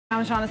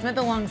I'm Shauna Smith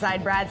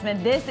alongside Brad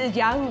Smith. This is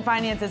Yahoo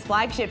Finance's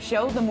flagship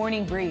show, The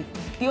Morning Brief,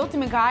 the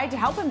ultimate guide to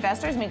help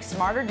investors make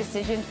smarter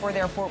decisions for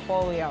their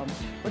portfolio.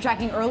 We're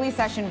tracking early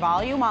session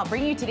volume while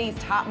bringing you today's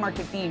top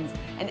market themes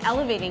and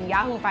elevating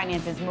Yahoo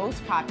Finance's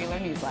most popular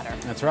newsletter.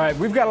 That's right.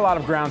 We've got a lot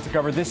of ground to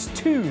cover this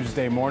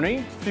Tuesday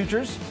morning.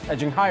 Futures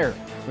edging higher,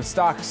 with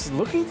stocks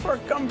looking for a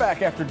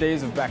comeback after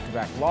days of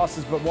back-to-back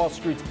losses, but Wall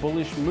Street's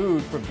bullish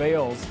mood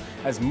prevails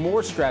as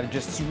more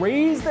strategists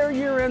raise their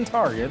year-end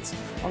targets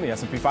on the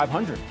S&P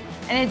 500.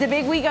 And it's a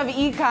big week of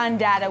econ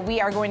data. We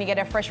are going to get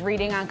a fresh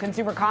reading on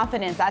consumer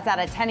confidence. That's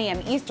at 10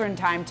 a.m. Eastern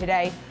time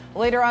today.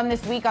 Later on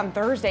this week, on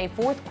Thursday,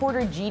 fourth quarter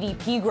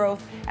GDP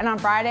growth. And on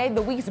Friday,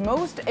 the week's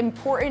most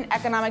important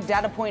economic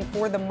data point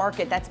for the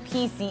market. That's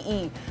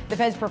PCE, the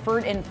Fed's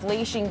preferred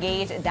inflation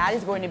gauge. That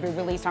is going to be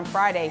released on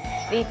Friday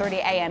at 8:30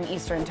 a.m.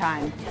 Eastern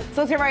time.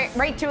 So let's get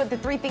right to it. The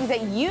three things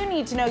that you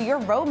need to know, your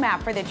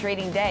roadmap for the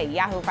trading day.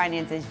 Yahoo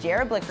Finance's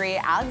Jared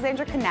Blickery,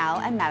 Alexandra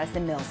Canal, and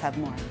Madison Mills have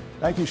more.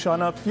 Thank you,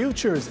 Shauna.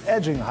 Futures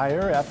edging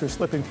higher after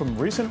slipping from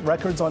recent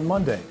records on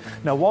Monday.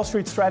 Now, Wall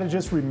Street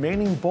strategists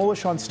remaining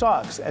bullish on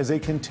stocks as they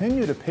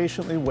continue to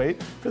patiently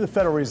wait for the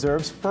Federal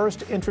Reserve's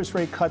first interest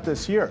rate cut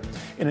this year.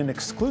 In an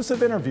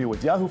exclusive interview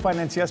with Yahoo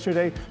Finance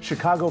yesterday,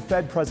 Chicago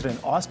Fed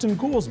President Austin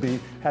Goolsbee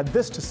had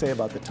this to say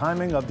about the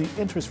timing of the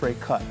interest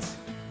rate cuts.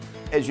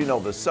 As you know,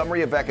 the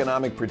summary of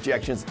economic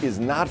projections is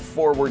not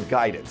forward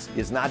guidance,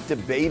 is not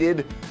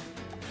debated.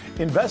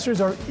 Investors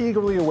are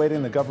eagerly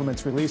awaiting the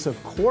government's release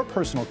of core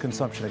personal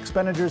consumption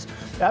expenditures.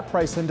 That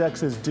price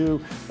index is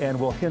due and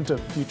will hint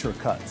of future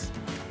cuts.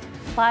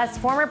 Plus,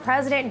 former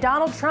President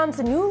Donald Trump's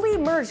newly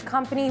merged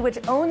company, which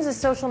owns the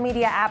social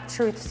media app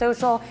Truth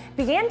Social,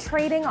 began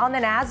trading on the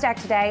Nasdaq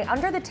today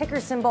under the ticker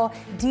symbol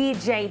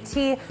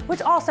DJT,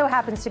 which also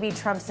happens to be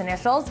Trump's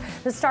initials.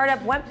 The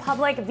startup went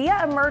public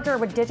via a merger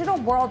with Digital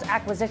World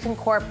Acquisition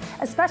Corp,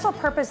 a special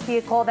purpose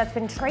vehicle that's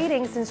been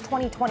trading since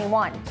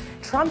 2021.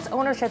 Trump's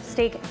ownership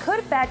stake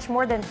could fetch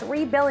more than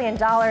 $3 billion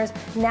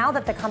now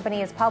that the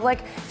company is public.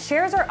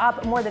 Shares are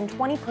up more than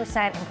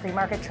 20% in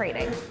pre-market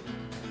trading.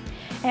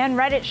 And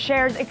Reddit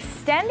shares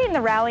extending the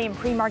rally in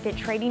pre-market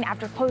trading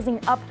after closing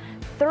up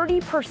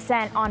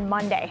 30% on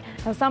Monday.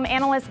 Now, some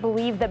analysts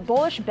believe that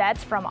bullish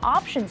bets from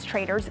options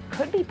traders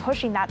could be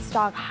pushing that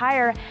stock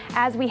higher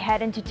as we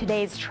head into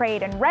today's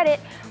trade. And Reddit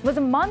was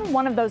among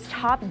one of those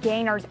top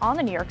gainers on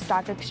the New York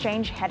Stock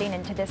Exchange heading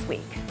into this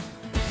week.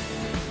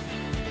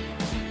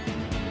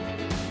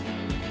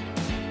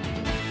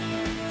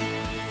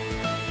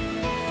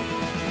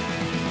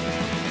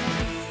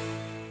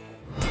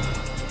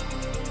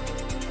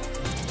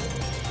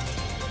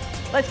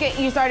 Let's get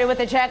you started with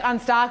a check on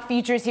stock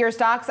futures here.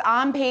 Stocks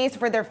on pace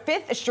for their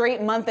fifth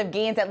straight month of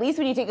gains, at least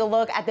when you take a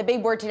look at the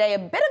big board today. A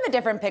bit of a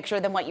different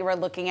picture than what you were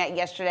looking at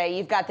yesterday.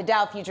 You've got the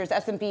Dow futures,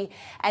 S&P,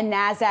 and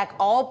Nasdaq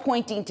all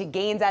pointing to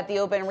gains at the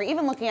open. We're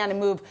even looking at a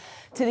move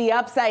to the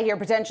upside here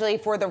potentially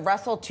for the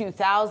Russell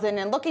 2000,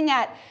 and looking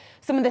at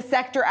some of the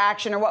sector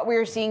action or what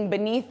we're seeing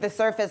beneath the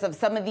surface of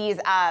some of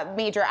these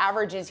major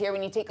averages here.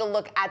 When you take a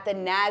look at the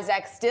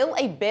Nasdaq, still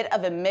a bit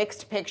of a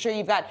mixed picture.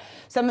 You've got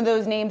some of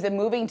those names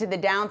moving to the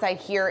downside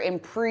here in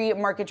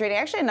pre-market trading.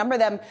 Actually, a number of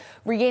them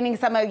regaining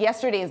some of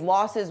yesterday's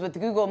losses, with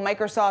Google,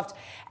 Microsoft,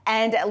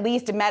 and at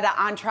least Meta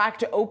on track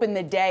to open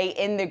the day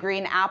in the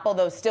green. Apple,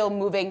 though, still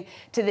moving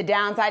to the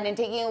downside. And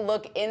taking a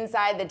look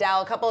inside the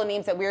Dow, a couple of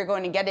names that we're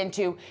going to get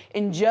into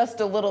in just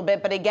a little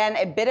bit. But again,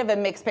 a bit of a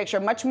mixed picture,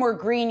 much more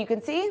green. You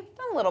can see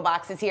the little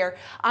boxes here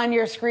on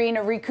your screen,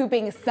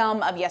 recouping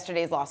some of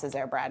yesterday's losses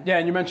there, Brad. Yeah,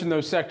 and you mentioned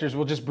those sectors.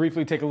 We'll just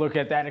briefly take a look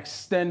at that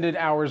extended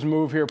hours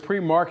move here.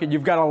 Pre-market,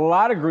 you've got a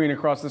lot of green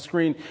across the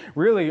screen.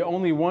 Really,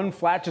 only one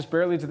flat, just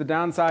barely to the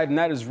downside, and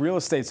that is real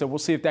estate. So we'll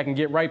see if that can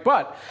get right.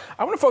 But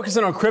I want to focus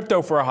in on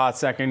crypto for a hot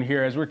second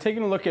here as we're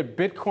taking a look at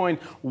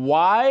Bitcoin.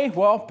 Why?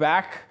 Well,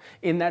 back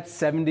in that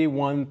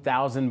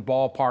 71,000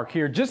 ballpark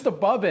here, just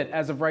above it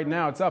as of right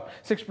now. It's up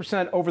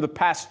 6% over the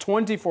past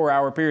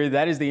 24-hour period.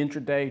 That is the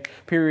intraday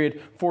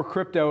period for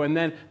crypto. And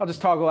then I'll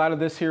just toggle out of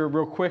this here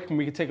real quick, and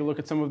we can take a look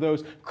at some of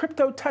those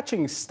crypto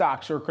touching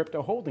stocks or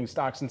crypto holding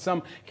stocks. In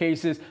some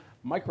cases,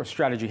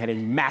 MicroStrategy had a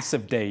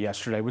massive day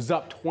yesterday. It was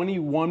up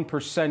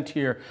 21%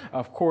 here,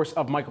 of course,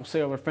 of Michael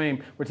Saylor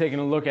fame. We're taking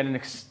a look at an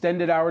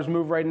extended hours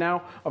move right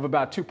now of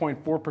about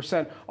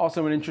 2.4%.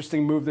 Also an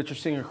interesting move that you're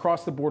seeing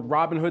across the board.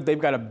 Robinhood, they've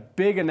got a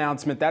big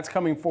announcement that's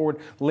coming forward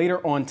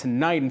later on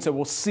tonight. And so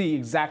we'll see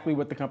exactly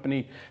what the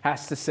company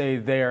has to say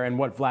there and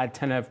what Vlad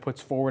Tenev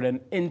puts forward and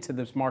into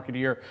this market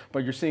here.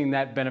 But you're seeing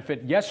that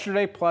benefit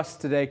yesterday plus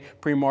today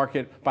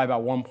pre-market by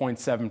about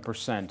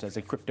 1.7% as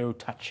a crypto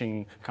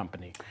touching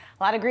company.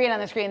 A lot of green on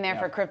the screen there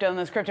for crypto and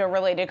those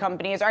crypto-related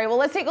companies. All right, well,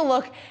 let's take a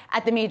look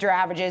at the major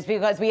averages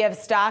because we have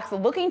stocks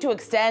looking to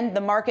extend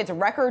the market's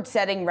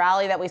record-setting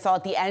rally that we saw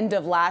at the end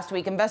of last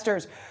week.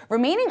 Investors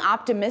remaining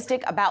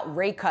optimistic about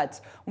rate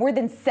cuts. More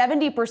than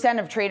 70%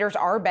 of traders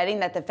are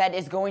betting that the Fed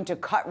is going to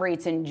cut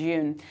rates in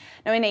June.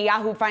 Now, in a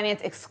Yahoo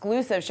Finance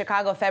exclusive,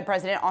 Chicago Fed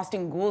President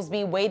Austin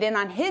Goolsbee weighed in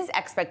on his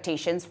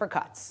expectations for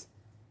cuts.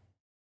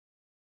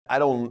 I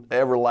don't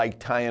ever like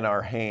tying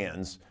our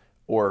hands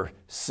or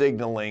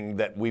signaling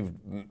that we've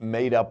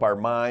made up our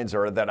minds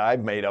or that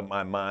I've made up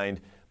my mind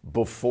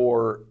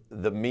before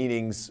the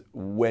meetings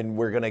when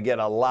we're going to get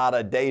a lot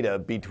of data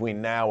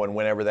between now and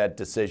whenever that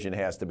decision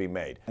has to be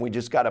made. We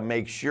just got to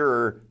make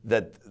sure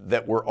that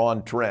we're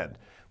on trend.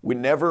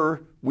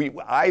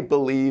 I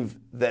believe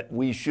that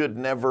we should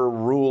never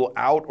rule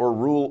out or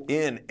rule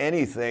in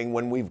anything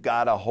when we've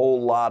got a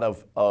whole lot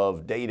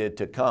of data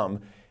to come.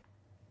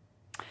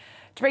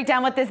 To break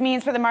down what this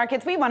means for the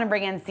markets, we want to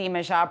bring in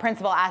Seema Shah,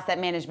 Principal Asset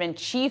Management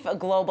Chief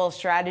Global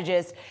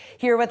Strategist,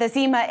 here with us.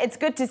 Seema, it's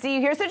good to see you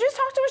here. So just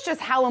talk to us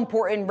just how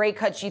important rate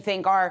cuts you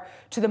think are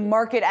to the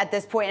market at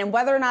this point and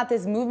whether or not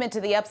this movement to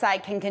the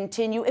upside can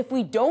continue if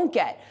we don't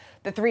get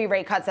the 3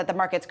 rate cuts that the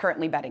market's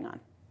currently betting on.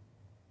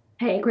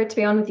 Hey, great to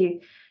be on with you.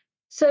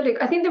 So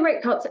look, I think the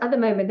rate cuts at the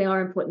moment, they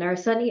are important. They're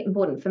certainly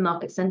important for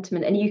market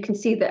sentiment. And you can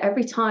see that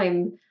every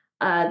time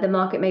the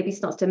market maybe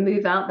starts to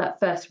move out that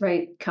first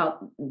rate cut,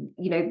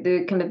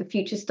 the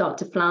futures start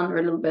to flounder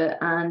a little bit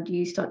and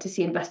you start to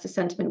see investor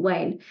sentiment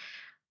wane.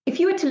 If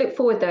you were to look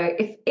forward though,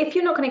 if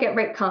you're not going to get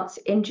rate cuts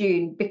in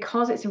June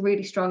because it's a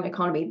really strong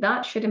economy,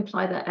 that should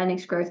imply that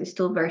earnings growth is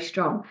still very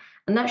strong.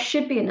 And that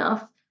should be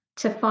enough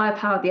to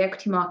firepower the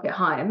equity market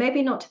higher.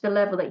 Maybe not to the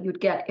level that you'd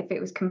get if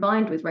it was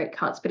combined with rate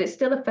cuts, but it's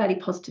still a fairly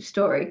positive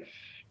story.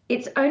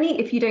 It's only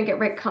if you don't get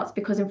rate cuts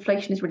because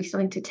inflation is really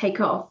starting to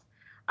take off.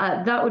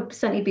 That would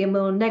certainly be a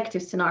more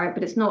negative scenario,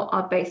 but it's not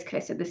our base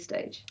case at this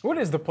stage. What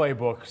is the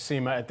playbook,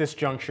 Seema, at this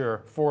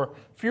juncture for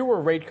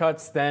fewer rate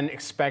cuts than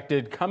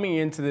expected coming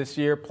into this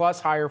year, plus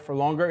higher for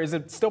longer? Is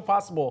it still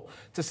possible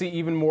to see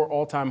even more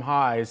all-time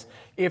highs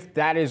if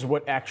that is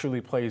what actually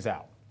plays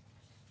out?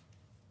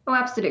 Oh,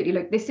 absolutely.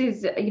 Look, this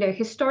is,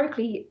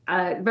 historically,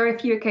 very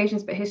few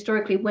occasions, but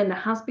historically, when there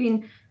has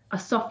been a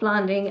soft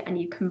landing and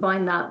you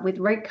combine that with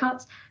rate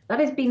cuts, that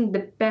has been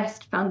the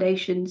best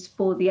foundations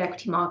for the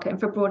equity market and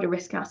for broader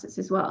risk assets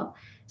as well.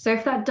 So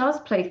if that does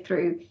play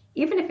through,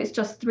 even if it's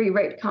just 3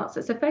 rate cuts,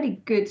 that's a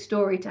fairly good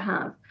story to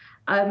have.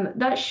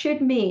 That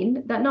should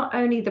mean that not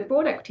only the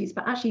broad equities,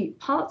 but actually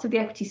parts of the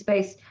equity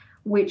space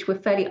which were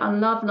fairly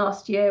unloved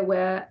last year,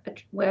 where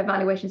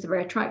valuations are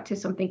very attractive,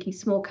 so I'm thinking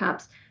small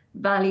caps,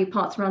 value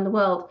parts around the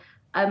world,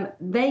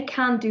 they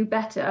can do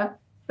better,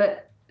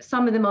 but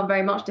some of them are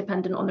very much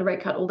dependent on the rate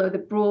cut, although the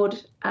broad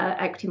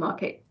equity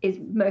market is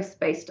most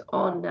based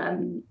on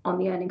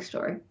the earnings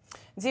story.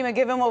 Seema,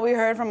 given what we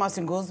heard from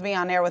Austin Goolsbee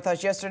on air with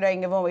us yesterday,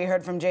 and given what we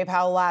heard from Jay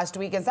Powell last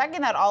week, and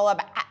stacking that all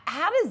up,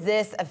 how does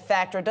this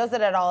affect, or does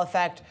it at all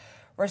affect,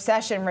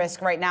 recession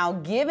risk right now,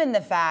 given the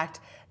fact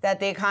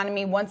that the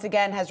economy once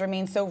again has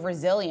remained so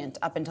resilient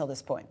up until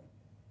this point?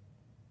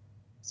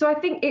 So I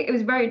think it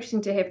was very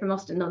interesting to hear from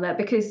Austin on that,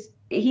 because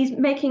he's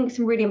making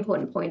some really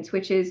important points,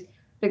 which is,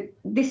 look,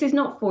 this is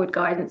not forward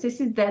guidance. This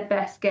is their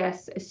best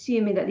guess,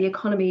 assuming that the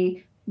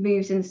economy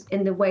moves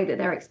in the way that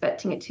they're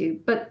expecting it to.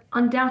 But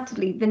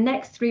undoubtedly, the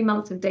next 3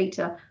 months of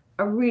data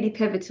are really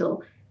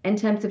pivotal in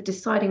terms of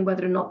deciding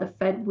whether or not the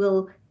Fed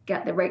will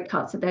get the rate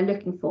cuts that they're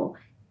looking for.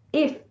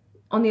 If,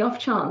 on the off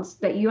chance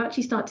that you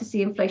actually start to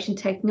see inflation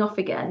taking off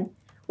again,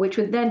 which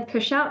would then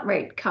push out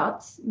rate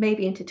cuts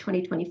maybe into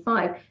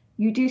 2025,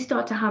 you do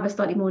start to have a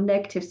slightly more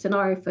negative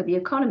scenario for the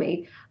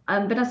economy.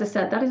 But as I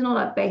said, that is not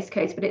our base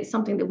case, but it's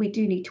something that we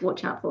do need to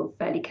watch out for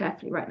fairly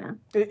carefully right now.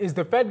 Is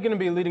the Fed going to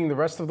be leading the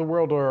rest of the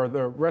world, or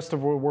the rest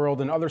of the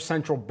world and other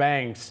central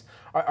banks?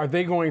 Are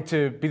they going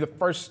to be the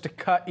first to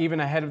cut even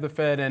ahead of the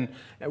Fed? And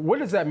what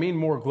does that mean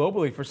more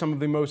globally for some of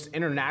the most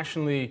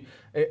internationally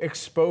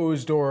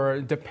exposed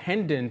or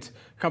dependent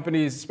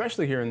companies,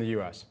 especially here in the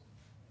U.S.?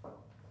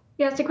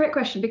 Yeah, it's a great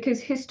question,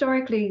 because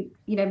historically,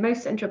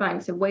 most central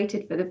banks have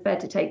waited for the Fed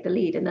to take the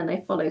lead and then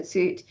they followed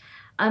suit.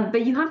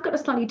 But you have got a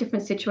slightly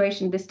different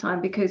situation this time,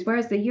 because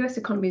whereas the US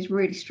economy is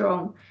really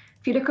strong,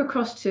 if you look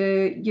across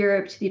to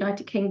Europe, to the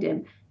United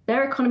Kingdom,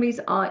 their economies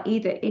are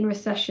either in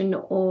recession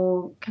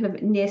or kind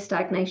of near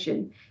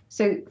stagnation.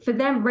 So for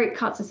them, rate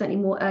cuts are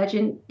certainly more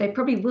urgent. They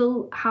probably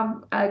will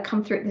have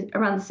come through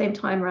around the same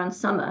time around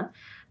summer.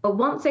 But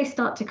once they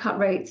start to cut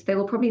rates, they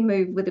will probably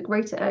move with a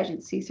greater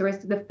urgency. So as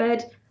to the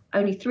Fed,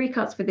 only 3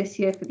 cuts for this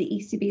year for the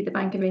ECB, the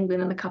Bank of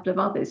England, and a couple of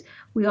others,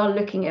 we are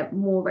looking at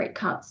more rate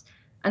cuts.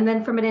 And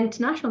then from an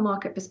international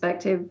market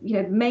perspective,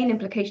 the main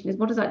implication is,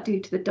 what does that do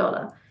to the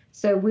dollar?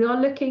 So we are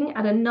looking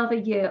at another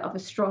year of a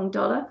strong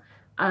dollar.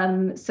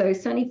 So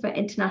certainly for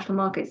international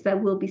markets, there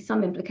will be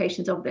some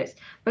implications of this.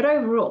 But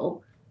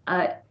overall,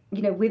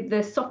 with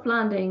the soft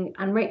landing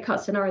and rate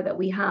cut scenario that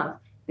we have,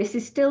 this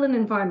is still an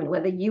environment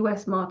where the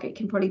U.S. market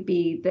can probably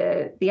be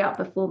the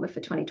outperformer for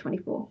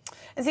 2024.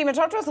 And Seema,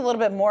 talk to us a little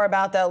bit more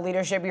about the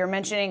leadership. You were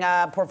mentioning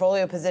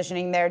portfolio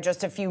positioning there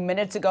just a few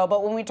minutes ago.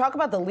 But when we talk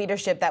about the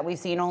leadership that we've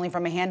seen only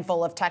from a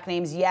handful of tech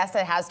names, yes,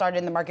 it has started,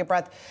 and the market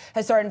breadth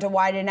has started to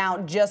widen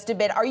out just a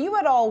bit. Are you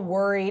at all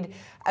worried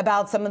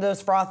about some of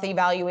those frothy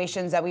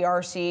valuations that we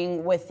are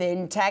seeing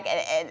within tech?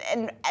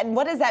 And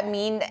what does that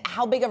mean?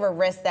 How big of a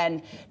risk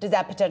then does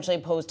that potentially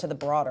pose to the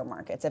broader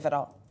markets, if at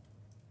all?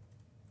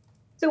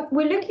 So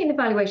we're looking at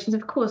evaluations.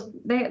 Of course,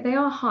 they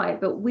are high,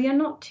 but we are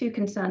not too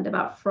concerned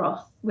about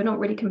froth. We're not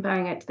really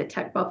comparing it to the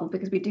tech bubble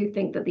because we do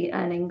think that the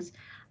earnings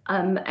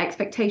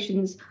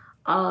expectations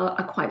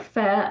are quite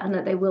fair and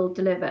that they will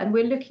deliver. And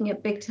we're looking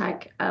at big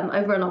tech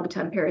over a longer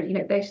term period. You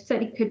know, there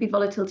certainly could be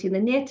volatility in the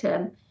near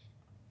term,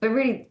 but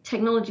really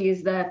technology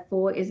is there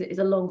for is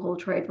a long haul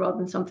trade rather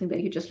than something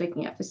that you're just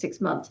looking at for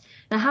 6 months.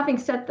 Now, having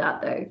said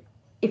that, though,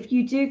 if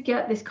you do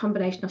get this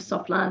combination of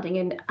soft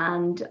landing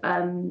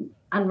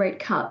and rate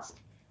cuts,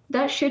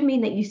 that should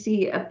mean that you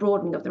see a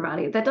broadening of the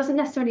rally. That doesn't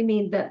necessarily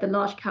mean that the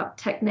large cap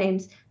tech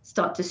names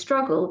start to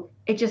struggle.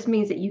 It just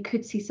means that you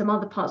could see some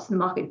other parts of the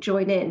market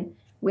join in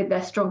with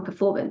their strong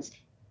performance.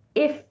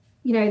 If,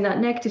 you know, in that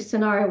negative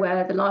scenario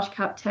where the large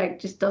cap tech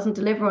just doesn't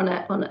deliver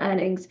on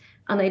earnings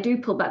and they do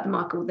pull back the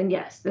market, well, then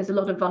yes, there's a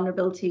lot of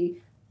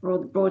vulnerability for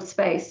the broad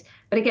space.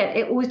 But again,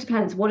 it always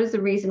depends. What is the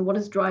reason? What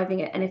is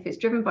driving it? And if it's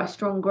driven by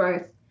strong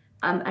growth,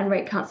 and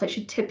rate cuts, that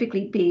should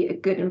typically be a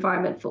good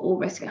environment for all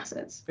risk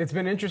assets. It's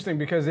been interesting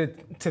because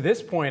it, to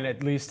this point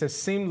at least, has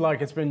seemed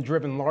like it's been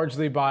driven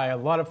largely by a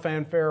lot of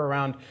fanfare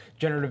around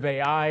generative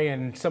AI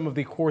and some of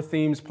the core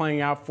themes playing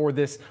out for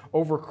this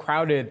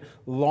overcrowded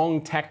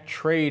long tech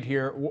trade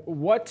here.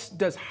 What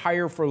does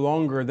higher for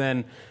longer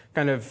then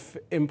kind of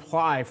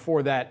imply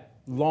for that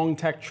long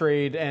tech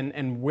trade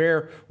and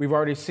where we've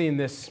already seen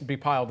this be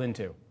piled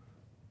into?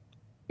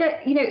 Yeah,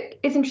 you know,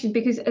 it's interesting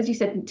because, as you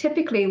said,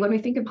 typically when we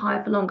think of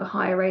higher for longer,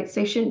 higher rates,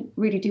 they shouldn't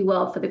really do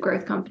well for the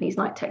growth companies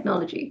like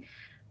technology.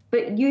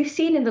 But you've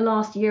seen in the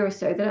last year or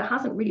so that it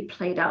hasn't really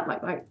played out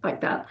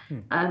like that.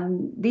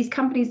 These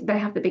companies, they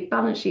have the big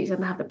balance sheets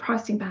and they have the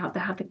pricing power, they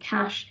have the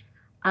cash.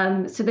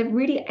 So they're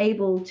really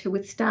able to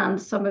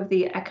withstand some of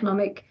the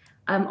economic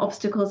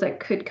obstacles that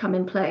could come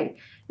in play.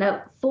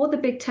 Now, for the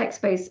big tech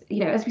space,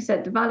 you know, as we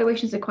said, the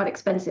valuations are quite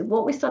expensive.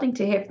 What we're starting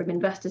to hear from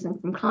investors and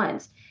from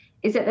clients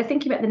is that they're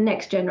thinking about the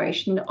next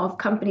generation of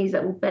companies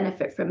that will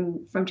benefit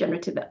from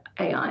generative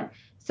AI.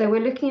 So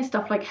we're looking at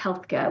stuff like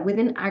healthcare,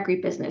 within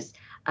agribusiness,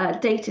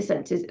 data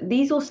centers.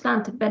 These all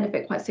stand to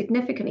benefit quite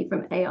significantly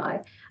from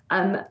AI.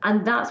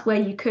 And that's where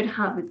you could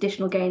have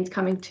additional gains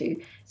coming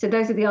to. So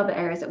those are the other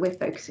areas that we're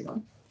focusing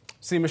on.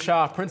 Seema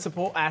Shah,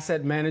 Principal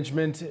Asset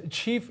Management,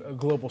 Chief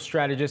Global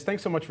Strategist.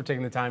 Thanks so much for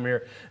taking the time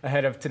here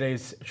ahead of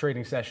today's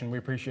trading session. We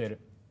appreciate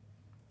it.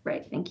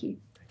 Great, thank you.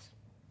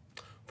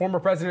 Former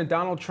President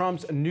Donald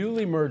Trump's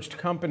newly merged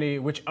company,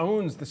 which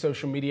owns the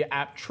social media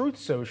app Truth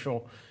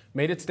Social,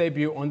 made its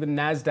debut on the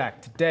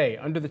Nasdaq today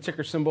under the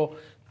ticker symbol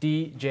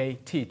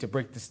DJT. To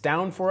break this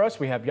down for us,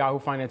 we have Yahoo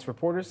Finance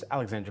reporters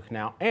Alexandra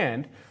Canal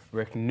and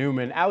Rick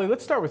Newman. Ali,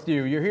 let's start with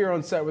you. You're here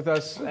on set with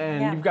us,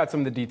 and you've got some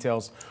of the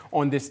details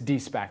on this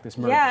de-SPAC, this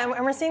merger. Yeah,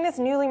 and we're seeing this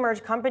newly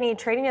merged company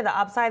trading to the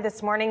upside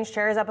this morning.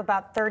 Shares up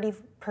about 30%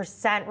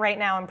 right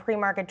now in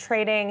pre-market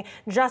trading,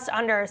 just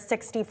under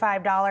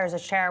 $65 a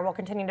share. We'll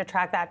continue to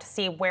track that to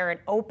see where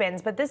it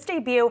opens. But this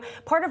debut,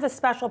 part of a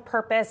special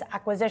purpose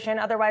acquisition,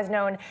 otherwise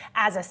known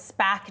as a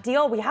SPAC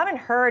deal. We haven't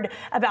heard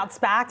about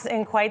SPACs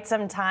in quite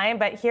some time,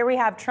 but here we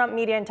have Trump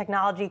Media and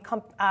Technology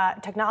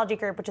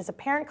Group, which is a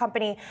parent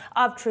company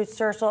of Truth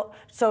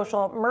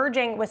Social,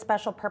 merging with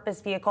special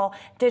purpose vehicle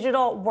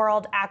Digital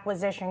World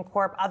Acquisition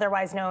Corp,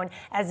 otherwise known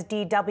as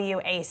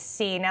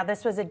DWAC. Now,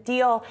 this was a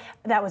deal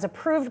that was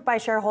approved by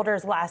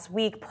shareholders last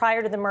week.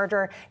 Prior to the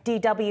merger,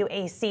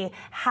 DWAC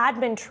had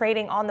been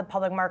trading on the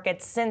public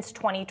market since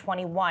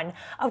 2021.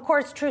 Of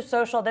course, Truth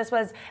Social, this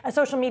was a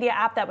social media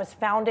app that was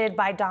founded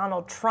by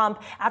Donald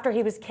Trump after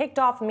he was kicked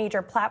off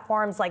major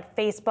platforms like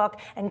Facebook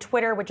and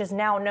Twitter, which is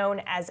now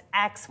known as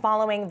X,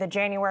 following the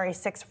January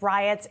 6th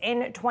riots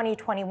in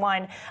 2021.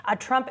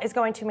 Trump is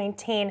going to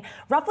maintain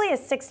roughly a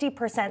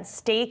 60%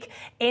 stake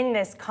in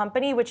this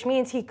company, which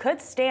means he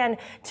could stand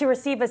to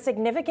receive a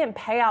significant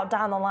payout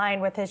down the line,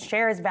 with his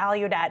shares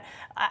valued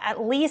at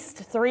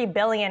least $3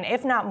 billion,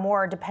 if not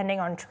more, depending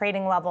on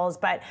trading levels.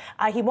 But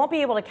he won't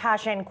be able to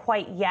cash in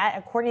quite yet.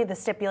 According to the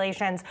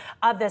stipulations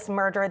of this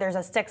merger, there's a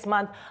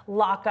 6-month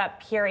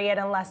lockup period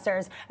unless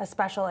there's a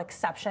special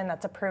exception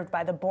that's approved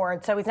by the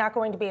board. So he's not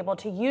going to be able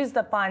to use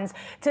the funds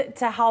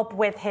to help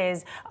with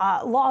his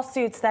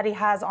lawsuits that he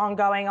has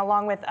ongoing,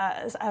 along with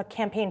a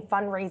campaign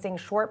fundraising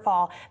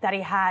shortfall that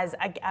he has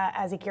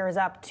as he gears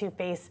up to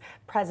face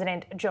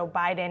President Joe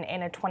Biden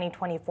in a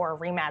 2024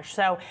 rematch.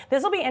 So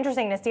this will be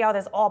interesting to see how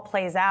this all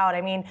plays out.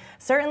 I mean,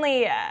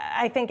 certainly,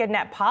 I think a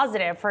net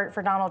positive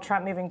for Donald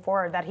Trump moving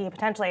forward that he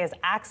potentially has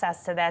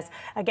access to this.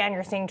 Again,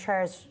 you're seeing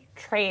shares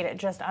trade at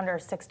just under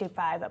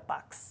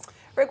 $65.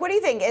 Rick, what do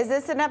you think? Is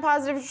this a net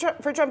positive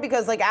for Trump?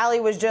 Because like Ali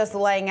was just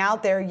laying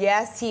out there,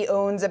 yes, he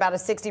owns about a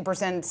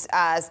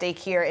 60% stake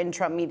here in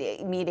Trump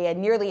Media,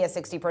 nearly a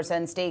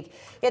 60% stake.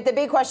 Yet the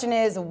big question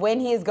is when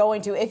he is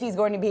going to, if he's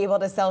going to be able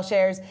to sell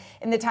shares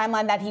in the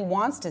timeline that he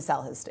wants to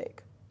sell his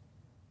stake.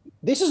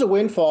 This is a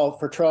windfall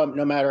for Trump,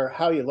 no matter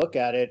how you look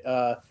at it.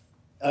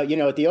 You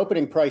know, at the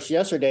opening price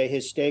yesterday,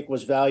 his stake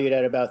was valued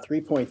at about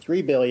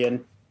 $3.3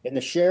 billion. and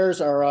the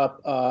shares are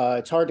up.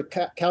 It's hard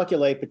to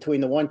calculate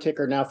between the one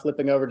ticker now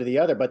flipping over to the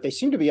other, but they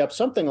seem to be up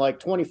something like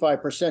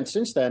 25%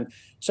 since then.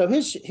 So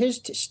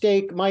his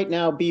stake might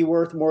now be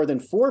worth more than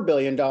 $4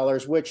 billion,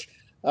 which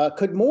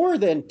could more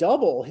than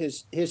double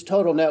his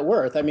total net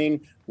worth. I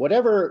mean,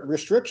 whatever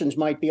restrictions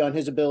might be on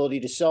his ability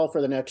to sell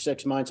for the next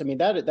 6 months, I mean,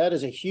 that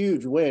is a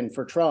huge win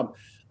for Trump.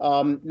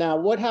 Now,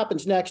 what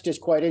happens next is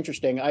quite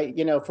interesting.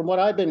 From what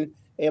I've been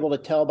able to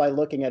tell by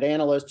looking at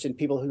analysts and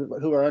people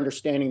who are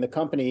understanding the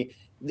company,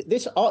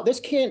 this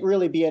can't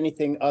really be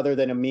anything other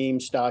than a meme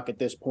stock at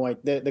this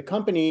point. The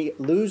company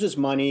loses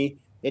money.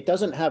 It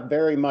doesn't have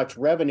very much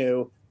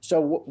revenue.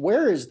 So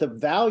where is the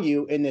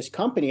value in this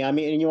company? I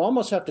mean, and you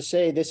almost have to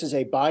say this is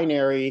a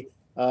binary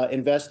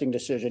investing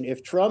decision.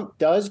 If Trump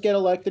does get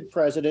elected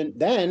president,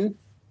 then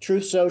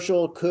Truth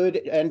Social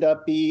could end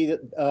up be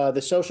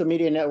the social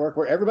media network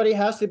where everybody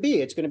has to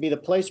be. It's going to be the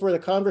place where the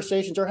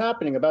conversations are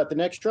happening about the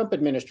next Trump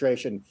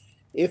administration.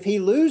 If he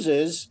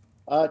loses,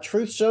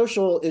 Truth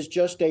Social is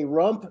just a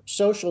rump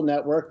social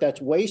network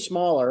that's way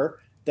smaller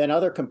than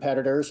other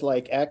competitors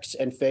like X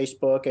and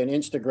Facebook and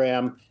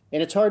Instagram.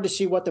 And it's hard to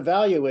see what the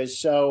value is.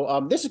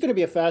 So this is going to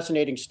be a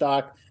fascinating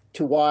stock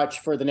to watch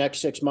for the next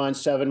 6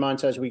 months, 7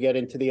 months as we get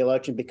into the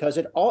election, because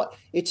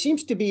it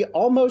seems to be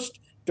almost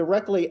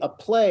directly a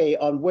play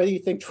on whether you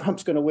think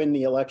Trump's going to win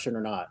the election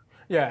or not.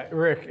 Yeah,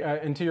 Rick,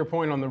 and to your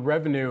point on the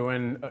revenue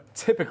and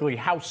typically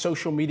how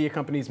social media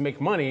companies make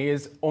money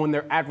is on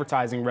their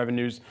advertising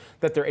revenues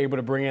that they're able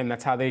to bring in.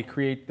 That's how they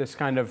create this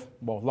kind of,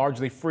 well,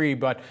 largely free,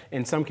 but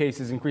in some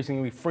cases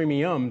increasingly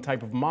freemium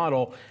type of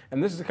model.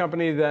 And this is a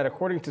company that,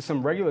 according to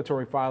some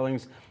regulatory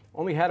filings,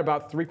 only had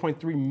about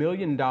 $3.3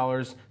 million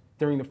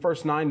during the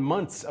first 9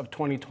 months of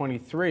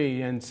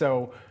 2023. And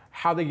so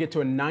how they get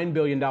to a $9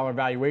 billion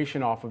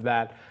valuation off of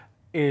that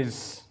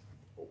is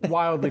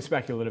wildly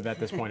speculative at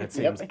this point, it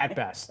seems, at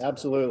best.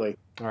 Absolutely.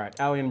 All right,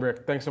 Ali and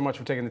Rick, thanks so much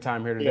for taking the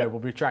time here today. Yep. We'll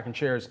be tracking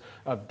shares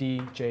of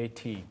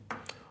DJT.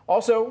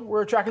 Also,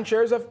 we're tracking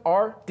shares of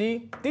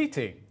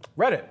RDDT.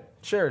 Reddit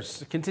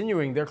shares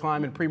continuing their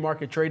climb in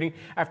pre-market trading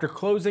after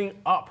closing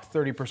up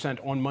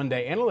 30% on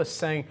Monday. Analysts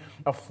saying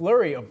a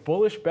flurry of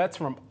bullish bets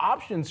from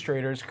options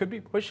traders could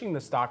be pushing the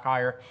stock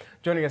higher.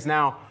 Joining us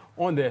now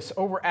on this,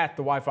 over at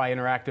the Wi-Fi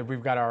Interactive,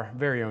 we've got our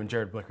very own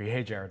Jared Blickery.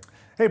 Hey, Jared.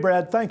 Hey,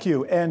 Brad, thank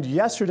you. And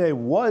yesterday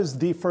was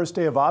the first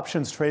day of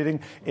options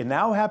trading. It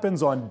now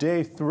happens on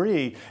day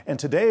 3, and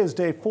today is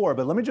day 4.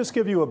 But let me just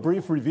give you a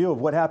brief review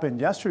of what happened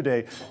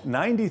yesterday.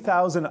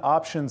 90,000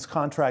 options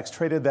contracts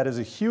traded. That is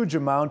a huge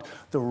amount.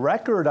 The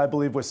record, I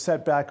believe, was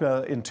set back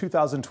in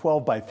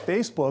 2012 by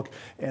Facebook.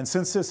 And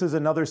since this is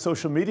another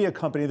social media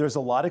company, there's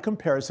a lot of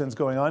comparisons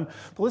going on.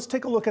 But let's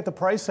take a look at the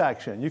price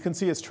action. You can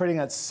see it's trading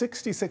at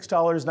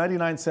 $66.99,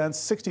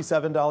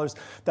 $67.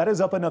 That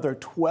is up another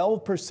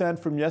 12%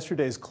 from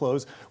yesterday's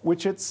close,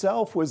 which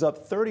itself was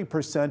up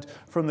 30%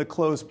 from the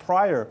close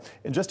prior.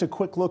 And just a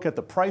quick look at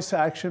the price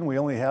action. We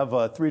only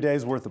have 3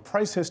 days worth of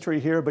price history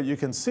here, but you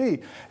can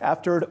see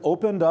after it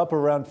opened up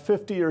around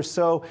 50 or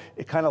so,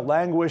 it kind of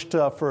languished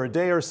for a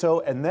day or so.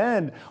 And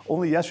then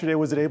only yesterday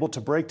was it able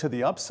to break to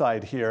the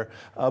upside here.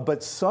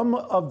 But some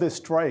of the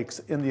strikes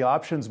in the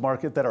options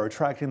market that are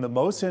attracting the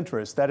most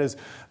interest, that is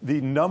the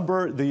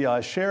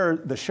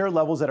share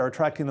levels that are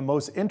attracting the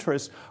most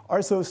interest,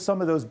 are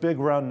some of those big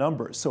round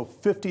numbers. So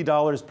 $50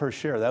 per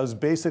share. That was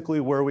basically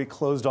where we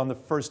closed on the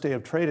first day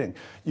of trading.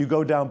 You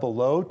go down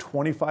below,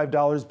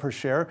 $25 per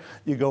share.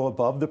 You go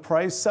above the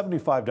price,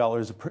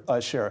 $75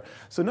 a share.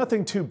 So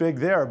nothing too big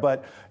there.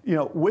 But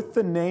with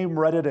the name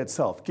Reddit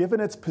itself, given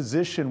its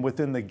position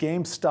within the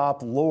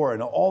GameStop lore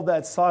and all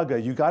that saga,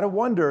 you got to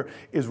wonder,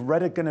 is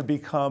Reddit going to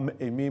become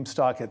a meme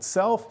stock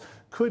itself?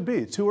 Could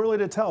be. Too early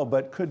to tell,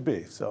 but could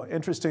be. So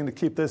interesting to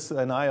keep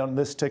an eye on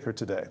this ticker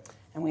today.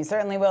 And we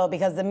certainly will,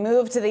 because the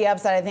move to the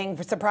upside, I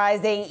think,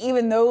 surprising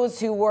even those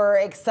who were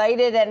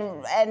excited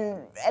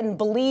and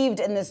believed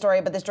in this story.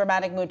 But this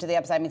dramatic move to the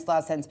upside makes a lot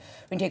of sense.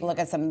 We can take a look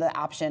at some of the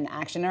option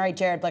action. All right,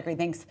 Jared Blickery,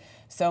 thanks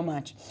so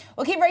much.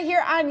 We'll keep right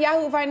here on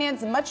Yahoo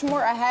Finance. Much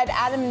more ahead.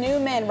 Adam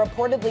Newman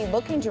reportedly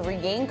looking to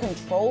regain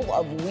control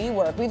of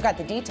WeWork. We've got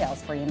the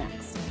details for you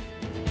next.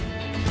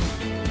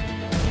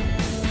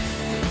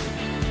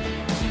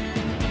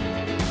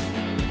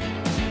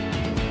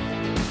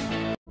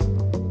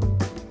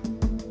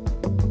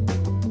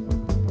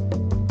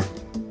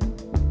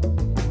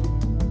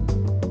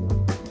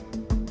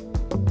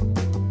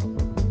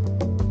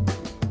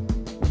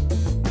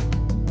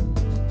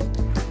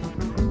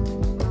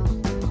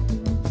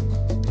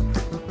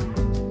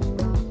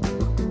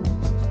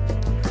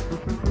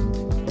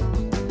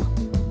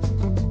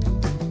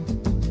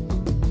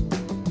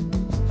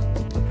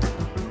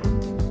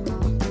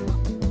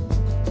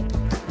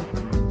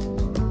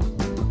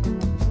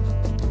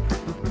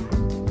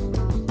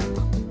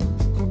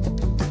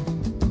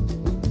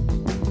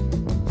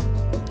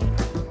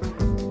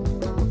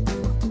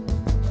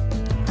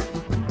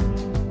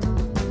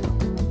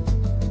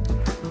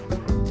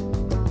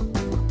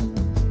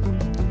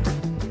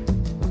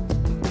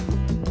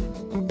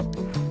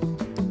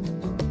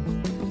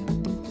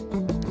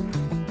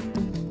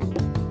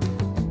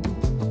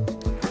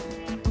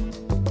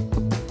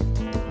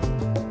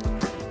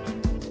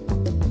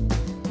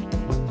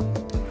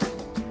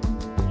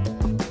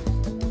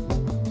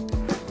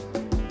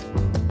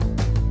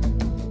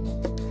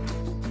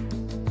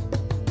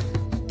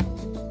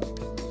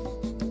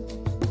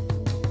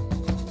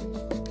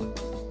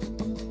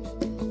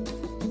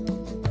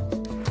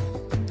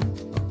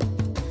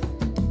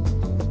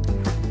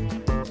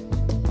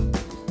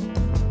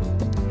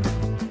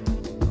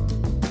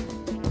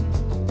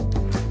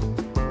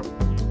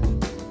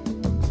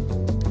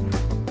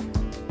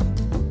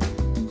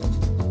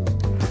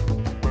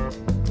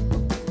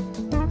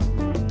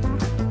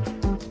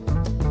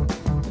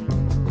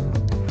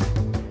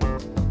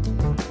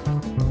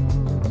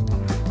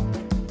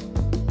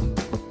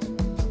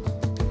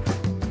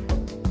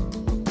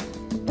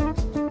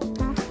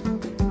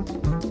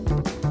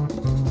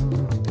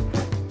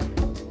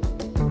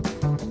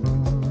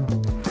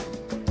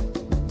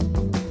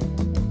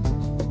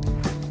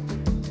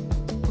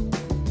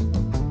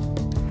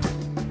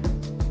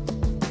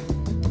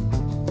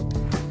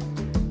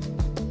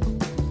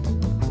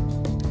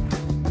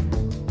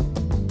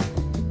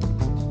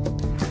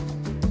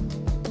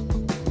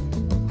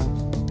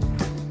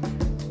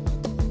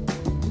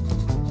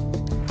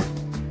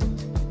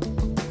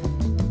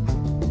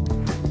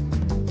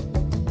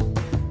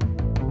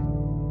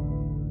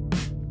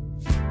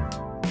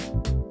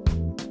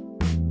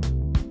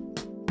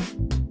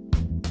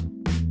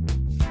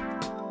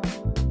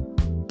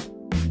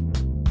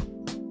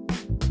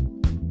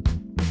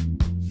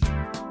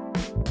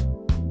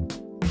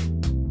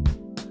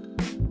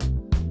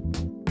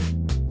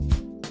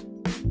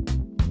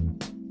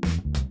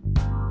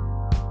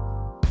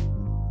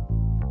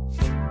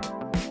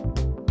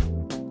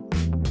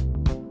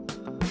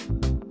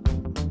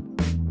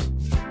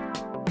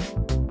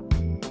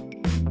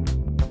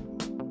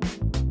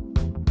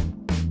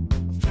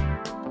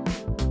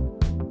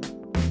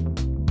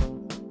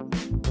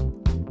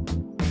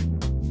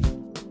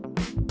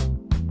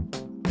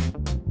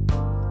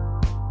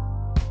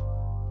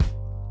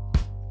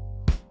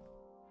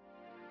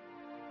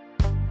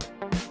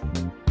 Co-founder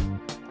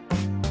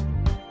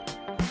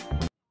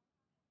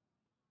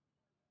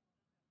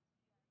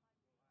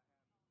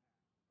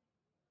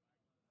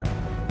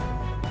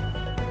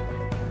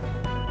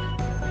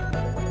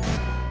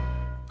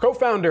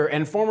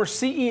and former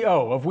CEO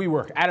of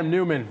WeWork, Adam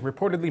Neumann,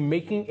 reportedly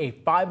making a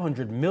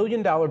 $500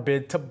 million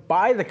bid to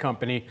buy the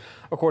company,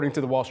 according to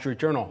the Wall Street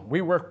Journal.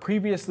 WeWork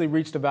previously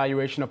reached a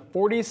valuation of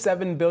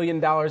 $47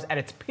 billion at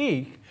its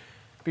peak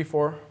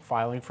before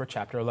filing for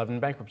Chapter 11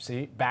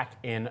 bankruptcy back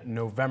in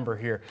November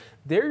here.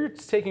 They're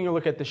taking a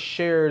look at the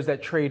shares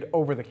that trade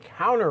over the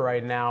counter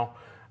right now,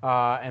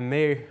 and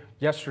they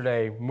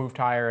yesterday moved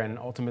higher, and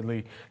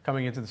ultimately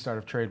coming into the start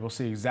of trade, we'll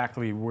see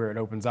exactly where it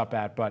opens up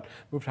at, but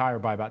moved higher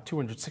by about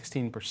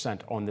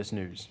 216% on this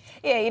news.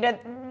 Yeah, you know,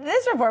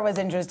 this report was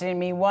interesting to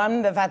me.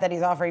 One, the fact that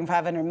he's offering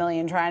 $500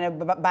 million, trying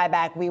to buy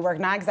back WeWork,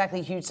 not exactly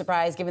a huge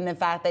surprise given the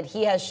fact that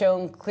he has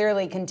shown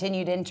clearly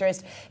continued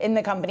interest in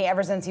the company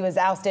ever since he was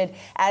ousted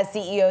as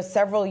CEO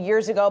several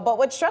years ago. But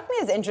what struck me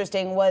as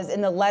interesting was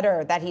in the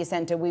letter that he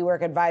sent to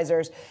WeWork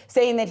advisors,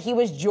 saying that he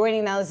was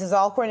joining, now this is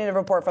all according to a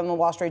report from the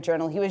Wall Street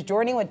Journal, he was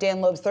joining with Dan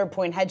Loeb's Third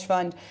Point hedge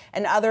fund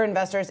and other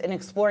investors in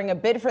exploring a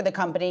bid for the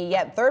company,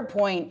 yet Third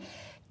Point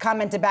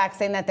commented back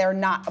saying that they're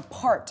not a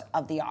part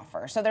of the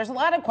offer. So there's a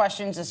lot of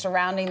questions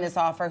surrounding this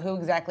offer, who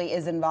exactly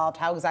is involved,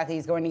 how exactly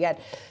he's going to get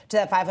to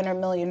that $500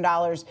 million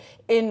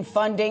in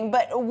funding.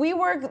 But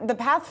WeWork, the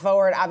path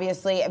forward,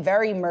 obviously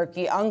very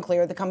murky,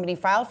 unclear. The company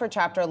filed for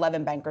Chapter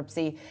 11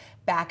 bankruptcy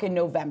back in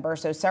November,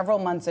 so several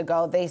months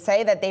ago. They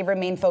say that they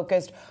remain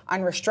focused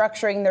on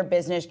restructuring their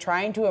business,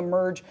 trying to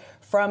emerge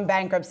from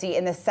bankruptcy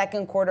in the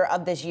second quarter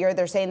of this year.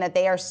 They're saying that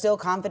they are still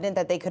confident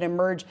that they could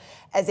emerge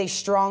as a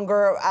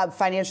stronger,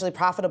 financially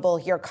profitable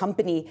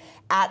company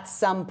at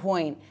some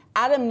point.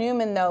 Adam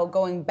Neumann, though,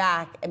 going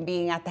back and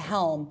being at the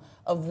helm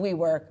of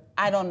WeWork,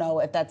 I don't know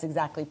if that's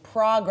exactly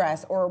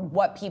progress or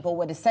what people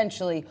would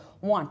essentially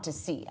want to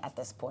see at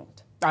this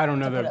point. I don't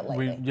know that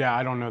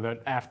I don't know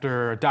that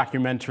after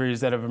documentaries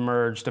that have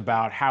emerged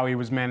about how he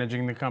was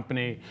managing the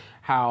company,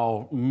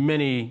 how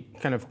many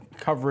kind of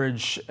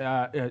coverage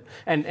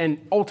and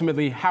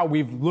ultimately how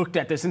we've looked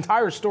at this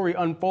entire story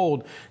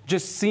unfold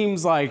just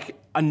seems like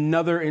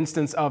another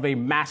instance of a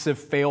massive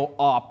fail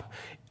up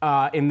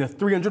in the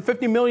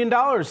 $350 million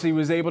he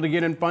was able to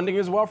get in funding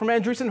as well from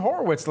Andreessen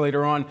Horowitz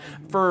later on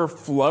for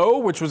Flow,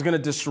 which was going to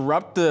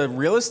disrupt the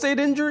real estate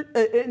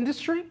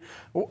industry.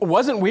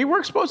 Wasn't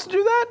WeWork supposed to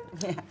do that?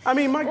 Yeah. I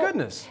mean, my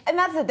goodness. And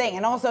that's the thing.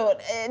 And also,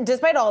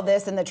 despite all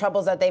this and the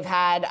troubles that they've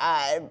had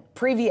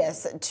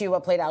previous to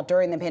what played out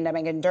during the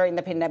pandemic and during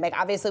the pandemic,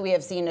 obviously we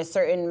have seen a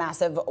certain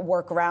massive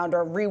workaround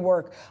or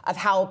rework of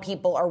how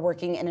people are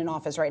working in an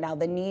office right now.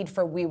 The need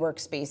for WeWork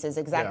spaces,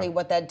 exactly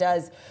what that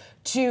does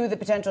to the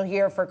potential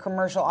here for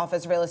commercial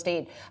office real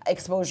estate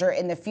exposure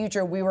in the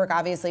future. WeWork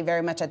obviously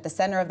very much at the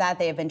center of that.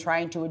 They have been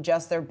trying to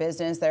adjust their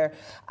business. Their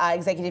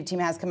executive team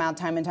has come out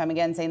time and time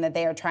again saying that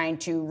they are trying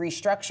to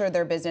restructure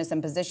their business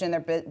and position their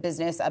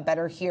business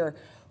better here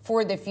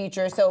for the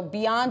future. So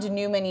beyond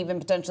Neumann even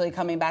potentially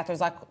coming back,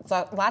 there's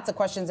lots of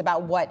questions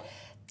about what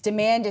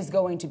demand is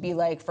going to be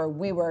like for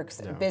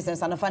WeWork's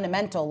business on a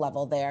fundamental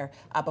level there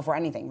before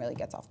anything really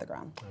gets off the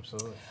ground.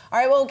 Absolutely. All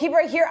right, well, keep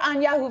right here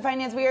on Yahoo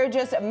Finance. We are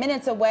just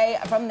minutes away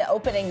from the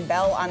opening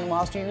bell on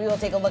Wall Street. We will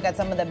take a look at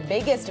some of the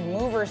biggest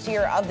movers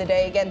here of the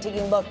day. Again,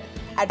 taking a look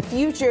at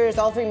futures,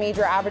 all three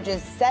major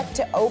averages set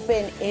to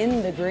open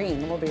in the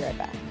green. We'll be right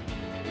back.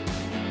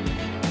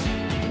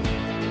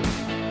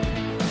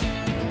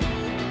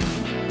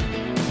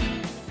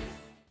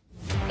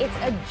 It's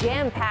a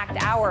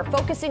jam-packed hour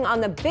focusing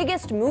on the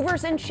biggest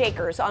movers and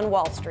shakers on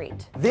Wall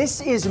Street.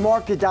 This is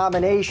market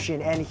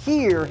domination, and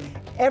here,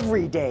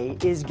 every day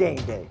is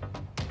game day.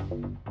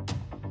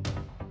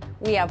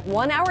 We have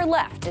 1 hour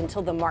left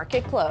until the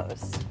market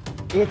close.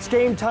 It's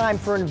game time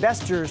for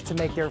investors to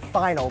make their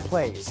final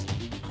plays.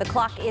 The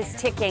clock is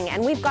ticking,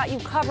 and we've got you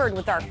covered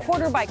with our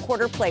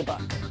quarter-by-quarter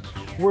playbook.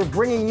 We're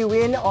bringing you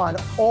in on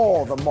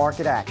all the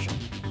market action,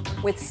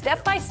 with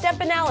step-by-step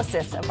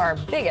analysis of our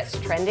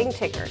biggest trending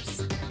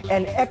tickers.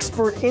 And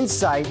expert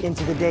insight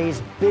into the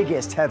day's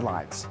biggest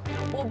headlines.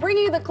 We'll bring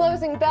you the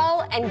closing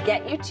bell and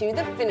get you to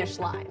the finish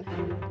line.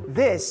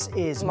 This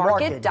is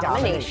Market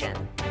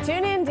Domination.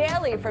 Tune in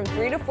daily from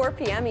 3 to 4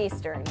 p.m.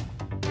 Eastern.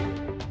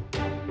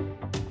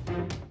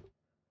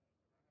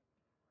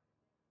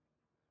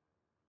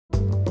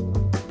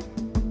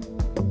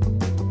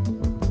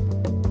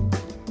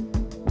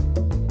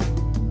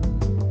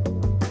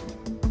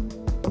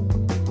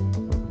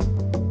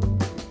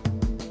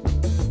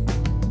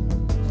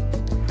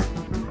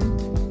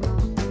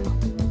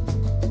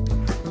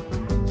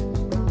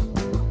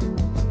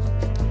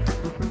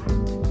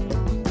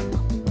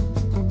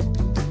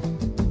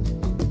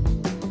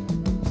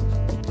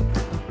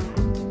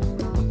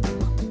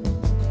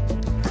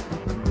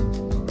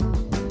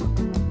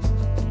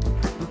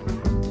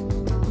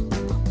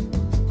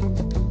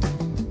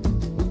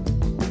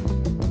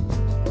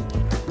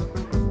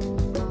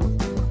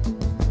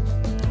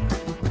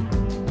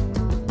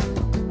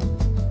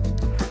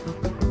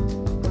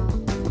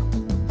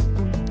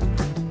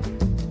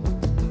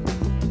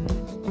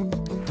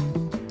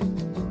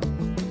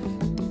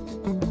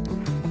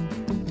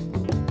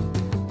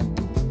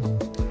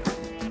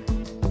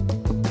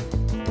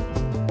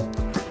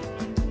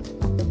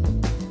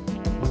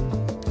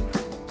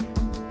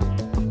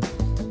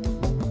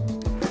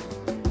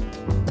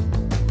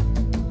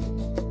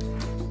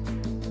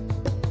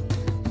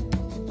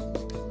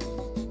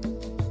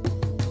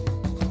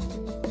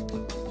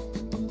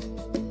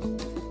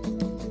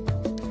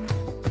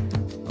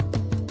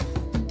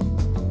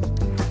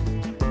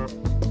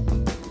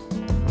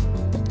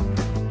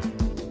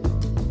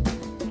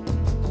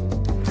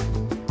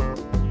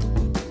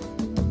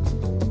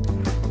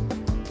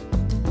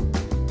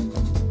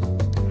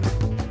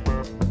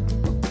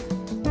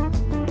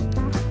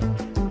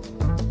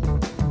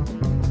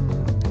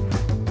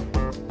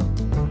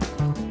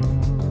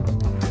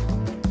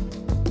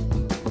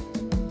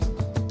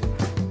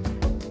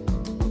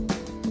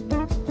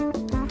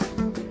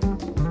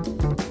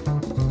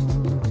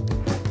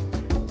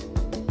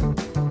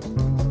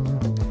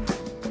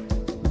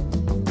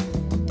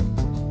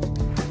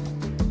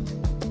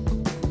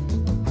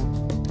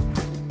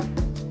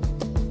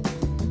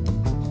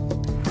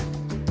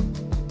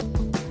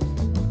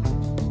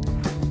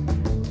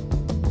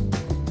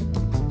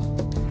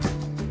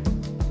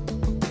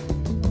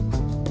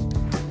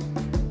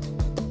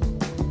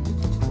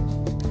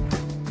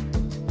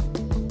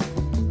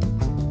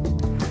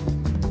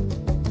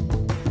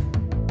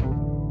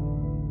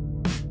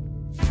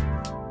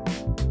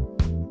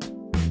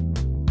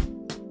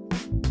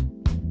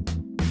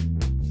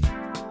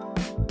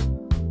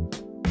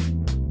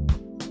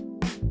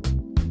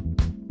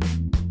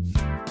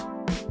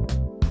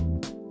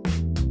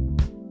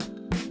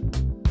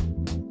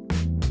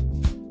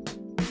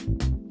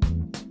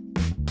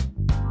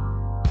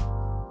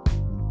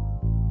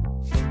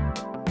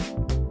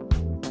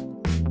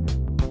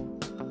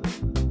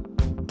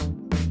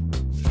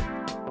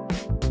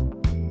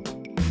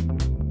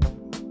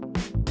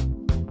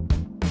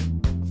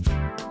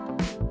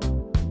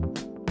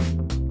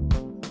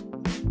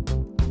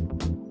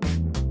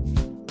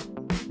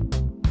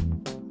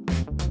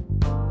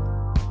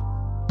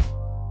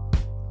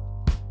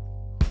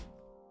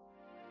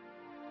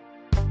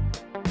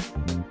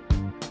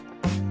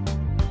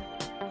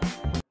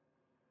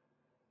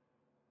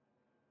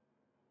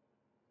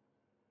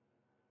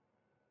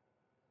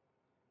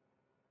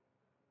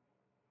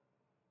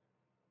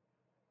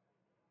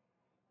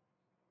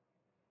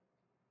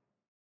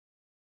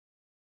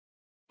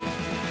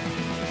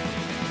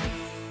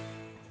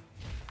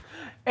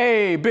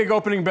 Hey, big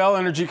opening bell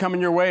energy coming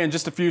your way in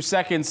just a few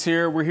seconds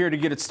here. We're here to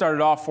get it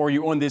started off for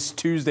you on this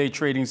Tuesday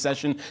trading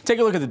session. Take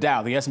a look at the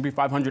Dow, the S&P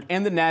 500,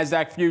 and the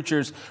Nasdaq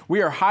futures.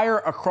 We are higher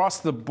across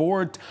the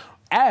board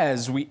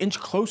as we inch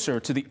closer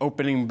to the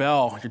opening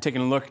bell. You're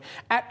taking a look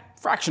at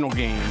fractional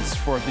gains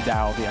for the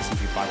Dow, the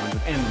S&P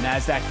 500, and the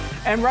Nasdaq.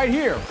 And right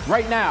here,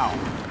 right now,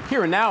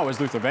 here and now, as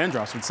Luther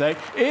Vandross would say,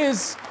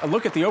 is a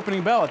look at the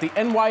opening bell at the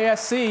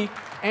NYSE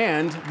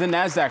and the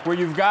Nasdaq, where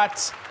you've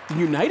got the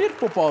United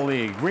Football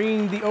League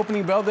ringing the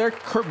opening bell there.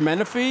 Kurt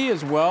Menefee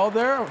as well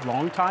there, a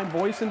longtime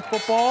voice in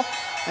football.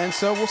 And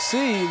so we'll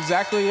see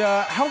exactly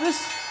how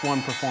this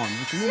one performs.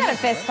 We got a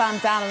fist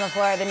pump down on the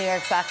floor of the New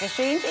York Stock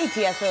Exchange.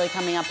 ATS really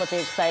coming up with the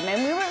excitement.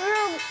 We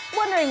were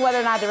wondering whether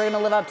or not they were going to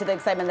live up to the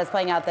excitement that's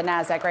playing out the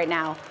Nasdaq right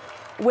now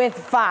with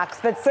Fox,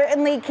 but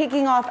certainly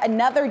kicking off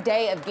another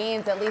day of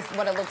gains, at least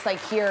what it looks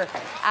like here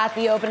at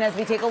the open as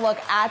we take a look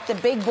at the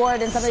big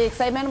board and some of the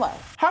excitement. What?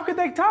 How could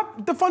they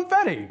top the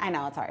funfetti? I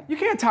know, it's hard. You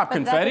can't top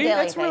confetti.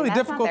 That's really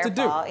difficult to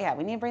do. Yeah,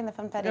 we need to bring the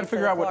funfetti to the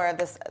floor of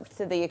this,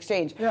 to the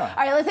exchange. Yeah.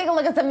 All right, let's take a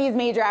look at some of these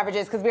major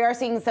averages because we are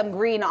seeing some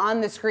green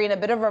on the screen, a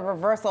bit of a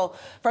reversal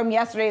from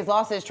yesterday's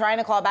losses, trying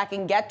to claw back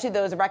and get to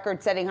those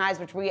record-setting highs,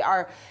 which we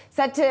are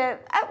set to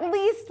at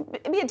least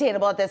be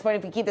attainable at this point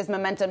if we keep this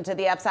momentum to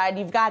the upside.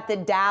 You've got the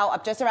Dow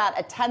up just about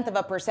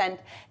 0.1%.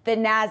 The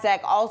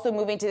Nasdaq also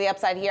moving to the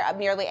upside here, up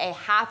nearly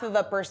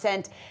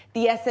 0.5%.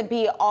 The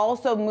S&P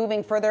also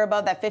moving further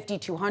above that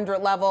 5,200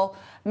 level.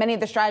 Many of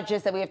the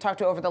strategists that we have talked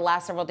to over the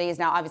last several days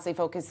now obviously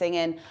focusing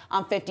in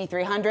on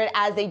 5,300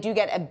 as they do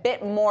get a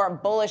bit more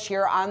bullish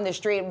here on the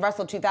street.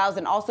 Russell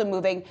 2000 also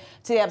moving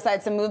to the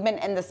upside, some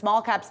movement in the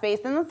small cap space.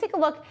 And let's take a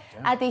look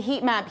at the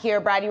heat map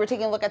here, Brad. You were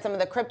taking a look at some of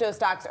the crypto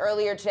stocks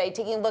earlier today.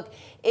 Taking a look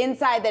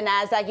inside the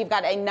Nasdaq, you've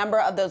got a number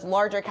of those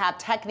larger cap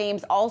tech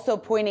names also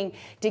pointing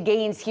to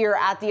gains here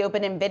at the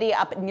open. NVIDIA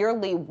up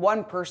nearly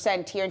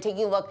 1% here. And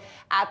taking a look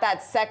at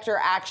that sector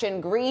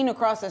action, green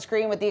across the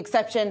screen with the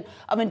exception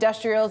of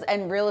industrials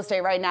and real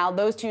estate right now.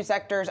 Those two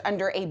sectors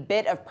under a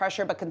bit of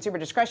pressure, but consumer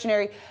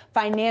discretionary,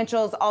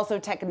 financials, also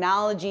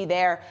technology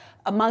there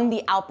among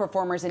the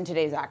outperformers in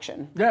today's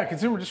action. Yeah,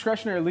 consumer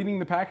discretionary leading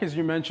the pack, as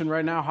you mentioned,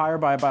 right now higher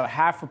by about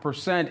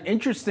 0.5%.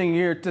 Interesting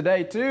here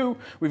today, too.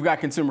 We've got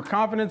consumer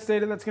confidence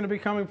data that's going to be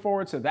coming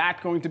forward, so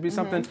that's going to be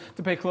something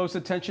to pay close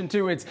attention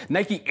to. It's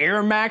Nike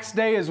Air Max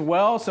Day as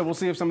well, so we'll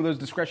see if some of those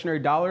discretionary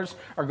dollars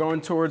are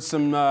going towards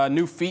some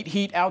new feet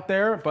heat out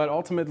there, but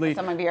ultimately...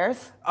 Some of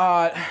yours?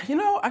 You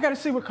know, I got to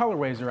see what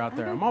colorways are out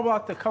there. I'm all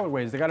about the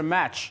colorways. They got to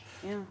match.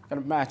 Yeah. Got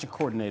to match and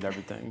coordinate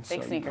everything.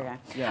 Big sneaker guy.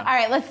 Yeah. All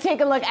right, let's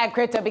take a look at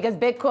crypto because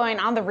Bitcoin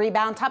on the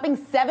rebound, topping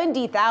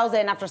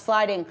 70,000 after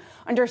sliding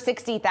under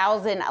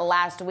 60,000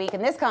 last week.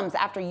 And this comes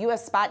after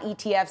U.S. spot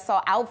ETFs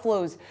saw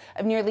outflows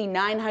of nearly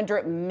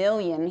 900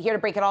 million. Here to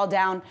break it all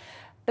down,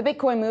 the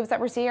Bitcoin moves that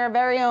we're seeing, our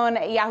very own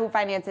Yahoo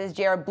Finance's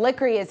Jared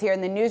Blickery is here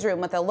in the newsroom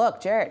with a look.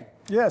 Jared.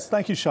 Yes,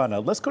 thank you,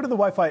 Shauna. Let's go to the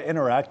Wi-Fi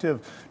Interactive.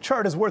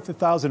 Chart is worth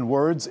 1,000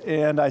 words,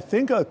 and I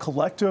think a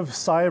collective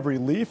sigh of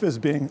relief is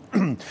being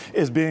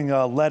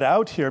let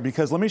out here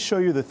because let me show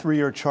you the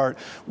 3-year chart.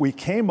 We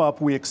came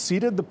up, we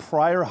exceeded the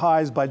prior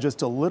highs by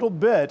just a little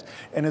bit,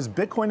 and as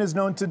Bitcoin is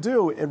known to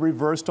do, it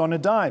reversed on a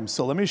dime.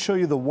 So let me show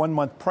you the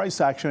 1-month price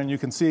action, and you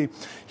can see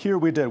here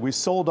we did. We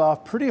sold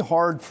off pretty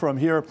hard from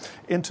here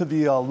into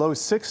the low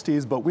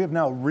 60s, but we have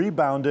now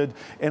rebounded,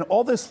 and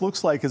all this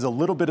looks like is a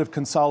little bit of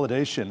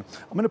consolidation.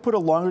 I'm going to put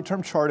a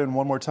longer-term chart in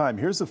one more time.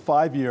 Here's the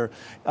 5-year.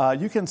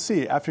 You can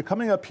see after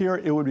coming up here,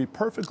 it would be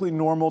perfectly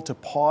normal to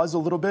pause a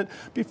little bit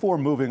before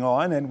moving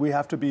on, and we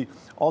have to be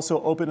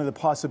also open to the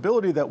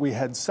possibility that we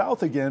head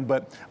south again.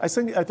 But I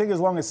think as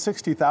long as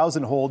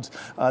 60,000 holds,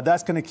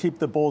 that's going to keep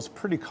the bulls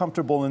pretty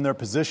comfortable in their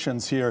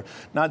positions here.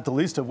 Not the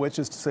least of which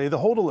is to say the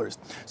hodlers.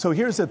 So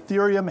here's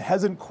Ethereum,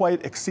 hasn't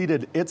quite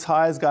exceeded its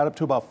highs, got up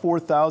to about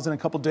 4,000 a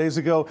couple days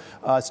ago,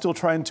 still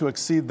trying to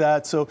exceed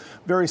that. So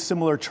very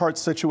similar chart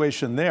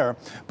situation there.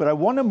 But I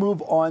want to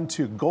move on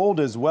to gold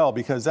as well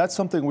because that's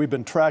something we've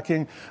been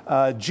tracking.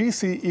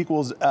 GC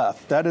equals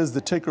F. That is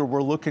the ticker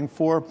we're looking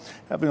for.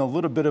 Having a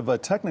little bit of a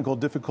technical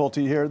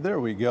difficulty here. There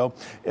we go.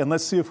 And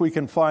let's see if we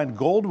can find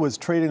gold was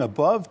trading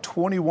above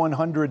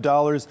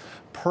 $2,100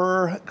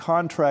 per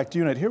contract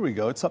unit. Here we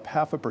go. It's up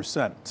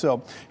 0.5%.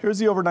 So here's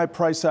the overnight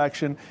price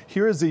action.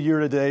 Here is the year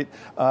to date.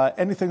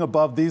 Anything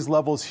above these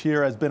levels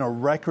here has been a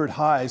record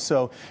high.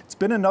 So it's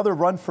been another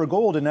run for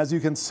gold. And as you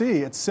can see,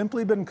 it's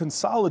simply been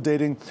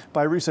consolidating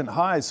by recent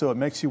highs. So it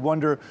makes you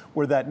wonder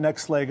where that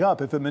next leg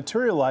up, if it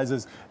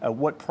materializes, at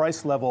what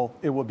price level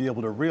it will be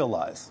able to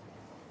realize.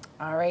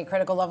 All right,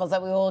 critical levels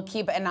that we will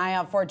keep an eye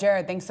out for.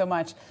 Jared, thanks so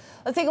much.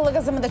 Let's take a look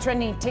at some of the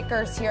trending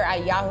tickers here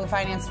at Yahoo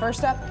Finance.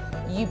 First up,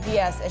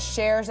 UPS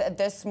shares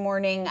this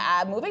morning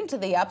moving to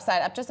the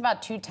upside, up just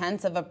about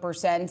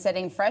 0.2%,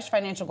 setting fresh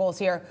financial goals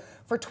here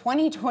for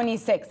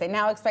 2026. They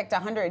now expect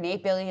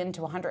 $108 billion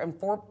to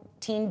 $104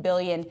 $15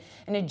 billion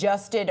in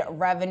adjusted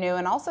revenue,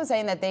 and also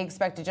saying that they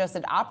expect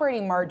adjusted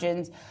operating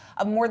margins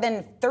of more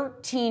than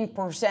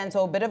 13%.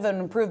 So a bit of an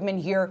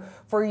improvement here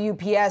for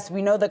UPS.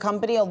 We know the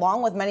company,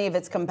 along with many of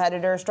its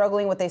competitors,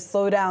 struggling with a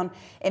slowdown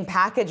in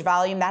package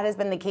volume. That has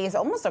been the case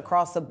almost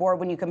across the board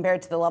when you compare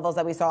it to the levels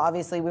that we saw,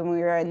 obviously, when we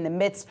were in the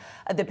midst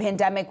of the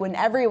pandemic, when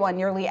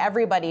nearly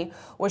everybody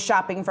was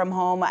shopping from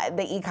home.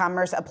 The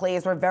e-commerce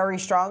plays were very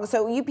strong.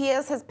 So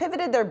UPS has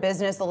pivoted their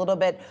business a little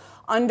bit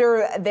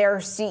under their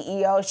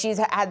CEO. She's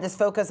had this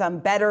focus on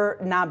better,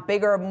 not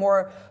bigger,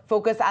 more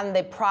focus on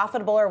the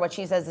profitable, or what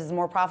she says is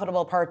more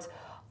profitable parts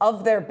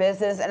of their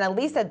business. And at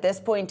least at this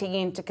point,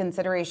 taking into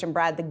consideration,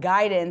 Brad, the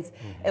guidance,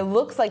 it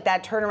looks like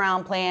that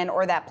turnaround plan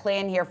or that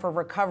plan here for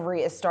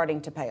recovery is starting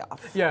to pay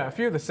off. Yeah, a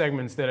few of the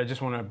segments that I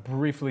just want to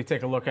briefly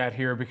take a look at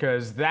here,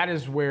 because that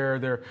is where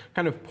they're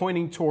kind of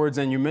pointing towards.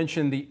 And you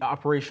mentioned the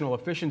operational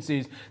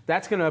efficiencies.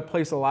 That's going to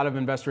place a lot of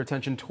investor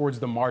attention towards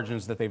the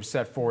margins that they've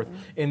set forth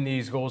in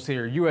these goals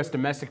here. U.S.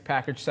 domestic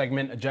package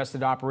segment,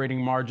 adjusted operating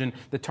margin,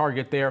 the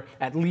target there,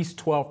 at least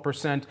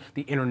 12%.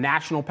 The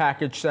international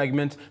package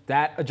segment,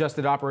 that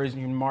adjusted operating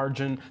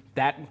margin,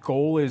 that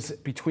goal is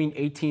between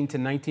 18 to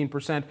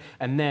 19%.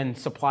 And then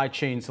supply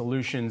chain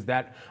solutions,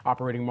 that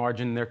operating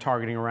margin, they're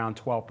targeting around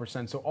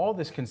 12%. So all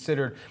this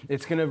considered,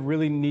 it's going to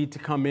really need to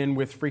come in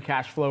with free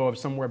cash flow of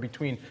somewhere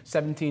between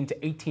 $17 to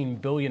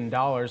 $18 billion.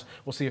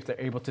 We'll see if they're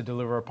able to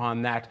deliver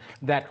upon that.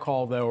 That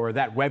call, though, or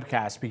that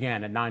webcast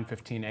began at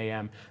 9:15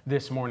 a.m.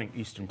 this morning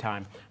Eastern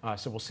time.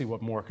 So we'll see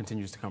what more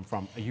continues to come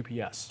from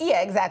UPS. Yeah,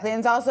 exactly. And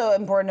it's also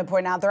important to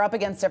point out they're up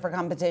against different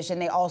competition.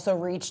 They also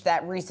reached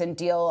that recent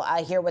deal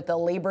here with the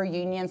labor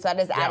union, so that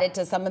has added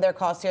to some of their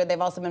costs here. They've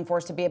also been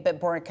forced to be a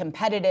bit more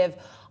competitive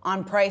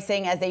on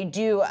pricing as they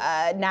do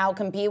now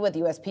compete with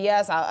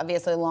USPS,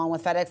 obviously along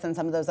with FedEx and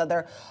some of those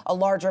other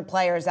larger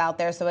players out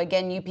there. So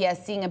again,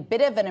 UPS seeing a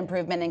bit of an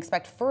improvement and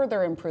expect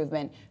further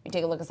improvement. You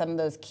take a look at some of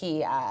those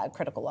key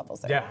critical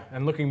levels there. Yeah,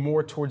 and looking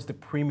more towards the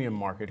premium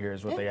market here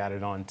is what they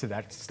added on to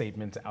that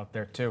statement out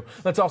there too.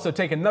 Let's also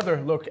take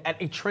another look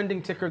at a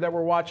trending ticker that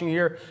we're watching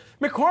here.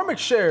 McCormick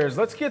shares,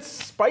 let's get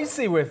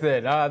spicy with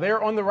it.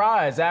 They're on the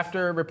rise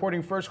after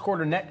reporting first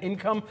quarter net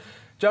income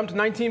jumped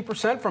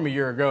 19% from a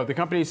year ago. The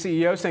company's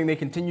CEO saying they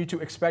continue to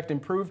expect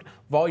improved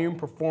volume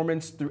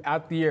performance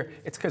throughout the year.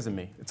 It's because of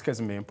me. It's because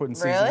of me. I'm putting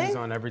seasonings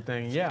on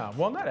everything. Yeah,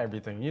 well, not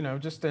everything, you know,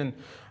 just in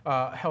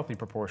healthy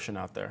proportion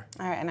out there.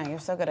 All right, I know you're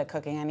so good at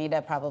cooking. I need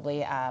to probably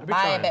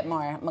buy a bit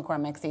more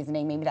McCormick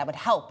seasoning. Maybe that would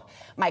help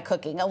my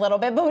cooking a little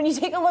bit. But when you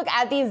take a look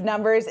at these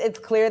numbers, it's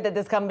clear that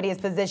this company is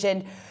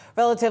positioned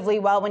relatively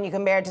well when you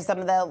compare it to some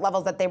of the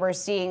levels that they were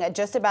seeing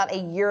just about a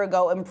year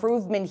ago.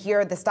 Improvement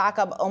here, the stock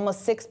up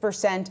almost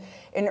 6%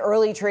 in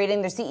early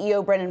trading. Their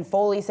CEO, Brendan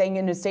Foley, saying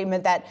in a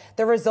statement that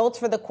the results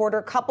for the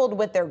quarter, coupled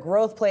with their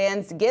growth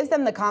plans, gives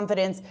them the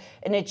confidence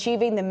in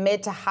achieving the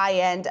mid to high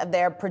end of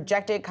their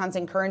projected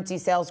constant currency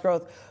sales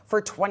growth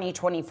for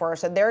 2024.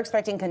 So they're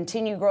expecting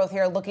continued growth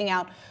here, looking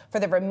out for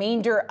the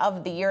remainder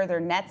of the year. Their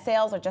net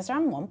sales are just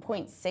around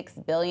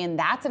 $1.6 billion.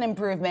 That's an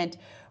improvement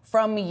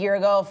from a year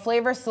ago.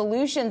 Flavor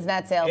Solutions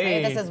net sales,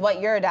 maybe this is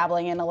what you're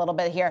dabbling in a little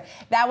bit here.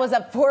 That was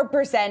up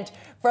 4%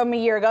 from a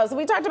year ago. So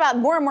we talked about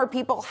more and more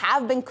people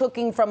have been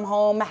cooking from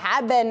home,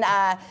 have been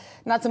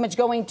not so much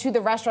going to the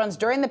restaurants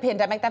during the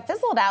pandemic. That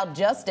fizzled out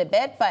just a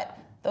bit, but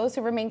those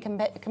who remain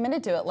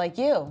committed to it, like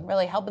you,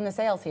 really helping the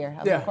sales here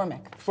of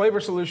McCormick. Flavor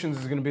Solutions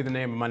is going to be the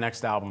name of my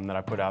next album that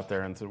I put out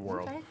there into the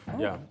world. Okay.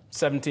 Yeah,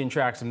 17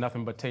 tracks of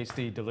nothing but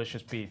tasty,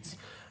 delicious beats.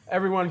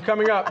 Everyone,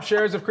 coming up,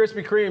 shares of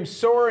Krispy Kreme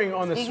soaring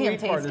on the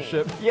sweet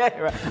partnership. Yeah,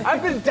 right.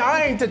 I've been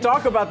dying to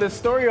talk about this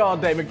story all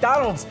day.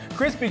 McDonald's,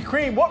 Krispy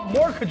Kreme, what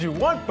more could you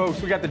want,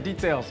 folks? We got the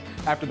details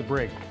after the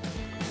break.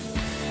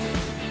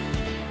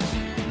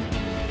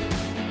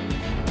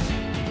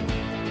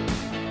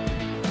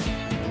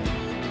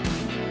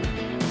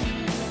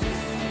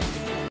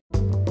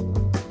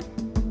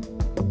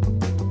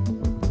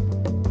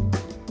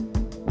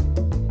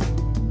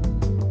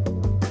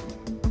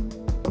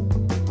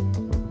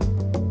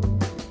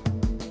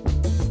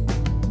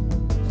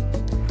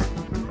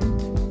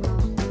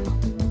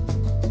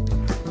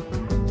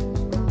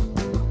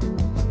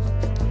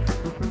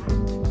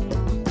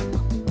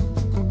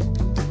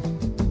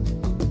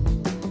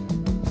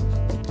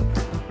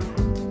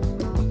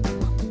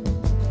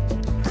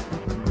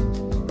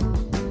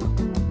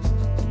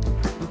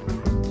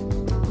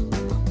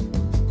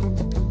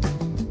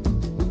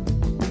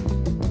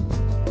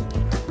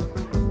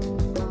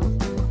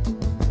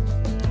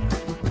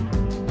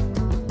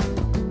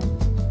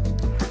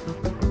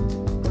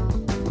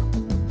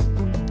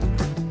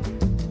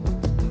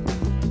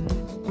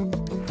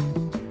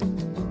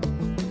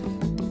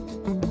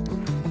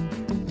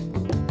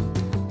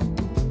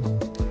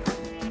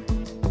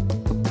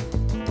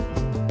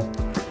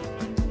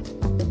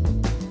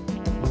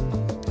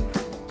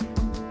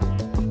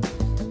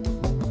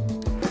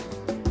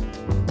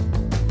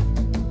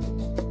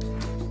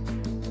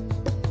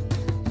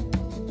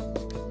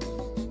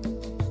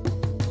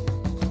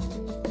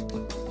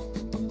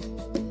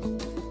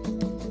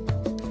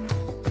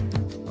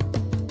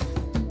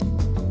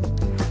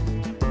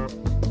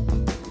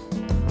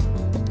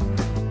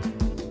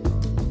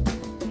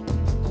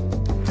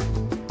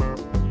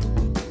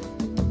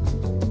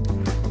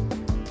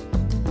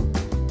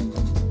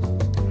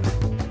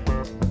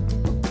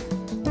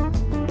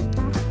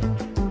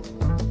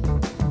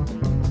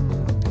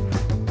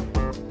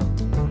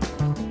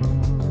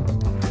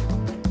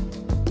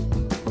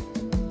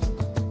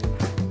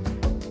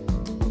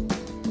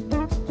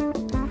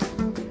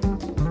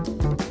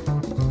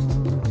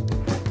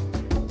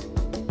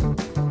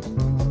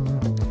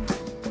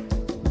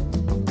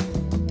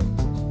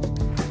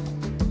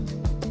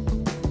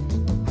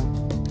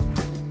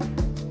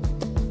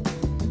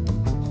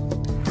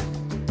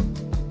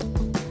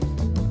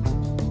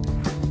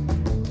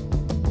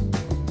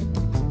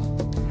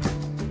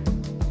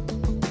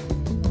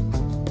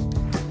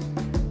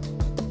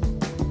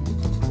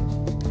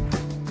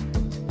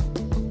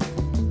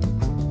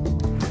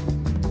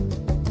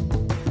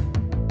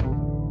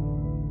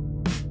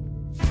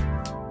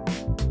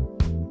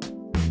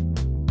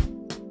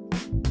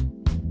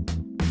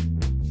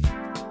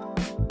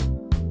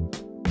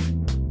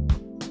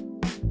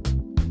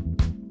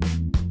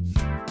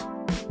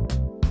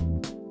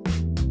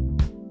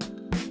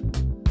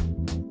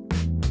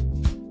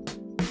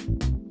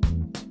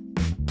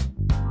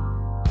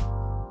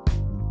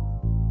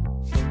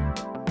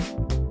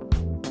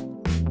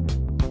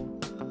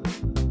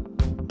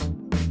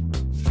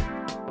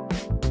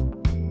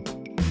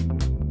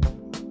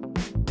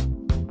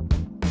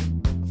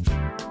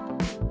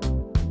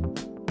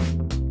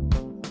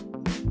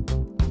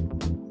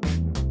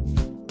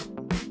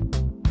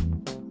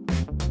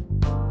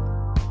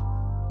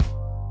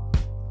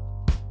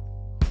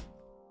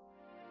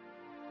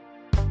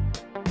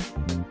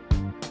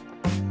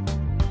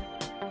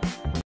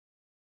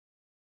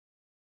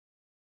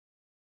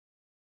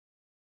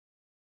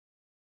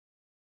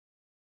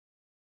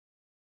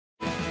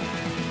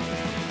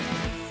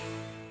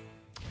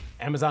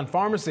 Amazon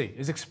Pharmacy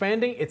is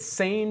expanding its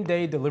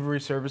same-day delivery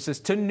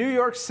services to New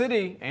York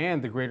City and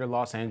the greater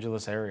Los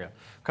Angeles area.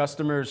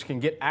 Customers can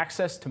get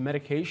access to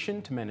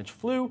medication to manage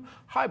flu,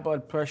 high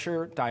blood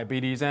pressure,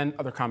 diabetes, and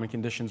other common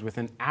conditions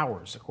within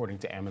hours, according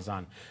to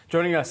Amazon.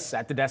 Joining us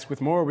at the desk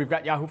with more, we've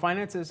got Yahoo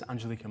Finance's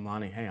Anjali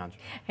Kamlani. Hey, Anj.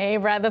 Hey,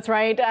 Brad, that's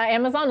right.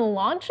 Amazon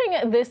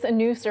launching this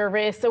new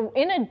service. So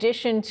in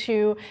addition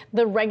to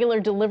the regular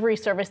delivery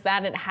service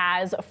that it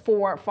has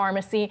for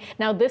pharmacy,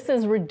 now this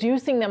is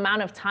reducing the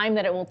amount of time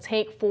that it will take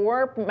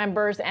for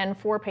members and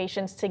for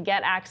patients to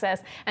get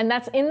access, and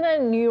that's in the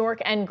New York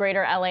and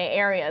greater LA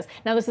areas.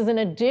 Now this is in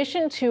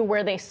addition to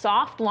where they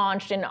soft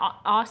launched in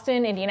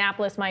Austin,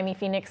 Indianapolis, Miami,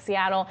 Phoenix,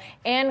 Seattle,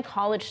 and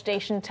College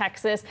Station,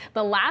 Texas.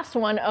 The last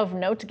one of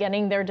note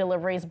getting their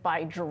deliveries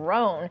by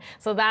drone.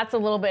 So that's a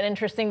little bit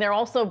interesting. They're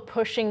also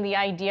pushing the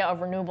idea of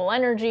renewable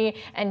energy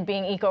and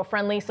being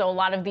eco-friendly. So a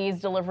lot of these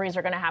deliveries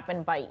are going to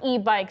happen by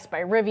e-bikes,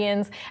 by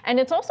Rivians. And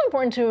it's also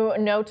important to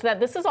note that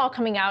this is all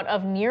coming out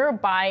of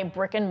nearby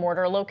brick and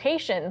mortar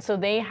locations. So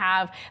they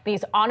have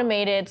these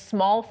automated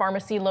small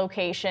pharmacy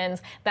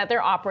locations that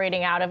they're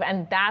operating out of,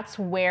 and that's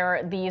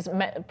where these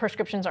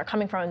prescriptions are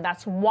coming from, and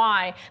that's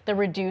why the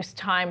reduced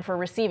time for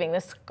receiving.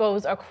 This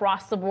goes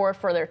across the board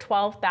for their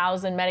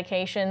 12,000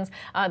 medications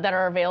that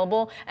are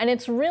available, and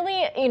it's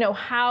really,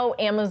 how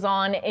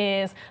Amazon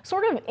is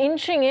sort of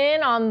inching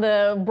in on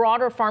the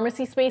broader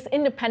pharmacy space.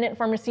 Independent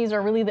pharmacies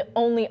are really the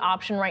only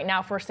option right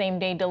now for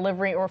same-day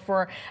delivery or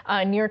for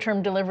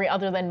near-term delivery,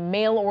 other than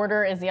mail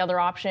order is the other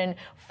option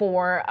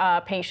for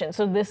patients.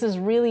 So this is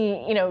really,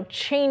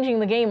 changing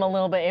the game a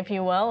little bit, if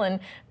you will, and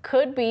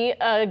could be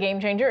a game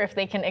changer if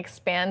they can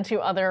expand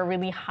to other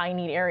really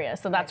high-need areas.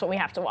 So that's what we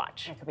have to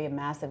watch. It could be a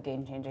massive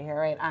game changer here,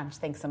 right? Anj,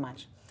 thanks so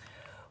much.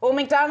 Well,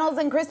 McDonald's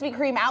and Krispy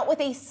Kreme out with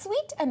a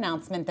sweet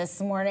announcement this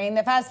morning.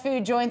 The fast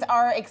food joints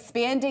are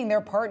expanding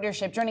their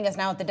partnership. Joining us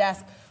now at the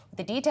desk with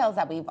the details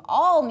that we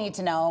all need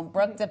to know,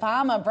 Brooke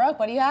DePalma. Brooke,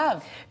 what do you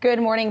have? Good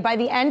morning. By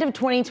the end of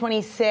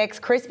 2026,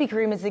 Krispy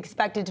Kreme is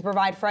expected to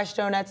provide fresh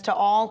donuts to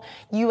all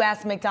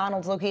U.S.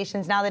 McDonald's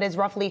locations. Now that is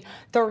roughly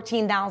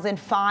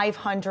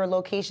 13,500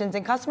 locations,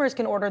 and customers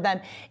can order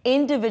them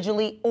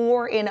individually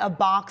or in a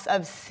box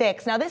of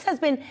 6. Now, this has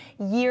been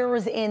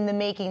years in the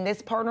making.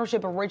 This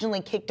partnership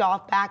originally kicked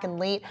off back in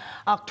late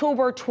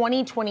October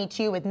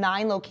 2022 with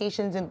 9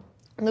 locations in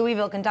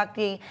Louisville,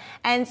 Kentucky,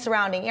 and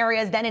surrounding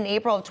areas. Then in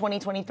April of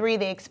 2023,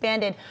 they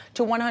expanded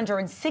to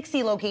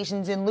 160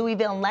 locations in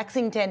Louisville and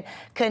Lexington,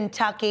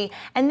 Kentucky.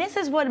 And this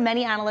is what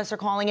many analysts are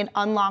calling an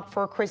unlock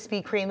for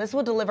Krispy Kreme. This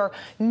will deliver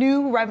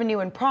new revenue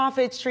and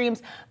profit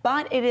streams,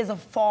 but it is a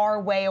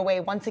far way away.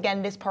 Once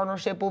again, this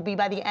partnership will be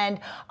by the end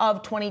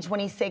of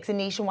 2026. A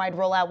nationwide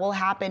rollout will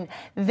happen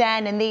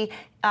then. And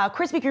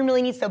Krispy Kreme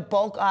really needs to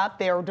bulk up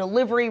their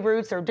delivery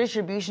routes, their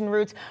distribution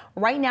routes.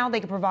 Right now, they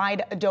can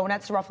provide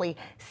donuts to roughly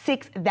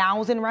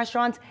 6,000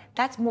 restaurants.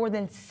 That's more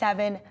than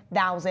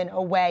 7,000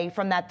 away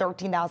from that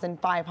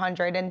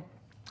 13,500. And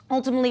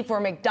ultimately, for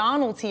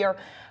McDonald's here,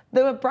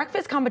 the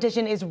breakfast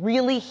competition is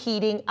really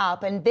heating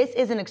up, and this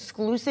is an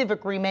exclusive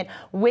agreement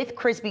with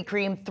Krispy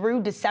Kreme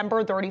through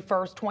December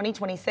 31st,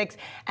 2026.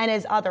 And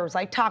as others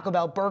like Taco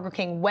Bell, Burger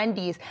King,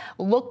 Wendy's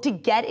look to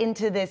get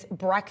into this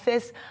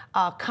breakfast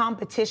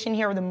competition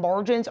here, the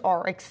margins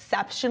are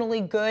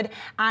exceptionally good,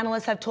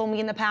 analysts have told me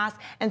in the past.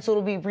 And so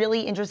it'll be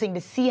really interesting to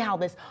see how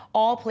this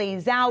all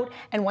plays out.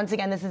 And once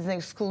again, this is an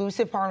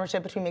exclusive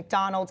partnership between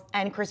McDonald's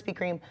and Krispy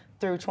Kreme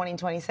through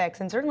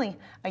 2026, and certainly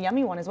a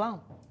yummy one as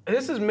well.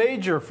 This is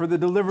major for the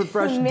Delivered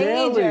Fresh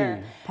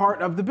Daily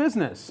part of the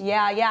business.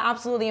 Yeah,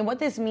 absolutely. And what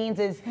this means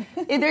is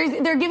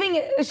they're giving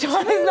it,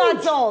 Sean is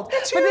not sold,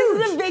 but this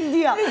is a big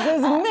deal. This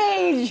is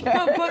major.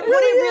 But what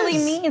it really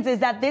means is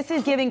that this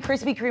is giving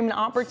Krispy Kreme an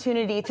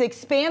opportunity to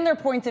expand their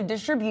points of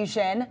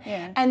distribution,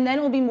 and then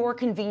it will be more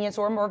convenience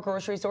or more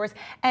grocery stores.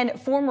 And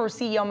former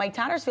CEO Mike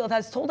Tattersfield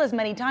has told us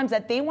many times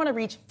that they want to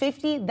reach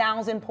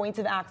 50,000 points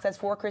of access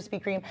for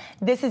Krispy Kreme.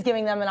 This is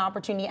giving them an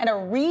opportunity and a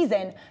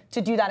reason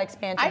to do that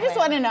expansion. I just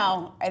want to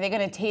know, are they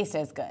going to taste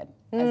as good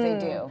as they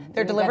do?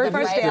 They're Delivered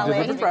Fresh Daily.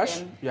 They're Delivered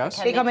Fresh,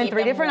 yes. They come in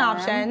 3 different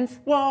options.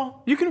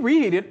 Well, you can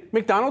reheat it.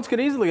 McDonald's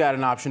could easily add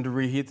an option to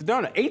reheat the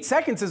donut. 8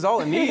 seconds is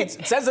all it needs.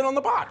 It says it on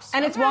the box.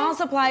 And it's while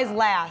supplies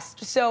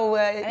last. So,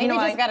 we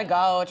just got to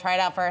go try it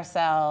out for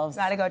ourselves.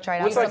 Got to go try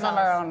it out for ourselves. Some of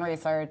our own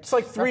research. It's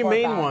like 3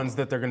 main ones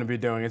that they're going to be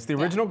doing. It's the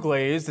original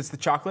glazed, it's the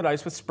chocolate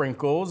ice with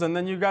sprinkles, and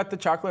then you got the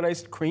chocolate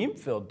iced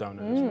cream-filled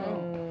donut as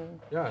well.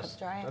 Yes,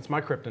 that's my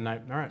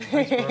kryptonite. All right,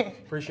 thanks, bro.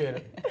 Appreciate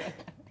it.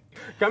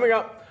 Coming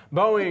up,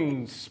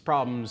 Boeing's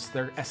problems,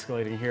 they're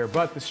escalating here,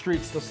 but the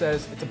street still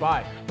says it's a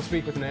buy. We'll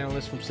speak with an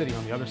analyst from Citi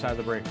on the other side of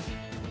the break.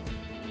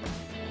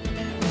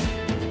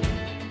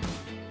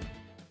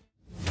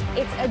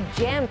 It's a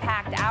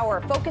jam-packed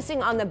hour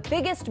focusing on the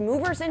biggest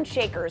movers and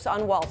shakers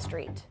on Wall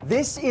Street.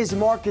 This is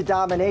market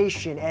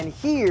domination, and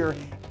here,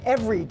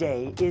 every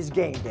day is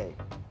game day.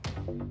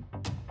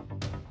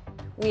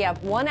 We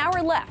have 1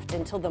 hour left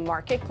until the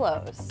market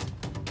close.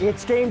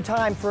 It's game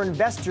time for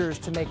investors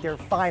to make their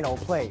final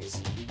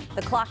plays.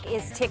 The clock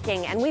is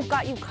ticking, and we've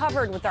got you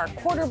covered with our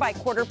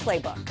quarter-by-quarter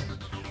playbook.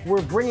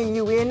 we're bringing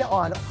you in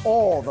on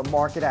all the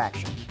market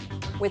action.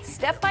 With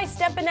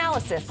step-by-step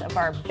analysis of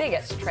our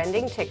biggest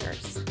trending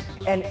tickers.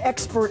 And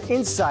expert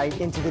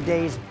insight into the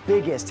day's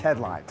biggest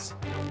headlines.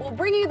 We'll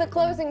bring you the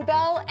closing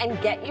bell and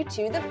get you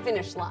to the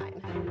finish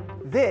line.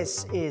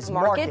 This is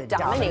Market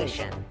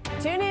Domination.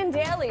 Tune in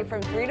daily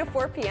from 3 to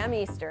 4 p.m.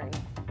 Eastern.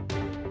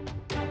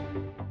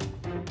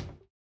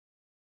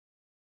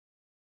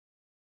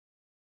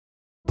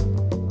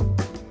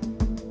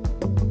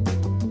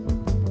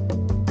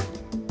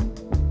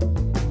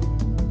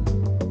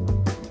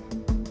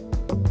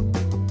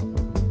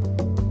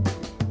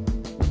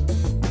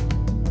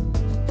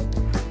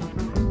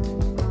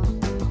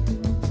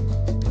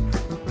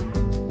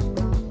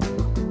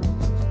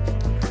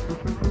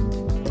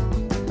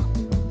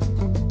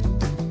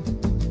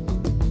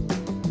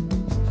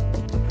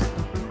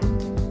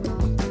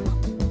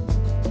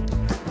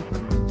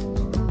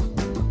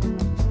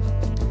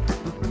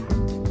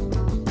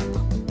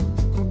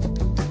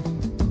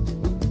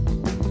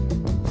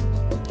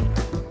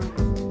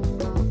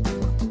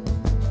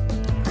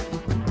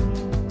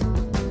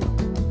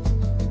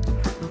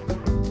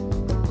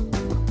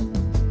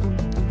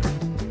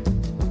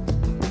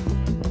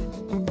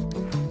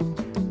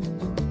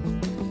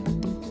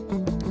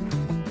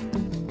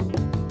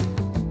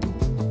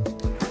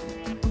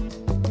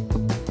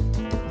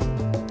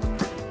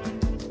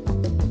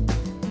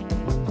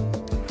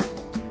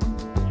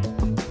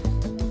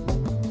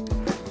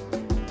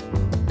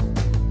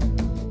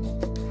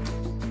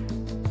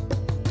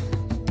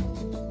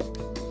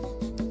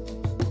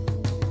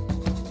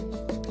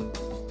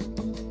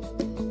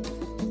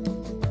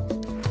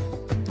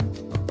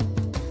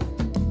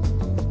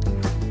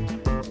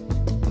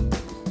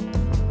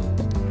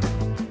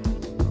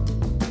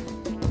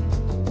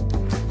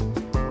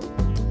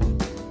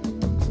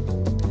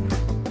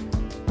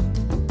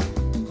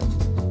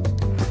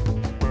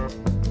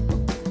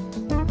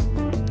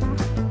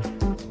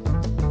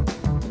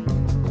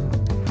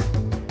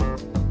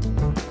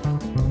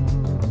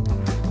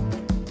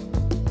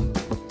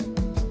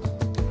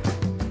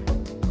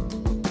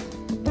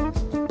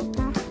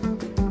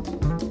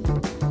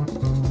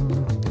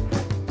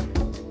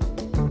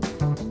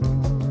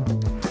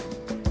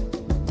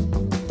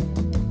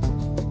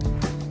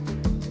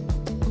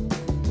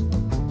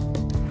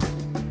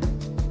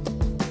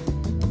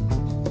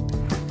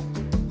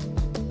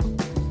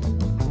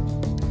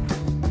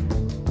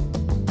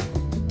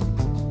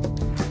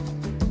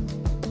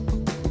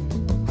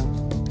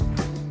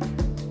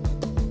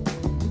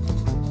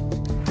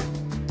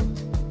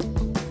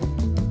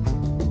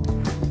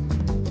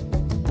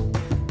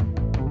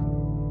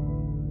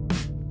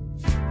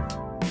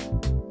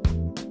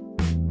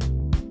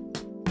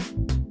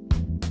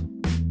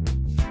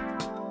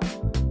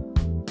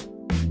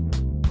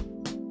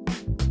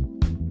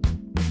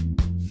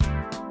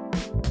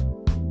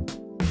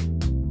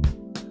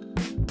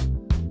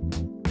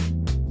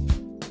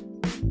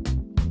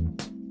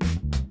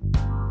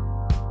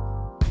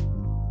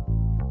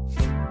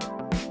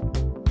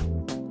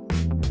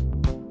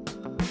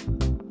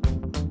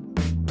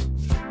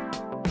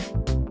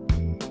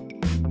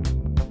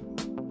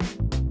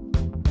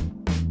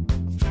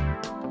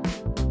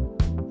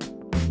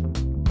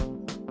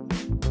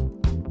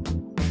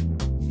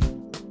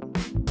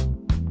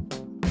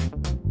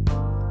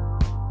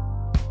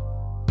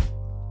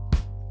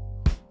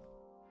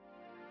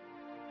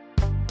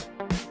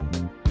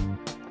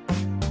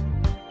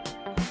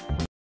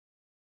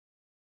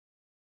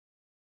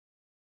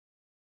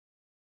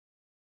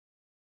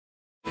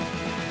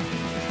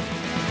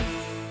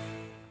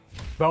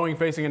 Boeing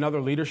facing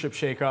another leadership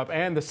shakeup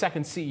and the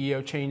second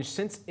CEO change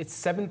since its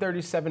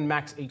 737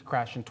 MAX 8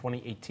 crash in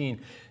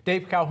 2018.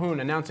 Dave Calhoun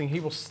announcing he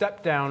will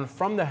step down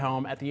from the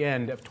helm at the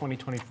end of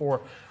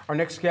 2024. Our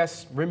next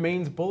guest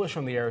remains bullish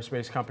on the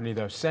aerospace company,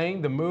 though,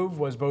 saying the move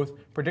was both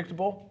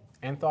predictable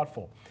and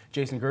thoughtful.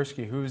 Jason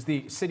Gursky, who is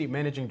the City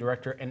Managing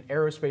Director and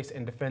Aerospace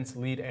and Defense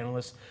Lead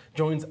Analyst,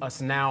 joins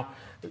us now.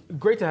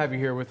 Great to have you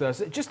here with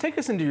us. Just take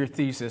us into your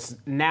thesis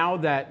now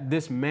that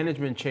this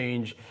management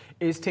change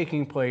is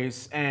taking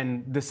place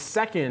and the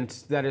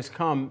second that has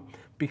come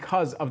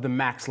because of the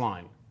MAX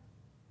line.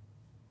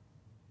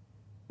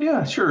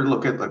 Yeah, sure.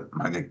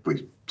 I think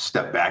we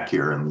step back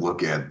here and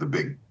look at the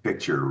big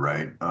picture,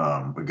 right?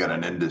 We've got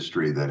an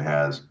industry that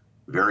has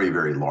very,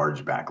 very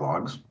large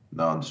backlogs,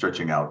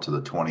 stretching out to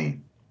the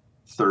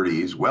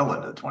 2030s, well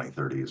into the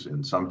 2030s.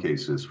 In some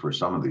cases, for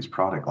some of these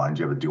product lines,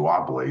 you have a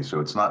duopoly.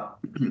 So it's not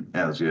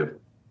as if,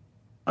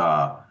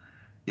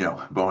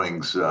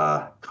 Boeing's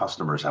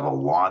customers have a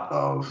lot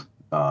of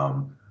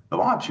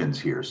options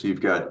here. So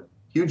you've got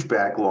huge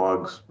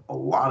backlogs, a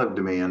lot of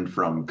demand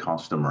from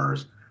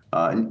customers,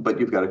 but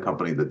you've got a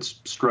company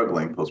that's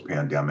struggling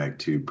post-pandemic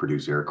to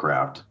produce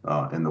aircraft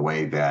in the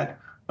way that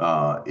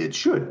it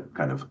should,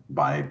 kind of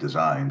by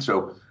design.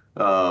 So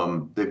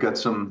they've got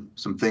some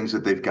things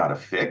that they've got to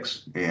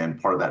fix,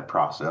 and part of that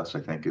process,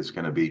 I think, is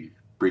going to be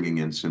bringing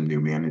in some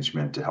new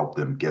management to help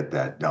them get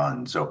that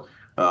done. So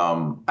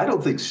I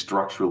don't think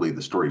structurally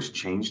the story's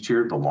changed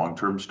here, the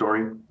long-term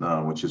story,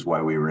 which is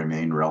why we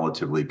remain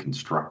relatively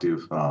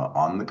constructive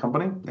on the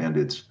company and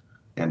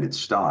its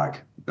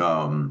stock.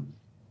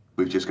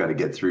 We've just got to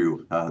get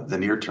through the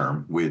near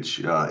term, which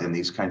in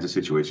these kinds of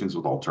situations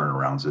with all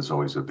turnarounds is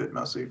always a bit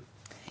messy.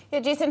 Yeah,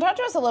 Jason, talk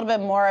to us a little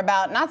bit more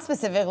about not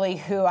specifically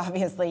who,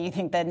 obviously, you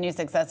think the new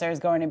successor is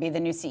going to be,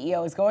 the new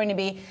CEO is going to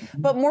be,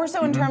 but more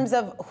so in terms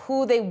of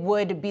who they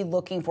would be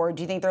looking for.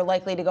 Do you think they're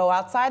likely to go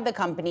outside the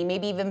company,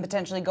 maybe even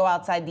potentially go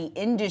outside the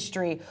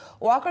industry?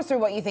 Walk us through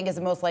what you think is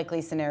the most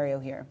likely scenario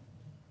here.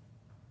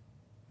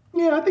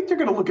 Yeah, I think they're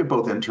going to look at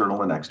both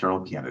internal and external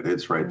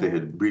candidates, right? They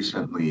had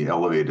recently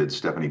elevated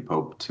Stephanie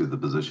Pope to the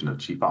position of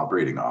Chief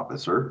Operating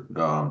Officer.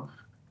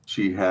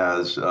 She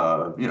has,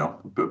 a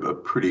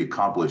pretty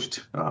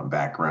accomplished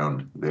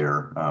background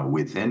there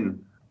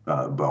within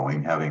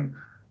Boeing, having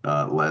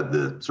led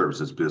the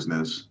services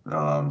business,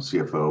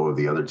 CFO of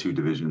the other two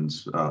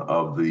divisions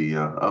of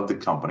the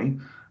company.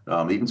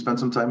 Even spent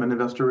some time in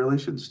investor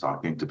relations,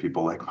 talking to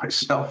people like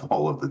myself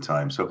all of the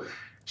time. So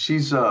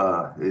she's,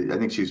 I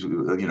think she's,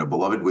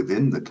 beloved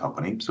within the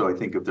company. So I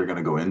think if they're going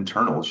to go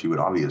internal, she would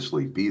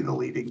obviously be the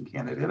leading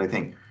candidate. I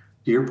think,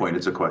 to your point,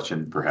 it's a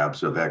question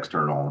perhaps of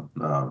external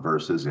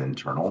versus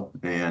internal.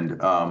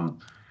 And,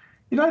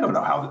 I don't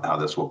know how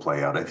this will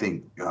play out. I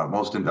think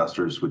most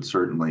investors would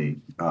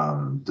certainly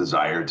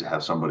desire to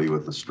have somebody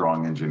with a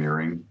strong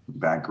engineering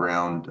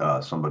background,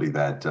 somebody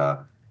that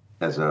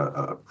has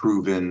a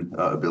proven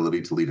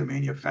ability to lead a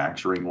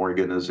manufacturing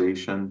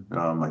organization,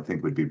 I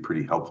think would be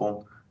pretty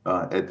helpful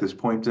at this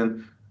point.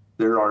 And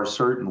there are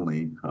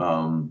certainly,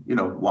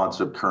 lots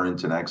of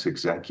current and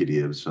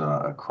ex-executives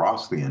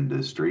across the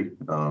industry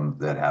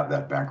that have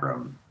that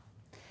background.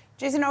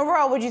 Jason,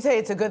 overall, would you say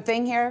it's a good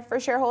thing here for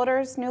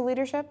shareholders, new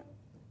leadership?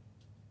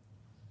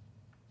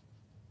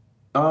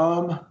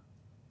 Well,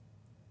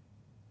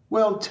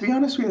 to be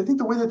honest with you, I think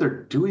the way that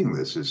they're doing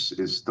this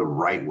is the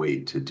right way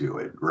to do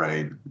it,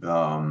 right?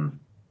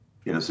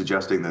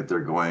 Suggesting that they're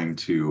going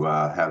to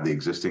have the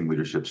existing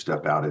leadership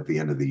step out at the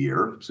end of the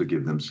year, so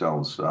give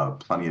themselves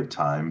plenty of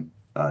time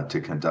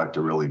to conduct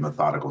a really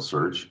methodical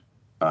search,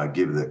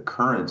 give the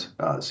current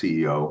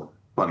CEO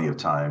plenty of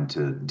time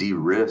to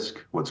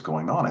de-risk what's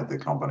going on at the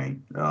company.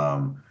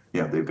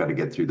 They've got to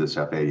get through this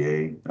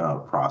FAA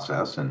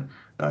process and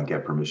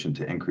get permission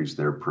to increase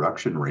their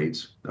production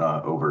rates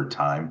over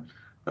time.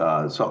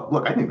 So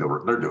look, I think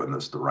they're doing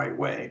this the right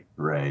way,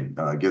 right?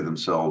 Give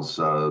themselves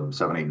 7,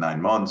 8,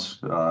 9 months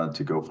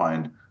to go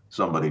find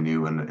somebody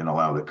new and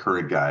allow the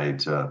current guy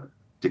to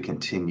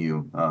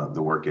continue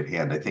the work at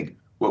hand. I think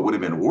what would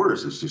have been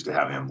worse is just to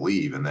have him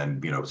leave and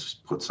then,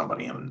 put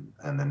somebody in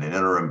and then an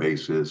interim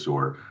basis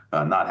or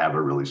not have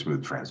a really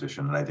smooth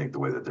transition. And I think the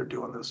way that they're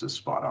doing this is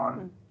spot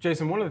on.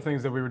 Jason, one of the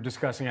things that we were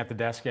discussing at the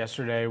desk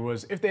yesterday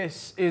was if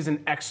this is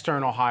an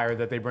external hire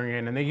that they bring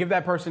in and they give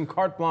that person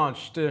carte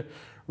blanche to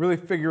really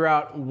figure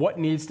out what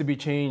needs to be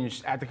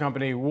changed at the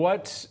company,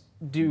 what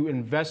do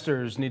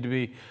investors need to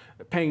be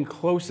paying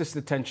closest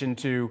attention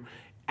to,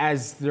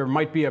 as there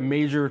might be a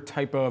major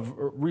type of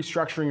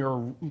restructuring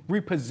or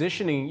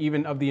repositioning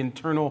even of the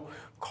internal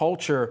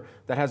culture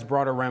that has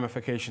broader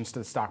ramifications to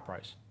the stock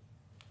price?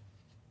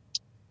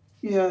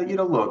 Yeah,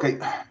 look,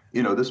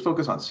 this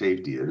focus on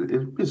safety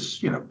is,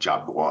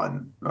 job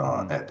one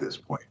at this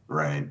point,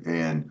 right?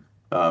 And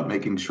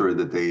making sure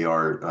that they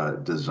are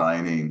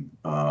designing,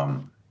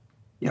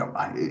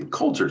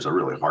 culture is a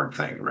really hard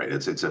thing, right?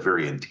 It's a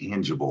very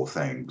intangible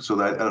thing. So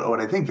that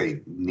what I think they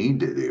need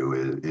to do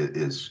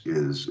is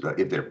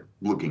if they're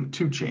looking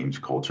to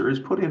change culture, is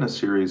put in a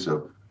series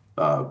of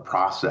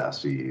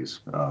processes,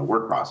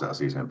 work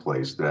processes in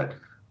place that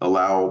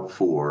allow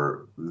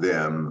for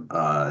them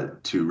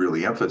to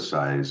really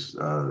emphasize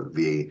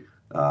the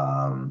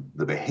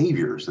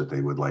behaviors that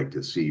they would like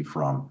to see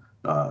from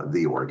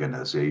the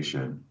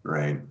organization,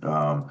 right?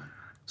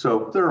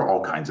 So there are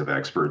all kinds of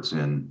experts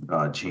in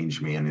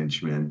change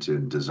management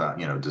and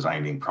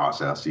designing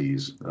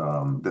processes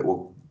that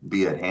will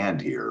be at hand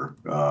here.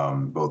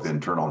 Both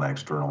internal and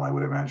external, I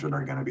would imagine,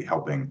 are going to be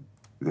helping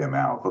them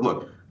out. But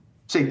look,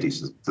 safety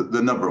is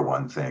the number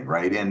one thing,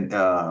 right? And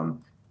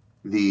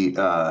the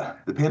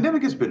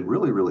pandemic has been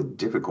really, really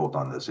difficult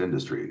on this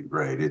industry,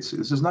 right? This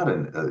is not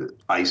an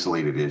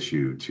isolated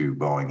issue to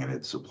Boeing and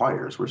its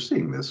suppliers. We're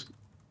seeing this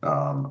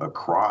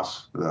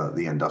across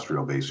the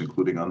industrial base,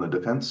 including on the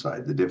defense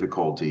side, the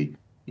difficulty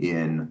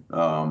in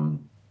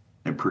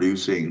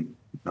producing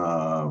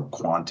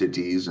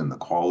quantities and the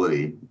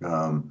quality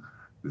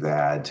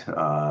that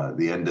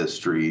the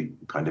industry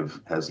kind of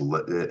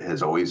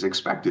has always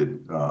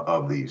expected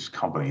of these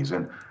companies.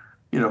 And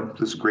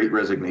this great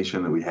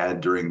resignation that we had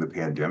during the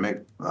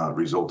pandemic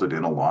resulted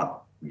in a lot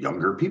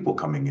younger people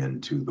coming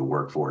into the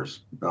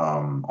workforce.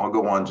 I'll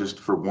go on just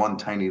for one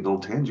tiny little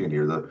tangent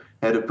here. The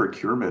head of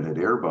procurement at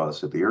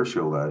Airbus at the air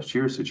show last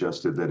year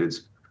suggested that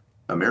its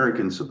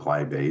American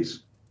supply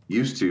base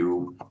used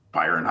to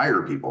fire and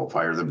hire people,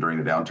 fire them during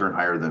the downturn,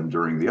 hire them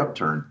during the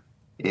upturn.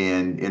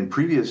 And in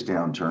previous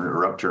downturn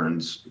or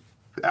upturns,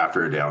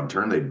 after a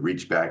downturn, they'd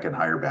reach back and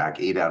hire back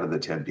 8 out of the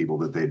 10 people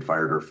that they'd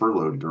fired or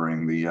furloughed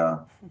during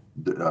the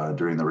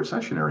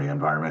recessionary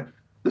environment.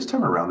 This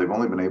time around, they've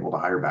only been able to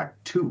hire back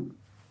 2.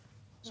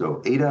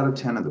 So 8 out of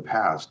 10 in the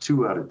past,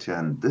 2 out of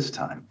 10 this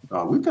time.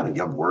 We've got a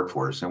young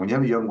workforce, and when you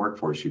have a young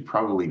workforce, you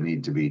probably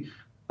need to be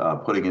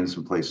putting in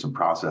some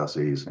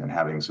processes and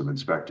having some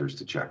inspectors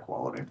to check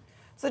quality.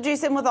 So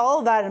Jason, with all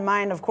of that in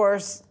mind, of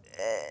course,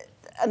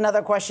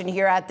 another question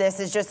here at this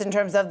is just in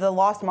terms of the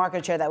lost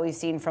market share that we've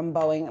seen from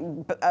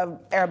Boeing,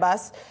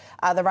 Airbus,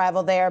 the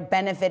rival there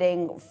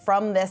benefiting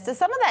from this. Does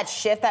some of that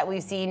shift that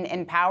we've seen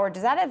in power,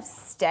 does that have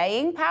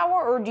staying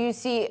power, or do you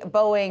see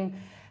Boeing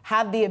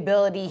have the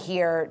ability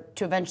here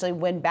to eventually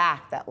win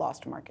back that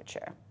lost market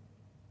share?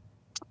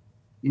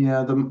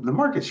 Yeah, the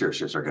market share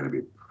shifts are going to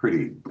be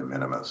pretty de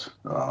minimis,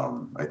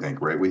 I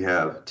think, right? We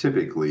have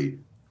typically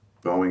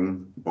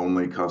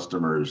Boeing-only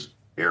customers,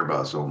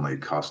 Airbus-only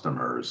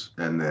customers,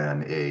 and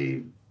then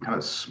a kind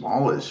of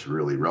smallish,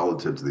 really,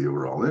 relative to the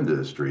overall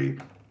industry,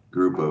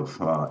 group of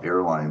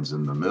airlines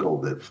in the middle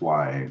that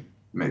fly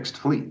mixed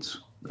fleets.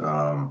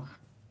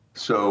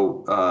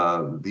 So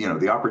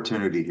the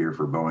opportunity here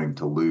for Boeing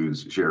to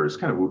lose shares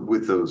kind of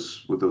with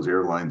those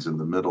airlines in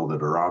the middle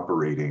that are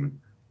operating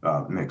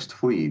mixed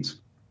fleets.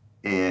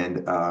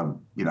 And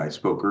I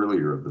spoke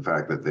earlier of the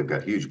fact that they've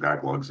got huge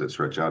backlogs that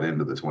stretch out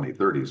into the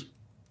 2030s.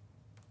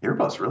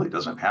 Airbus really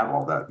doesn't have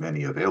all that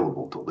many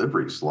available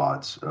delivery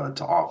slots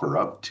to offer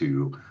up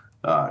to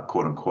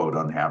quote unquote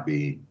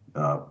unhappy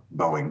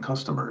Boeing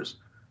customers.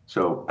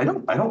 So I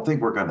don't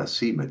think we're going to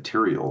see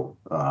material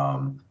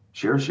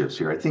share shifts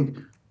here. I think,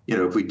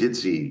 if we did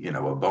see,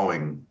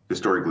 a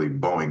historically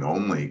Boeing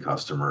only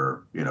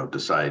customer,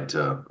 decide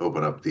to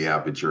open up the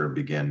aperture and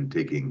begin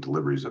taking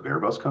deliveries of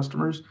Airbus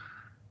customers,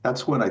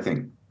 that's when I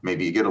think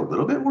maybe you get a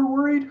little bit more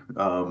worried.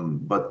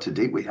 But to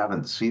date, we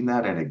haven't seen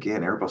that. And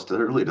again, Airbus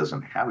really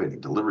doesn't have any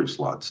delivery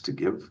slots to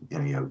give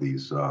any of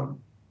these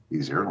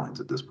airlines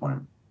at this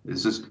point.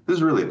 This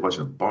is really a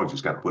question of Boeing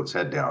just got to put its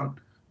head down,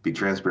 be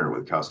transparent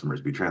with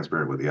customers, be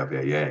transparent with the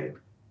FAA,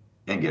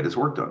 and get its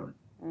work done.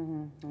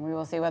 Mm-hmm. We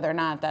will see whether or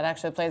not that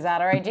actually plays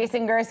out. All right,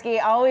 Jason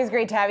Gursky, always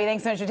great to have you.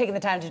 Thanks so much for taking the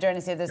time to join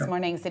us here this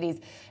morning.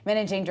 Citi's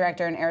Managing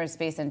Director and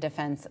Aerospace and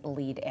Defense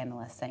Lead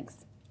Analyst.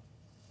 Thanks.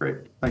 Great.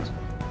 Thanks.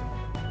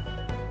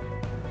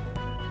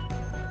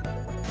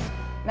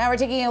 Now we're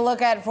taking a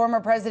look at former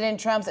President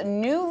Trump's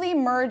newly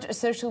merged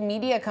social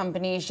media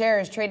company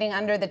shares trading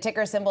under the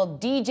ticker symbol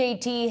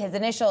DJT. His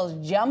initials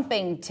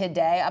jumping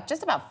today, up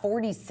just about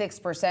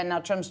 46%. Now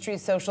Trump's Truth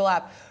Social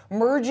app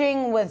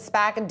merging with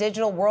SPAC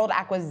Digital World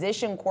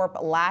Acquisition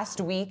Corp last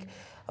week.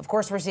 Of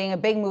course, we're seeing a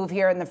big move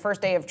here in the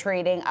first day of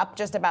trading, up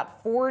just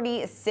about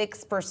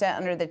 46%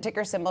 under the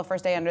ticker symbol,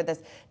 first day under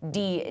this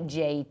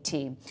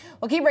DJT.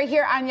 We'll keep right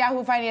here on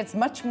Yahoo Finance.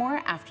 Much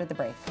more after the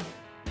break.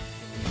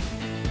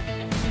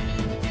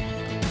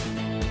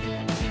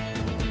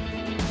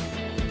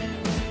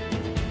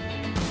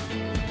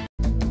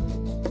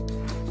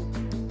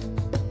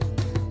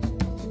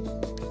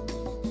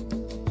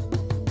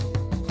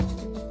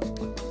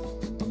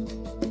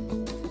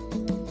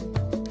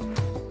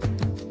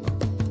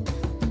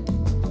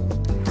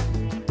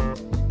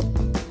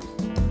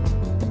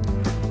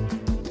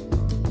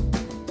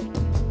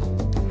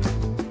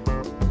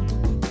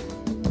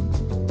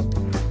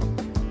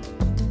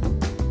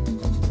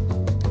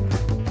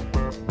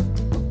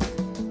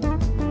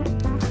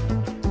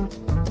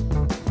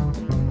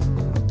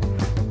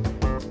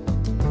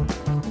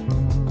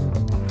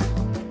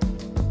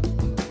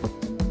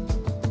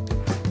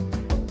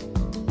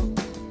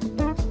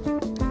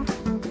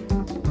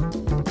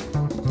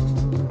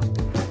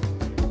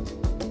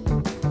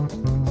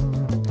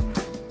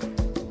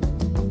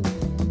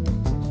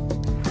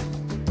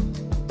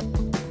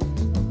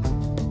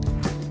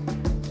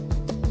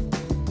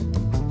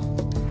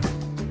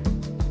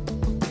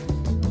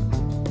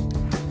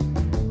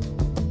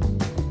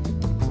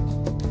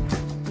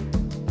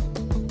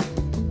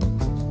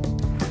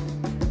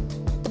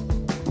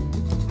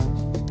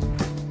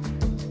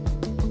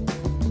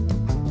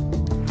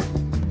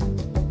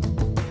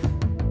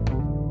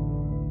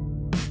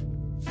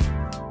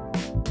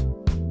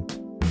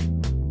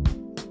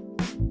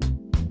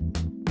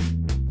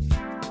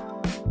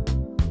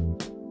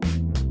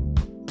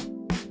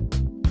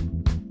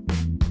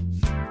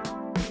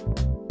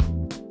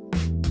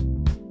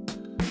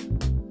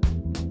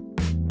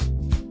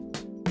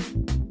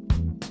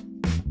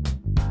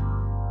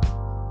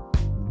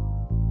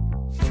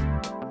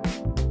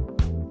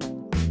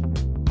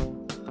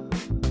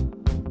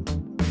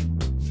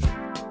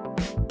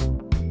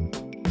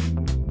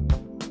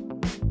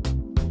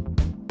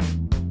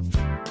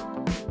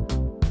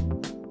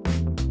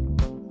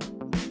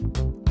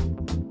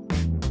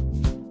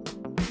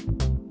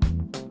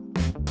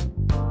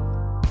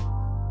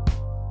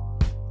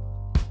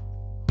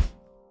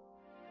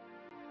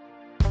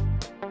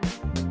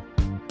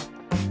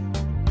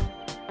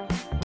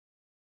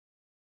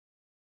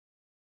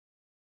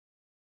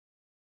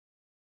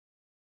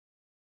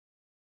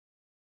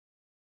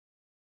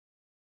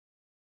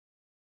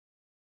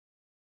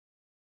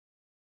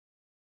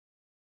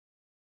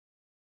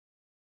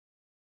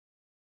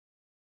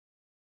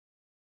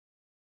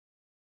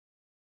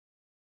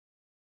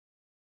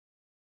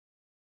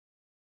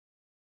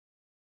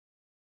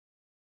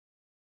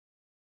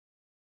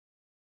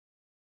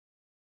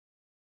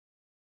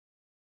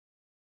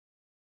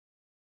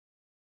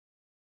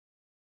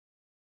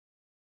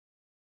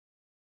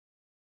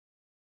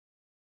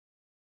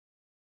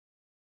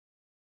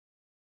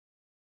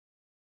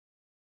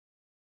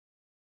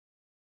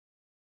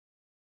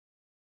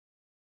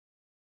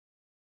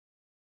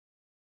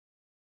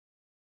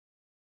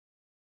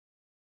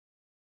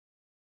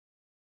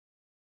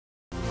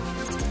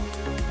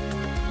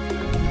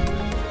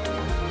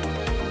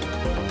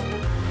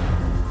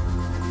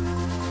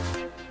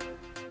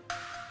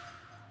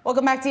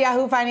 Welcome back to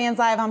Yahoo Finance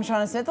Live. I'm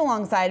Shauna Smith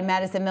alongside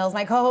Madison Mills,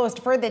 my co-host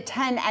for the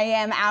 10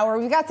 a.m. hour.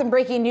 We've got some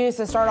breaking news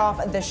to start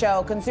off the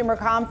show.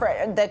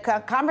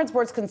 The Conference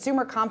Board's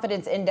Consumer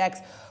Confidence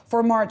Index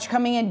for March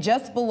coming in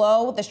just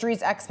below the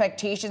street's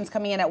expectations,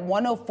 coming in at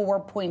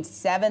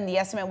 104.7. The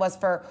estimate was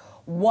for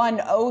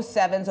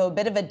 107, so a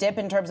bit of a dip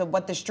in terms of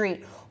what the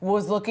street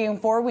was looking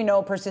for. We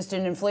know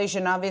persistent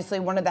inflation, obviously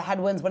one of the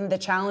headwinds, one of the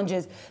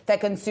challenges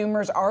that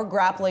consumers are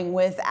grappling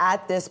with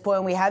at this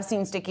point. We have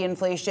seen sticky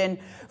inflation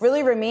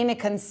really remain a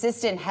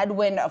consistent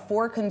headwind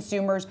for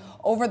consumers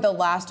over the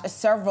last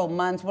several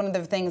months. One of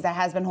the things that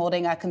has been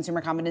holding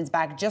consumer confidence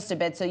back just a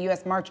bit. So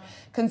U.S. March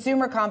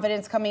consumer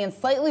confidence coming in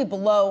slightly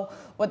below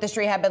what the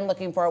street had been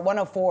looking for at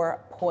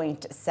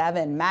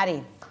 104.7.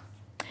 Maddie.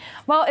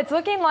 Well, it's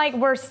looking like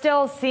we're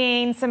still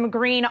seeing some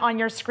green on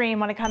your screen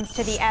when it comes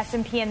to the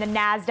S&P and the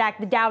Nasdaq.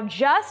 The Dow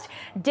just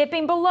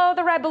dipping below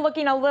the red, but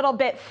looking a little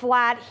bit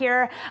flat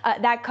here.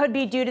 That could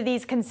be due to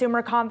these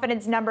consumer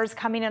confidence numbers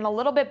coming in a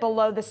little bit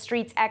below the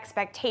street's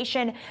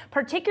expectation,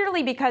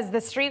 particularly because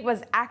the street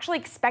was actually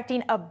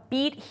expecting a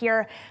beat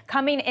here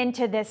coming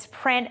into this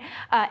print.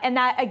 And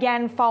that,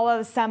 again,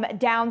 follows some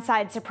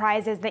downside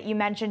surprises that you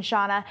mentioned,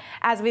 Shauna,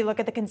 as we look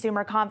at the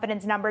consumer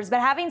confidence numbers.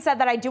 But having said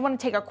that, I do want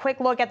to take a quick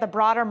look at the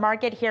broader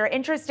market here.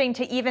 Interesting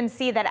to even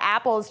see that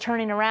Apple is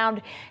turning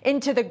around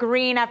into the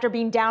green after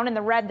being down in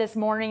the red this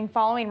morning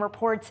following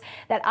reports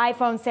that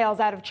iPhone sales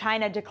out of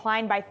China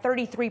declined by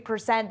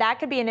 33%. That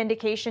could be an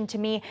indication to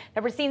me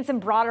that we're seeing some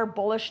broader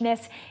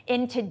bullishness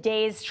in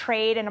today's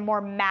trade in a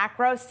more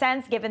macro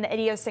sense, given the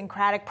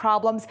idiosyncratic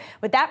problems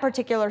with that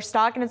particular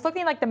stock. And it's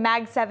looking like the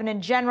Mag 7 in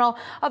general,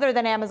 other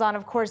than Amazon,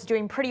 of course,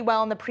 doing pretty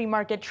well in the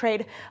pre-market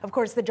trade. Of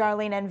course, the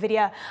darling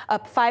Nvidia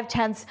up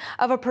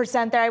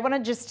 0.5% there. I want to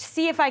just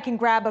see if I can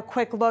grab a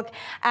quick look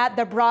at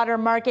the broader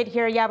market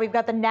here. Yeah, we've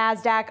got the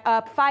Nasdaq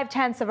up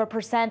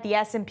 0.5%, the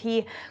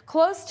S&P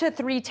close to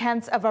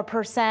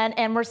 0.3%,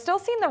 and we're still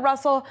seeing the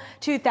Russell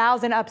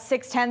 2000 up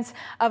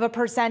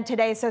 0.6%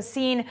 today. So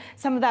seeing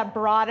some of that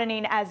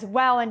broadening as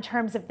well in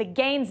terms of the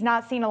gains,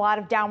 not seeing a lot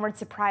of downward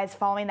surprise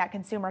following that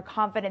consumer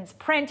confidence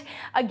print.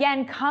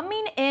 Again,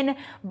 coming in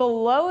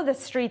below the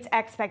street's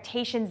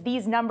expectations.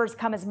 These numbers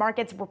come as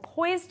markets were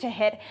poised to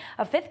hit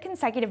a fifth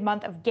consecutive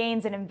month of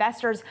gains, and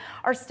investors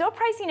are still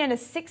pricing in a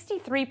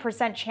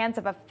 63% chance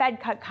of a Fed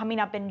cut coming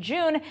up in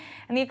June.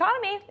 And the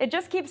economy, it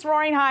just keeps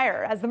roaring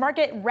higher. As the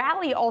market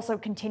rally also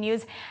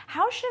continues,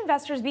 how should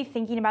investors be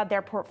thinking about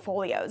their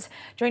portfolios?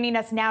 Joining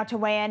us now to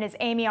weigh in is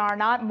Amy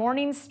Arnott,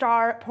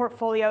 Morningstar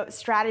portfolio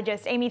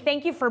strategist. Amy,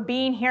 thank you for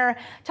being here.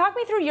 Talk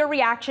me through your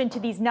reaction to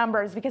these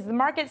numbers, because the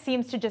market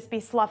seems to just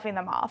be sloughing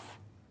them off.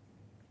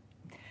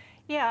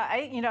 Yeah,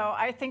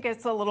 I think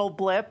it's a little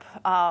blip.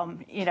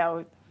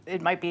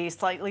 It might be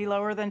slightly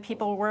lower than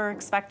people were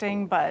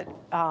expecting, but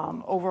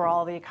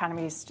overall the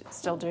economy is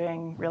still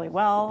doing really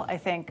well. I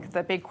think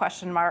the big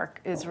question mark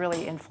is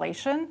really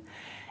inflation.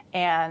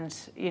 And,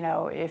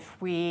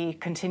 if we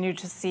continue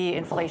to see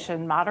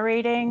inflation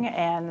moderating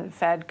and the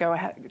Fed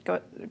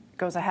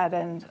goes ahead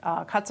and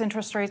cuts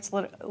interest rates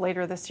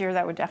later this year,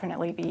 that would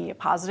definitely be a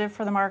positive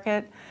for the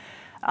market.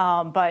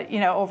 But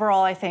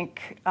overall, I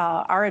think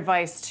our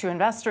advice to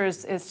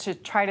investors is to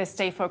try to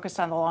stay focused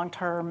on the long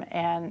term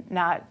and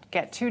not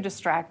get too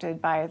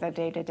distracted by the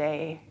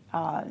day-to-day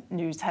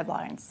news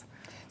headlines.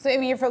 So,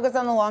 Amy, you're focused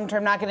on the long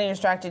term, not getting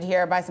distracted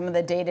here by some of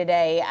the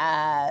day-to-day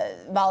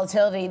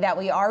volatility that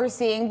we are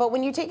seeing. But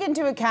when you take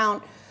into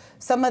account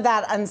some of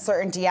that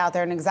uncertainty out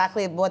there and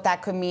exactly what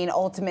that could mean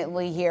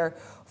ultimately here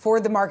for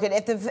the market,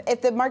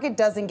 if the market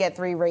doesn't get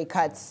 3 rate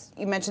cuts,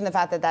 you mentioned the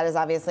fact that that is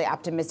obviously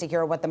optimistic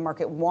here, what the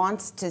market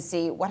wants to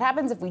see. What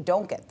happens if we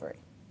don't get 3?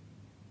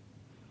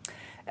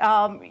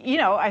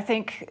 I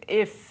think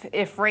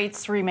if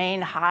rates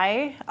remain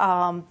high,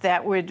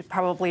 that would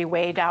probably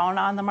weigh down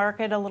on the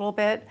market a little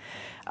bit.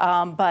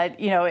 But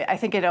I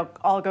think it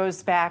all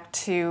goes back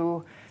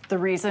to the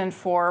reason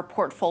for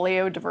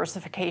portfolio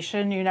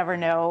diversification. You never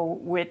know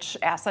which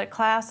asset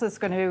class is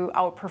going to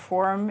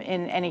outperform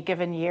in any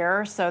given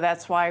year. So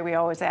that's why we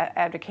always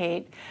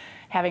advocate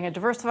having a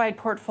diversified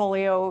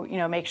portfolio.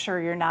 Make sure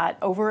you're not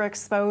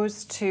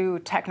overexposed to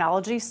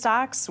technology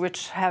stocks,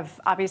 which have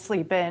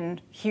obviously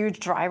been huge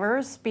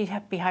drivers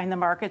behind the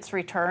market's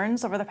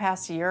returns over the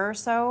past year or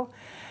so.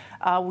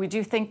 We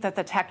do think that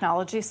the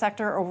technology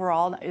sector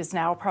overall is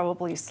now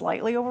probably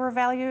slightly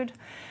overvalued.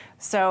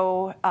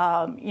 So,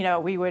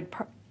 we would,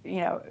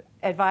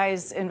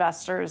 advise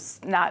investors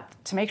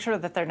to make sure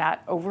that they're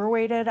not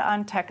overweighted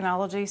on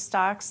technology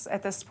stocks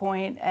at this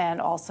point,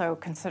 and also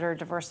consider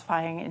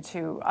diversifying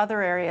into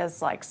other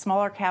areas like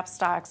smaller cap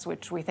stocks,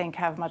 which we think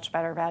have much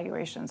better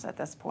valuations at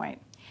this point.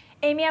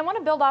 Amy, I want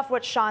to build off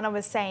what Shauna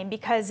was saying,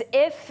 because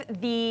if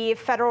the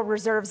Federal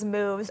Reserve's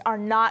moves are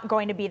not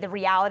going to be the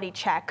reality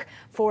check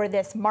for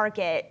this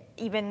market,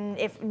 even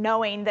if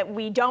knowing that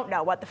we don't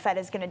know what the Fed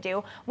is going to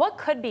do, what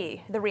could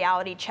be the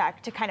reality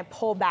check to kind of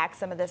pull back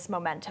some of this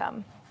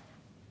momentum?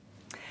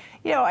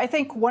 I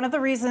think one of the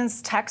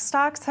reasons tech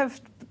stocks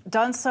have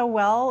done so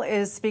well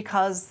is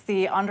because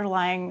the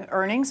underlying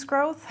earnings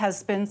growth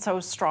has been so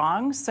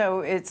strong.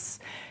 So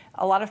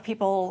a lot of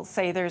people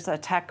say there's a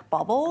tech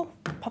bubble,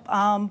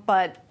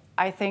 but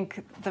I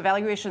think the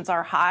valuations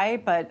are high,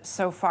 but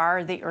so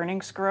far the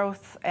earnings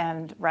growth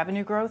and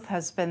revenue growth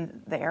has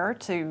been there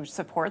to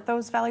support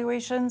those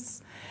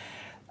valuations.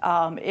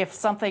 If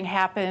something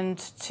happened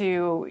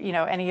to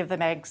any of the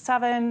Mag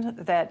 7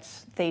 that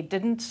they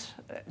didn't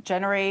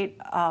generate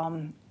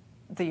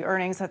the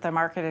earnings that the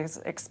market is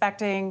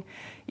expecting,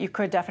 you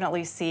could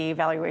definitely see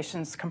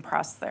valuations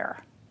compress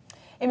there.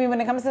 I mean,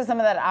 when it comes to some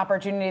of that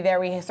opportunity there,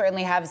 we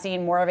certainly have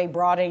seen more of a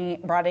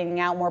broadening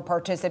out, more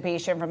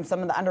participation from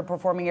some of the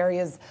underperforming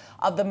areas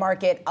of the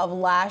market of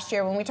last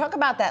year. When we talk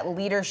about that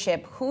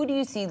leadership, who do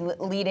you see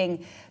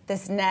leading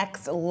this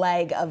next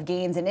leg of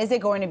gains? And is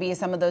it going to be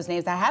some of those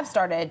names that have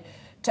started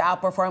to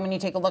outperform when you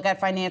take a look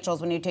at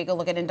financials, when you take a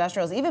look at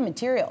industrials, even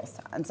materials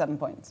on 7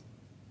 points?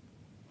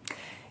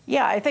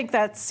 Yeah, I think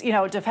that's,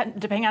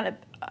 depending on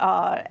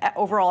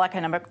overall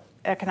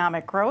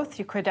economic growth,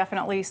 you could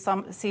definitely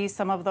see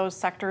some of those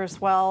sectors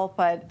well.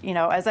 But,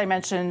 as I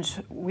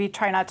mentioned, we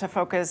try not to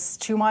focus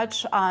too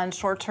much on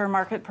short-term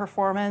market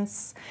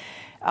performance.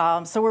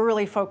 So we're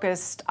really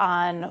focused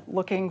on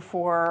looking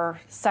for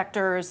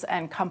sectors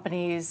and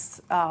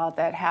companies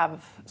that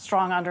have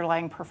strong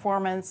underlying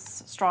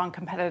performance, strong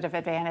competitive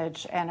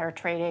advantage, and are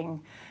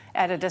trading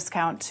at a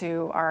discount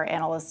to our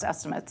analyst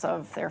estimates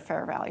of their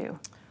fair value.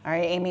 All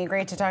right, Amy,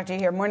 great to talk to you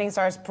here.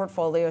 Morningstar's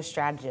portfolio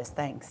strategist.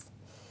 Thanks.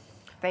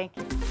 Thank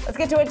you. Let's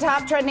get to a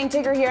top trending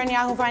ticker here in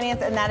Yahoo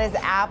Finance, and that is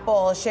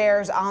Apple.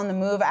 Shares on the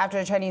move after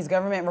the Chinese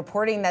government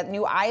reporting that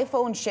new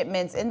iPhone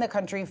shipments in the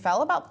country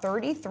fell about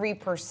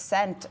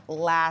 33%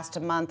 last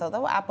month,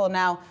 although Apple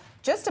now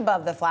just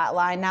above the flat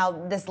line. Now,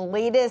 this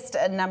latest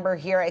number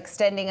here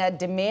extending a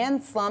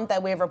demand slump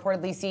that we have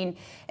reportedly seen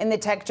in the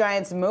tech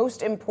giant's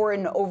most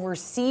important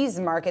overseas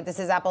market. This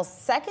is Apple's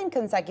second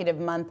consecutive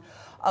month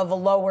of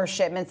lower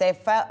shipments. They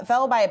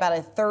fell by about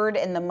a third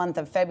in the month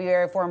of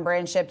February. Foreign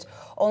brand shipped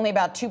only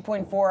about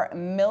 2.4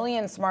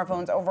 million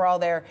smartphones overall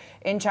there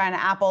in China.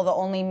 Apple, the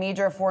only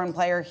major foreign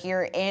player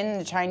here in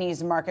the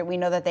Chinese market. We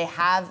know that they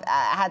have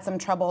had some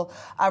trouble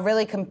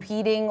really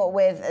competing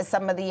with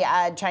some of the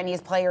Chinese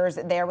players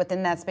there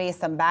within that space.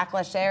 Some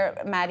backlash there,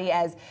 Maddie,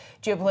 as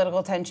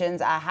geopolitical tensions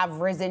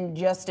have risen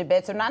just a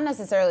bit. So not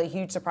necessarily a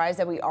huge surprise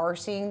that we are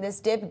seeing this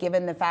dip,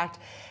 given the fact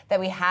that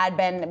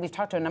we've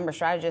talked to a number of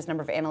strategists, a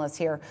number of analysts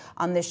here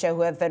on this show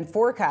who have been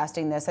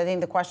forecasting this. I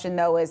think the question,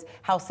 though, is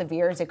how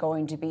severe is it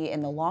going to be in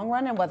the long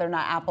run, and whether or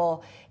not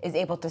Apple is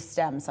able to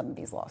stem some of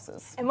these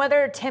losses. And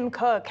whether Tim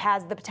Cook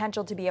has the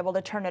potential to be able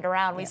to turn it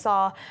around. We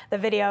saw the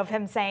video of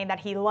him saying that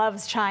he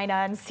loves China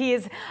and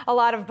sees a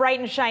lot of bright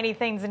and shiny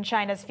things in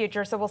China's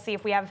future. So we'll see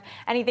if we have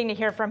anything to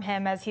hear from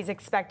him, as he's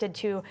expected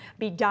to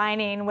be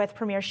dining with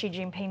Premier Xi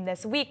Jinping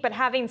this week. But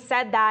having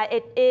said that,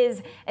 it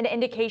is an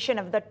indication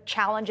of the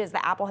challenges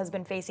that Apple has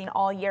been facing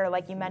all year,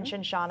 like you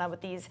mentioned, Shauna,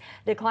 with these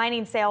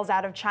declining sales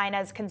out of China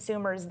as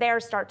consumers there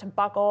start to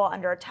buckle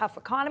under a tough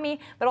economy,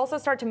 but also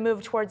start to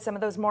move towards some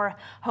of those more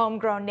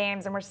homegrown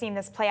names. And we're seeing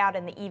this play out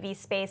in the EV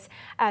space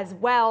as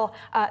well.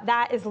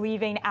 That is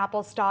leaving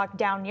Apple stock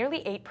down nearly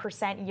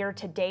 8% year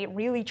to date,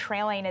 really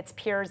trailing its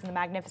peers in the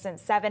Magnificent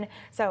Seven.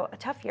 So a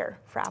tough year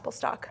for Apple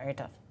stock. Very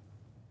tough.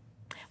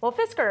 Well,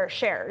 Fisker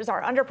shares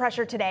are under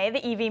pressure today.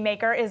 The EV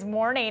maker is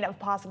warning of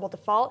possible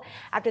default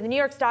after the New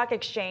York Stock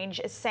Exchange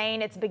is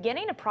saying it's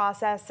beginning to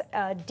process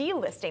a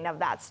delisting of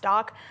that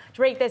stock. To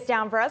break this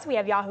down for us, we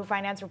have Yahoo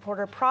Finance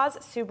reporter Praz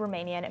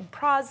Subramanian. And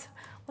Praz,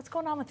 what's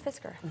going on with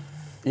Fisker?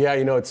 Yeah,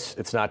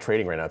 it's not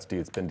trading right now. It's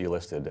been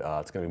delisted.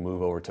 It's going to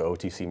move over to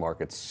OTC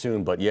markets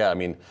soon. But yeah,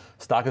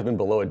 stock has been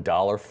below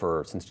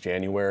 $1 since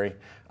January.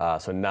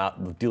 So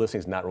the delisting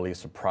is not really a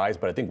surprise.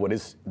 But I think what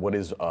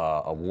is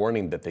a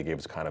warning that they gave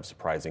is kind of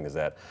surprising, is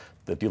that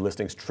the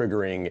delisting is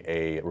triggering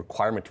a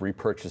requirement to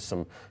repurchase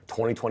some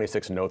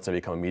 2026 notes that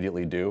become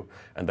immediately due,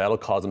 and that'll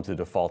cause them to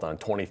default on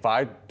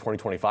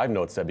 2025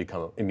 notes that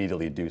become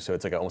immediately due. So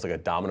it's almost like a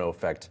domino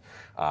effect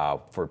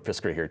for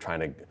Fisker here, trying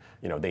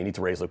to, they need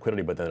to raise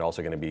liquidity, but then they're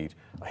also going to be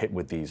hit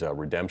with these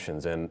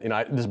redemptions. And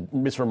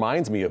this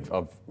reminds me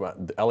of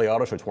the LA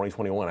Auto Show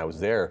 2021. I was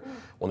there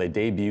when they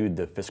debuted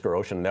the Fisker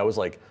Ocean. That was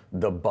like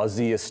the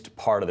buzziest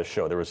part of the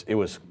show. It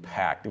was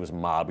packed. It was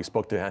mob. We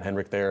spoke to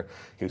Henrik there.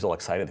 He was all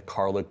excited. The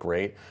car looked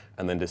great.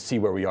 And then to see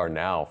where we are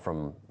now,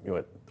 from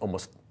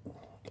almost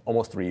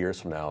 3 years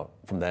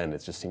from then,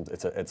 it just seems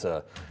it's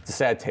a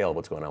sad tale of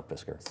what's going on with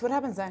Fisker. So what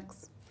happens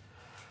next?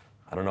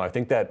 I don't know. I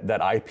think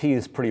that IP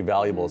is pretty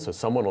valuable, so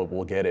someone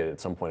will get it at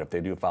some point if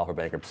they do file for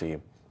bankruptcy.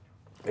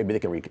 Maybe they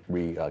can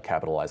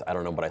recapitalize. I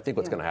don't know, but I think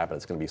what's going to happen,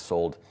 it's going to be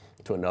sold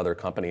to another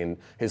company. And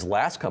his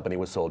last company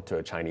was sold to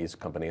a Chinese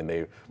company,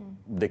 and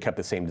they kept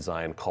the same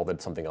design, called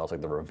it something else,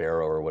 like the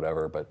Rivero or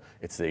whatever, but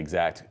it's the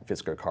exact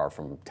Fisker car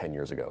from 10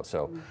 years ago.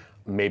 So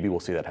maybe we'll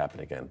see that happen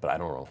again, but I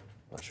don't know.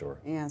 Not sure.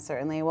 Yeah,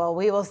 certainly. Well,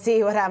 we will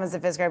see what happens to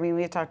Fisker. I mean,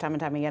 we've talked time and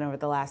time again over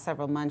the last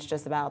several months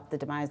just about the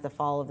demise, the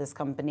fall of this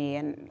company,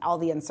 and all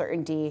the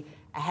uncertainty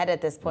ahead at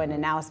this point, and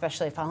now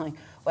especially following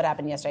what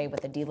happened yesterday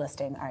with the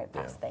delisting. All right,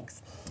 pass,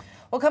 thanks.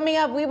 Well, coming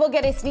up, we will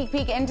get a sneak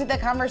peek into the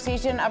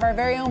conversation of our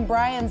very own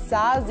Brian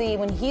Sozzi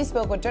when he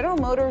spoke with General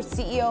Motors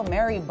CEO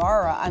Mary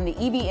Barra on the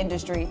EV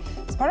industry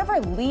as part of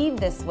our Lead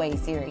This Way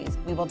series.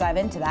 We will dive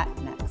into that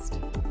next.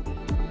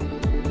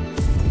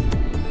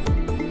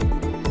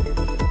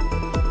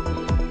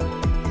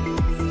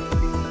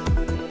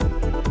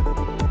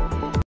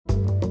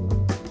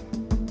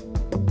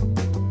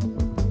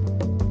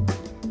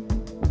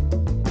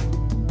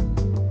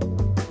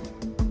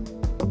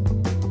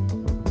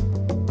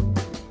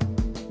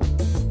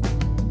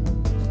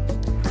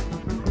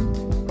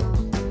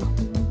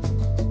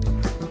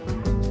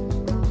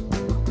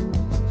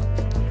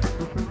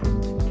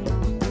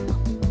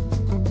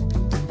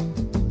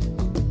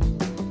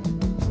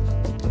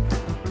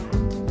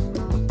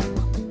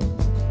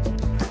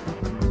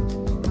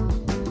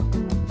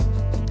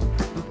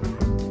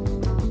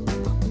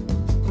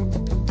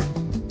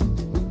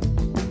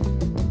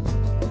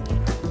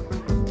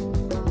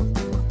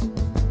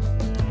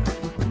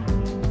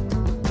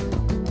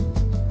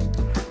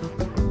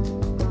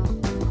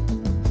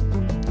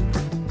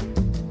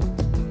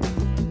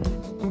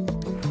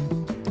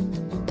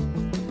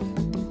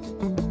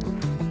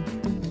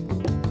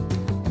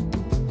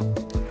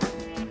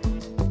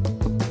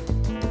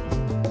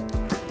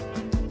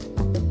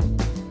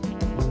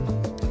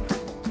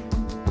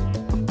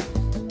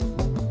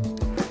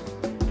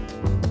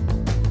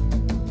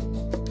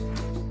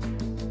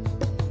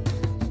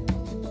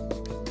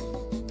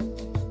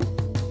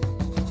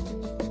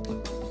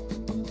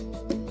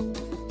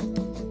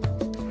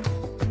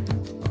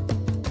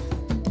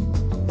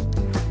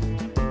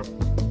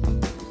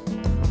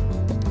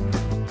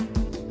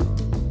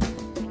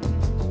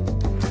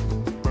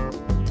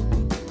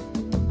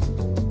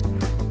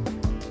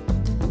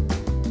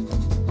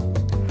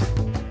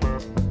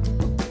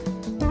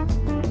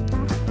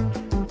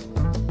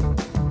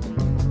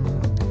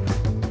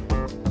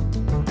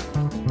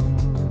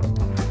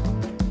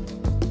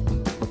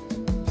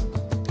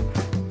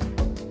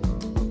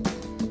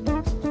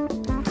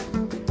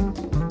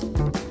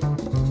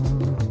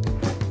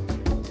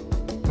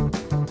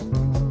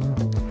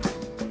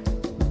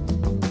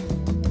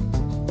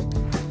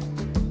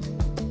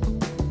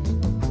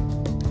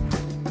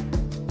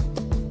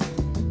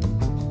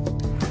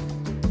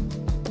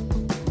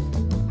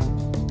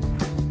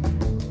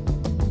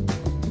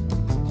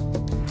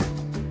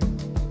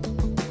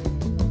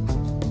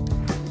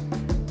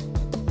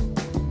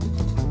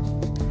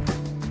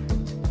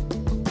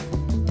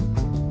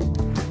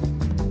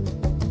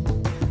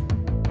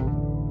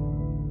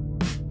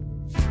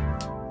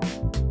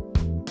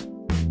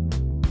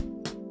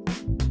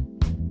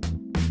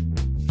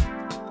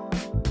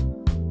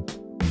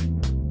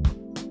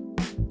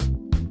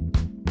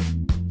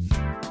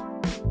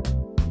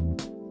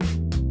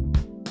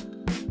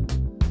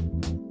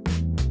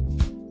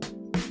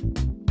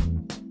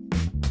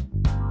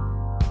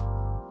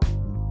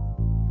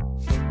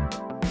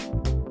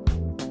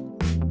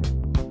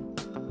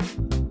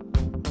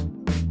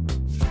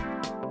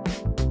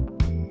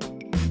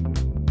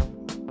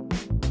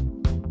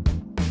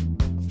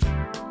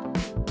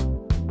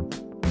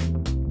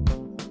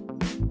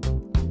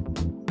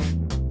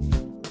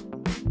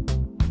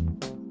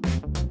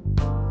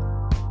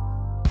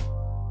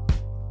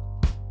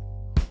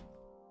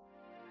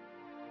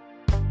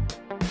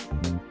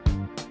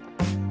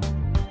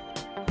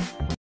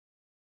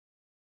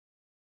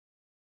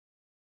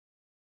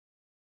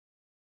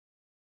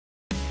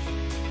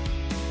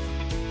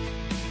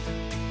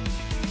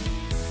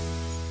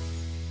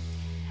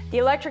 The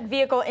electric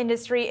vehicle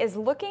industry is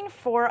looking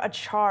for a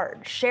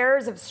charge.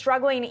 Shares of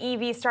struggling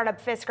EV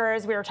startup Fisker,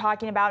 as we were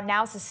talking about,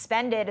 now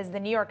suspended as the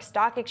New York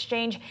Stock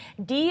Exchange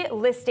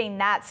delisting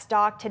that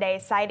stock today,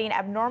 citing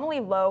abnormally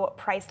low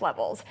price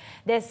levels.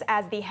 This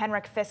as the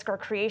Henrik Fisker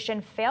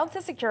creation failed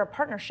to secure a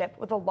partnership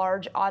with a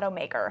large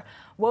automaker.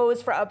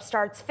 Woes for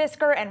upstarts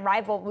Fisker and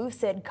rival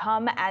Lucid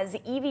come as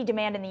EV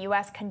demand in the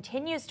U.S.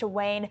 continues to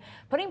wane,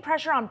 putting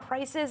pressure on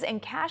prices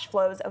and cash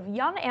flows of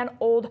young and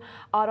old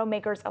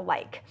automakers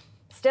alike.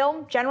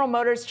 Still, General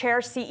Motors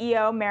Chair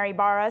CEO Mary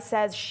Barra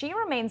says she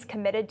remains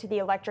committed to the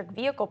electric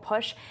vehicle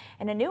push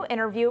in a new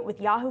interview with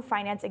Yahoo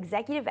Finance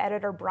executive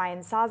editor Brian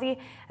Sozzi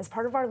as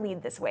part of our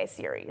Lead This Way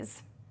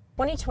series.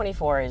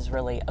 2024 is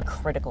really a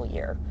critical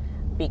year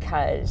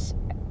because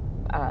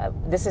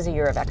this is a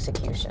year of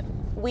execution.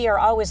 We are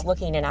always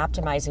looking and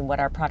optimizing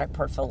what our product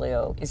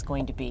portfolio is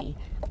going to be,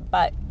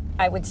 but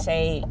I would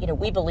say,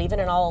 we believe in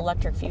an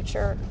all-electric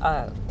future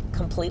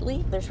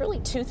completely. There's really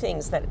two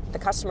things that the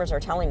customers are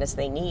telling us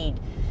they need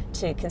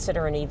to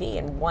consider an EV,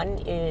 and one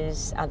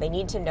is they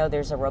need to know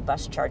there's a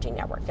robust charging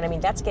network. And I mean,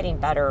 that's getting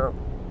better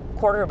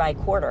quarter by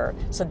quarter.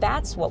 So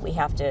that's what we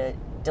have to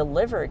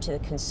deliver to the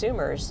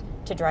consumers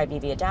to drive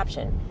EV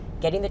adoption.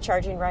 getting the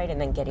charging right and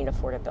then getting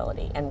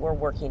affordability. And we're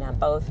working on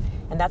both.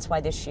 And that's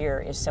why this year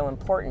is so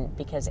important,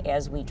 because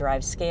as we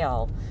drive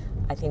scale,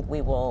 I think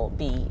we will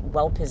be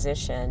well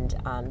positioned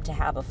to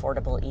have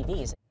affordable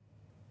EVs.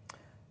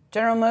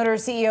 General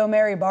Motors CEO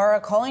Mary Barra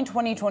calling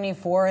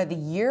 2024 the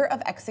year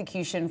of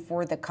execution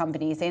for the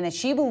company, saying that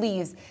she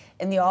believes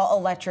in the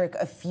all-electric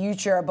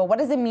future. But what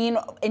does it mean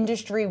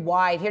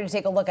industry-wide? Here to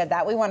take a look at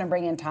that, we want to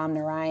bring in Tom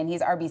Narayan.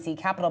 He's RBC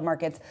Capital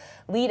Markets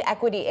lead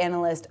equity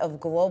analyst of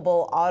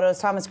Global Autos.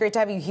 Tom, it's great to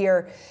have you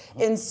here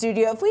in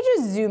studio. If we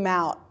just zoom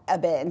out a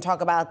bit and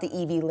talk about the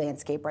EV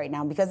landscape right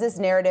now, because this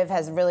narrative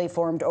has really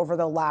formed over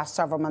the last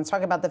several months,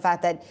 talking about the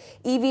fact that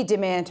EV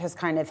demand has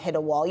kind of hit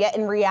a wall. Yet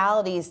in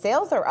reality,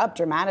 sales are up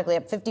dramatically,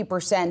 up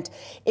 50%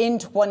 in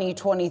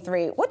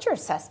 2023. What's your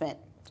assessment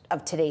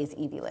of today's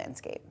EV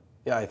landscape?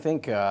 Yeah, I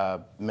think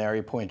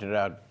Mary pointed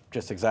out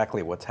just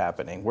exactly what's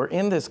happening. We're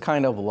in this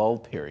kind of lull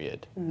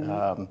period.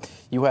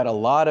 You had a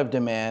lot of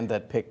demand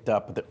that picked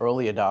up, the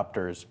early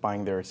adopters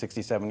buying their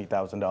 $60,000,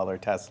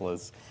 $70,000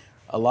 Teslas.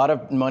 A lot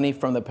of money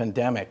from the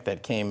pandemic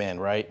that came in,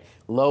 right?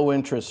 Low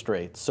interest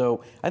rates.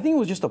 So I think it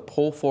was just a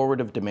pull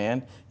forward of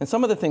demand. And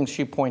some of the things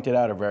she pointed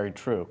out are very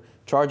true.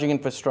 Charging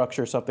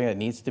infrastructure is something that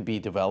needs to be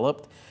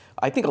developed.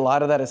 I think a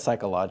lot of that is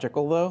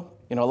psychological, though.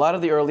 You know, a lot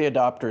of the early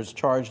adopters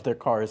charged their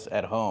cars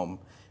at home.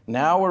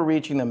 Now we're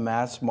reaching the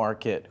mass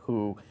market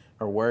who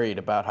are worried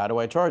about, how do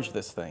I charge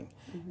this thing?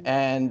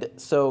 And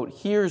so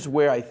here's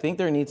where I think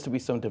there needs to be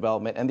some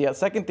development. And the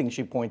second thing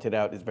she pointed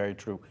out is very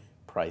true: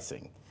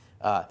 pricing.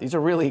 These are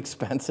really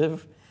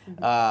expensive,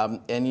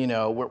 and you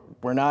know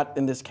we're not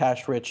in this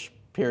cash-rich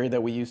period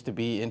that we used to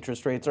be.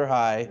 Interest rates are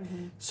high,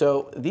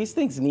 so these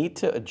things need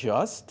to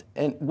adjust,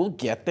 and we'll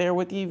get there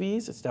with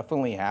EVs. It's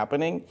definitely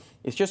happening.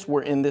 It's just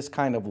we're in this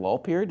kind of lull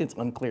period. It's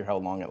unclear how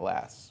long it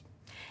lasts.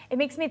 It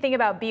makes me think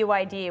about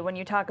BYD when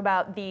you talk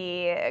about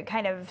the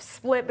kind of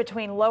split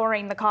between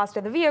lowering the cost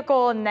of the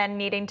vehicle and then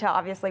needing to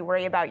obviously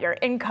worry about your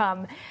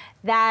income.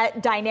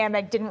 That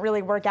dynamic didn't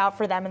really work out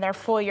for them in their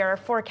full year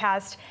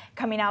forecast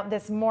coming out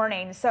this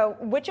morning. So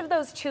which of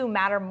those two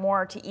matter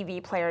more to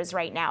EV players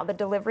right now, the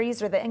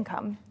deliveries or the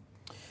income?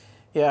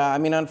 Yeah, I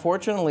mean,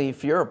 unfortunately,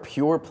 if you're a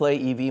pure play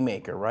EV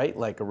maker, right,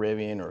 like a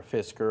Rivian or a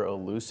Fisker or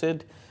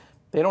Lucid,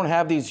 they don't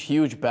have these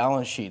huge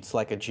balance sheets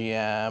like a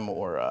GM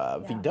or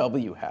a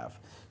VW have.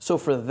 So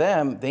for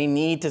them, they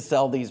need to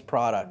sell these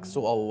products.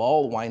 So a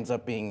lull winds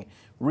up being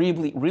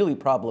really, really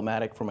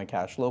problematic from a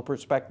cash flow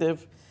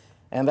perspective.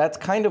 And that's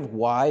kind of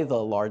why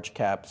the large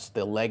caps,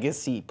 the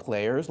legacy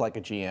players like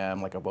a GM,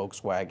 like a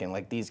Volkswagen,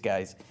 like these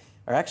guys,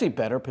 are actually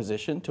better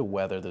positioned to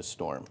weather the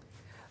storm.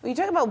 Well, you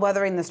talk about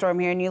weathering the storm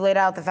here, and you laid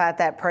out the fact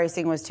that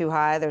pricing was too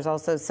high. There's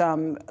also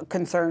some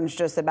concerns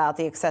just about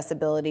the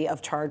accessibility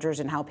of chargers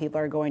and how people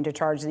are going to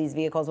charge these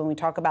vehicles when we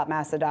talk about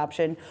mass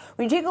adoption.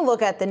 When you take a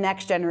look at the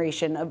next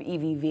generation of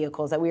EV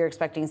vehicles that we are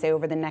expecting, say,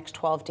 over the next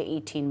 12 to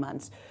 18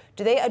 months,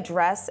 do they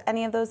address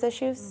any of those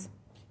issues?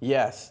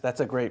 Yes, that's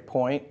a great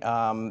point.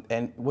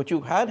 And what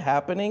you had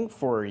happening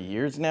for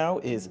years now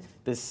is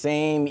the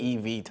same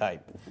EV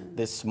type,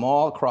 this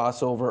small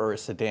crossover or a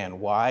sedan.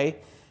 Why?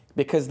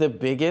 Because the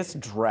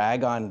biggest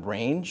drag on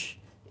range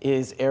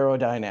is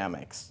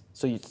aerodynamics.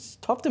 So it's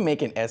tough to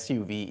make an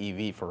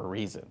SUV EV for a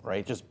reason,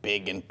 right? Just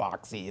big and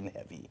boxy and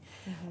heavy.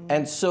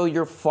 And so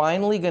you're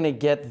finally going to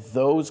get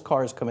those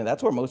cars come in.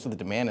 That's where most of the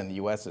demand in the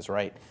US is,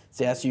 right? It's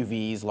the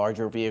SUVs,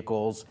 larger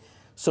vehicles.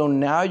 So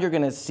now you're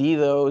going to see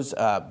those.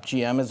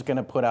 GM is going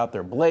to put out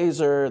their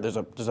Blazer. There's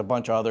a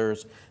bunch of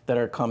others that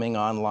are coming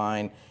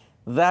online.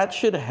 That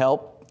should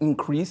help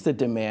increase the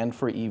demand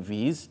for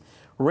EVs.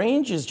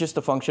 Range is just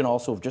a function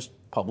also of just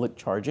public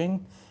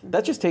charging.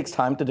 That just takes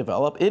time to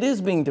develop. It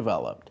is being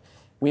developed.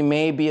 We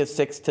may be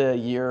 6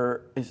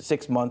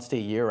 months to a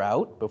year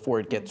out before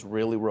it gets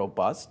really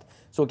robust.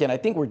 So again, I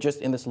think we're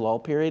just in this lull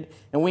period,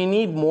 and we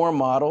need more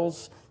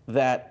models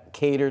that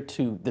cater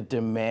to the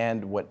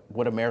demand,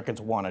 what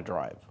Americans want to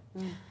drive.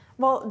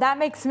 Well, that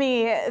makes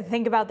me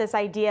think about this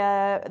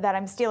idea that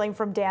I'm stealing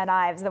from Dan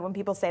Ives, that when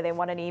people say they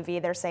want an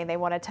EV, they're saying they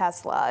want a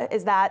Tesla.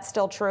 Is that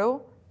still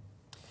true?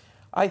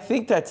 I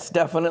think that's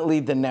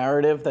definitely the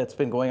narrative that's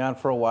been going on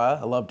for a while.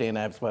 I love Dan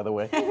Ives, by the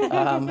way.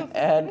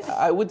 And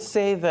I would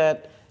say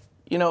that,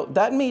 you know,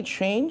 that may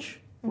change,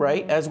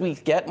 right? As we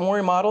get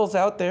more models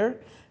out there.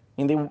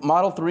 I mean, the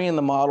Model 3 and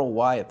the Model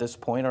Y at this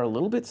point are a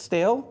little bit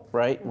stale,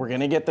 right? We're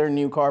going to get their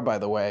new car, by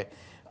the way,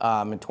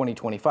 in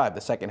 2025, the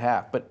second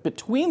half. But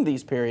between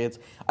these periods,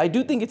 I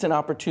do think it's an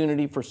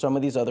opportunity for some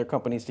of these other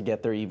companies to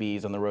get their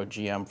EVs on the road,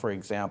 GM, for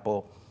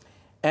example.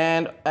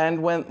 And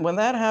when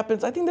that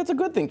happens, I think that's a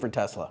good thing for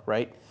Tesla,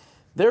 right?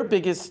 Their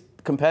biggest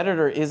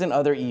competitor isn't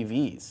other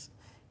EVs.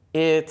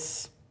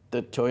 It's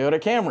the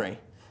Toyota Camry.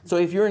 So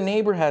if your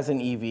neighbor has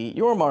an EV,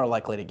 you're more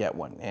likely to get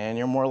one, and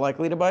you're more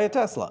likely to buy a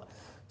Tesla.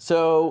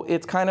 So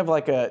it's kind of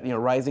like a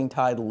rising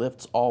tide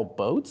lifts all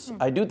boats.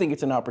 I do think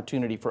it's an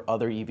opportunity for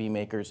other EV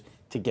makers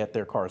to get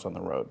their cars on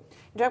the road.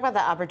 You talk about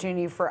the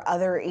opportunity for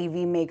other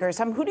EV makers.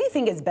 Who do you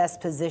think is best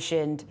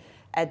positioned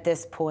at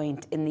this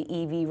point in the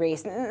EV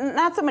race?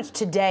 Not so much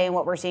today and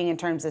what we're seeing in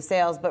terms of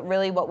sales, but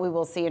really what we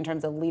will see in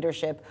terms of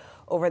leadership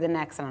over the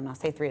next, I don't know,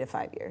 say 3 to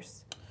 5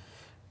 years.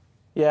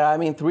 Yeah, I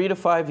mean, 3 to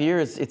 5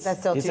 years. That's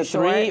still is too it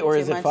short, 3 or too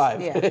is much? it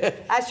 5? Yeah.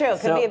 That's true.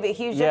 It could be a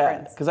huge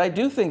difference. Because I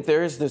do think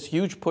there is this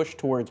huge push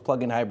towards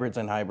plug-in hybrids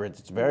and hybrids.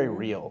 It's very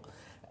real,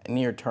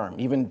 near term.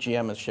 Even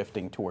GM is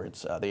shifting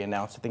towards. They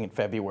announced, I think, in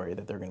February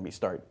that they're going to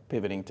start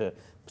pivoting to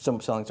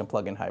selling some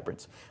plug-in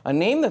hybrids. A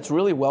name that's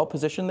really well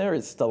positioned there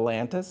is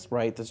Stellantis,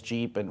 right? This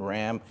Jeep and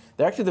Ram.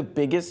 They're actually the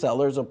biggest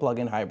sellers of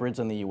plug-in hybrids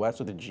in the U.S.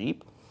 with a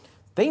Jeep.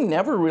 They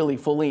never really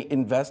fully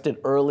invested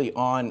early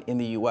on in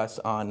the U.S.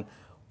 on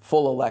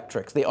full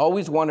electrics. They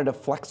always wanted a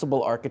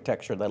flexible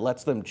architecture that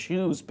lets them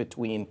choose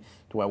between,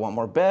 do I want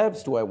more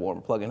BEVs, do I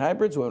want plug-in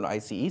hybrids, do I want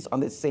ICEs on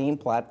the same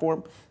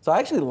platform? So I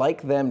actually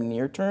like them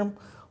near term.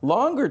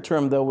 Longer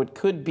term, though, it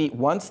could be,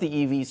 once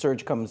the EV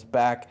surge comes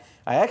back,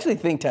 I actually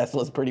think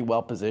Tesla is pretty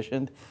well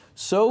positioned.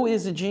 So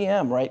is a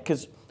GM, right?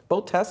 Because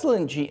both Tesla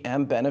and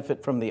GM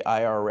benefit from the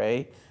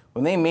IRA.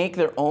 When they make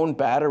their own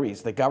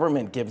batteries, the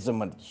government gives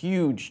them a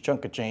huge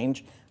chunk of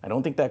change. I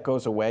don't think that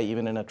goes away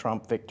even in a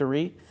Trump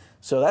victory.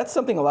 So that's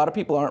something a lot of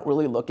people aren't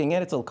really looking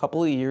at. It's a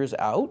couple of years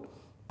out.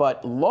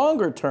 But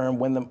longer term,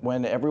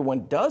 when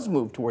everyone does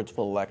move towards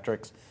full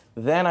electrics,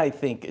 then I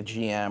think a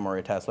GM or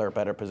a Tesla are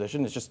better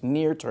positioned. It's just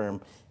near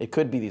term, it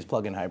could be these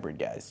plug-in hybrid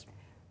guys.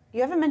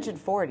 You haven't mentioned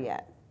Ford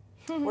yet.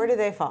 Where do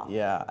they fall?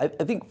 Yeah, I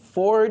think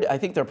Ford, I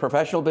think their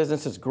professional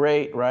business is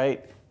great,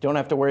 right? Don't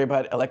have to worry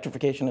about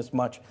electrification as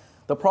much.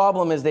 The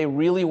problem is they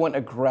really went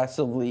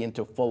aggressively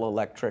into full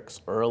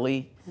electrics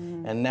early,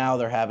 and now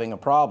they're having a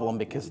problem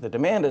because the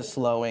demand is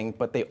slowing,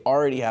 but they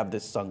already have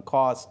this sunk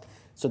cost.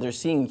 So they're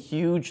seeing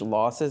huge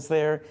losses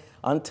there.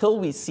 Until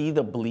we see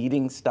the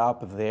bleeding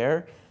stop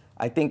there,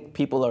 I think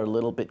people are a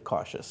little bit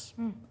cautious.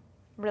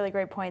 Really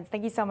great points.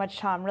 Thank you so much,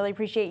 Tom. Really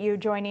appreciate you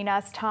joining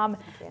us. Tom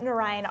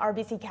Narayan,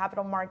 RBC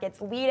Capital Markets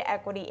lead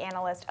equity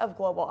analyst of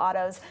Global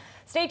Autos.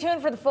 Stay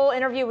tuned for the full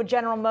interview with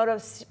General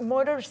Motors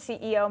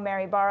CEO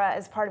Mary Barra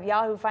as part of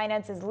Yahoo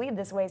Finance's Lead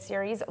This Way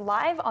series,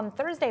 live on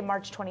Thursday,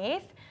 March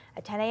 28th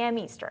at 10 a.m.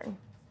 Eastern.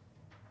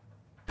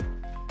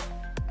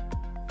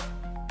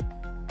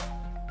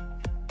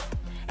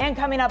 And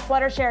coming up,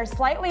 Flutter shares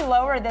slightly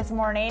lower this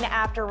morning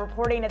after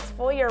reporting its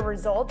full year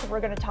results.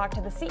 We're going to talk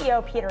to the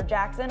CEO, Peter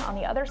Jackson, on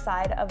the other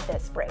side of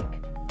this break.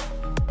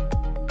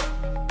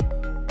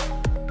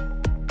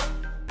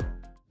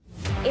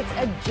 It's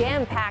a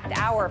jam-packed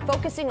hour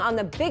focusing on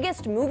the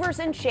biggest movers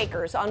and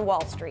shakers on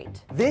Wall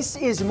Street. This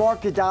is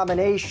market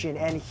domination,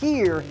 and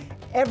here,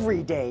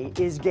 every day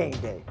is game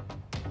day.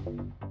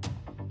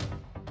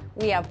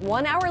 We have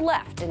 1 hour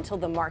left until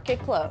the market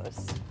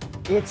close.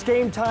 It's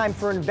game time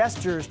for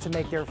investors to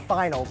make their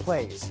final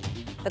plays.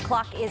 The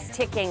clock is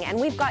ticking, and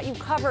we've got you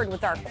covered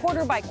with our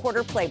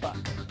quarter-by-quarter playbook.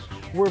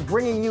 We're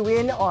bringing you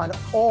in on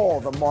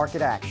all the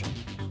market action.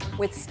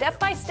 With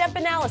step-by-step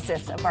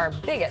analysis of our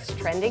biggest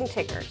trending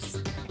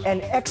tickers.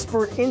 And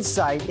expert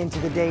insight into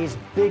the day's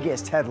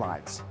biggest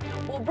headlines.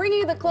 We'll bring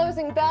you the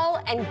closing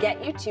bell and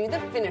get you to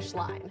the finish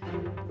line.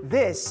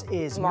 This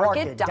is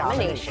Market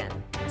Domination.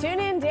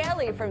 Tune in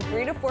daily from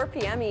 3 to 4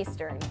 p.m.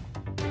 Eastern.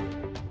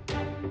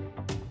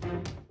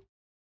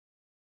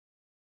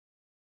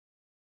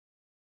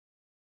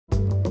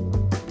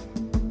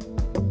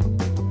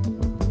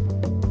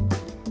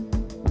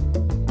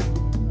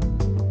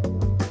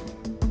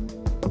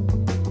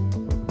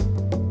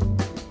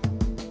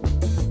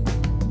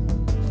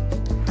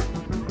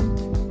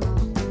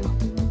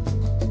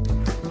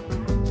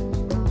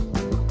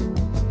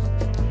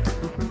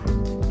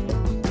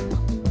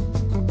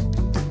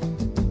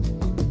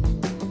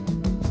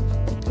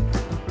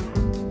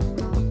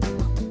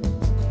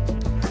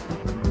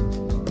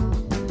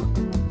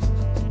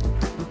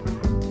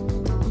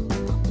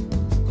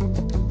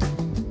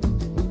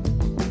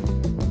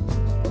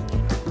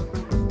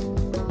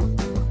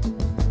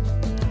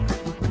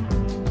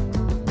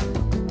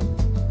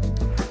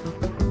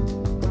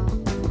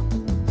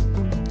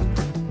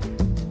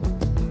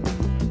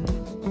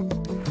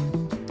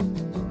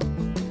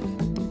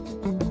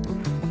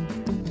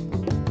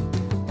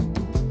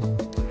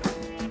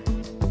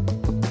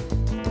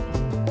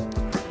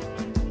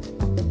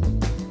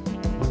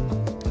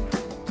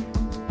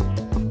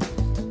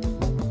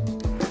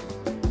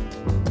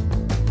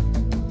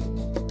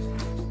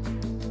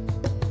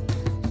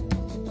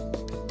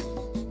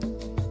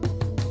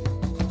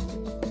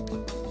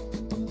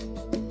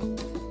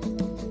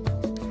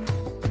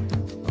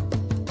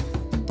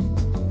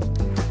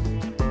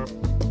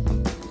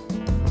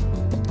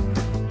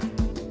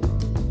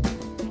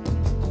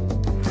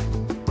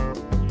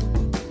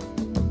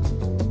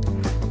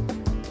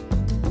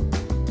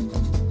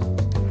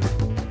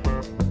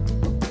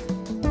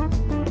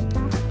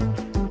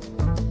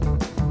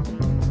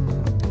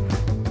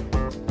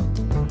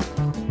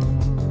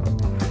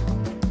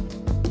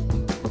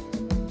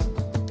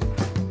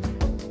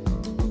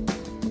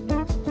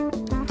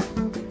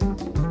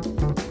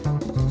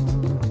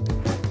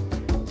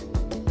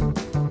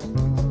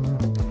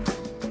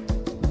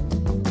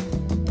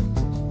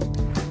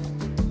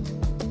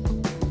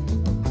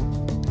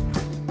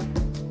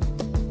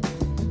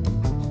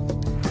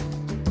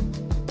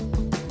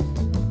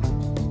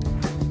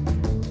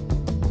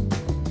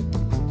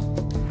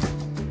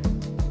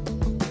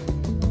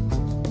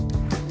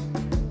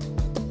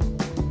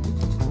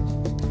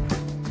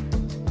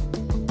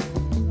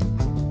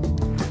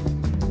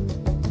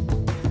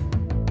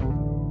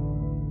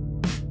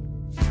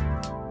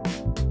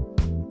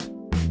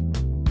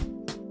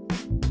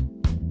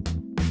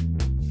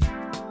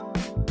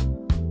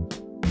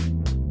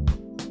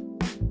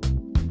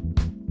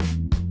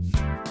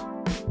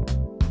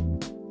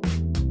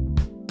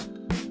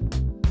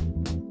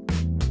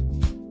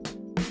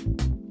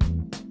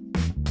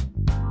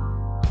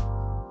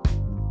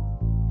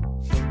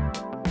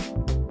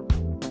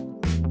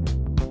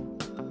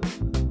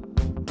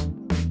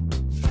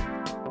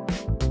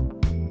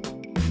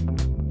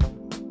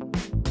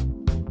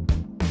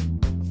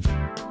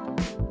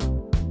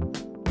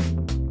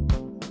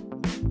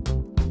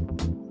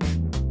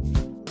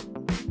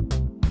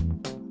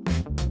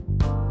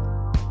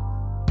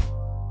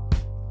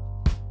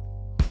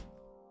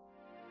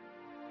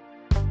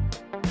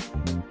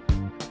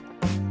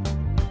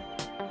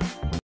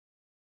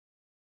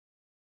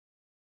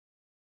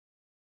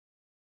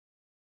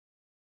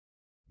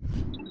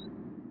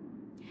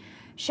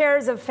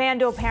 Shares of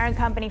FanDuel parent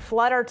company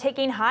Flood are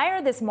ticking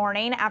higher this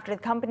morning after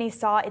the company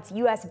saw its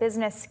U.S.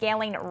 business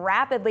scaling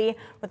rapidly,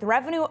 with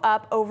revenue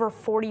up over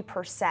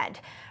 40%.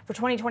 For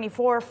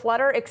 2024,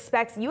 Flutter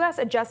expects U.S.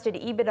 adjusted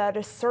EBITDA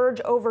to surge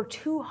over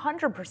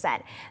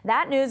 200%.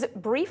 That news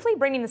briefly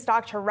bringing the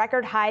stock to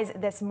record highs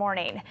this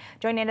morning.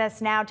 Joining us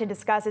now to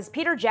discuss is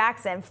Peter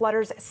Jackson,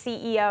 Flutter's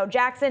CEO.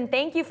 Jackson,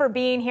 thank you for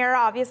being here.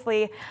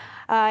 Obviously,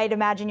 I'd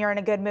imagine you're in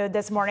a good mood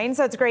this morning,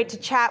 so it's great to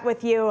chat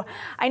with you.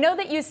 I know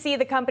that you see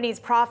the company's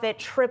profit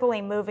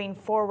tripling moving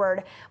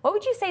forward. What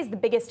would you say is the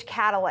biggest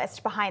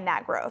catalyst behind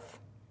that growth?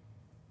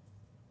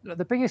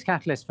 The biggest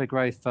catalyst for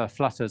growth for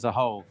Flutter as a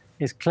whole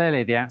is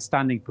clearly the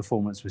outstanding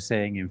performance we're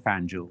seeing in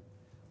FanDuel.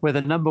 We're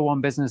the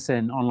 #1 business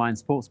in online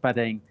sports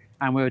betting,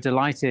 and we were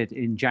delighted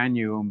in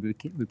January when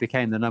we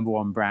became the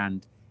 #1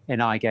 brand in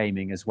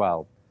iGaming as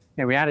well.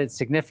 We added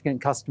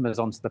significant customers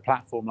onto the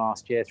platform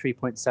last year,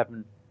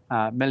 3.7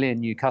 million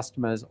new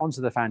customers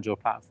onto the FanDuel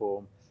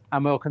platform,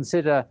 and we'll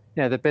consider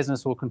the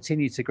business will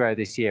continue to grow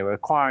this year. We're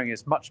acquiring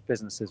as much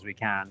business as we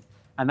can,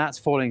 and that's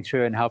falling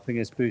through and helping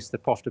us boost the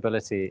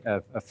profitability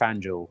of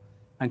FanDuel.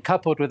 And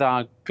coupled with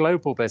our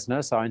global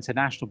business, our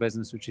international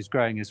business, which is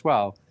growing as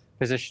well,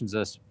 positions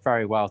us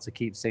very well to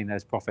keep seeing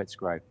those profits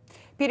grow.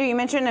 Peter, you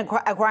mentioned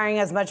acquiring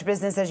as much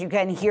business as you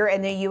can here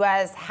in the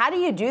U.S. How do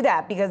you do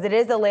that? Because it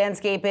is a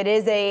landscape, it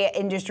is a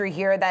industry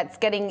here that's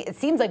getting, it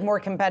seems like, more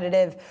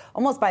competitive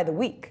almost by the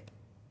week.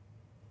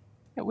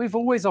 We've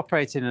always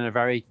operated in a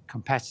very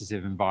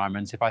competitive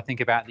environment. If I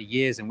think about the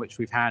years in which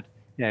we've had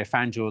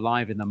FanDuel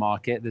live in the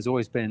market, there's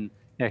always been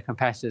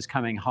competitors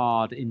coming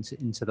hard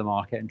into the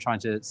market and trying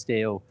to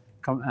steal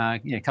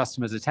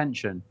customers'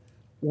 attention.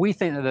 We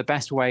think that the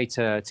best way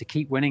to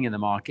keep winning in the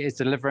market is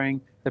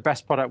delivering the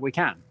best product we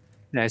can.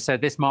 So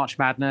this March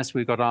Madness,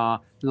 we've got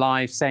our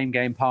live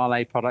same-game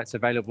parlay products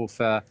available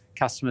for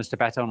customers to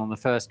bet on the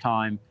first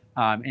time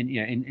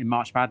in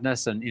March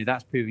Madness, and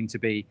that's proving to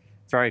be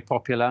very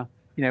popular.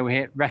 We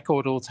hit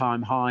record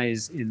all-time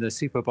highs in the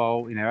Super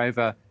Bowl.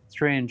 Over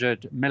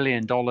 $300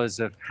 million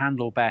of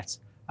handle bet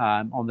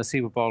on the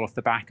Super Bowl off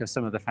the back of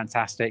some of the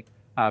fantastic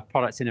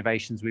product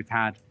innovations we've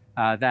had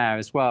there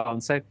as well.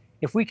 And so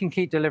if we can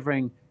keep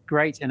delivering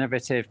great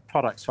innovative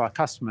products for our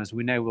customers,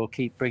 we know we'll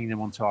keep bringing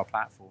them onto our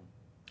platform.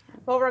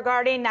 Well,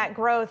 regarding that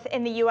growth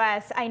in the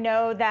U.S., I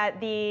know that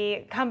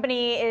the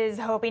company is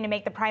hoping to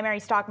make the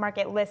primary stock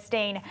market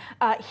listing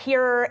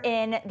here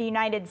in the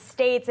United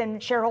States,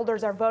 and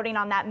shareholders are voting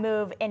on that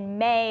move in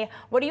May.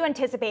 What do you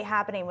anticipate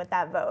happening with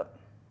that vote?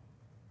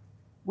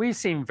 We've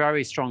seen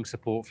very strong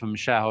support from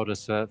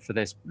shareholders for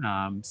this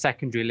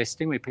secondary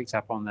listing we picked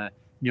up on the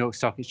New York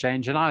Stock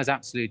Exchange, and I was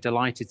absolutely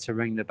delighted to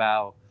ring the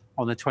bell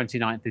on the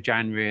 29th of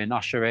January and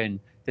usher in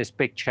this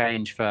big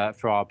change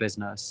for our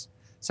business.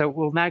 So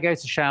we'll now go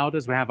to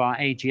shareholders. We have our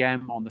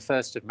AGM on the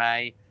 1st of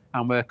May,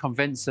 and we're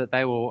convinced that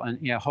they will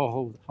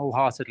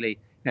wholeheartedly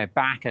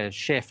back a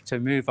shift to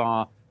move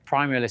our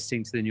primary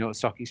listing to the New York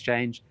Stock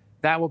Exchange.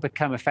 That will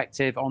become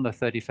effective on the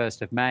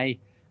 31st of May,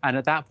 and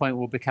at that point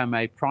we'll become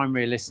a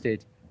primary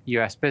listed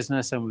US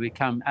business and will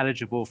become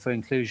eligible for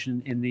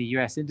inclusion in the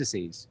US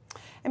indices.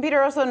 And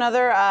Peter, also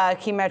another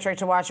key metric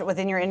to watch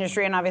within your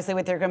industry and obviously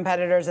with your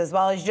competitors as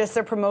well is just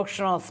the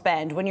promotional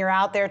spend. When you're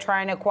out there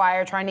trying to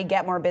acquire, trying to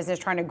get more business,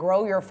 trying to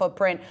grow your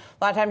footprint,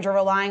 a lot of times you're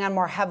relying on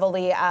more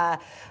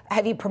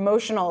heavy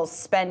promotional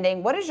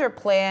spending. What does your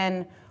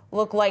plan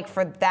look like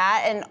for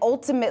that? And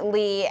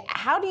ultimately,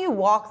 how do you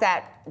walk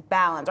that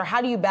balance, or how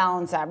do you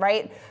balance that,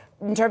 right?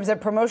 In terms of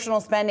promotional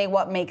spending,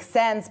 what makes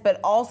sense, but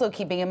also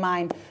keeping in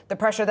mind the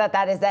pressure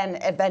that is then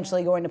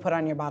eventually going to put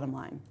on your bottom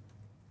line.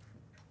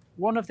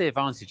 One of the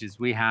advantages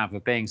we have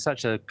of being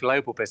such a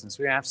global business,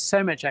 we have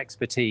so much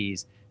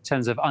expertise in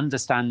terms of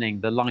understanding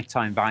the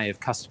lifetime value of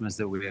customers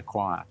that we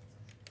acquire.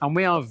 And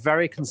we are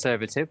very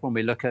conservative when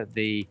we look at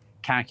the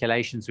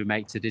calculations we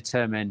make to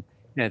determine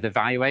the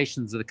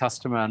valuations of the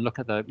customer and look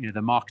at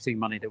the marketing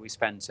money that we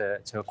spend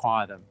to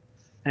acquire them.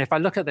 And if I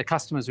look at the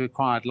customers we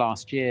acquired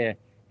last year,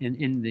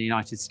 in the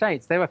United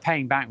States, they were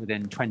paying back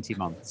within 20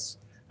 months.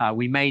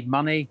 We made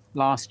money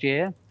last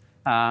year.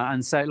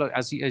 And so, look,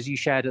 as you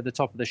shared at the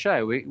top of the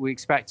show, we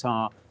expect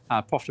our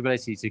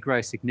profitability to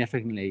grow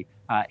significantly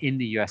in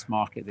the US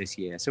market this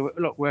year. So,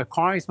 look, we're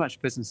acquiring as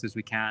much business as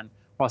we can.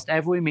 Whilst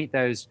ever we meet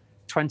those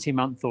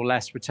 20-month or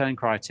less return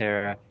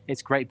criteria,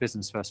 it's great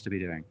business for us to be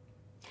doing.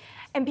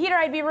 And Peter,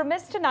 I'd be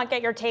remiss to not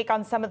get your take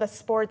on some of the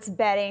sports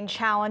betting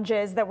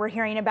challenges that we're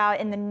hearing about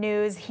in the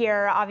news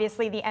here.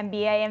 Obviously, the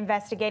NBA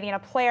investigating a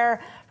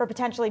player for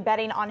potentially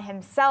betting on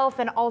himself,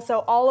 and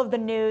also all of the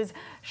news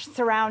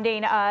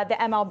surrounding the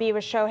MLB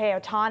with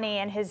Shohei Ohtani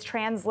and his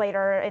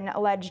translator and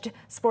alleged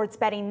sports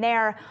betting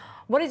there.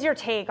 What is your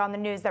take on the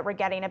news that we're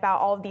getting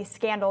about all of these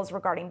scandals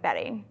regarding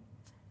betting?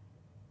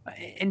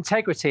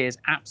 Integrity is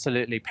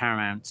absolutely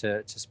paramount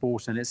to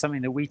sport, and it's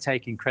something that we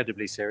take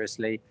incredibly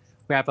seriously.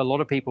 We have a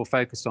lot of people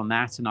focused on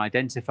that and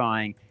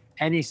identifying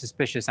any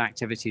suspicious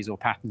activities or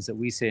patterns that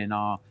we see in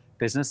our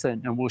business,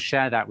 and we'll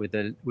share that with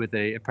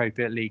the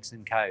appropriate leagues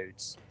and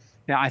codes.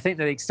 I think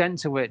that the extent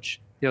to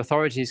which the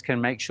authorities can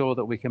make sure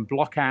that we can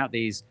block out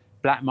these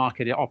black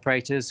market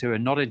operators who are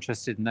not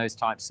interested in those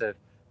types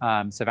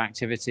of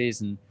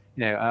activities and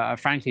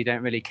frankly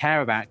don't really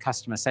care about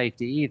customer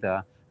safety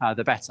either,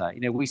 the better.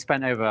 We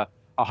spent over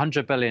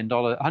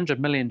 $100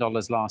 million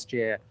last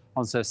year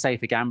on sort of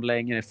safer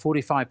gambling.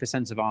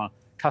 45% of our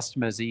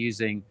customers are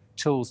using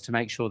tools to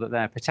make sure that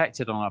they're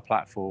protected on our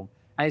platform.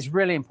 And it's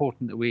really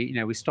important that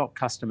we stop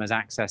customers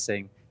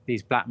accessing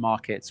these black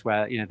markets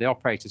where the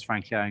operators,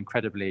 frankly, are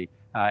incredibly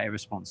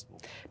irresponsible.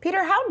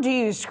 Peter, how do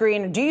you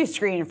screen? Do you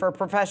screen for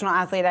professional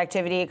athlete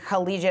activity,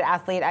 collegiate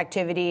athlete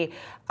activity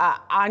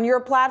on your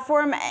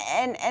platform?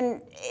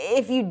 And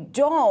if you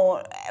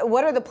don't,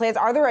 what are the plans?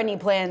 Are there any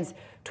plans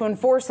to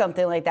enforce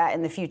something like that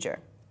in the future?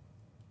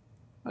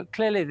 Well,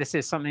 clearly, this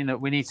is something that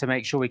we need to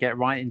make sure we get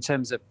right in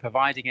terms of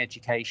providing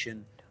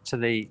education to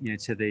the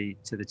to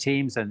the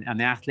teams and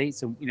the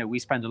athletes. And we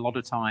spend a lot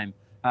of time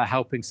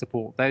helping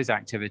support those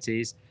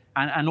activities,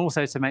 and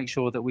also to make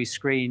sure that we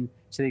screen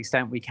to the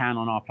extent we can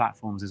on our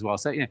platforms as well.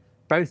 So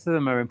both of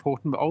them are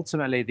important, but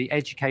ultimately the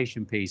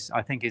education piece,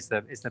 I think, is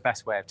the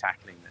best way of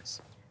tackling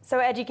this. So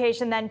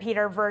education then,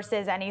 Peter,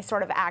 versus any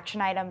sort of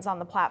action items on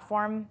the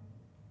platform?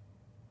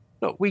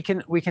 Look, we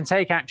can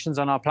take actions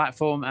on our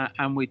platform,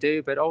 and we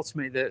do, but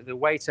ultimately the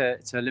way to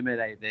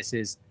eliminate this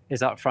is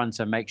up front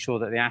and make sure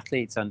that the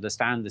athletes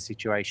understand the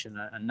situation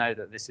and know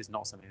that this is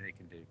not something they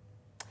can do.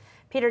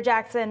 Peter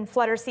Jackson,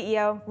 Flutter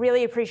CEO,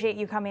 really appreciate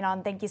you coming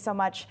on. Thank you so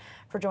much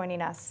for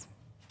joining us.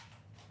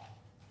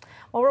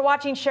 Well, we're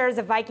watching shares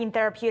of Viking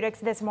Therapeutics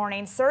this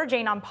morning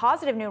surging on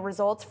positive new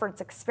results for its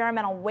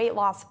experimental weight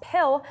loss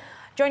pill.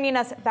 Joining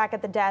us back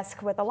at the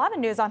desk with a lot of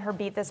news on her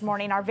beat this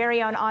morning, our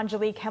very own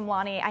Anjali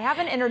Khemlani. I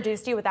haven't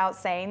introduced you without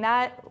saying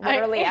that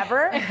literally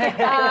ever.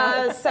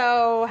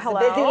 So hello.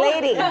 Busy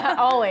lady.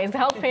 Always.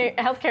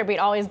 Healthcare beat,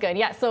 always good.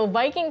 Yeah, so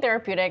Viking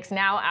Therapeutics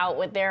now out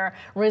with their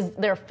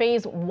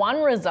phase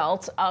 1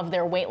 results of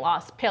their weight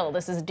loss pill.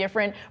 This is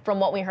different from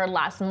what we heard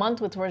last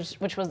month, which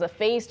was the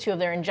phase 2 of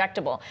their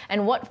injectable.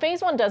 And what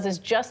phase 1 does is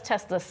just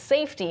test the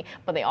safety,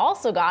 but they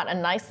also got a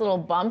nice little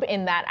bump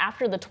in that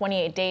after the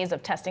 28 days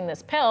of testing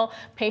this pill,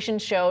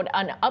 patients showed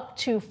an up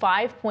to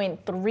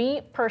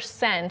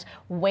 5.3%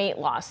 weight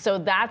loss. So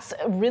that's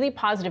really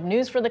positive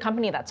news for the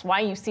company. That's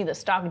why you see the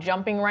stock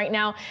jumping right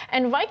now.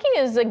 And Viking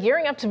is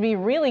gearing up to be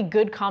really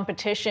good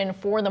competition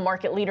for the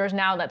market leaders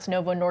now. That's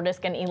Novo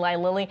Nordisk and Eli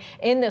Lilly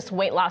in this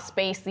weight loss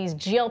space. These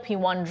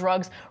GLP-1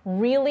 drugs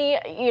really,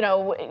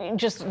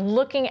 just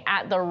looking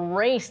at the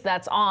race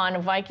that's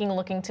on, Viking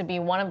looking to be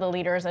one of the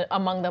leaders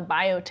among the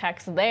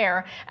biotechs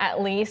there,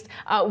 at least.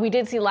 We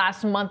did see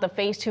last month the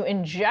phase 2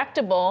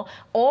 injectable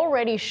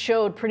already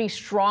showed pretty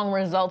strong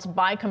results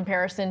by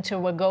comparison to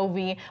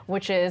Wegovy,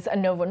 which is a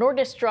Novo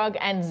Nordisk drug,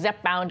 and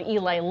Zepbound,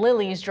 Eli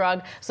Lilly's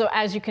drug. So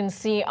as you can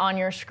see on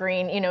your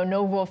screen,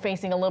 Novo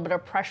facing a little bit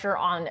of pressure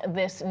on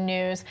this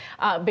news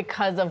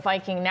because of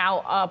Viking now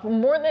up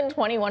more than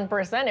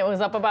 21%. It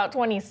was up about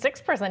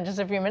 26% just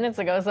a few minutes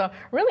ago. So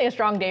really a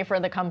strong day for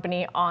the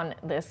company on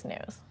this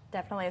news.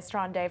 Definitely a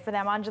strong day for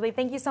them. Anjali,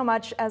 thank you so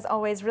much. As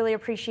always, really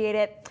appreciate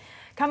it.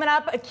 Coming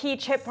up, a key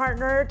chip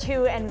partner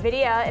to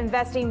NVIDIA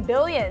investing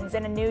billions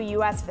in a new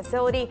U.S.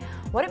 facility,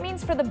 what it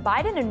means for the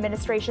Biden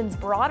administration's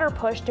broader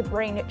push to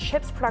bring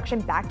chips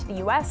production back to the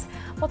U.S.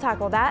 We'll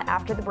tackle that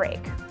after the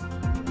break.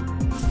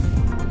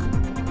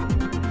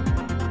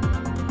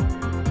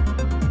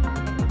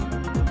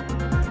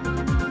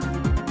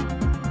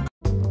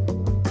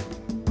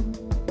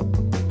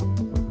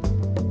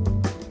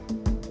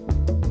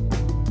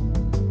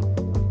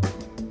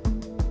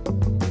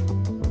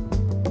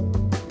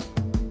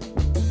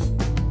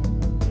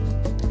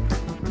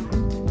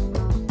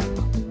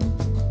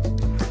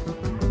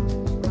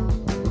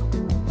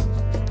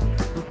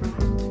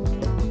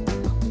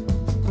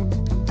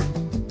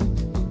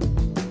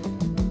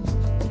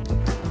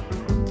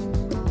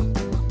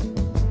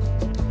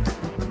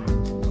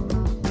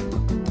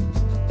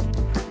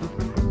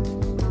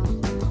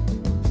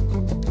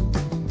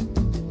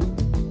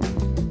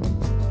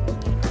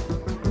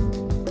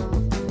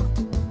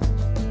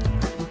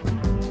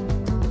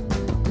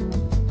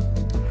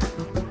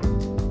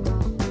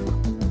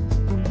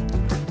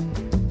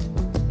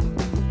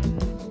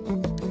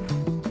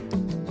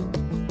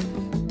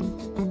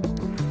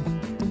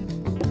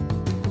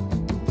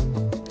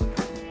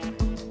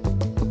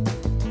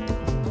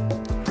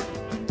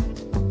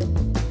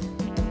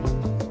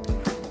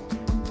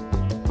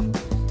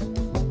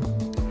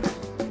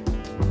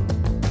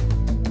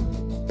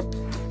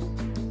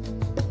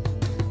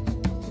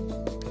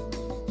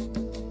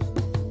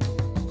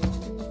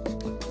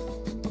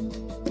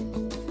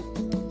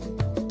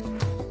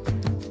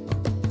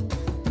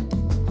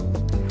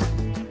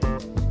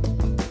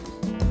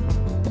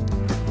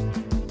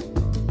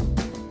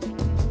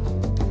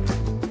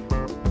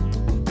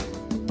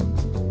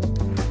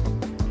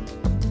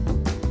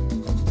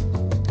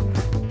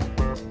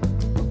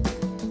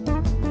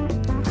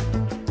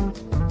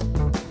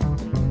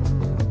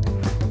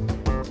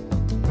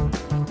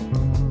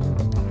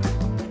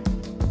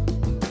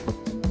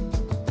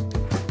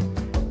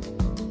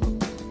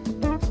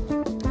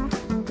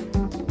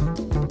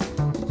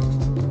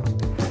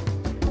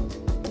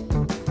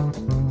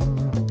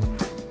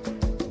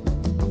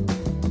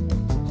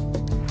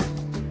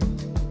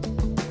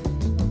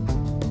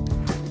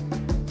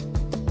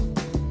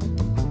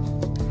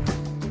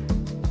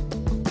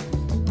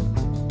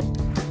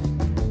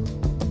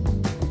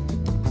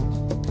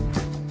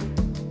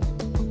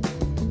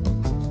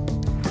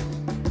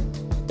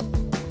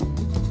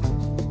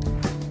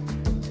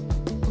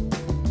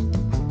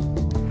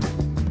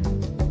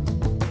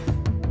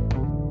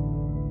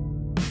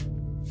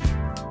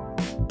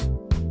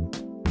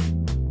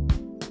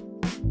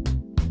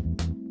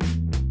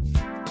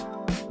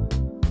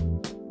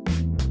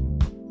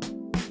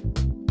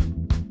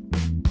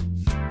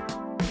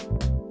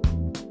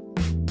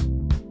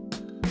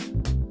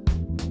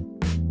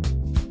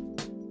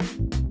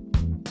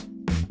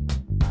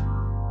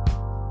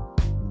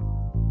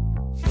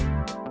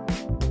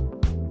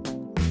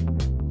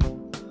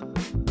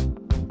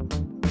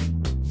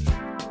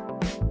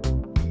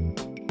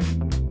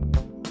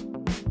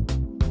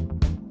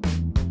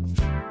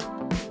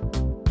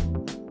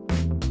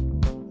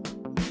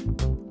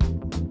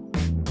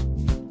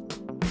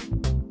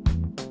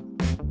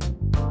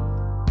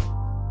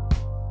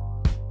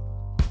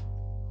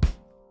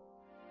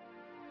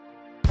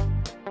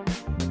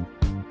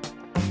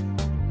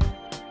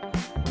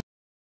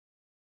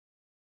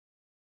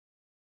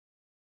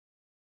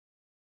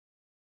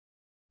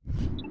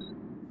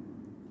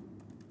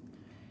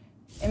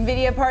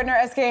 NVIDIA partner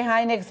SK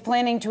Hynix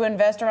planning to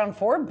invest around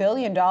 $4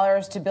 billion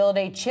to build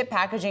a chip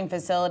packaging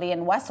facility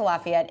in West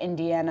Lafayette,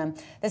 Indiana.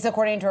 This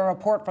according to a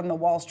report from the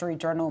Wall Street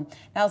Journal.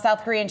 Now,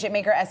 South Korean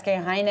chipmaker SK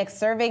Hynix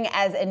serving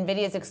as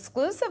NVIDIA's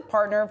exclusive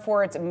partner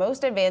for its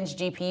most advanced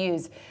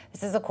GPUs.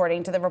 This is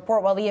according to the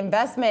report. While the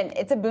investment,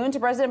 it's a boon to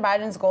President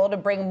Biden's goal to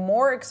bring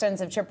more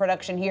extensive chip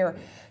production here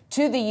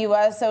to the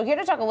U.S. So here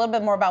to talk a little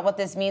bit more about what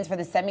this means for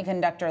the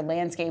semiconductor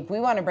landscape, we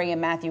want to bring in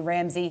Matthew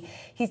Ramsey.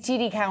 He's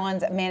TD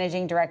Cowen's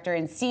Managing Director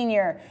and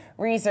Senior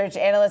Research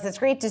Analyst. It's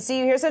great to see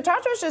you here. So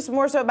talk to us just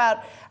more so about,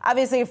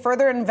 obviously,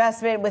 further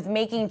investment with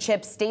making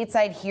chips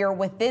stateside here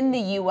within the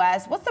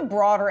U.S. What's the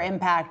broader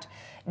impact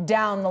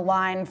down the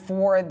line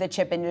for the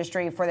chip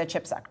industry, for the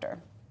chip sector?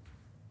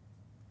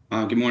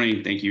 Good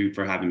morning. Thank you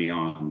for having me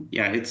on.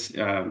 Yeah, it's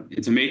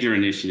a major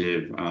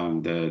initiative.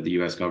 The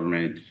U.S.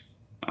 government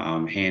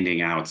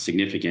handing out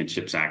significant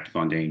CHIPS Act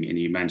funding. And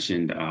you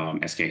mentioned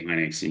SK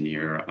Hynix in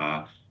your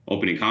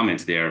opening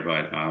comments there,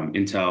 but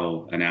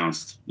Intel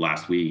announced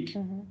last week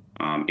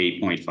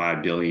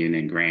 $8.5 billion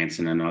in grants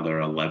and another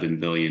 $11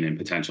 billion in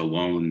potential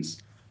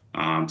loans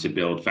to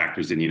build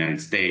factories in the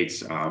United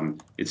States.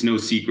 It's no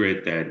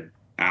secret that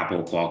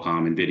Apple,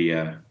 Qualcomm,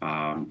 NVIDIA,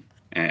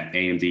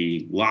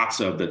 AMD, lots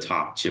of the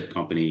top chip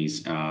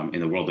companies in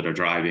the world that are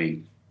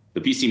driving the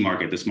PC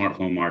market, the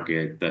smartphone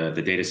market, the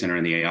data center,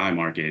 and the AI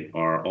market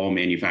are all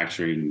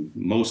manufacturing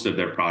most of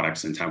their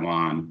products in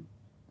Taiwan.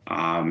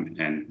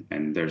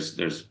 And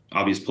there's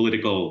obvious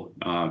political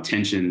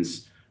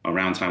tensions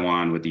around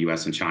Taiwan with the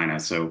US and China.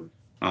 So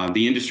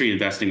the industry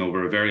investing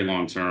over a very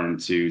long term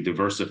to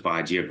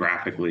diversify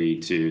geographically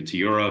to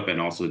Europe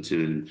and also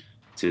to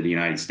the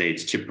United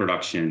States chip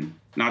production,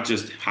 not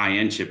just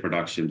high-end chip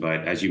production,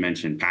 but as you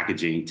mentioned,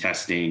 packaging,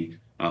 testing,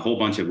 a whole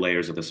bunch of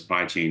layers of the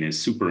supply chain is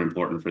super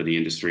important for the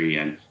industry,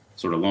 and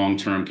sort of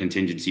long-term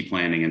contingency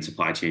planning and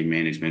supply chain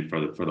management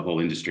for the whole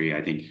industry.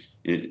 I think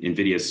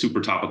NVIDIA is super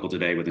topical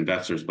today with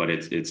investors, but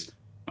it's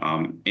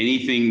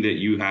anything that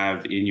you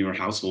have in your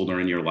household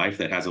or in your life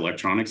that has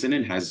electronics in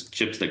it has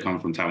chips that come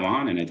from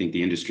Taiwan. And I think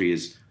the industry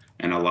is,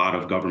 and a lot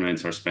of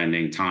governments are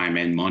spending time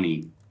and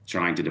money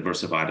trying to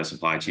diversify the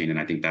supply chain. And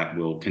I think that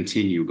will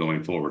continue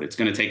going forward. It's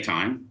going to take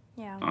time.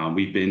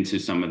 We've been to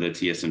some of the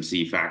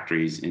TSMC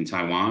factories in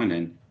Taiwan,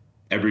 and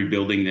every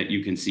building that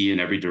you can see in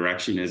every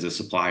direction is a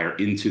supplier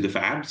into the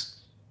fabs.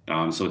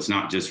 So it's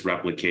not just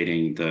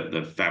replicating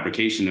the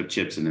fabrication of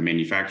chips and the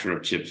manufacture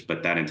of chips,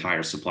 but that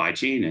entire supply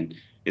chain. And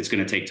it's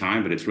going to take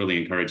time, but it's really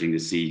encouraging to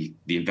see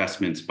the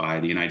investments by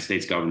the United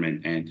States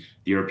government and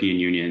the European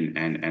Union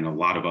and a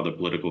lot of other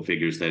political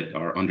figures that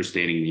are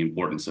understanding the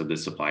importance of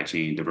this supply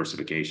chain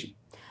diversification.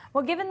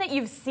 Well, given that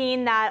you've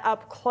seen that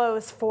up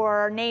close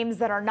for names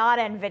that are not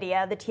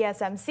NVIDIA, the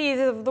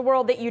TSMCs of the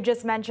world that you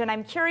just mentioned,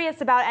 I'm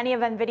curious about any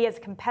of NVIDIA's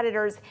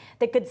competitors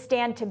that could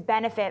stand to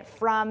benefit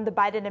from the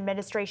Biden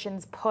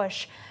administration's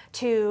push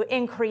to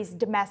increase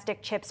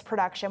domestic chips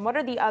production. What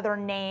are the other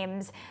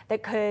names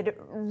that could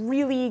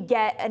really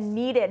get a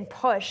needed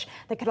push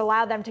that could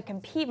allow them to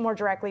compete more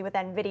directly with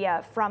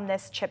NVIDIA from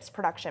this chips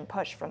production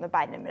push from the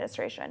Biden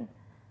administration?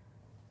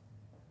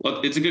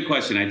 Well, it's a good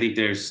question. I think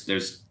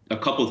there's a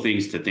couple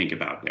things to think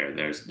about there.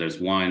 There's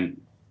one,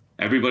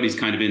 everybody's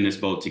kind of in this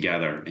boat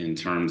together in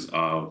terms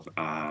of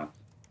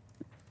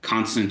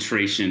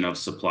concentration of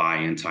supply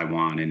in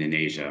Taiwan and in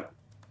Asia.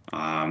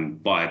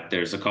 But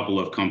there's a couple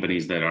of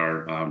companies that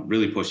are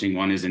really pushing.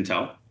 One is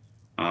Intel.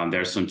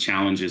 There's some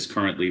challenges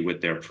currently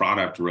with their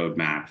product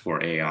roadmap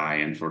for AI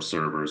and for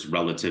servers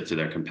relative to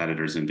their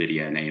competitors,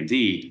 NVIDIA and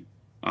AMD.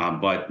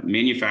 But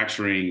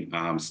manufacturing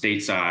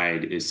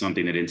stateside is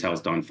something that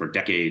Intel's done for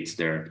decades.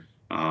 They're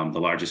the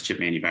largest chip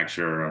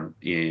manufacturer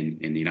in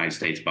the United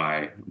States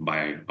by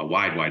a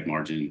wide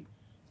margin.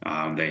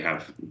 They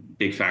have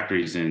big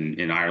factories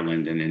in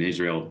Ireland and in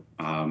Israel,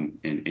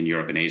 in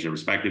Europe and Asia,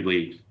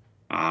 respectively.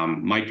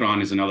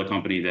 Micron is another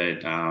company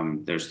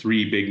that there's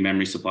three big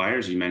memory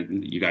suppliers.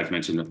 You guys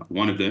mentioned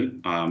one of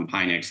them,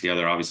 Hynix, the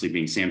other obviously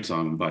being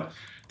Samsung, but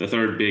the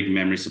third big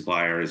memory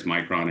supplier is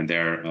Micron, and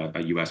they're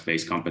a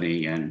US-based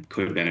company and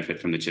could benefit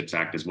from the CHIPS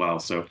Act as well.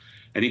 So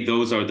I think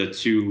those are the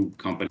two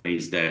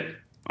companies that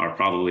are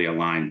probably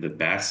aligned the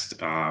best.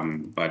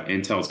 But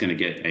Intel is going to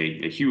get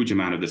a huge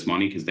amount of this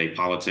money because they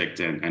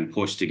politicked and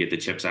pushed to get the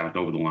CHIPS Act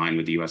over the line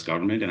with the US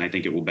government, and I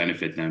think it will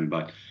benefit them.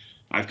 But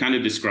I've kind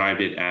of described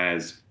it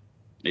as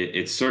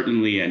it's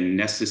certainly a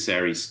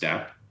necessary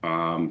step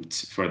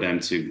for them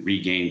to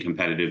regain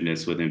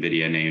competitiveness with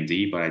NVIDIA and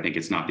AMD, but I think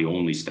it's not the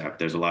only step.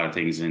 There's a lot of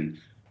things in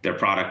their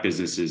product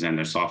businesses and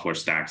their software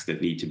stacks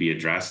that need to be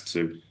addressed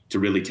to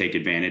really take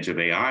advantage of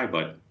AI.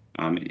 But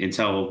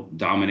Intel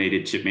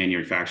dominated chip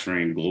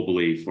manufacturing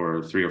globally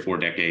for 3 or 4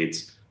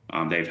 decades.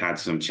 They've had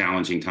some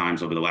challenging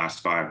times over the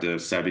last 5 to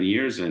 7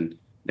 years, and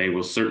they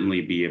will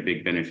certainly be a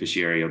big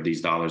beneficiary of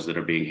these dollars that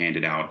are being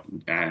handed out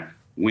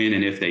when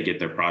and if they get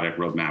their product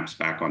roadmaps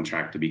back on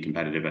track to be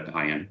competitive at the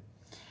high end.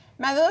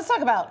 Matthew, let's talk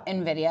about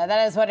NVIDIA.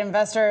 That is what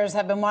investors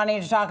have been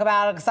wanting to talk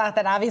about, a stock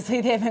that obviously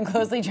they've been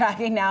closely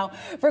tracking now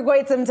for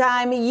quite some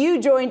time.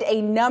 You joined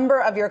a number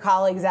of your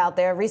colleagues out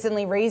there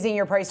recently raising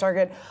your price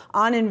target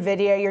on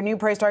NVIDIA. Your new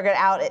price target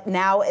out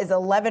now is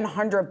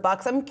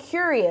 $1,100. I'm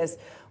curious,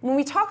 when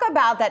we talk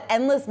about that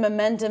endless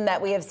momentum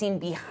that we have seen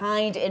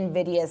behind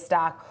NVIDIA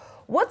stock,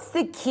 what's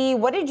the key?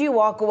 What did you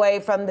walk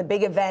away from the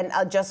big event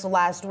just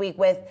last week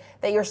with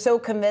that you're so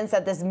convinced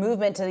that this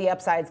movement to the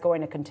upside is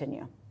going to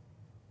continue?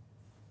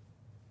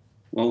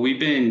 Well,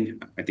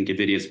 I think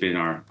NVIDIA's been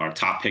our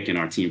top pick in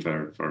our team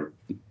for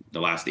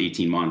the last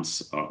 18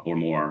 months or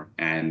more.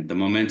 And the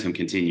momentum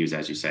continues,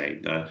 as you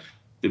say.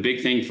 The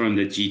big thing from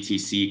the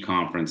GTC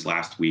conference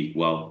last week,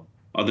 well,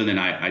 other than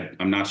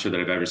I'm not sure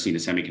that I've ever seen a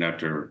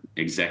semiconductor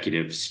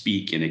executive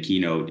speak in a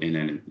keynote in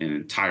an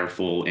entire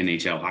full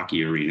NHL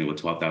hockey arena with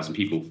 12,000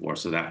 people before.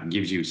 So that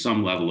gives you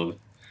some level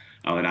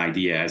of an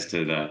idea as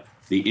to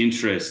the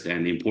interest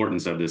and the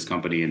importance of this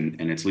company and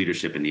its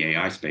leadership in the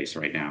AI space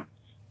right now.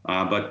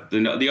 But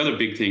the other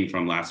big thing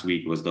from last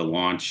week was the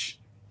launch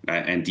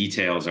and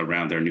details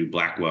around their new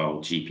Blackwell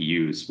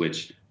GPUs,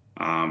 which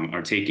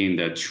are taking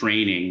the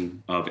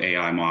training of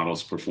AI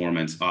models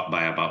performance up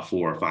by about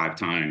 4 or 5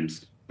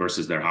 times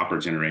versus their Hopper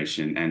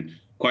generation. And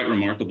quite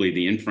remarkably,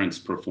 the inference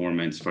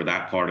performance for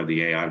that part of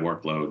the AI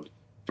workload,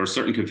 for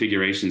certain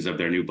configurations of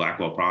their new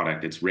Blackwell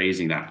product, it's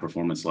raising that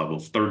performance level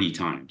 30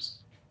 times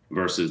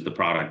versus the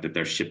product that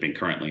they're shipping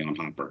currently on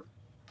Hopper.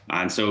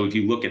 And so if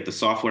you look at the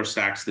software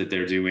stacks that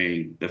they're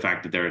doing, the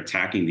fact that they're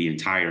attacking the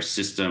entire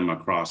system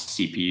across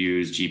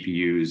CPUs,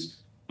 GPUs,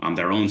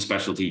 their own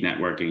specialty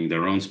networking,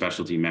 their own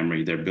specialty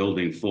memory, they're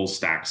building full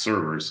stack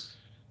servers.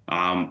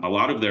 A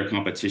lot of their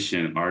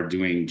competition are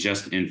doing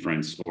just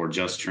inference or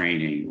just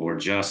training or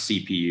just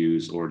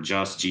CPUs or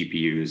just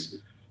GPUs.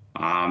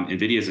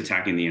 NVIDIA is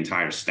attacking the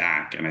entire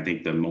stack. And I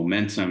think the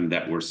momentum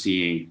that we're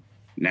seeing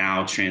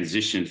now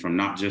transition from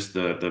not just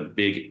the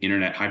big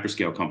internet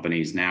hyperscale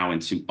companies now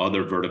into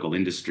other vertical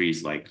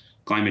industries like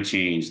climate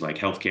change, like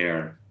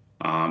healthcare,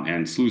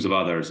 and slews of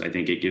others. I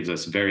think it gives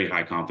us very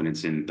high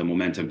confidence in the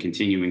momentum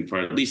continuing for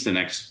at least the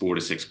next 4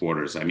 to 6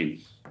 quarters. I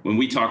mean, when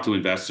we talk to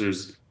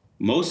investors,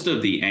 most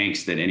of the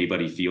angst that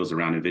anybody feels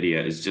around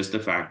NVIDIA is just the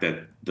fact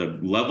that the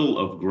level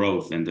of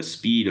growth and the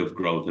speed of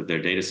growth of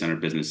their data center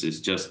business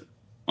is just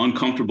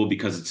uncomfortable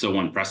because it's so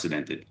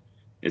unprecedented.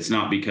 It's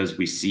not because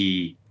we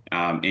see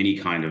any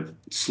kind of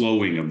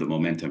slowing of the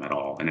momentum at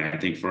all. And I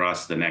think for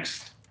us, the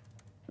next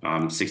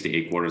 6 to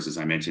 8 quarters, as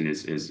I mentioned,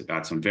 is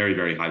got some very,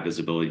 very high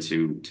visibility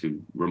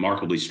to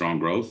remarkably strong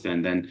growth.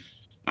 And then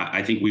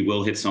I think we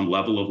will hit some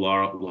level of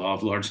law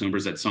of large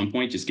numbers at some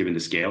point, just given the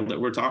scale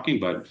that we're talking.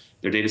 But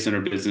their data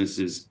center business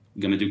is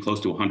going to do close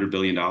to $100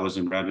 billion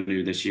in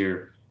revenue this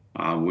year.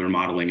 We're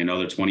modeling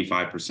another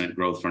 25%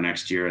 growth for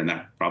next year, and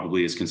that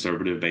probably is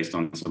conservative based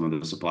on some of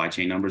the supply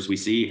chain numbers we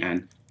see.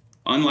 And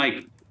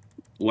unlike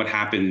what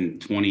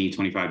happened 20,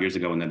 25 years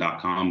ago in the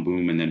dot-com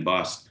boom and then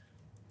bust,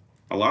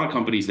 a lot of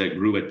companies that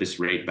grew at this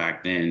rate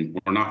back then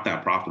were not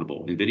that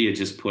profitable. NVIDIA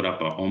just put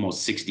up a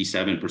almost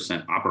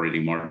 67%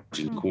 operating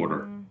margin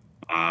quarter.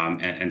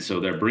 And so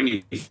they're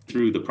bringing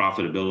through the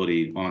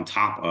profitability on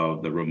top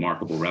of the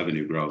remarkable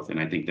revenue growth. And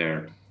I think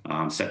they're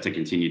set to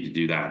continue to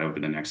do that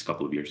over the next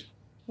couple of years.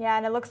 Yeah,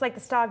 and it looks like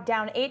the stock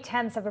down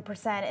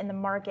 0.8% in the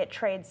market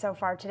trade so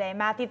far today.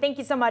 Matthew, thank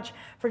you so much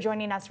for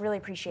joining us. Really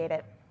appreciate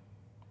it.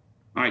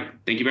 All right.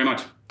 Thank you very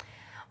much.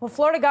 Well,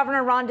 Florida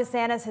Governor Ron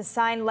DeSantis has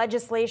signed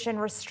legislation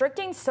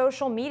restricting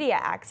social media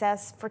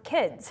access for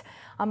kids.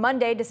 On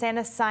Monday,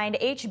 DeSantis signed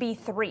HB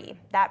 3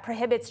 that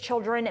prohibits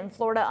children in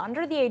Florida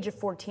under the age of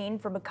 14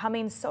 from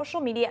becoming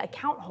social media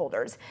account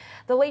holders.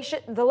 The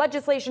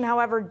legislation,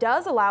 however,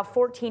 does allow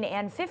 14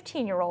 and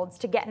 15-year-olds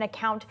to get an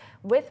account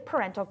with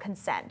parental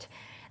consent.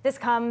 This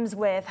comes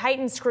with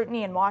heightened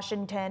scrutiny in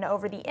Washington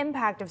over the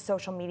impact of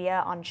social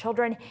media on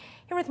children.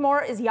 Here with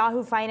more is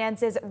Yahoo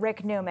Finance's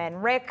Rick Newman.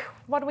 Rick,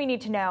 what do we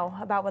need to know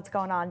about what's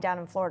going on down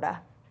in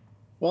Florida?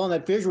 Well, in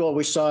that visual,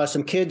 we saw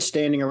some kids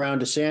standing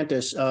around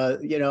DeSantis.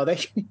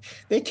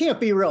 They can't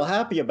be real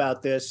happy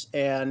about this.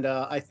 And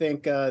I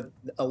think a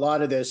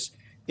lot of this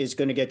is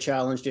going to get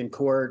challenged in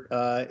court.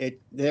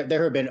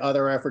 There have been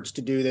other efforts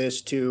to do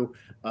this to,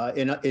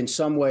 in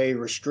some way,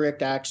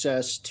 restrict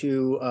access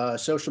to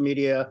social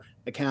media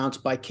accounts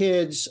by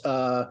kids,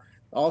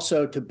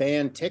 also to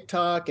ban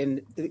TikTok.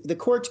 And the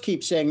courts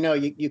keep saying, no,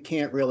 you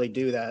can't really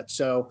do that.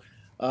 So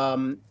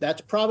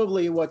that's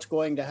probably what's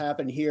going to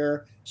happen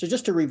here. So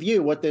just to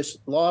review what this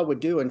law would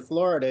do in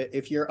Florida,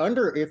 if you're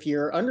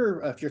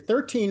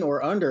 13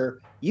 or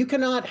under, you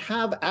cannot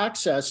have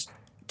access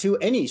to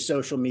any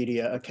social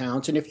media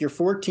accounts. And if you're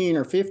 14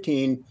 or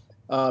 15,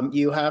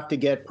 you have to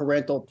get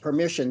parental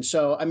permission.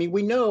 So, I mean,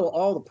 we know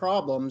all the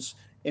problems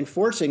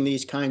enforcing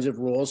these kinds of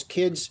rules.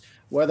 Kids,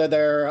 whether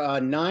they're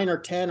 9 or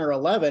 10 or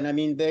 11, I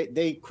mean,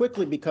 they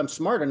quickly become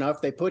smart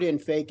enough. They put in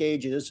fake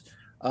ages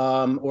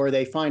or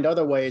they find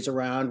other ways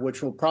around,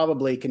 which will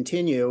probably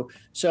continue.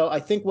 So I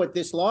think what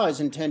this law is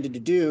intended to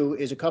do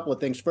is a couple of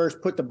things.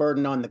 First, put the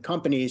burden on the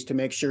companies to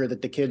make sure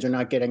that the kids are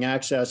not getting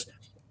access.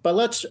 But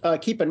let's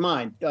keep in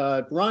mind,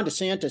 Ron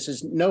DeSantis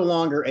is no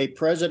longer a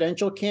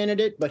presidential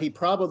candidate, but he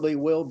probably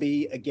will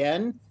be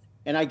again.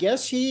 And I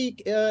guess he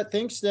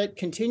thinks that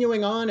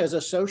continuing on as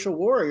a social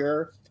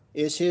warrior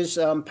is his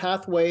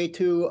pathway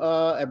to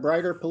a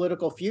brighter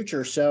political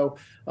future. So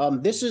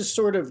this is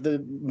sort of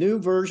the new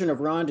version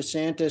of Ron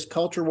DeSantis,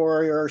 culture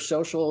warrior,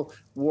 social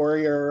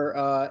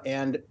warrior,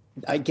 and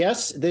I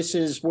guess this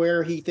is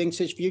where he thinks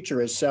his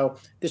future is. So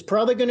this is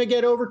probably going to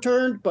get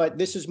overturned, but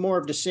this is more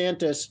of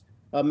DeSantis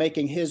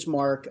making his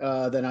mark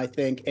than I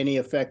think any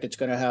effect it's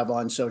going to have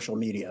on social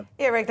media.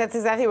 Yeah, Rick, that's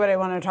exactly what I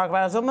want to talk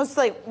about. It's almost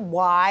like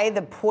why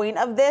the point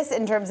of this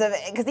in terms of,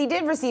 because he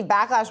did receive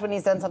backlash when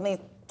he's done something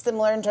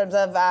similar in terms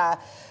of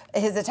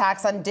his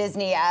attacks on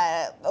Disney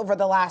over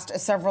the last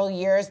several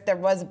years. There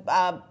was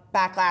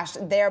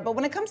backlash there. But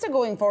when it comes to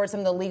going forward, some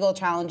of the legal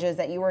challenges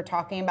that you were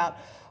talking about,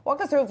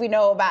 walk us through if we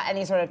know about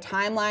any sort of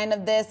timeline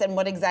of this and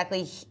what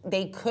exactly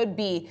they could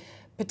be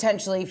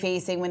potentially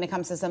facing when it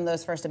comes to some of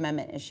those First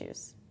Amendment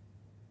issues.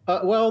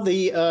 Well,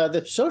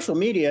 the social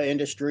media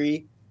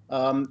industry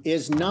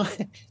is not,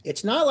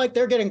 it's not like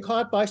they're getting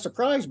caught by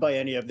surprise by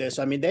any of this.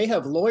 I mean, they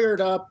have lawyered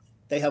up,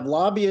 they have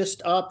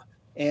lobbyists up,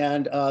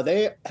 and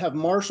they have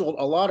marshaled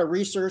a lot of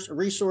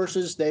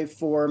resources. They've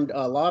formed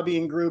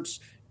lobbying groups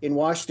in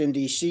Washington,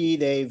 D.C.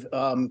 They've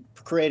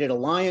created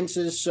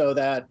alliances so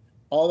that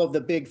all of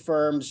the big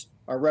firms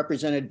are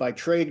represented by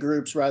trade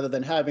groups rather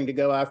than having to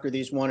go after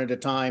these one at a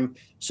time.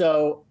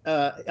 So,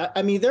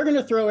 I mean, they're going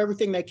to throw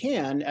everything they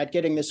can at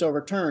getting this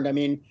overturned. I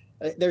mean,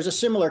 there's a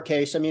similar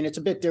case. I mean, it's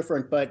a bit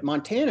different, but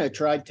Montana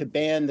tried to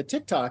ban the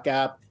TikTok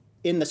app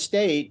in the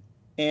state,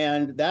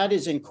 and that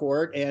is in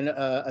court. And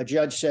a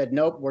judge said,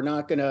 nope, we're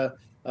not going to,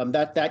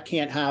 that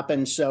can't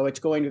happen. So it's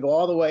going to go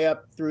all the way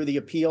up through the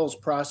appeals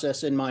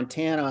process in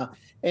Montana.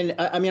 And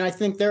I mean, I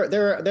think there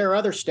are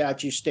other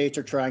statutes states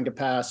are trying to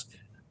pass.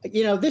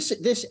 You know,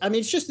 this, I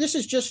mean, this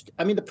is just,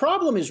 I mean, the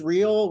problem is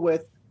real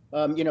with,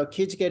 you know,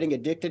 kids getting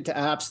addicted to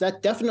apps.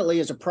 That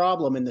definitely is a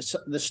problem in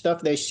the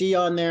stuff they see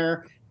on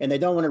there, and they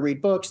don't want to read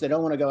books. They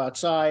don't want to go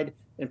outside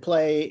and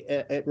play,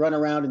 run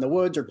around in the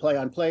woods or play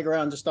on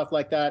playgrounds and stuff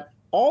like that.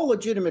 All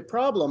legitimate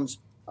problems.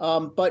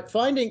 But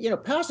finding, you know,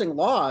 passing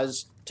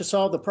laws to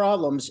solve the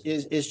problems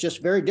is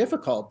just very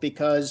difficult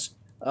because,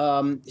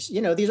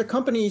 you know, these are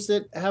companies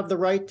that have the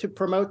right to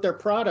promote their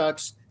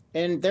products,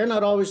 and they're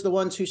not always the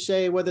ones who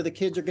say whether the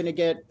kids are going to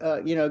get,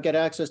 you know, get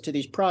access to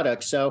these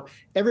products. So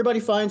everybody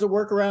finds a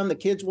workaround. The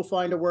kids will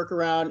find a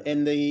workaround,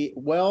 and the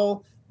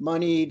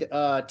well-moneyed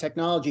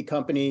technology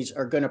companies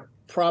are going to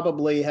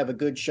probably have a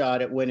good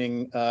shot at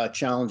winning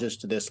challenges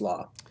to this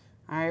law.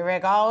 All right,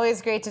 Rick,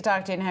 always great to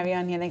talk to you and have you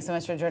on here. Thanks so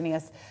much for joining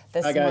us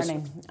this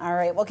morning. All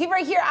right, well, keep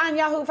right here on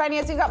Yahoo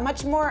Finance. We've got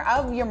much more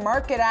of your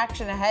market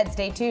action ahead.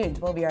 Stay tuned.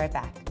 We'll be right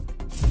back.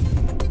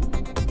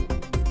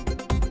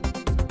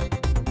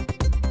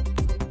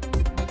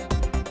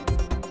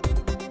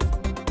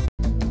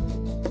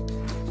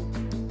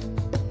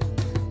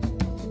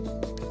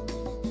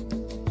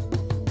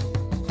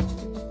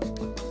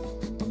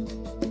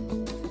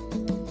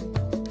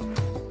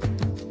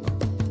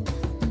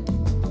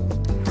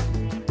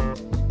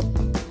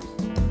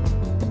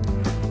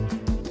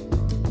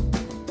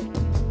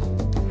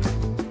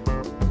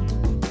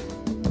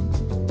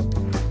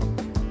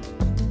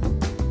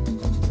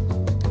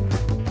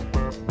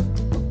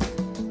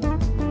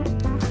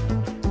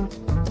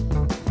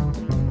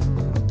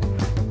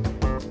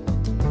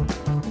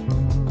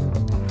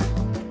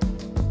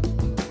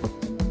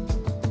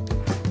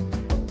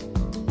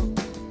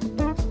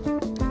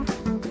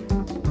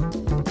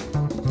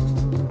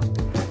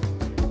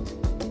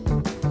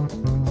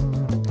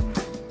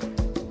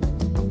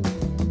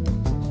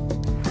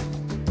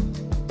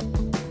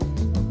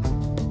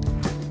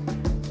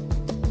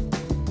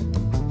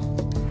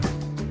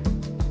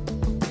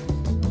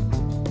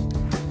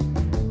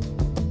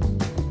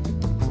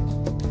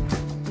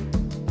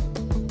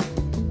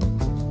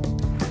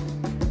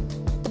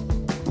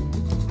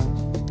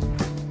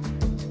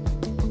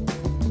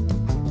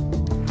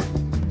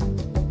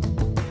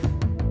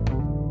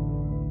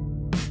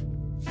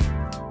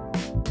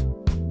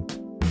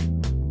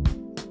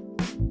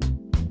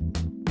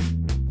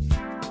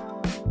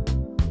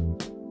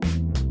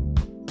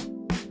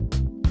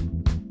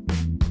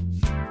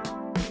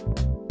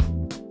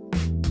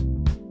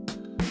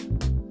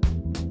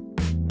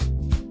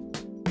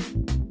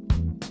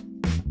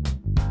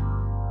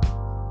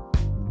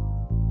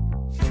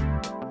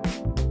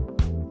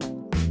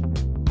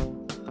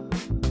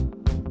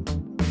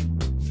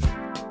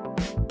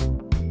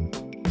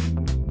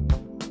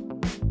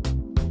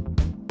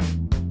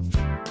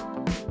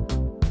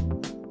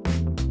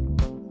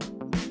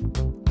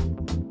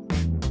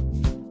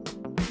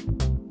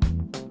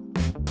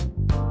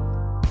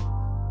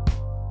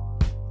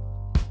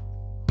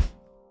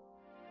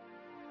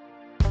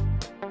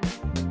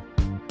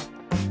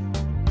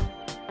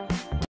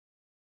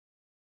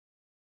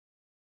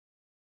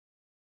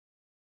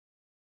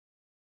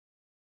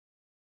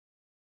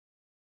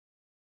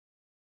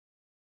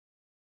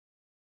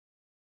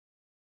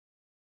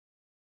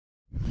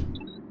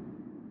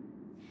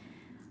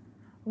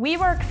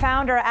 WeWork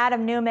founder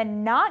Adam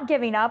Neumann not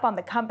giving up on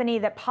the company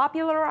that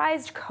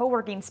popularized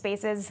co-working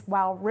spaces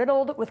while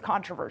riddled with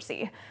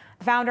controversy.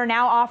 The founder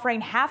now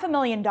offering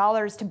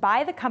 $500,000 to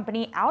buy the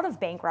company out of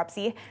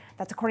bankruptcy.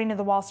 That's according to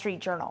the Wall Street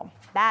Journal.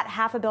 That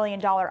 $500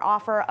 million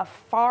offer a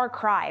far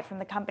cry from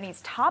the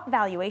company's top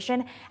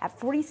valuation at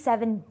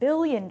 $47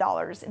 billion in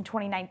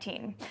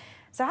 2019.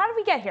 So how did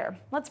we get here?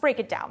 Let's break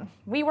it down.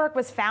 WeWork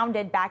was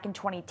founded back in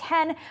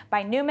 2010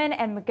 by Neumann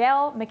and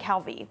Miguel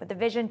McKelvey with the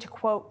vision to,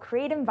 quote,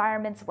 create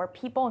environments where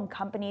people and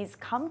companies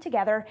come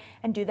together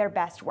and do their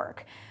best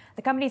work.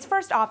 The company's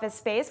first office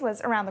space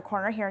was around the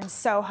corner here in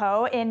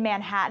Soho in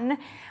Manhattan.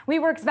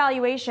 WeWork's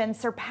valuation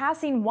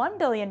surpassing $1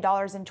 billion in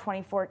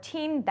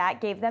 2014,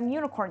 that gave them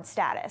unicorn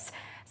status.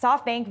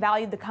 SoftBank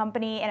valued the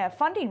company in a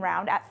funding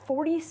round at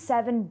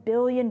 $47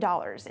 billion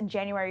in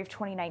January of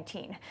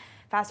 2019.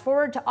 Fast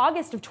forward to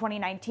August of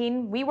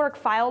 2019, WeWork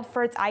filed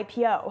for its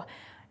IPO.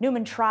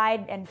 Neumann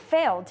tried and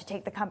failed to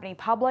take the company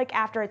public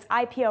after its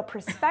IPO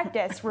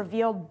prospectus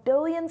revealed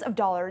billions of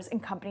dollars in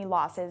company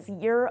losses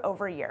year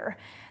over year.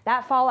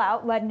 That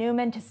fallout led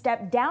Neumann to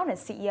step down as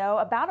CEO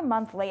about a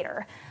month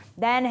later.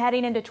 Then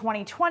heading into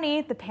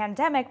 2020, the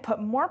pandemic put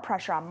more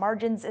pressure on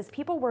margins as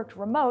people worked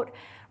remote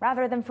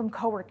rather than from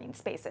co-working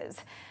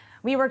spaces.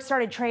 WeWork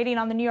started trading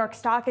on the New York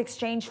Stock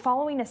Exchange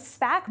following a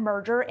SPAC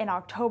merger in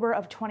October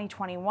of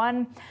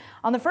 2021.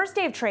 On the first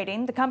day of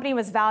trading, the company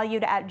was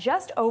valued at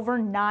just over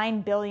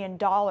 $9 billion.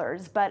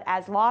 But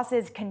as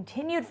losses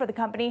continued for the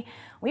company,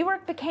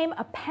 WeWork became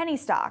a penny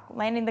stock,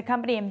 landing the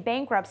company in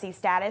bankruptcy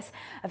status,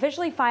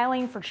 officially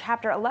filing for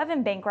Chapter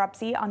 11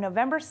 bankruptcy on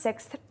November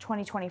 6,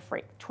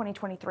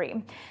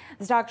 2023.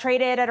 The stock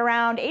traded at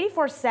around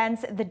 84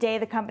 cents the day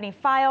the company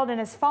filed and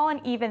has fallen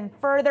even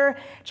further.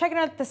 Checking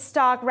out the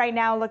stock right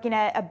now, looking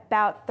at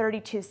about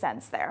 32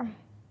 cents there.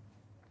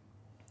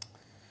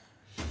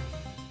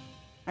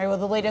 All right, well,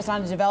 the latest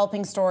on a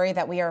developing story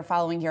that we are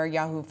following here at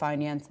Yahoo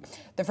Finance.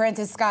 The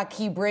Francis Scott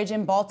Key Bridge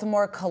in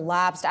Baltimore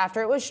collapsed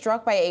after it was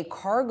struck by a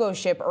cargo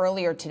ship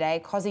earlier today,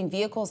 causing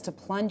vehicles to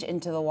plunge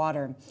into the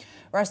water.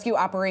 Rescue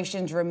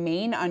operations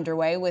remain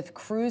underway, with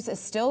crews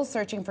still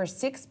searching for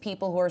 6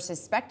 people who are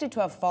suspected to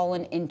have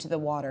fallen into the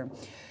water.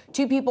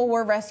 2 people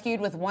were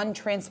rescued, with 1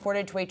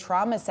 transported to a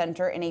trauma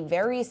center in a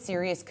very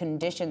serious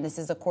condition. This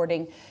is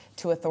according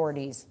to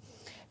authorities.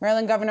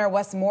 Maryland Governor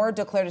Wes Moore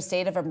declared a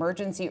state of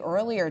emergency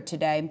earlier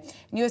today.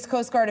 U.S.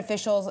 Coast Guard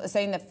officials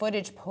saying that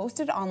footage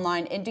posted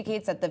online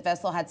indicates that the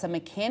vessel had some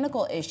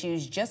mechanical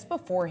issues just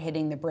before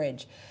hitting the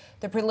bridge.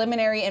 The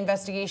preliminary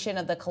investigation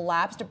of the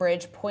collapsed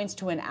bridge points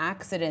to an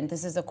accident.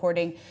 This is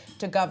according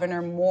to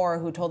Governor Moore,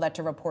 who told that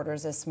to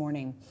reporters this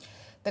morning.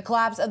 The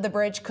collapse of the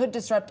bridge could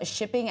disrupt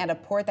shipping at a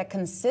port that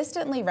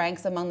consistently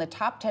ranks among the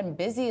top 10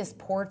 busiest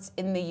ports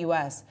in the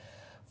U.S.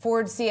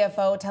 Ford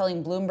CFO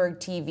telling Bloomberg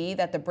TV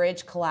that the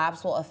bridge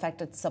collapse will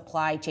affect its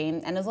supply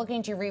chain and is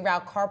looking to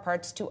reroute car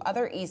parts to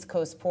other East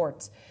Coast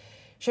ports.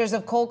 Shares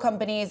of coal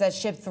companies that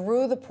ship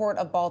through the port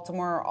of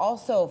Baltimore are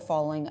also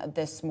falling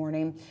this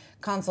morning.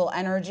 Consul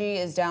Energy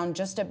is down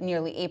just up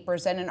nearly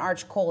 8%, and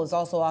Arch Coal is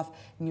also off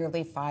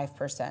nearly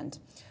 5%.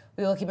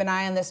 We will keep an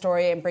eye on this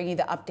story and bring you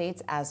the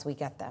updates as we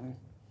get them.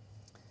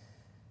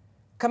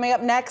 Coming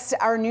up next,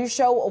 our new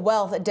show,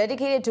 Wealth,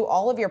 dedicated to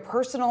all of your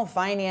personal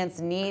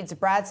finance needs.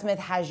 Brad Smith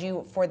has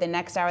you for the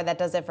next hour. That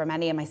does it for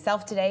Manny and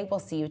myself today.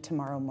 We'll see you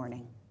tomorrow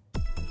morning.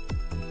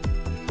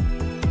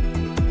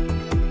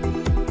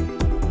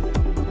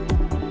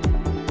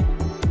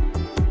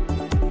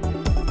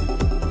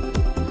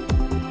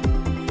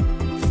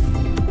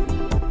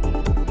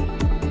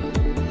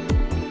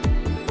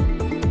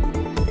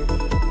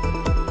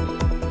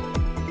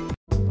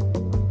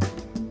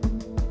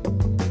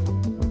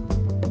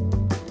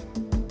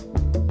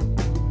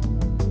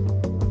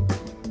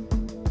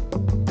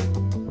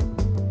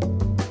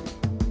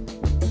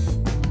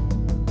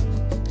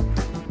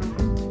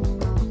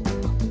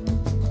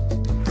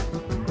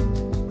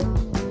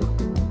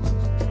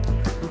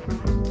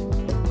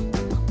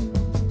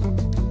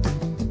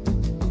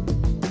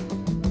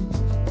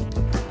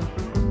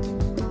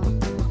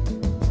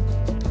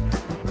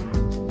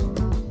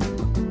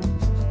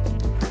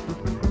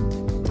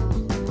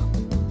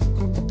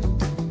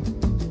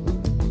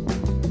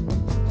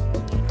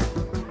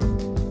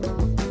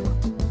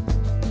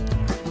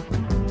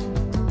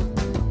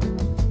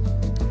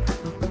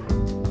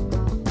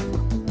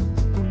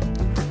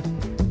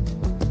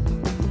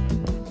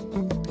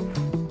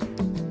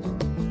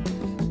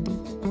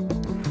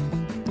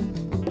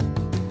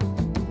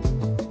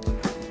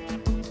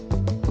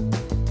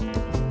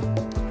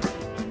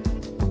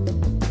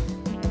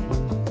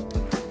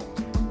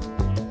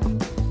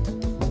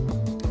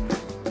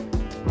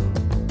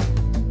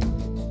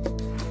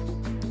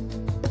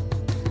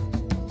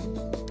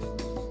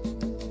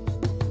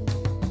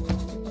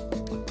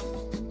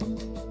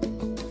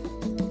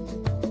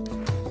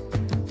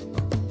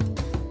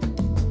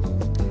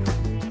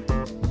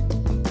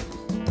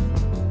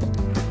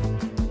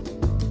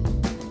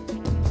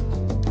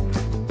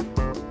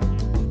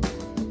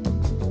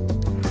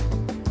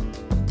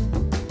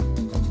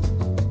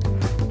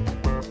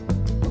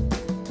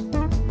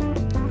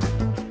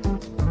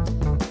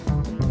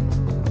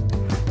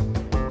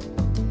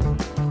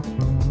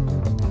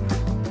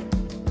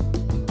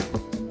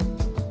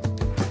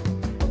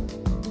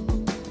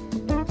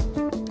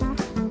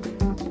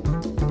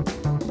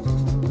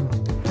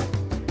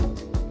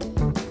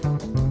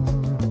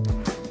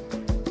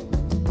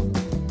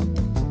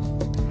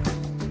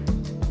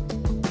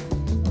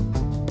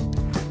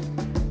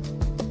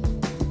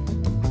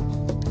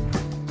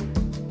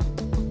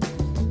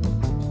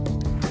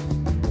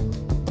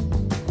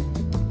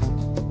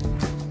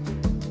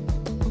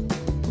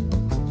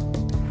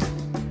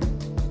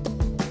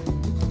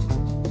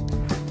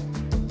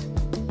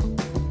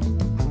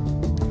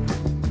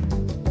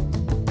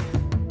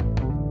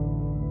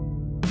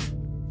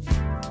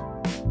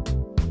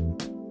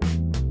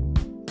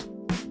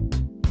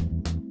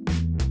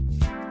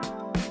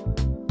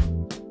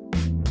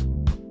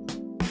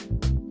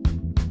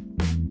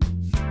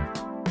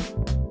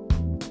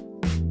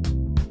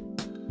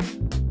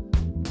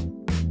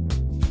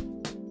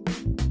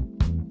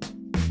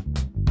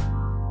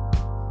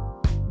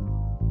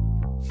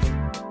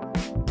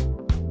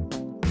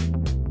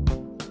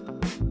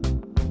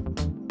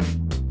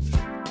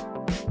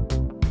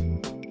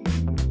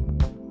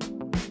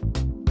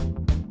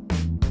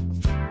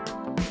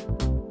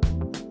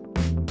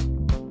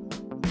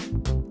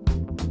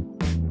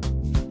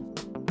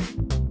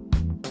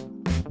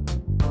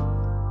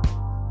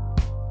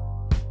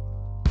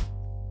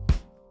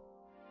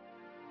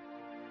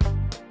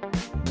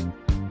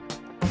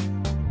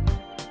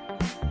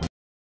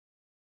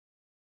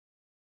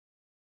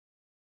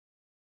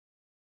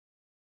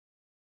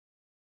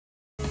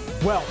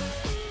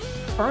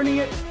 Wealth. Earning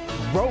it,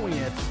 growing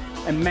it,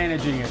 and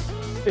managing it.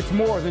 It's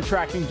more than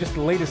tracking just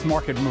the latest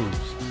market moves.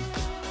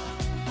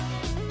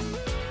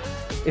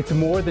 It's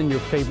more than your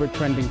favorite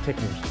trending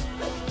tickers.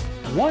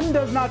 One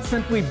does not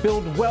simply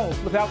build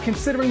wealth without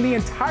considering the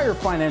entire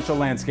financial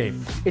landscape.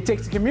 It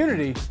takes a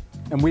community,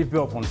 and we've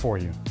built one for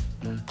you.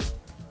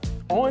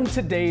 On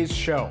today's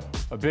show,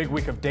 a big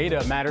week of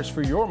data matters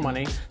for your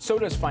money, so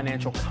does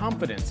financial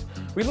confidence.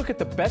 We look at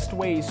the best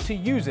ways to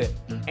use it,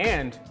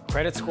 and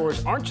credit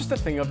scores aren't just a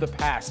thing of the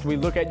past. We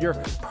look at your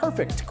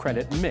perfect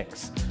credit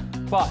mix.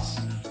 Plus,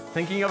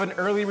 thinking of an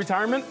early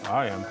retirement?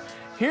 I am.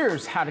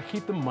 Here's how to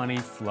keep the money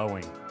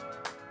flowing.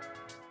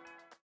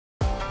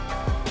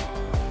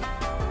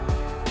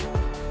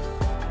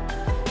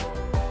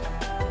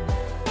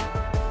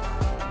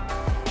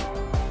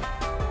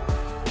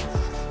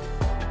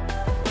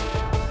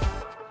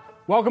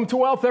 Welcome to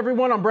Wealth,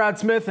 everyone. I'm Brad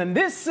Smith, and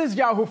this is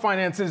Yahoo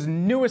Finance's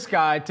newest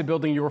guide to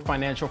building your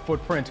financial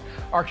footprint.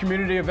 Our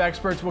community of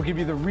experts will give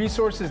you the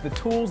resources, the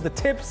tools, the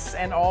tips,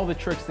 and all the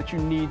tricks that you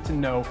need to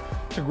know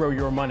to grow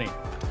your money.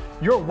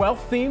 Your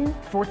wealth theme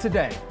for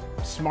today: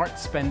 smart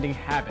spending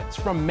habits.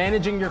 From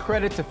managing your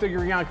credit to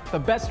figuring out the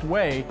best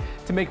way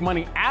to make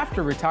money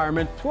after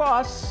retirement.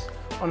 Plus,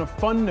 on a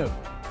fun note,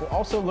 we'll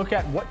also look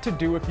at what to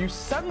do if you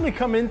suddenly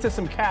come into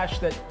some cash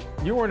that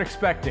you weren't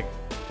expecting.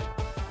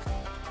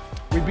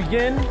 We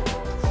begin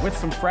with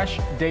some fresh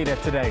data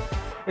today.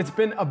 It's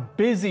been a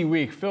busy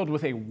week filled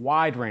with a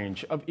wide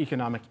range of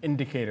economic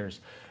indicators,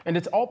 and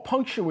it's all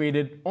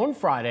punctuated on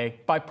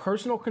Friday by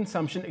personal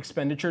consumption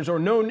expenditures, or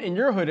known in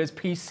your hood as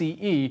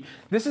PCE.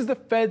 This is the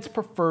Fed's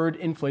preferred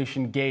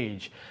inflation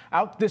gauge.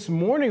 Out this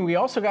morning, we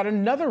also got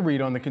another read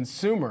on the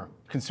consumer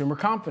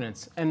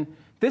confidence, and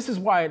this is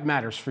why it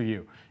matters for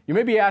you. You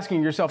may be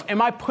asking yourself,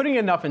 am I putting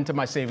enough into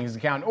my savings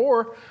account,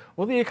 or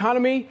will the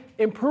economy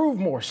improve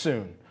more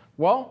soon?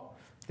 Well,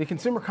 the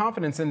Consumer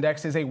Confidence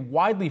Index is a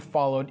widely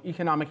followed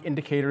economic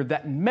indicator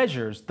that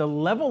measures the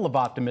level of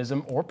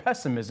optimism or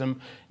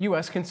pessimism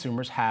U.S.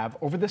 consumers have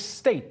over the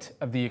state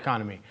of the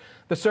economy.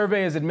 The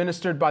survey is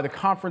administered by the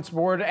Conference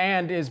Board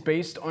and is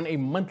based on a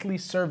monthly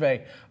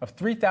survey of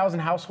 3,000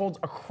 households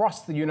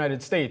across the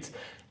United States.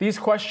 These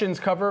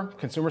questions cover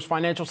consumers'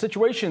 financial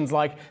situations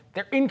like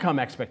their income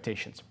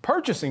expectations,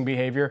 purchasing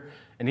behavior,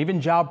 and even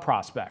job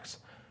prospects.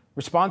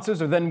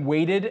 Responses are then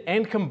weighted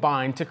and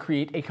combined to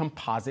create a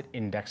composite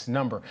index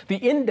number. The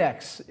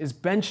index is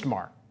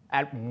benchmarked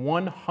at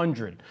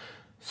 100,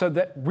 so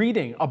that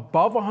reading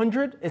above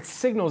 100, it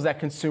signals that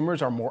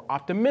consumers are more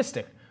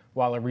optimistic,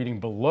 while a reading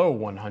below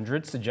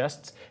 100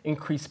 suggests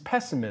increased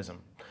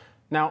pessimism.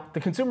 Now, the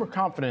consumer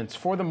confidence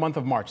for the month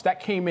of March, that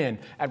came in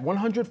at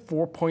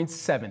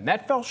 104.7.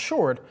 That fell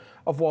short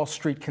of Wall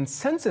Street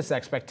consensus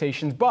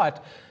expectations,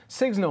 but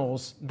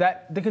signals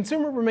that the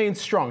consumer remains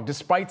strong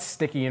despite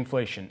sticky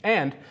inflation.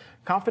 And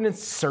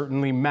confidence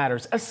certainly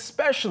matters,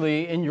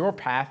 especially in your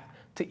path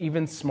to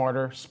even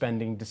smarter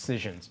spending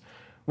decisions.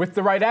 With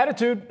the right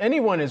attitude,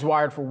 anyone is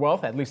wired for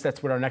wealth. At least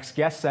that's what our next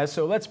guest says.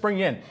 So let's bring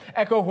in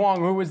Echo Huang,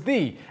 who is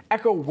the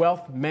Echo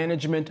Wealth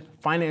Management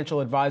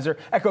Financial Advisor.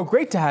 Echo,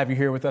 great to have you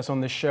here with us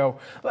on this show.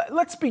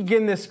 Let's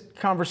begin this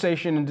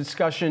conversation and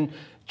discussion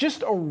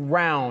just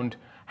around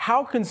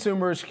how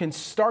consumers can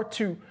start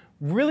to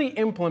really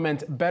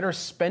implement better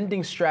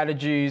spending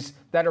strategies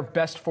that are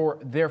best for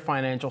their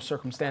financial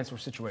circumstance or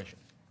situation.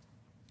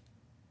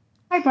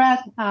 Hi, Brad.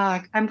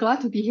 I'm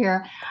glad to be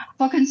here.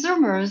 For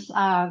consumers,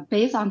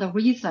 based on the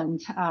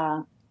recent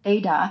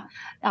data,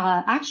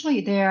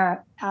 actually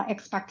their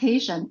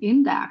expectation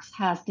index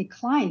has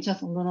declined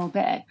just a little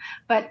bit,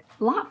 but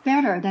a lot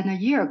better than a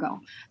year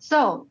ago.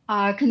 So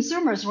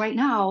consumers right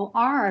now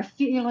are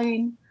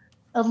feeling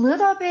a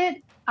little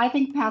bit, I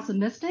think,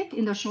 pessimistic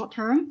in the short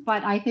term,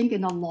 but I think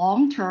in the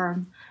long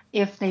term,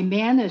 if they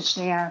manage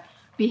their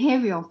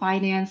behavioral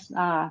finance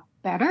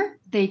better,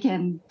 they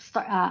can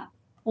start.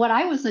 What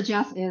I would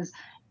suggest is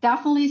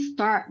definitely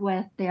start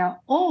with their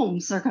own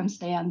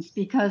circumstance,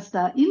 because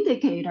the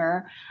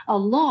indicator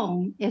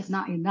alone is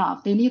not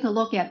enough. They need to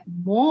look at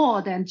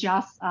more than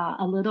just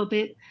a little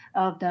bit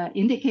of the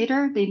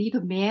indicator. They need to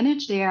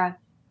manage their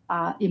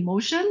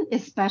emotion,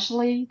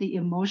 especially the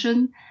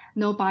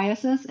emotional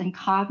biases and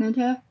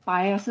cognitive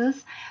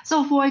biases.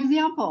 So, for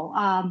example,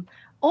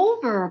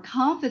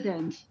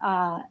 overconfident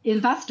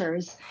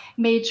investors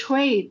may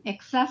trade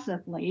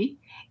excessively,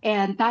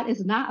 and that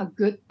is not a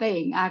good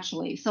thing,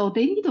 actually. So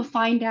they need to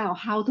find out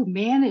how to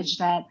manage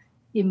that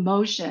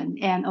emotion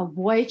and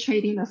avoid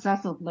trading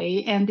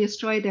excessively and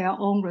destroy their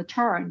own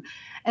return.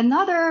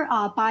 Another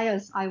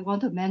bias I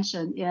want to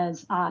mention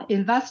is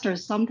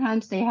investors,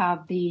 sometimes they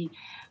have the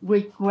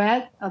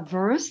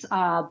regret-averse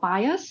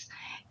bias.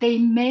 They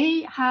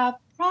may have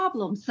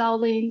problem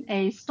selling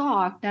a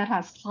stock that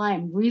has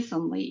climbed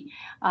recently.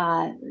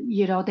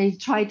 They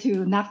try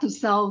to not to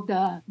sell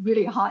the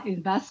really hot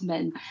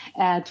investment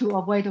to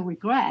avoid the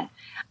regret.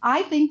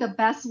 I think the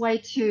best way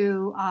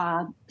to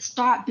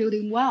start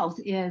building wealth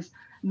is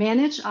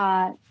manage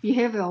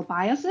behavioral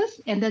biases,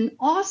 and then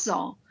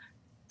also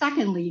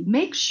Secondly,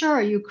 make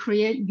sure you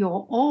create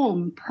your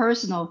own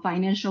personal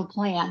financial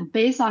plan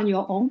based on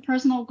your own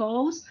personal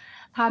goals,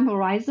 time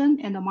horizon,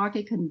 and the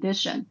market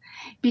condition.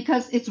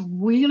 Because it's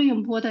really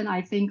important,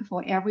 I think,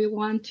 for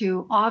everyone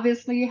to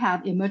obviously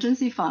have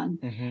emergency fund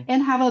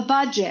and have a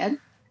budget.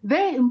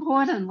 Very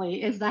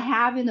importantly is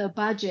having a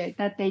budget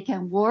that they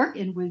can work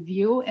and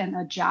review and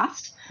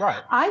adjust.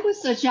 Right. I would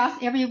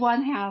suggest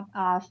everyone have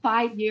a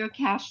 5-year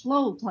cash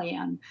flow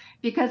plan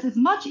because it's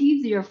much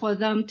easier for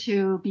them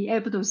to be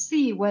able to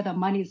see where the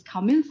money is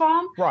coming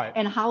from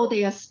and how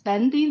they are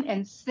spending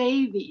and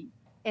saving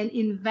and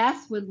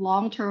invest with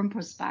long-term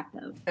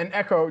perspective. And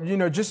Echo,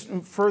 just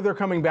further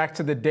coming back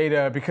to the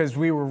data, because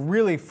we were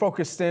really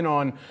focused in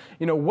on,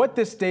 what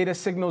this data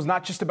signals,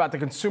 not just about the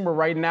consumer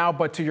right now,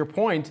 but to your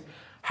point,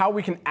 how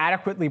we can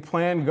adequately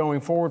plan going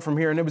forward from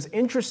here. And it was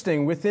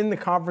interesting, within the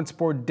Conference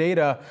Board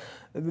data,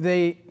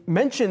 they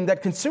mentioned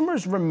that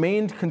consumers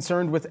remained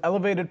concerned with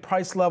elevated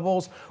price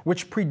levels,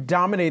 which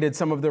predominated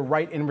some of the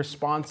write-in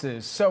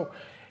responses. So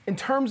in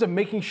terms of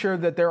making sure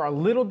that there are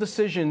little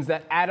decisions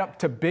that add up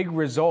to big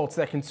results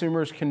that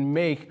consumers can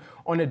make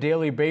on a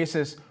daily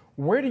basis,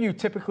 where do you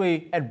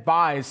typically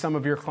advise some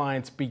of your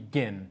clients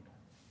begin?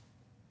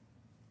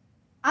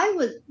 I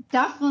would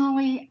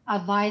definitely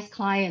advise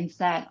clients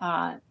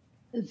that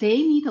they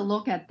need to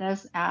look at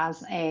this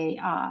as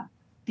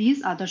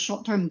these are the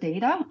short-term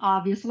data,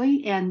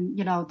 obviously, and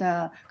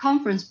the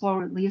Conference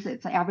Board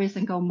releases every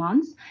single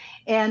month.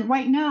 And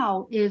right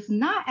now is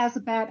not as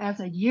bad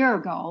as a year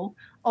ago.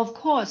 Of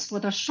course,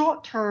 for the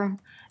short-term,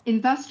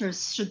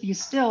 investors should be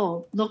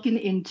still looking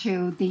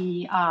into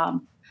the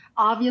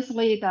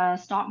obviously the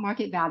stock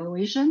market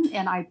valuation,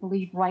 and I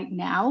believe right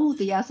now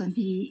the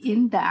S&P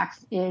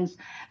index the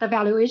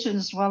valuation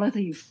is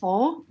relatively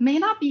full. May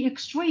not be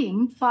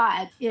extreme,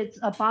 but it's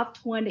above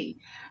 20.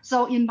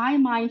 So in my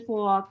mind,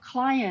 for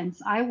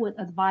clients, I would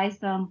advise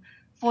them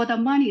for the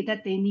money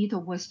that they need to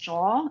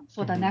withdraw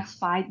for the next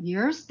 5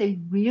 years, they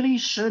really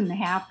shouldn't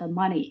have the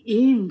money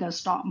in the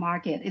stock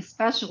market,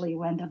 especially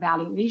when the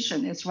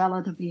valuation is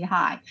relatively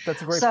high.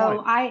 That's a great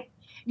point.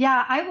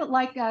 I would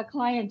like a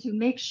client to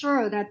make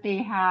sure that they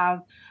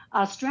have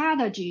a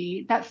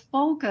strategy that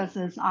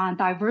focuses on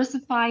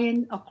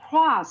diversifying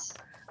across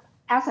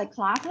asset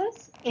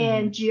classes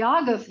and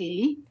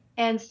geography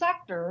and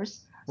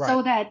sectors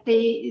so that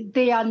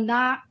they are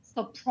not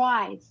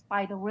surprised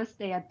by the risk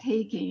they are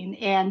taking.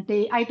 And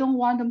I don't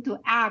want them to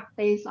act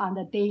based on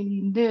the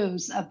daily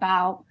news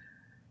about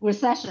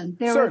recession.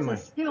 There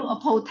is still a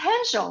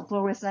potential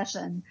for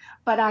recession,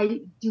 but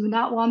I do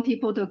not want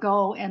people to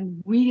go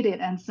and read it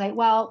and say,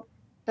 well,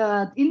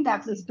 the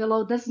index is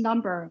below this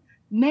number,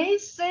 may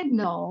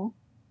signal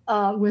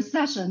a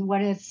recession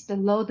when it's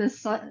below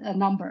this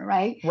number,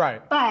 right?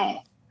 Right.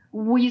 But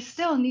we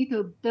still need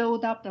to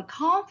build up the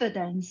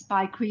confidence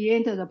by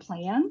creating a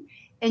plan,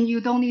 and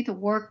you don't need to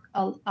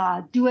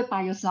do it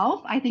by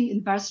yourself. I think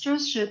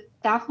investors should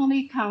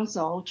definitely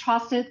counsel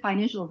trusted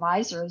financial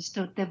advisors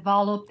to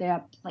develop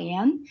their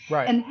plan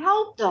and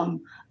help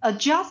them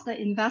adjust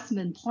the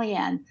investment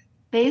plan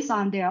based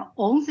on their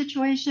own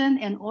situation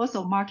and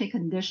also market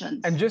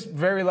conditions. And just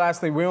very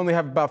lastly, we only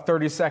have about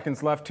 30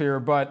 seconds left here,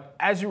 but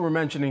as you were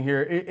mentioning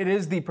here, it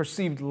is the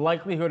perceived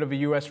likelihood of a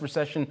U.S.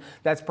 recession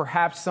that's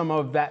perhaps some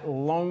of that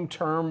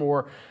long-term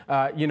or,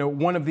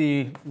 one of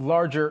the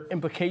larger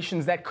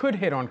implications that could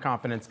hit on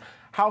confidence.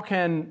 How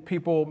can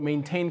people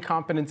maintain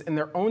confidence in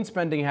their own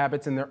spending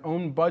habits and their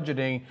own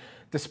budgeting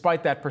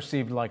despite that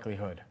perceived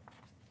likelihood?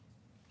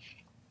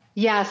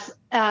 Yes,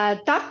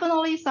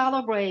 definitely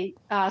celebrate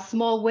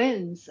small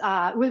wins.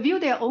 Review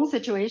their own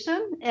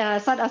situation,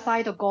 set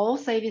aside a goal,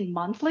 saving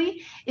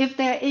monthly. If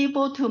they're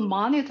able to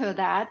monitor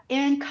that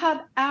and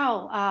cut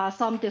out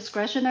some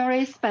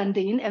discretionary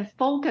spending and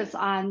focus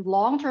on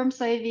long-term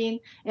saving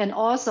and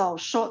also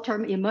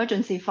short-term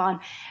emergency fund,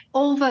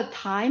 over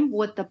time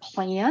with the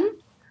plan,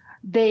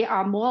 they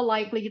are more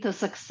likely to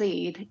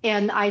succeed.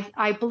 And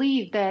I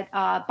believe that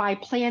by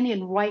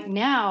planning right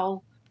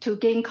now, to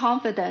gain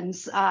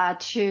confidence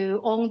to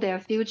own their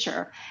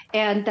future.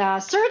 And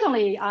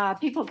certainly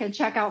people can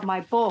check out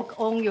my book,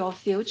 Own Your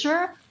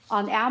Future,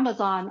 on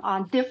Amazon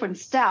on different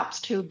steps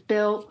to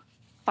build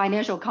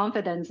financial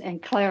confidence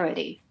and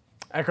clarity.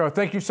 Echo,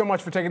 thank you so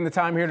much for taking the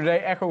time here today.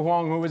 Echo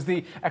Huang, who is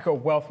the Echo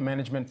Wealth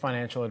Management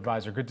Financial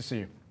Advisor. Good to see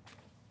you.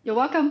 You're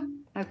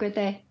welcome. Have a good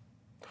day.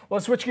 Well,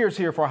 let's switch gears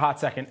here for a hot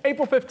second.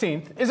 April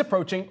 15th is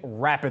approaching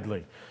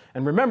rapidly.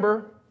 And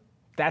remember,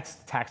 that's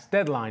tax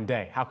deadline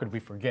day. How could we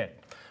forget?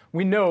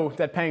 We know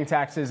that paying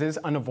taxes is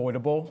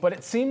unavoidable, but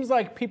it seems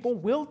like people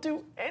will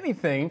do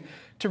anything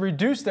to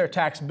reduce their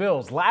tax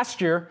bills.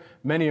 Last year,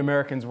 many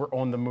Americans were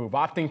on the move,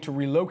 opting to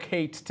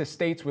relocate to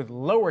states with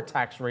lower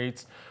tax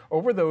rates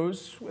over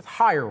those with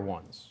higher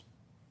ones.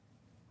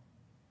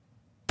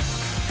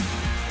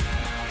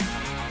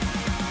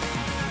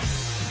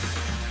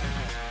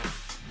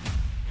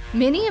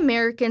 Many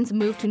Americans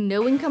moved to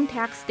no-income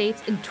tax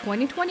states in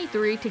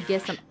 2023 to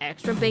get some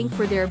extra bang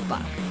for their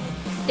buck.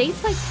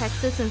 States like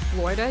Texas and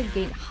Florida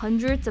gained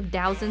hundreds of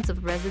thousands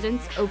of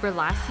residents over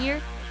last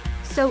year,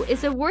 So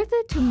is it worth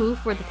it to move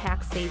for the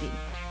tax saving?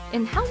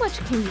 And how much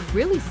can you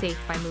really save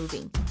by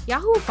moving?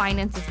 Yahoo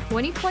Finance's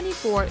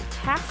 2024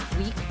 Tax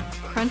Week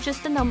crunches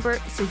the number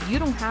so you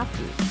don't have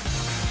to.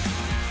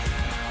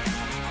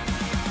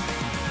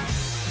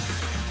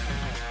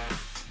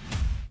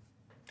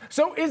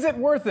 So is it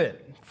worth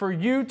it for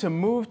you to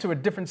move to a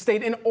different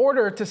state in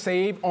order to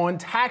save on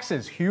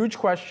taxes? Huge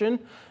question.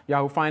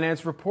 Yahoo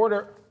Finance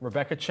reporter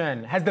Rebecca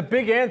Chen has the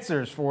big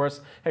answers for us.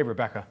 Hey,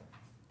 Rebecca.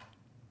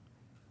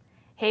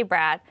 Hey,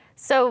 Brad.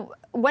 So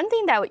one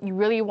thing that you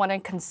really want to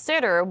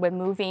consider when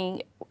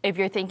moving, if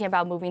you're thinking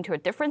about moving to a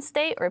different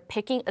state or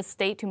picking a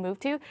state to move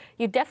to,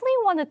 you definitely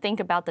want to think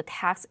about the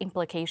tax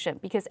implication,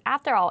 because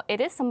after all, it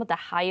is some of the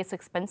highest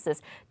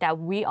expenses that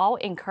we all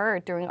incur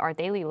during our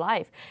daily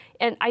life.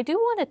 And I do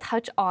want to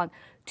touch on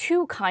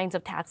two kinds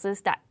of taxes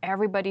that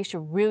everybody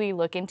should really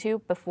look into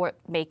before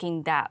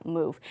making that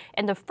move.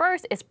 And the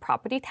first is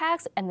property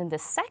tax, and then the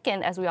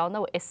second, as we all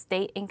know, is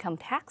state income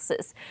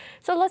taxes.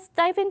 So let's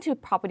dive into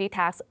property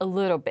tax a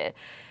little bit.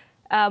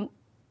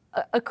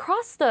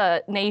 Across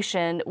the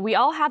nation, we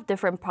all have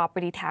different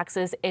property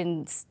taxes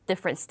in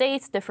different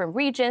states, different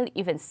regions,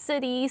 even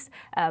cities.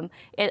 And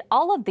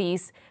all of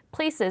these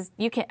places,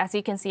 as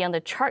you can see on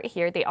the chart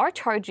here, they are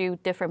charge you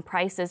different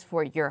prices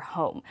for your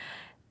home.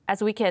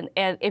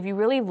 And if you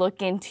really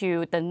look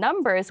into the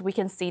numbers, we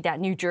can see that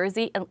New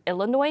Jersey and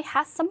Illinois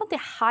has some of the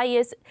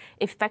highest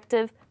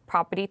effective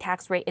property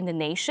tax rate in the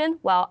nation,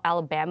 while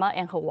Alabama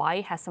and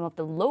Hawaii has some of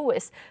the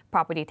lowest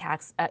property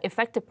tax,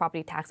 effective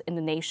property tax in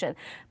the nation.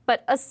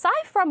 But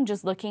aside from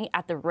just looking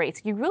at the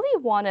rates, you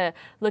really want to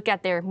look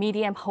at their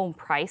median home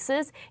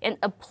prices and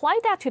apply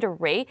that to the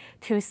rate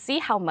to see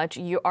how much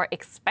you are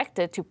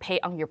expected to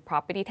pay on your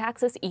property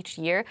taxes each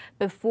year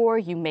before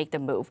you make the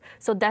move.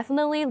 So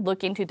definitely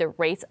look into the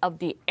rates of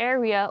the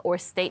area or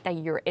state that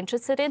you're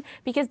interested in,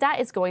 because that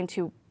is going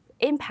to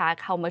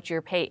impact how much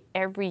you're paid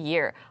every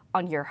year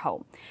on your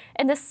home.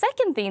 And the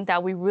second thing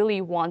that we really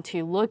want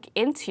to look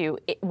into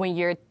when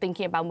you're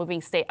thinking about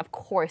moving state, of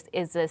course,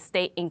 is the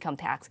state income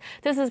tax.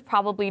 This is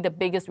probably the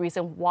biggest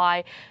reason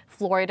why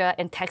Florida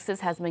and Texas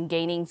has been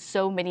gaining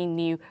so many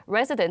new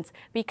residents,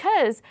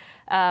 because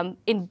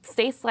in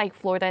states like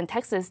Florida and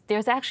Texas,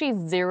 there's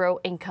actually zero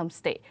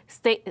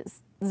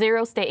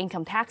state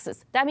income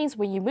taxes. That means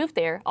when you move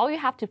there, all you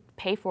have to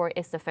pay for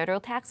is the federal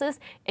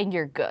taxes and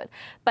you're good.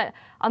 But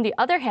on the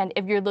other hand,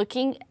 if you're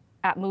looking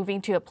at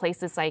moving to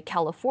places like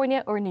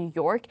California or New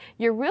York,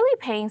 you're really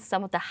paying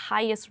some of the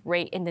highest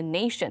rate in the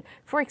nation.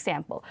 For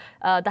example,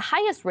 the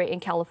highest rate in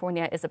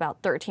California is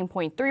about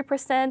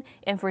 13.3%,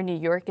 and for New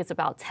York, it's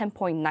about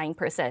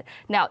 10.9%.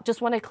 Now,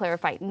 just want to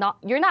clarify,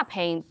 you're not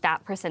paying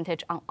that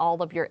percentage on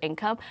all of your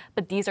income,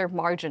 but these are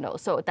marginal.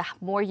 So the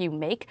more you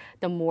make,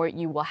 the more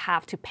you will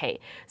have to pay.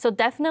 So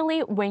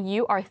definitely, when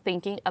you are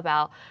thinking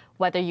about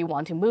whether you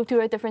want to move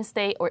to a different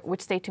state or which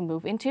state to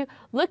move into,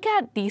 look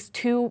at these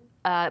two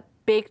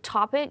big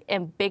topic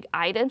and big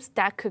items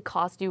that could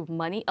cost you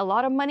money, a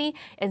lot of money,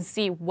 and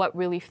see what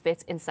really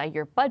fits inside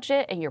your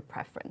budget and your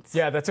preference.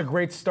 Yeah, that's a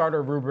great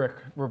starter rubric,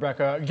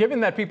 Rebecca. Given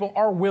that people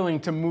are willing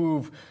to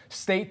move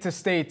state to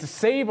state to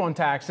save on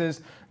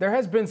taxes, there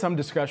has been some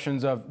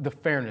discussions of the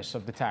fairness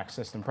of the tax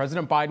system.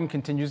 President Biden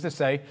continues to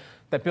say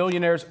that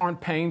billionaires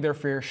aren't paying their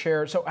fair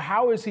share. So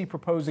how is he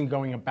proposing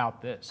going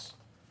about this?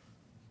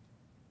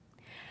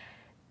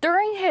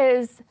 During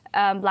his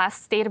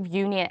last State of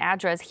Union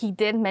address, he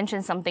did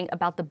mention something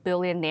about the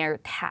billionaire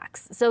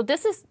tax. So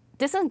this is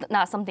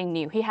not something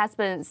new. He has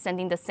been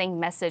sending the same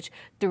message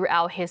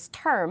throughout his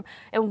term.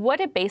 And what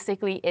it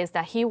basically is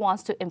that he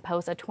wants to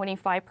impose a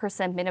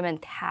 25% minimum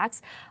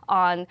tax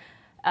on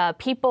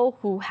people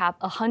who have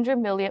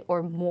 $100 million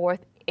or more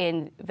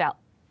in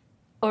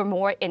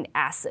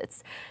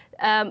assets.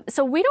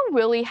 So we don't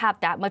really have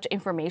that much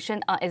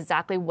information on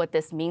exactly what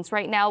this means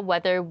right now,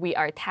 whether we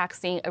are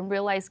taxing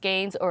unrealized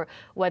gains or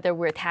whether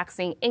we're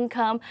taxing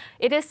income.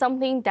 It is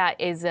something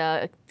that is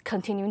a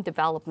continuing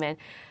development.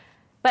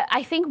 But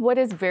I think what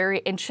is very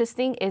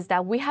interesting is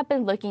that we have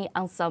been looking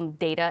on some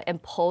data and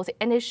polls,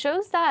 and it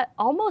shows that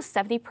almost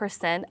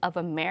 70% of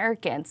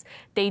Americans,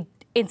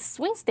 in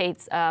swing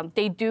states,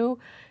 they do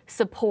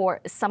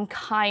support some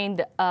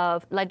kind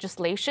of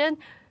legislation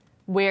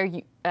where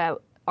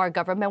our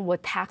government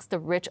would tax the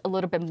rich a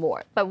little bit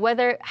more. But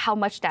how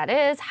much that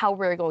is, how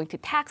we're going to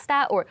tax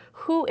that, or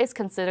who is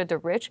considered the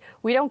rich,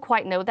 we don't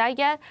quite know that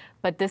yet.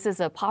 But this is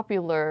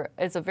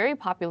it's a very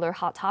popular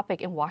hot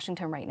topic in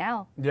Washington right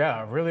now.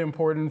 Yeah, really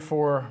important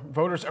for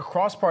voters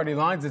across party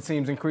lines, it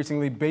seems,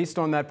 increasingly, based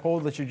on that poll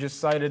that you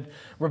just cited.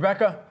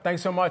 Rebecca,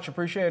 thanks so much.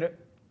 Appreciate it.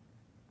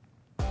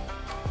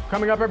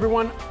 Coming up,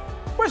 everyone,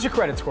 where's your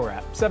credit score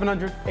at?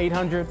 700,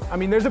 800? I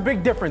mean, there's a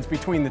big difference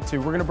between the two.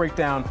 We're going to break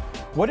down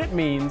what it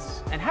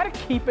means and how to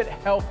keep it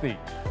healthy.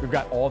 We've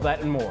got all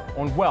that and more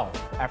on Wealth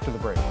after the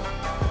break.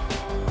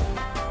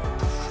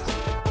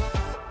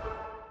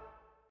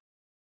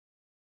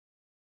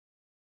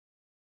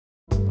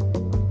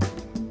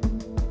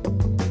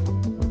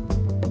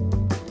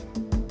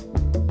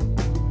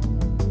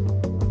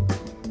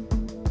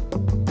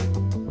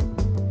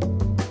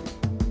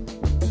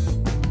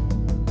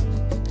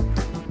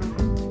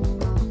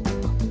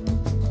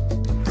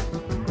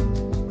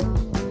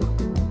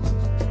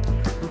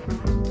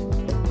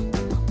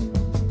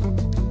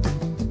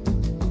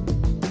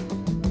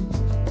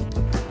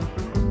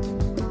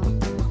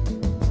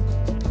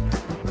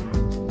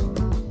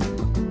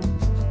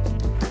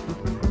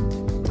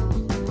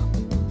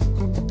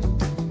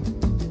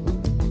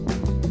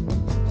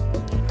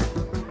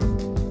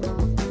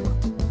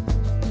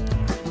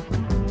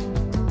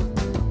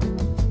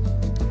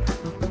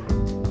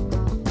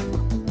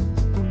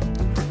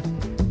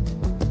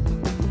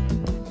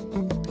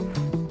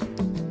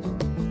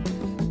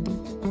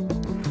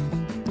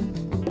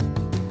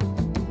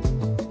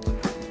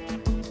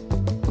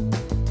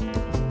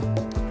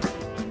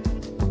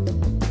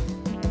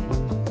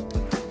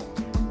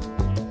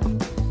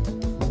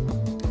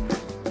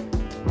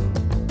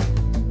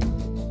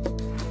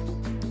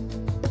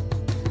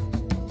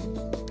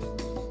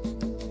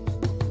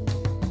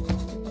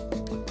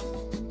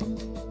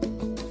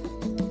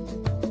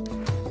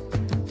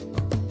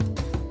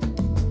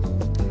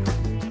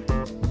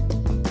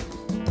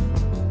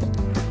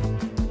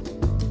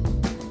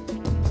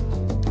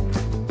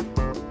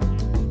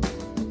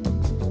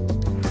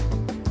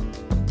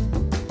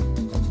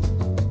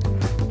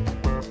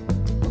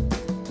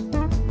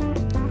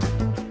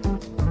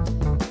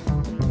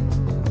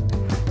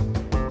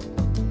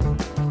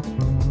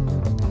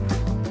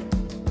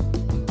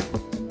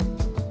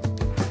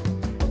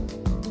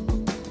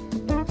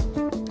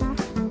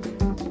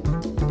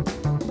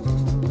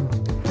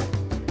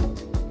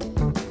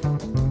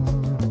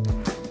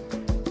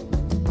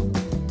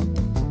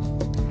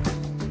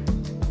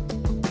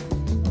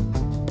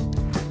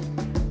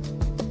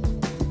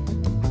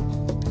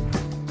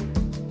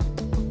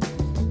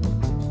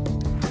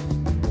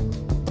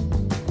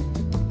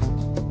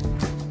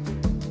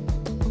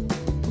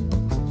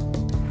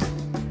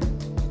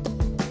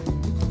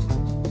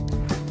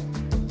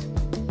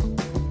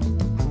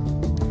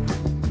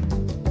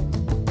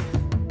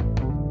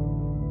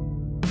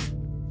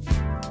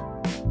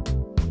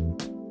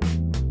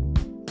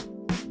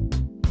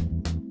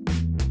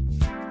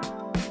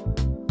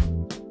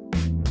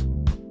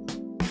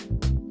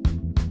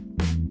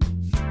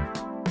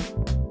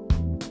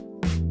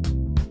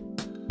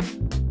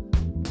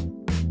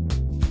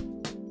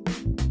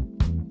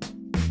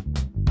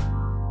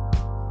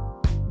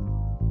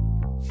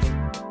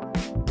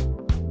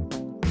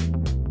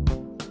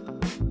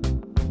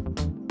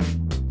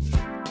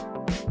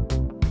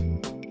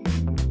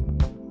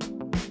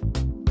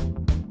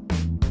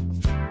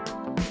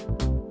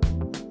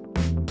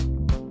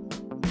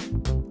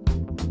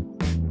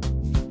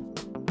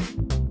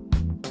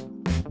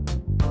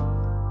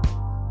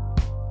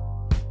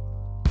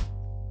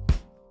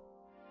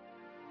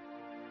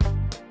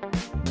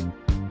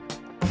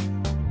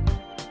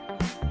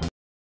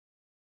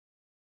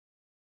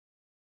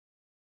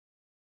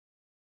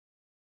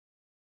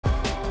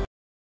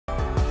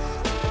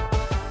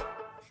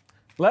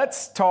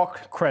 Let's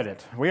talk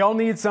credit. We all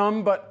need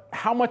some, but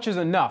how much is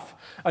enough?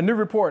 A new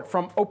report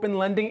from Open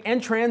Lending and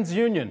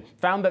TransUnion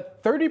found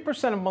that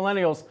 30% of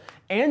millennials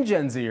and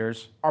Gen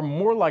Zers are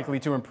more likely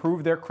to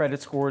improve their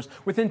credit scores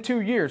within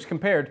 2 years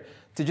compared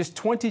to just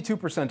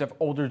 22% of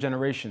older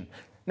generation.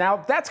 Now,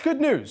 that's good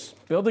news.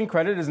 Building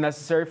credit is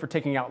necessary for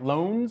taking out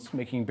loans,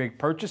 making big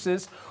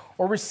purchases,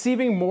 or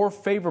receiving more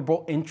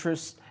favorable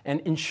interest and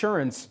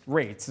insurance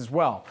rates as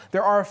well.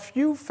 There are a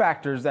few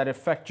factors that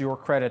affect your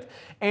credit,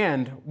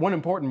 and one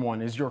important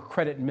one is your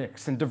credit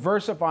mix and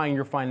diversifying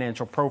your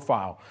financial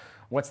profile.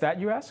 What's that,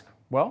 you ask?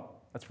 Well,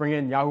 let's bring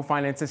in Yahoo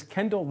Finance's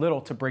Kendall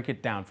Little to break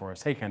it down for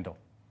us. Hey, Kendall.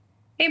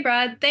 Hey,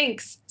 Brad,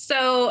 thanks.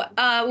 So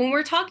when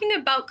we're talking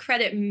about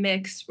credit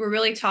mix, we're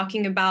really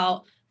talking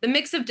about the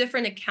mix of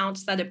different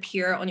accounts that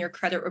appear on your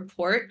credit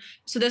report.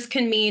 So this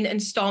can mean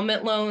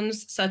installment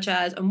loans, such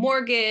as a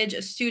mortgage,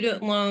 a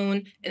student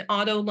loan, an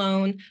auto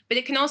loan, but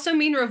it can also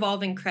mean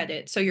revolving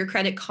credit. So your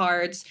credit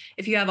cards,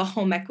 if you have a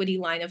home equity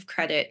line of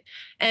credit.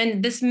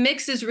 And this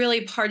mix is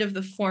really part of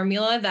the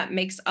formula that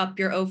makes up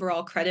your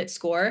overall credit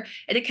score.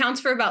 It accounts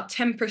for about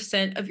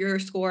 10% of your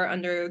score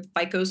under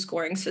FICO's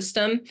scoring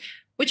system,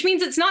 which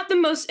means it's not the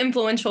most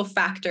influential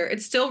factor.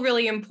 It's still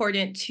really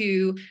important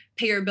to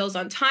pay your bills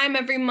on time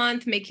every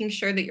month, making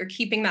sure that you're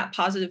keeping that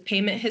positive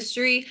payment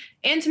history,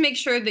 and to make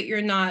sure that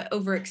you're not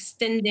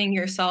overextending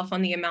yourself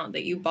on the amount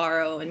that you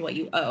borrow and what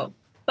you owe.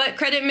 But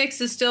credit mix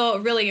is still a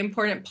really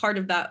important part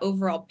of that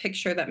overall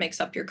picture that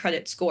makes up your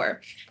credit score.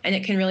 And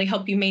it can really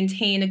help you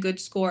maintain a good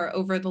score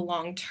over the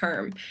long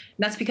term. And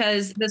that's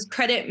because this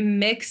credit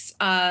mix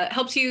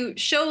helps you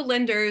show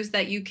lenders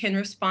that you can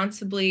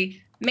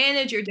responsibly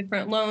manage your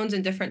different loans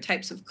and different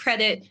types of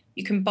credit.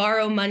 You can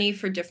borrow money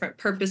for different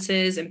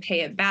purposes and pay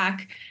it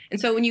back.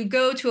 And so when you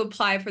go to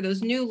apply for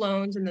those new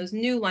loans and those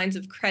new lines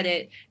of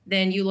credit,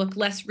 then you look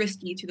less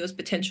risky to those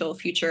potential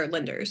future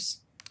lenders.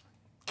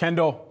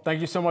 Kendall,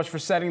 thank you so much for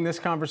setting this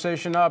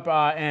conversation up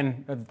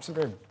and some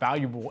very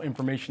valuable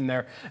information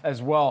there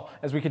as well.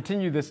 As we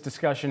continue this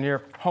discussion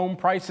here, home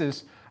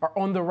prices are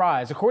on the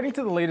rise. According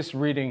to the latest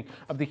reading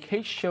of the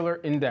Case-Shiller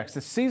index, the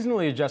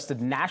seasonally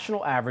adjusted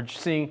national average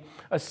seeing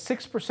a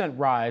 6%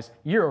 rise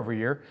year over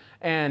year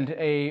and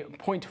a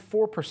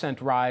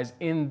 0.4% rise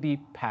in the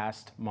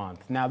past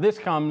month. Now, this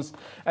comes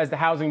as the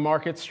housing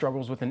market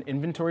struggles with an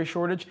inventory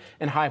shortage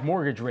and high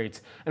mortgage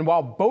rates. And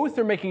while both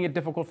are making it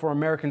difficult for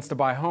Americans to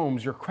buy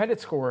homes, your credit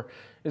score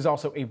is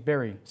also a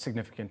very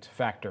significant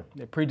factor.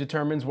 It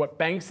predetermines what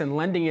banks and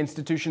lending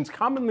institutions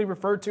commonly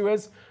refer to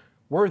as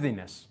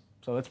worthiness.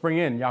 So let's bring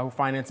in Yahoo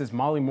Finance's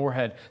Molly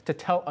Moorhead to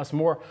tell us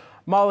more.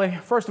 Molly,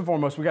 first and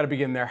foremost, we got to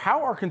begin there.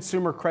 How are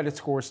consumer credit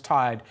scores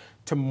tied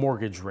to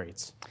mortgage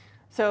rates?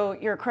 So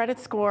your credit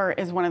score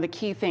is one of the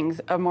key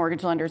things a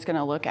mortgage lender is going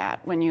to look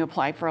at when you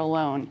apply for a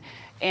loan.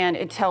 And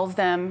it tells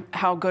them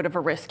how good of a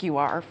risk you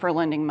are for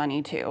lending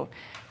money to.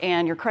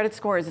 And your credit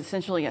score is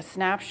essentially a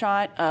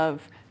snapshot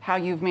of how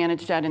you've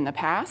managed debt in the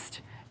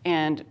past.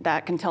 And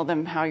that can tell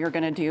them how you're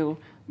going to do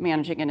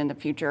managing it in the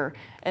future.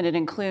 And it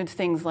includes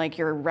things like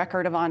your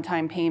record of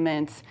on-time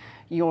payments,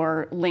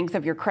 your length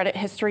of your credit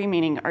history,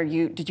 meaning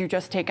did you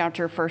just take out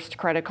your first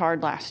credit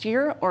card last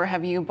year, or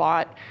have you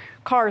bought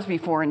cars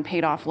before and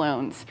paid off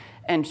loans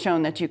and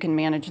shown that you can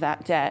manage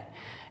that debt?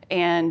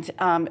 And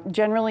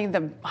generally,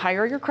 the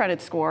higher your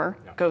credit score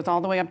goes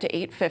all the way up to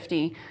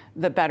 850,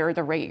 the better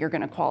the rate you're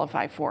going to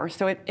qualify for.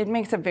 So it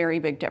makes a very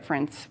big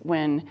difference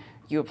when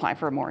you apply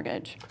for a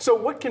mortgage. So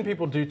what can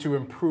people do to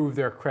improve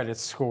their credit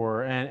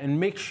score and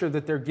make sure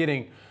that they're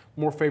getting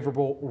more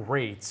favorable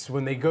rates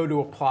when they go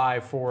to apply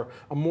for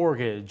a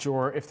mortgage,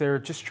 or if they're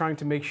just trying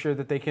to make sure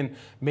that they can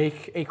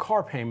make a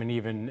car payment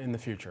even in the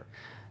future?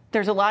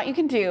 There's a lot you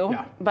can do,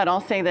 but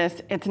I'll say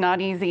this, it's not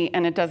easy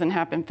and it doesn't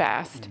happen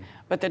fast.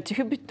 But the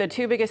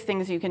two biggest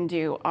things you can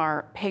do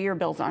are pay your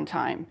bills on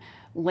time.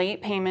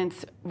 Late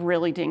payments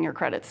really ding your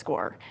credit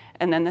score.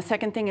 And then the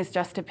second thing is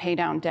just to pay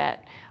down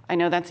debt. I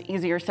know that's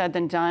easier said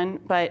than done,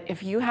 but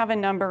if you have a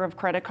number of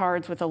credit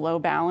cards with a low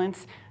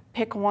balance,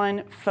 pick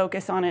one,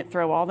 focus on it,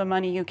 throw all the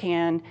money you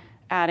can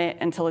at it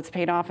until it's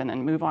paid off, and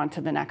then move on to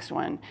the next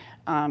one.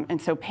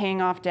 And so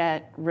paying off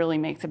debt really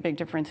makes a big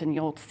difference, and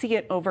you'll see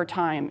it over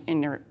time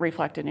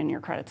reflected in your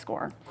credit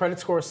score. Credit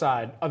score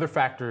aside, other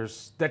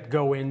factors that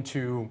go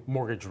into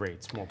mortgage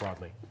rates more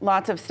broadly?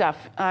 Lots of stuff.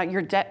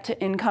 Your debt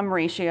to income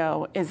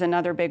ratio is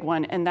another big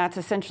one, and that's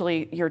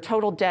essentially your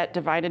total debt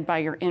divided by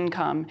your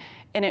income.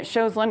 And it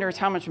shows lenders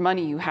how much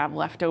money you have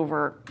left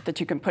over that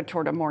you can put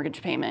toward a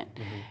mortgage payment.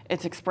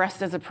 It's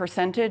expressed as a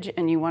percentage,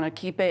 and you want to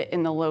keep it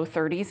in the low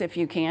 30s if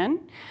you can.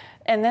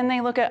 And then they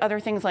look at other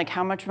things like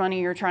how much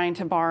money you're trying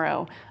to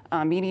borrow.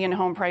 Median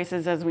home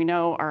prices, as we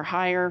know, are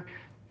higher,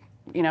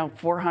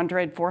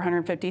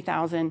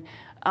 $450,000.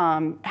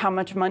 How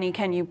much money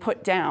can you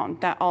put down?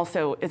 That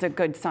also is a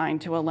good sign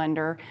to a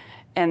lender.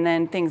 And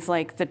then things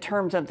like the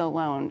terms of the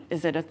loan.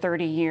 Is it a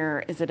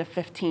 30-year? Is it a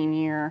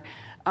 15-year?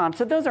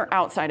 So those are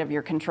outside of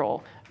your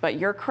control. But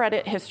your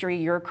credit history,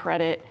 your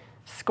credit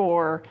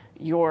score,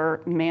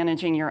 your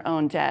managing your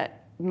own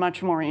debt,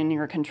 much more in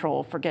your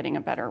control for getting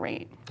a better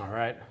rate. All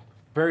right.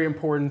 Very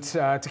important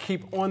to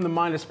keep on the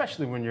mind,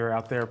 especially when you're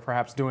out there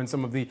perhaps doing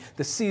some of the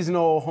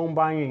seasonal home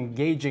buying,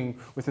 engaging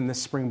within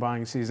this spring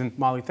buying season.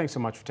 Molly, thanks so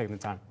much for taking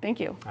the time. Thank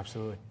you.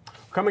 Absolutely.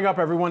 Coming up,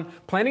 everyone,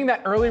 planning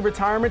that early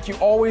retirement you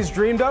always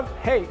dreamed of?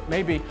 Hey,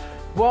 maybe.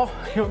 Well,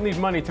 you don't need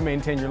money to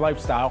maintain your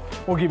lifestyle.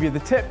 We'll give you the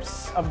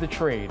tips of the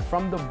trade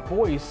from the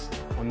voice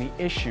on the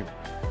issue.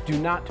 Do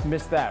not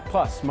miss that,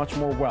 plus much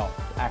more wealth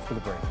after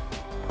the break.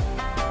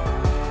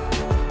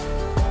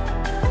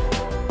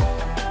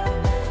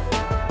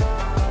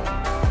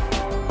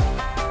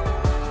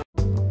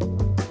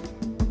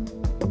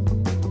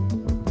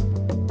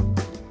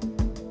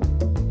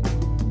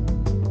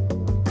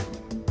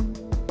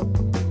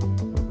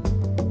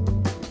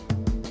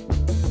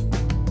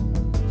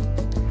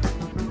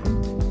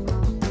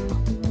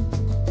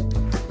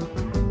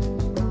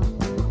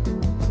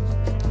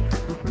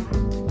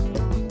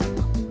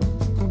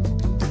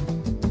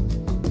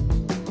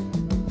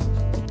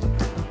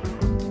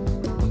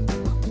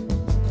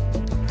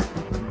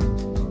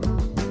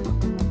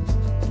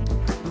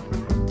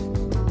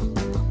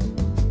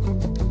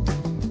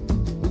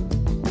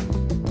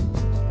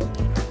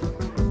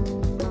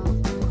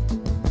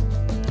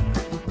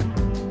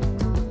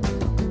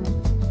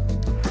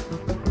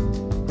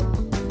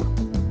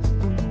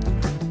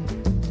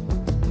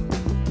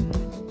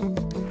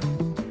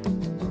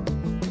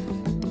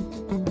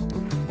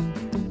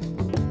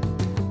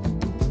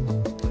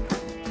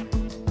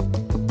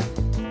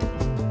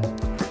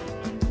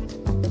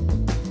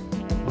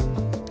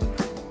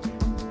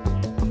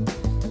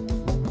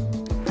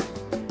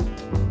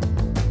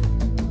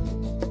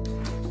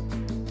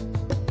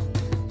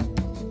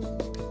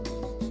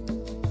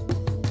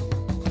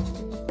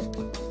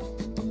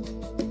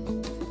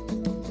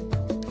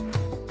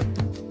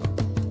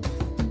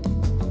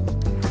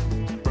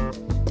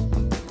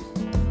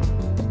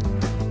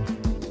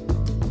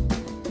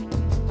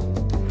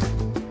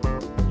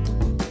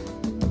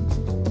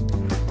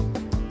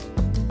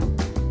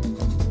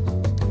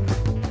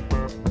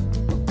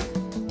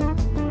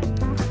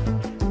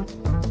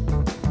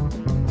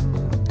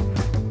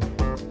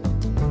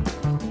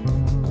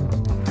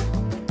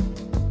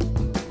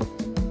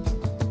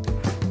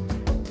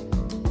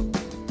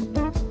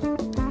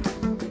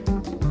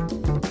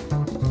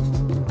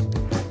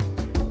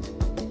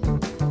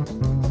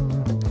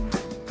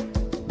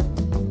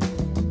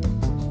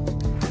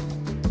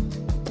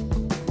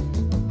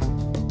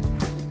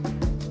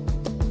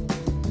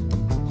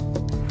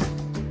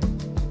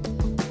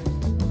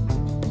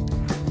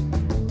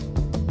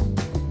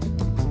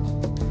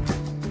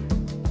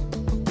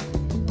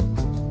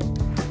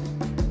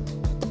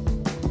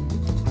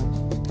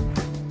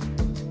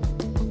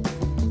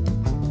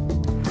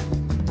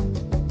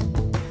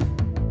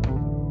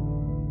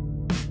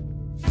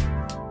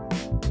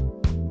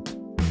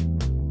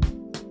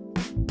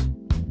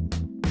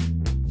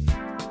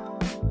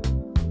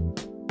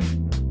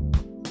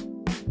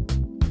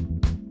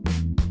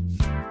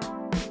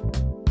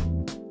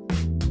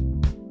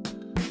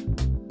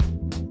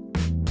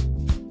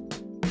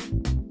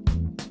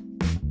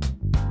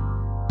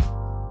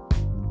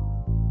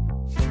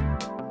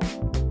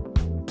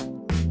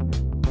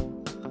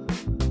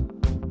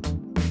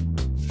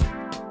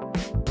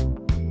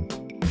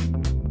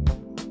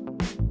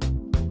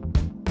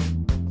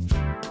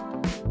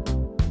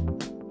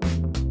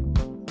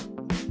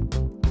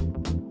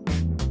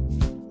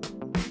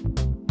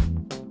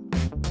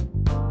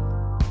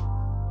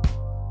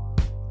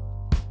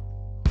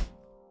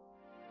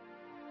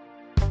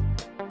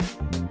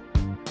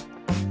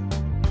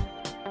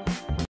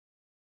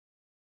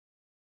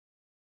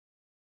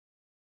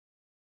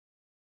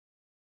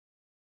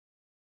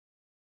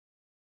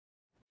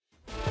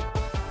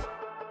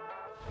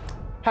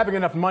 Having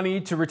enough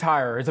money to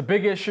retire is a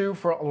big issue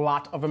for a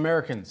lot of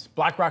Americans.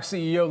 BlackRock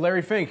CEO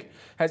Larry Fink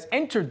has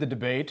entered the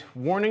debate,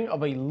 warning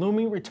of a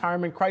looming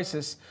retirement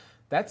crisis.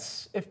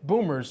 That's if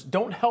boomers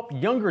don't help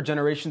younger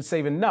generations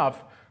save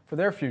enough for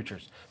their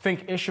futures.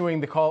 Fink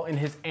issuing the call in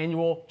his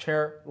annual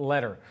chair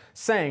letter,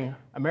 saying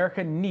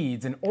America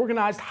needs an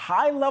organized,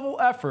 high-level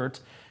effort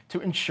to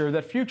ensure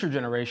that future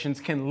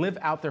generations can live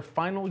out their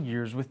final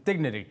years with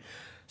dignity.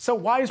 So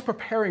why is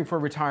preparing for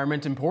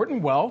retirement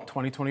important? Well,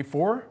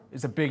 2024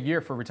 is a big year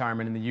for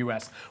retirement in the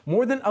U.S.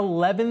 More than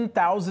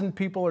 11,000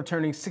 people are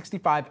turning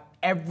 65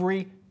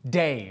 every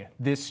day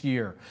this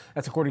year.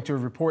 That's according to a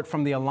report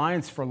from the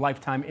Alliance for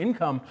Lifetime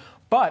Income.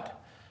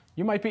 But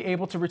you might be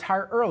able to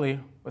retire early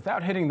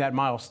without hitting that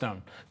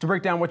milestone. To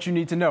break down what you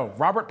need to know,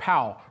 Robert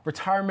Powell,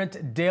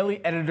 Retirement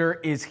Daily Editor,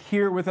 is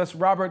here with us.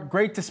 Robert,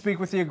 great to speak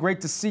with you.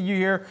 Great to see you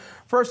here.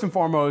 First and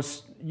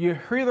foremost, you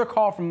hear the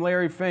call from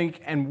Larry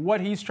Fink and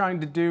what he's trying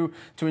to do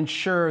to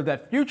ensure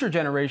that future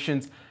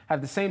generations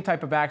have the same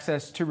type of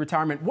access to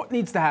retirement. What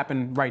needs to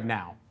happen right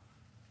now?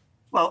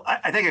 Well,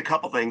 I think a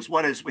couple things.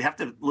 One is we have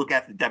to look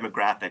at the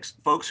demographics.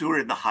 Folks who are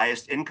in the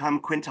highest income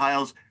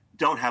quintiles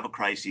don't have a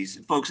crisis.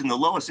 Folks in the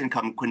lowest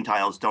income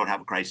quintiles don't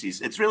have a crisis.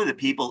 It's really the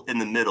people in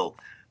the middle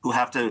who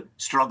have to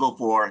struggle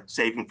for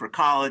saving for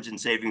college and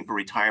saving for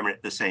retirement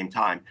at the same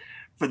time.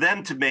 For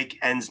them to make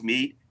ends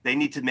meet, they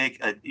need to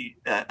make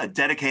a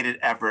dedicated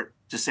effort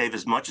to save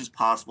as much as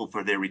possible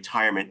for their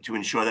retirement to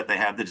ensure that they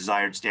have the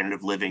desired standard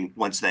of living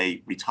once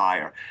they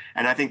retire.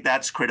 And I think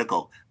that's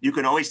critical. You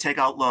can always take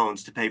out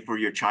loans to pay for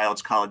your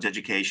child's college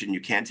education.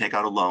 You can't take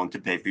out a loan to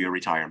pay for your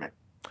retirement.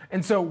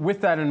 And so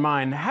with that in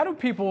mind, how do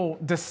people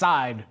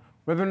decide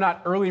whether or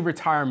not early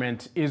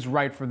retirement is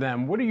right for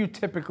them? What are you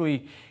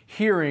typically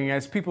hearing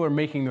as people are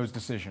making those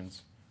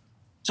decisions?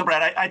 So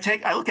Brad,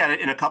 I look at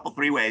it in a couple,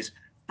 three ways.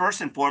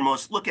 First and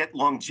foremost, look at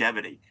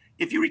longevity.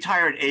 If you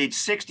retire at age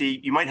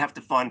 60, you might have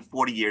to fund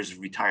 40 years of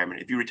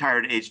retirement. If you retire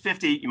at age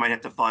 50, you might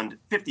have to fund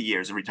 50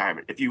 years of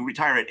retirement. If you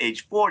retire at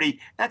age 40,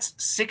 that's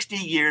 60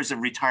 years of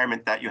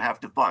retirement that you have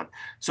to fund.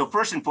 So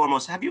first and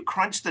foremost, have you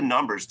crunched the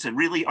numbers to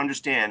really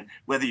understand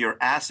whether your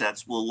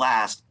assets will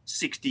last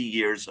 60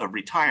 years of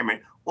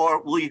retirement,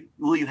 or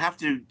will you have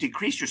to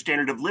decrease your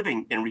standard of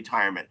living in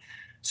retirement?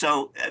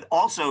 So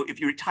also, if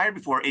you retire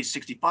before age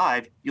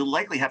 65, you'll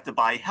likely have to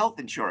buy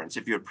health insurance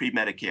if you're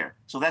pre-Medicare.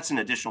 So that's an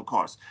additional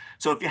cost.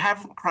 So if you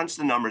haven't crunched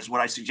the numbers,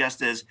 what I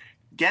suggest is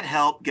get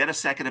help, get a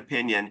second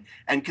opinion,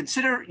 and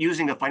consider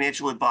using a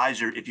financial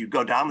advisor if you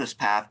go down this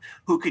path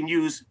who can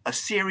use a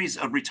series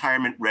of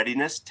retirement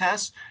readiness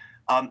tests.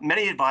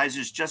 Many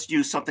advisors just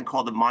use something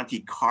called the Monte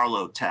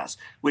Carlo test,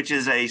 which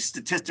is a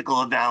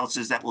statistical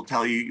analysis that will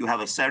tell you you have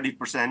a 70%,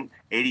 80%,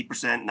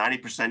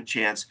 90%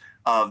 chance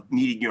of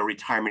meeting your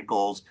retirement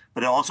goals.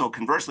 But it also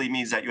conversely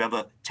means that you have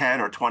a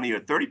 10 or 20 or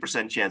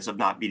 30% chance of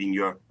not meeting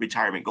your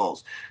retirement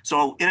goals.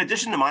 So in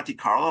addition to Monte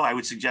Carlo, I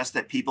would suggest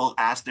that people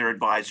ask their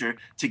advisor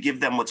to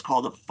give them what's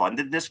called a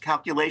fundedness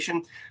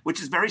calculation,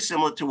 which is very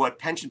similar to what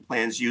pension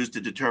plans use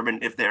to determine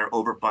if they're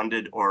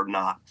overfunded or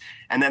not.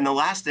 And then the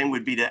last thing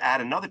would be to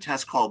add another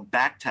test called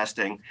back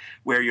testing,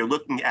 where you're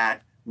looking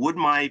at, would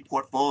my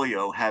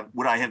portfolio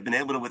would I have been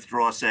able to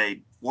withdraw,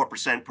 say,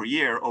 4% per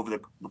year over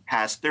the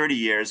past 30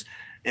 years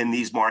in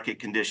these market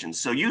conditions?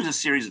 So use a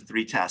series of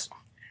 3 tests.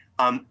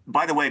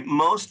 By the way,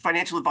 most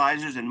financial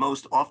advisors and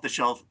most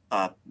off-the-shelf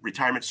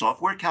retirement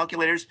software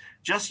calculators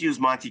just use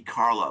Monte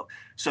Carlo.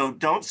 So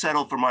don't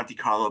settle for Monte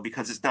Carlo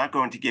because it's not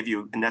going to give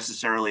you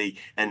necessarily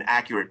an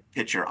accurate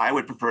picture. I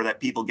would prefer that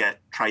people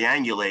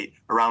triangulate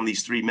around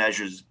these 3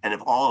 measures. And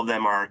if all of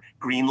them are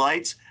green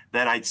lights,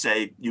 then I'd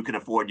say you can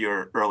afford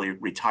your early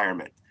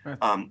retirement.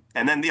 And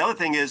then the other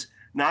thing is,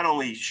 not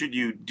only should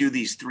you do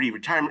these 3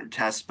 retirement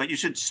tests, but you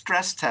should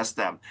stress test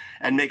them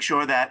and make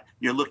sure that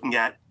you're looking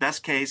at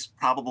best case,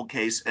 probable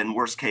case, and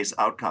worst case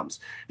outcomes.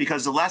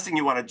 Because the last thing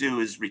you want to do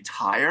is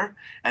retire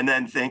and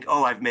then think,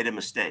 oh, I've made a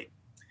mistake.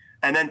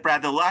 And then,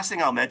 Brad, the last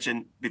thing I'll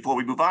mention before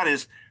we move on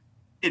is,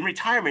 in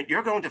retirement,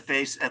 you're going to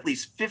face at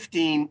least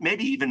 15,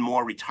 maybe even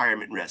more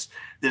retirement risks.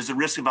 There's the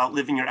risk of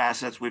outliving your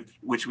assets,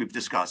 which we've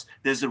discussed.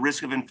 There's the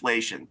risk of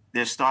inflation.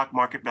 There's stock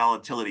market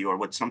volatility, or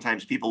what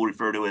sometimes people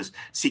refer to as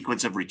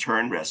sequence of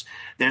return risk.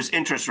 There's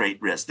interest rate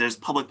risk. There's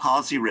public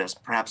policy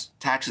risk. Perhaps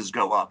taxes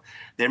go up.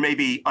 There may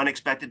be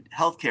unexpected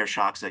healthcare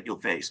shocks that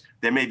you'll face.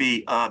 There may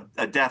be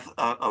a death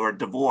or a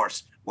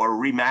divorce or a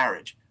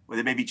remarriage, or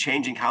there may be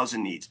changing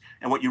housing needs.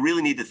 And what you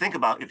really need to think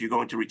about if you're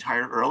going to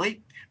retire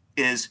early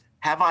is,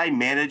 have I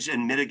managed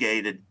and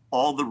mitigated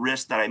all the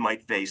risks that I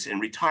might face in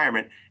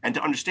retirement, and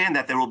to understand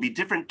that there will be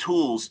different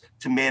tools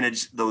to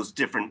manage those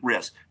different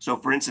risks. So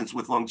for instance,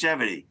 with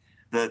longevity,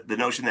 the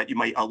notion that you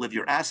might outlive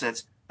your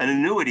assets, an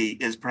annuity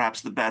is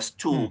perhaps the best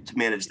tool to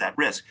manage that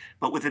risk.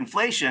 But with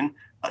inflation,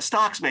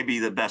 stocks may be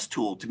the best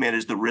tool to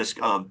manage the risk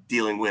of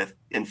dealing with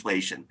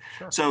inflation.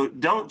 Sure. So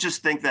don't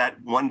just think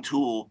that one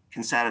tool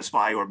can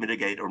satisfy or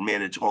mitigate or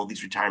manage all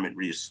these retirement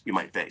risks you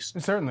might face.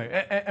 Certainly.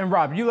 And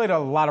Rob, you laid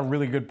out a lot of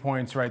really good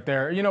points right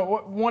there. You know,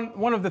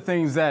 one of the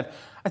things that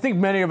I think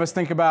many of us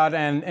think about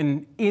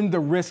and in the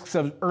risks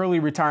of early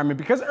retirement,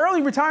 because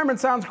early retirement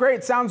sounds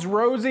great, sounds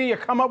rosy. You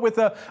come up with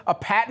a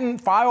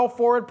patent, file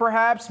for it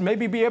perhaps,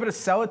 maybe be able to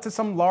sell it to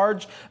some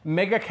large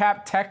mega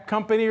cap tech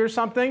company or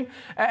something,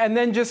 and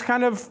then just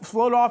kind of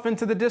float off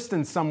into the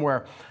distance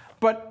somewhere.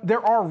 But there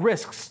are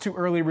risks to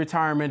early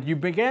retirement. You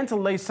began to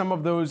lay some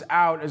of those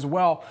out as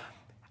well.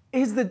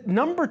 Is the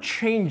number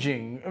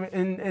changing?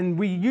 And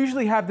we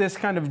usually have this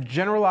kind of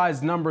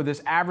generalized number,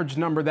 this average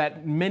number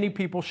that many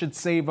people should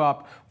save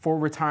up for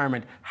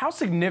retirement. How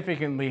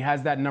significantly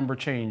has that number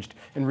changed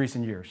in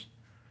recent years?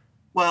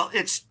 Well,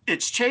 it's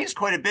changed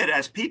quite a bit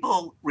as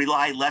people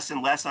rely less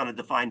and less on a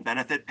defined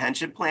benefit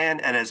pension plan,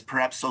 and as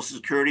perhaps Social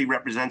Security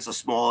represents a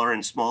smaller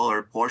and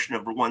smaller portion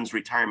of one's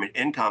retirement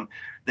income,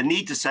 the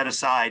need to set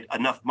aside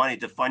enough money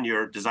to fund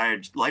your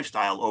desired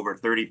lifestyle over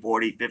 30,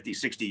 40, 50,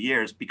 60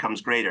 years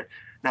becomes greater.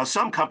 Now,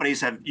 some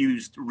companies have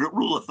used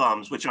rule of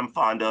thumbs, which I'm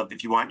fond of.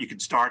 If you want, you can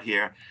start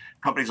here.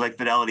 Companies like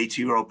Fidelity,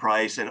 T. Rowe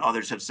Price, and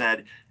others have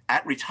said,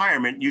 at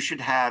retirement, you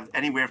should have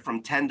anywhere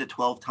from 10 to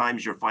 12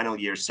 times your final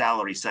year's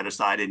salary set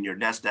aside in your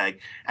nest egg,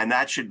 and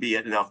that should be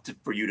enough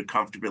for you to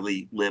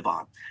comfortably live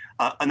on.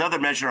 Another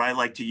measure I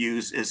like to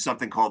use is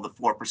something called the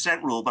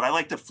 4% rule, but I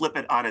like to flip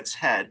it on its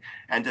head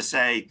and to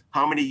say,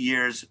 how many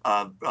years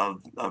of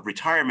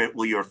retirement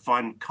will your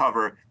fund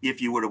cover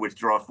if you were to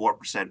withdraw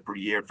 4% per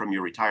year from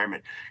your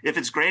retirement? If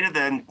it's greater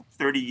than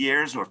 30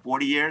 years or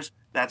 40 years,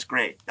 that's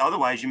great.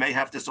 Otherwise, you may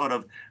have to sort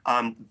of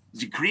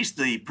decrease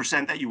the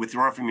percent that you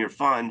withdraw from your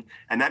fund,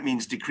 and that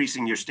means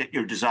decreasing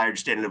your desired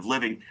standard of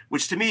living,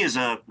 which to me is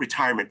a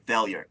retirement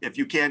failure. If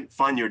you can't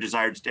fund your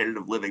desired standard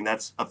of living,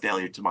 that's a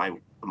failure to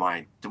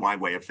my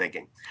way of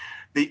thinking.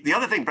 The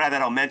other thing, Brad,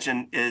 that I'll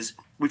mention is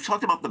we've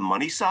talked about the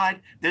money side.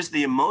 There's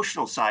the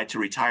emotional side to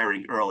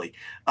retiring early.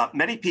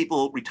 Many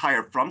people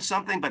retire from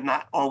something, but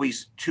not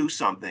always to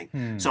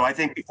something. So I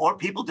think before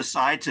people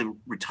decide to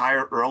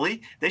retire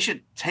early, they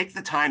should take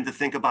the time to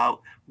think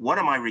about, what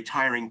am I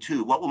retiring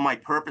to? What will my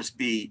purpose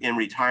be in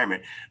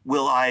retirement?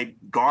 Will I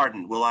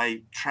garden? Will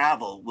I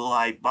travel? Will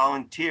I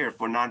volunteer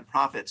for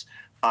nonprofits?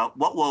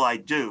 What will I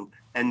do?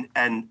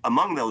 And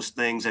among those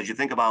things, as you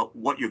think about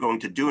what you're going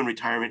to do in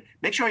retirement,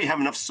 make sure you have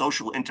enough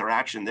social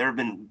interaction. There have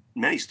been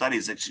many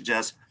studies that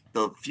suggest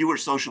the fewer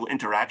social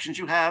interactions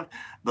you have,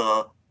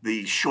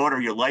 the shorter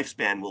your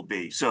lifespan will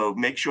be. So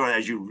make sure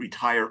as you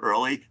retire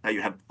early that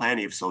you have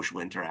plenty of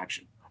social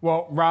interaction.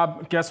 Well,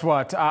 Rob, guess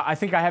what? I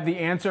think I have the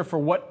answer for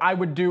what I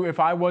would do if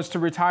I was to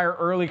retire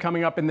early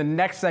coming up in the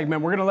next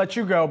segment. We're going to let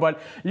you go,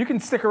 but you can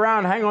stick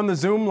around, hang on the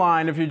Zoom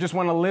line if you just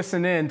want to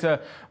listen in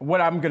to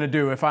what I'm going to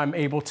do if I'm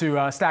able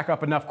to stack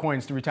up enough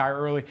coins to retire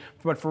early.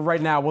 But for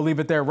right now, we'll leave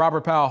it there.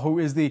 Robert Powell, who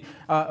is the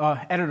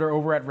editor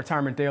over at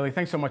Retirement Daily.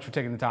 Thanks so much for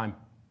taking the time.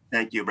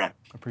 Thank you, Brett.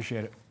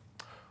 Appreciate it.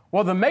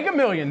 Well, the Mega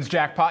Millions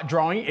jackpot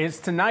drawing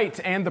is tonight,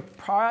 and the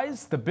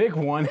prize, the big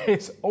one,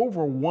 is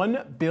over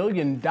 $1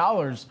 billion.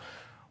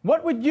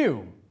 What would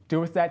you do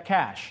with that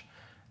cash?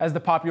 As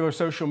the popular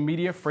social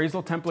media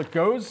phrasal template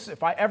goes,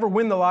 if I ever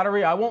win the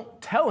lottery, I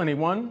won't tell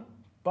anyone,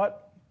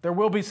 but there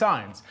will be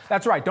signs.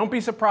 That's right, don't be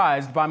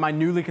surprised by my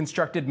newly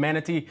constructed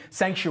manatee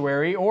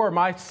sanctuary or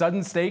my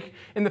sudden stake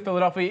in the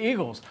Philadelphia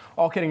Eagles.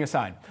 All kidding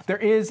aside, there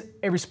is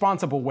a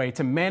responsible way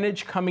to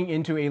manage coming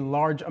into a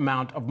large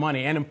amount of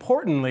money, and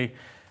importantly,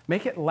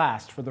 make it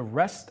last for the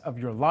rest of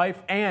your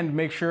life and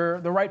make sure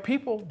the right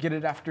people get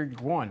it after you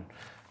won.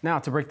 Now,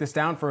 to break this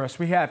down for us,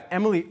 we have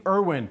Emily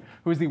Irwin,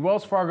 who is the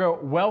Wells Fargo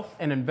Wealth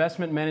and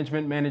Investment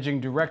Management Managing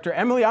Director.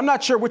 Emily, I'm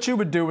not sure what you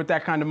would do with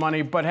that kind of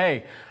money, but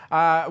hey,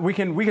 we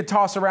could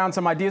toss around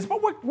some ideas.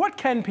 But what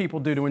can people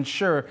do to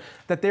ensure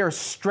that they are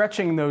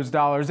stretching those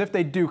dollars if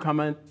they do come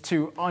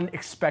into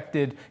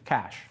unexpected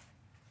cash?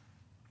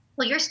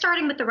 Well, you're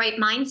starting with the right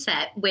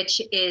mindset,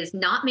 which is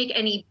not make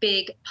any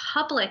big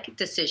public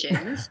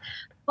decisions,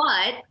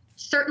 but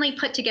certainly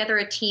put together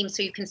a team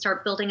so you can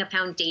start building a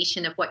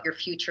foundation of what your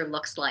future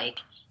looks like.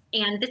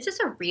 And this is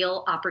a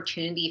real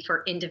opportunity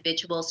for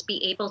individuals to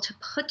be able to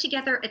put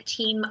together a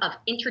team of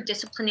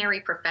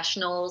interdisciplinary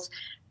professionals,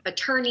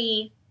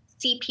 attorney,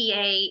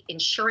 CPA,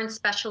 insurance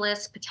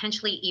specialists,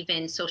 potentially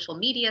even social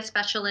media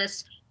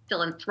specialists,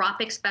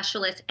 philanthropic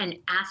specialists, and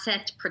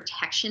asset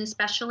protection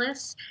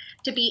specialists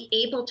to be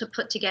able to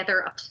put together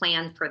a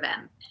plan for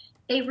them.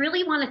 They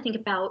really want to think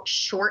about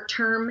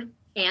short-term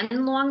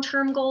and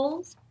long-term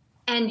goals.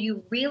 And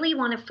you really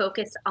want to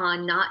focus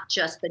on not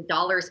just the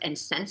dollars and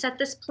cents at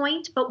this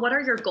point, but what are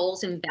your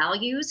goals and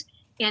values?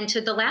 And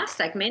to the last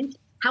segment,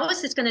 how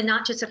is this going to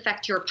not just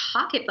affect your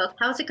pocketbook?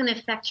 How is it going to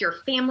affect your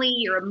family,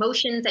 your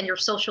emotions, and your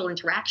social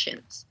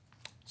interactions?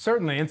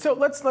 Certainly. And so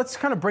let's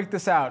kind of break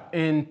this out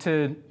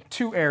into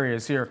two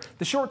areas here,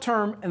 the short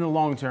term and the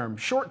long term.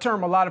 Short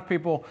term, a lot of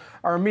people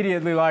are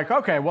immediately like,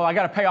 okay, well, I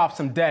got to pay off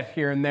some debt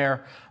here and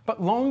there.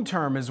 But long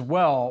term as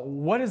well,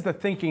 what is the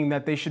thinking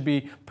that they should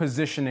be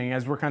positioning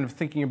as we're kind of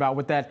thinking about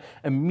what that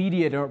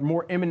immediate or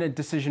more imminent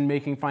decision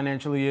making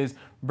financially is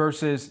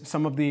versus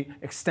some of the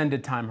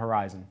extended time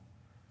horizon?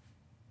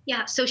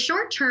 Yeah, so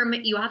short term,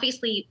 you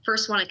obviously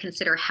first want to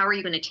consider how are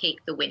you going to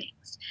take the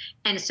winnings.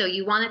 And so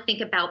you want to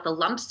think about the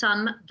lump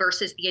sum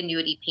versus the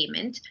annuity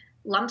payment.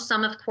 Lump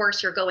sum, of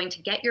course, you're going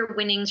to get your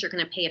winnings. You're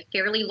going to pay a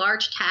fairly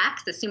large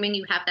tax, assuming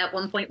you have that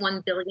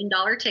 $1.1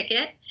 billion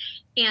ticket.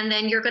 And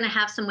then you're going to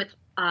have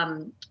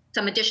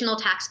some additional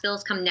tax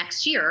bills come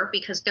next year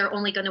because they're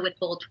only going to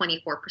withhold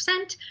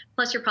 24%.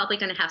 Plus, you're probably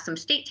going to have some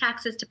state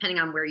taxes depending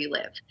on where you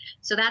live.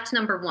 So that's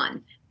number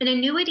one. An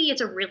annuity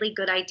is a really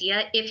good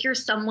idea. If you're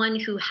someone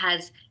who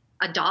has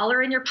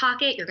 $1 in your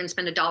pocket, you're going to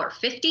spend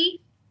 $1.50.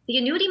 The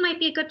annuity might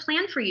be a good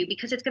plan for you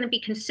because it's going to be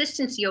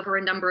consistency over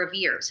a number of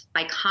years.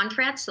 By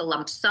contrast, the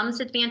lump sum's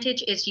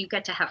advantage is you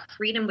get to have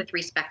freedom with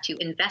respect to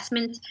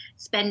investments,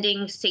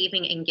 spending,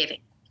 saving, and giving.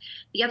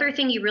 The other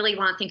thing you really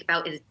want to think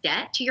about is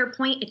debt. To your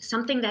point, it's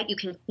something that you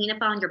can clean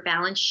up on your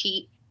balance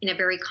sheet in a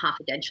very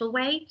confidential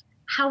way.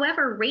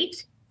 However,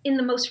 rates in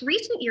the most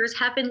recent years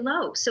have been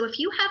low. So if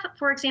you have,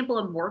 for example,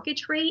 a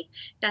mortgage rate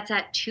that's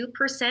at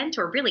 2%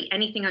 or really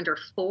anything under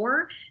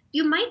 4%,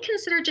 you might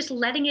consider just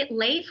letting it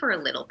lay for a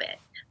little bit.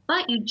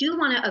 But you do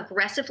want to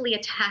aggressively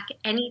attack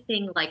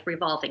anything like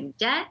revolving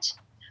debt,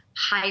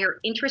 higher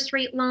interest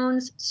rate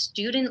loans,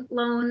 student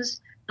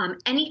loans,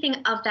 anything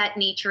of that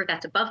nature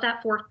that's above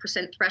that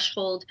 4%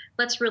 threshold.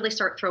 Let's really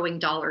start throwing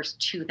dollars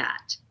to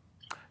that.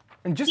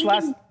 And just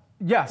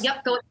yes.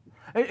 Yep, go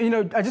ahead. You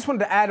know, I just wanted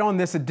to add on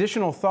this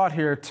additional thought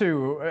here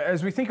too.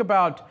 As we think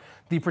about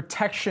the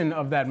protection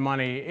of that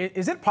money,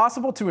 is it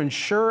possible to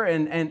insure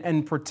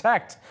and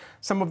protect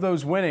some of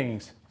those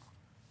winnings?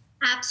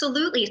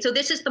 Absolutely. So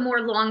this is the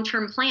more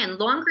long-term plan.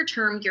 Longer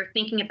term, you're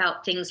thinking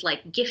about things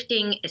like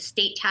gifting,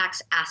 estate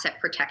tax, asset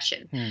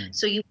protection.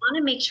 So you want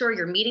to make sure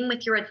you're meeting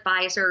with your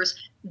advisors.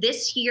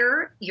 This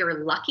year,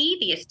 you're lucky.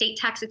 The estate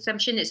tax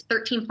exemption is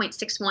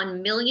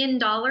 $13.61 million.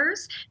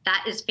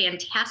 That is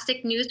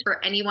fantastic news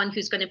for anyone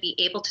who's going to be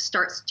able to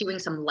start doing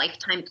some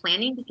lifetime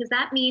planning, because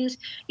that means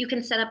you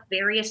can set up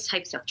various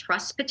types of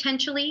trusts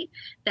potentially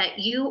that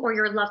you or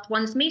your loved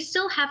ones may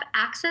still have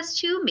access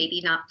to, maybe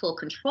not full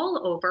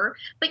control over,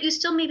 but you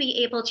still may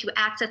be able to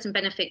access and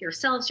benefit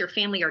yourselves, your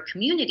family, or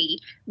community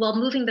while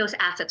moving those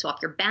assets off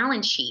your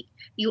balance sheet.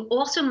 You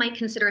also might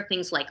consider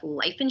things like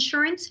life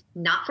insurance,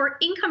 not for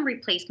income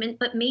replacement,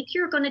 but maybe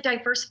you're going to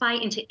diversify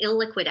into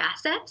illiquid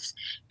assets.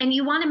 And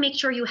you want to make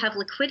sure you have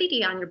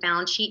liquidity on your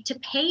balance sheet to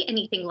pay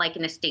anything like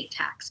an estate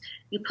tax.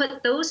 You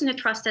put those in a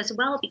trust as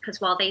well,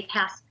 because while they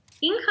pass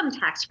income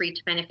tax free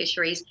to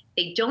beneficiaries,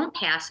 they don't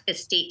pass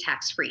estate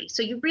tax free.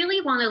 So you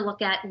really want to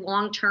look at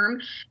long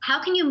term,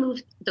 how can you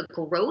move the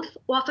growth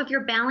off of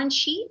your balance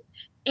sheet?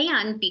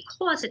 And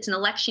because it's an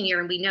election year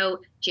and we know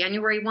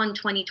January 1,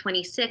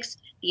 2026,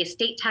 the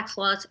estate tax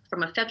laws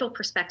from a federal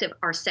perspective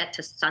are set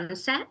to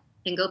sunset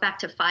and go back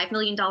to $5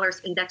 million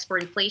index for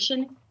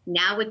inflation,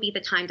 now would be the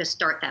time to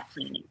start that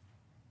planning.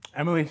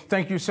 Emily,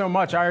 thank you so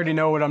much. I already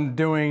know what I'm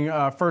doing.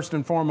 First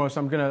and foremost,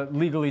 I'm going to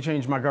legally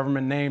change my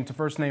government name to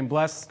first name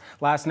Blessed,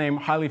 last name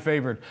Highly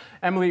Favored.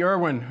 Emily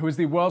Irwin, who is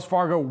the Wells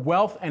Fargo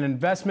Wealth and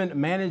Investment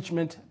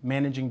Management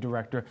Managing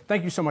Director.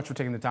 Thank you so much for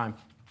taking the time.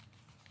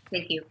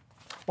 Thank you.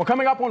 Well,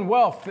 coming up on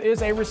Wealth,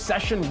 is a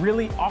recession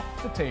really off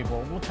the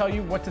table? We'll tell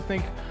you what to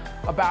think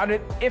about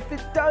it if it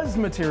does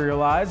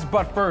materialize.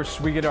 But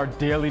first, we get our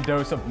daily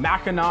dose of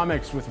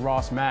Maconomics with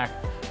Ross Mack,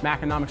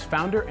 Maconomics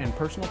founder and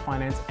personal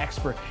finance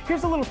expert.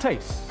 Here's a little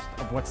taste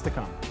of what's to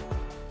come.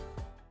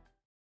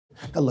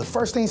 Now look,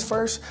 first things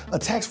first, a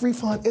tax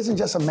refund isn't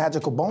just a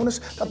magical bonus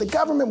that the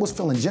government was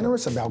feeling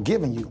generous about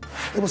giving you.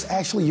 It was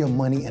actually your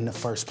money in the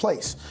first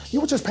place. You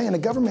were just paying the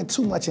government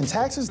too much in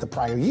taxes the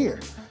prior year.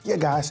 Yeah,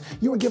 guys,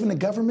 you were giving the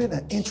government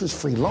an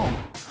interest-free loan.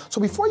 So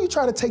before you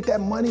try to take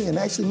that money and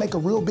actually make a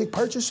real big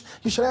purchase,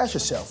 you should ask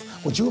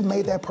yourself, would you have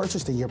made that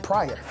purchase the year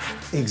prior?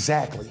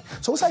 Exactly.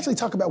 So let's actually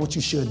talk about what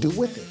you should do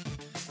with it.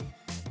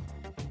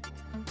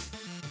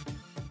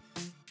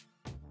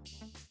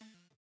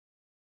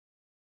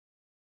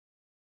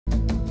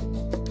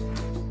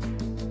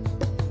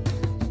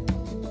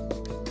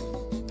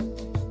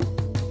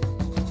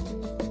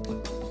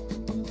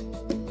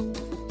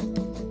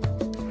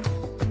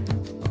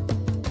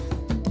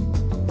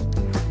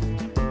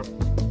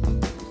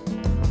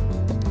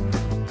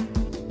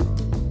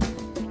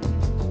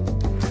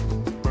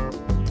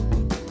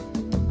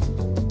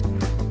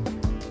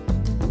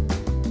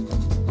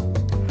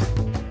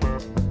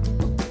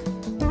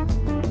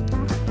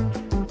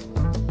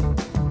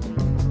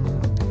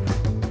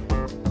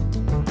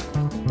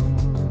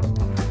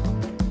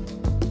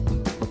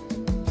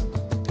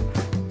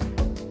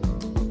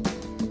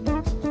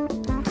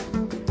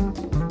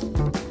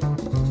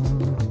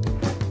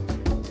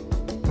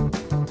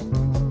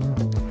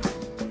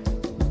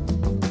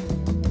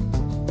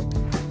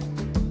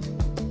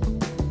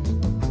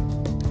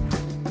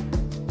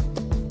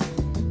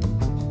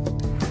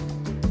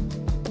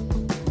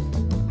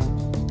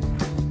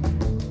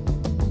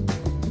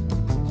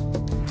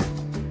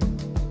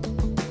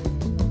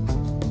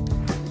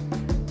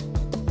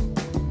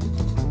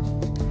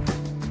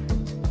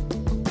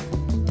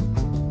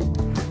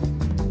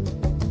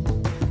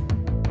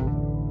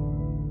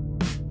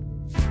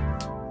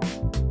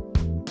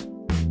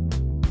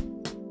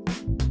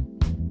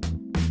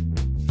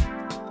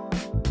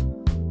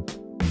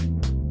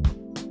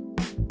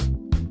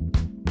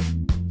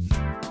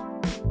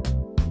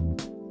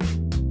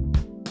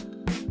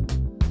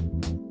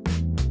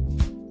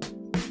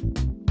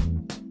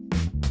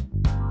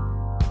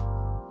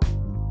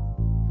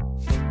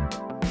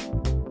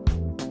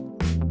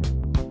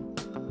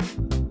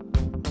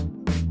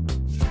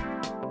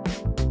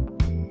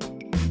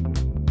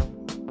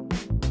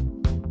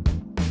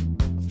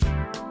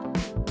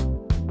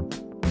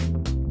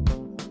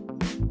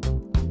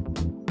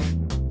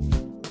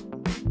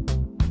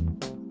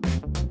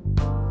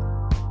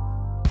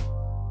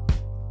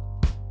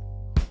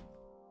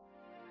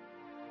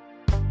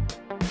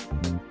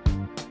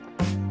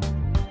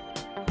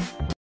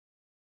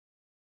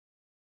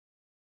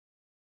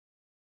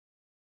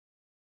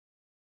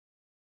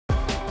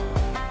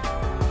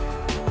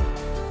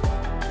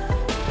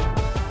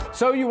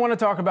 So you want to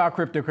talk about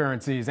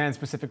cryptocurrencies and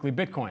specifically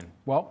Bitcoin.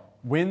 Well,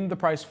 when the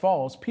price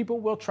falls, people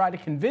will try to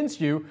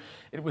convince you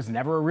it was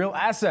never a real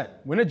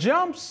asset. When it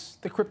jumps,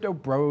 the crypto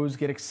bros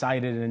get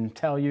excited and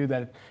tell you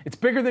that it's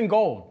bigger than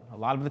gold. A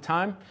lot of the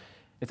time,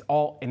 it's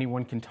all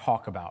anyone can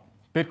talk about.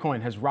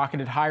 Bitcoin has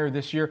rocketed higher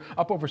this year,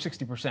 up over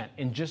 60%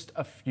 in just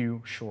a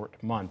few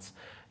short months.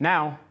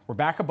 Now, we're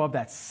back above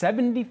that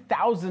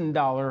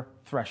 $70,000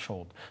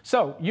 threshold.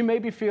 So you may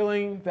be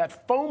feeling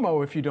that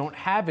FOMO if you don't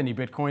have any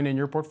Bitcoin in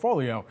your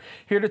portfolio.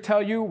 Here to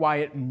tell you why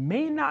it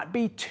may not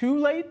be too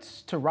late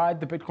to ride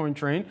the Bitcoin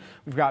train,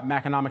 we've got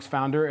Maconomics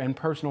founder and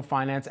personal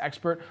finance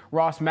expert,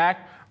 Ross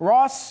Mack.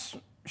 Ross,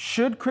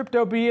 should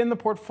crypto be in the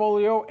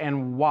portfolio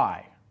and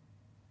why?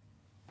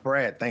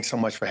 Brad, thanks so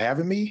much for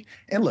having me.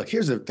 And look,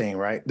 here's the thing,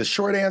 right? The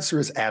short answer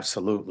is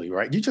absolutely,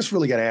 right? You just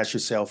really got to ask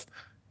yourself,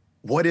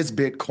 what is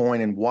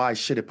Bitcoin and why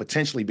should it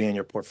potentially be in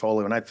your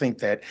portfolio? And I think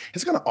that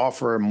it's going to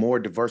offer a more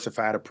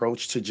diversified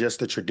approach to just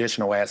the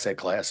traditional asset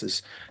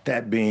classes,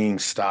 that being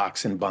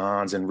stocks and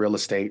bonds and real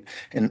estate,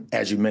 and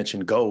as you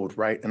mentioned, gold,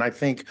 right? And I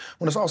think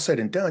when it's all said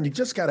and done, you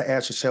just got to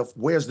ask yourself,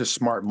 where's the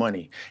smart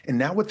money? And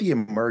now with the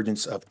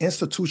emergence of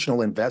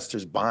institutional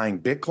investors buying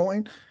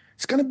Bitcoin,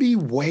 it's going to be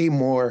way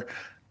more.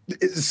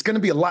 It's going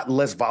to be a lot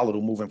less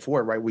volatile moving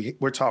forward, right?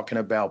 We're talking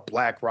about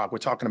BlackRock, we're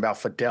talking about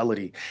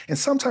Fidelity. And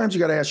sometimes you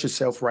got to ask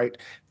yourself, right,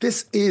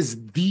 this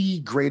is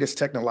the greatest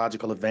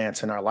technological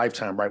advance in our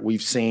lifetime, right?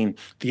 We've seen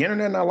the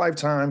internet in our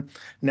lifetime.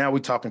 Now we're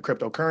talking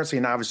cryptocurrency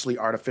and obviously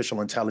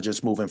artificial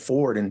intelligence moving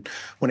forward. And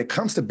when it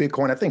comes to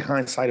Bitcoin, I think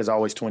hindsight is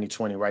always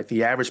 20/20, right?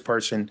 The average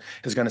person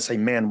is going to say,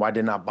 man, why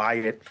didn't I buy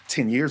it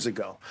 10 years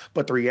ago?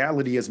 But the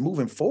reality is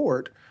moving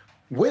forward,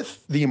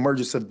 with the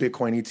emergence of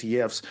Bitcoin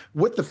ETFs,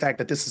 with the fact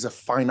that this is a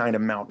finite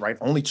amount, right?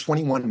 Only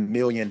 21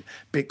 million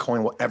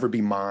Bitcoin will ever be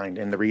mined.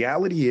 And the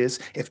reality is,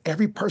 if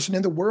every person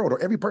in the world,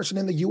 or every person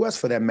in the US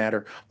for that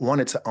matter,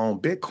 wanted to own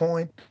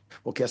Bitcoin,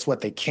 well, guess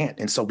what? They can't.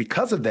 And so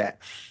because of that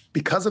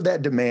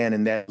demand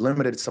and that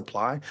limited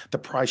supply, the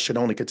price should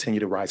only continue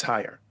to rise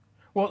higher.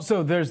 Well,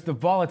 so there's the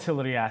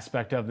volatility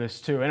aspect of this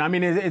too. And I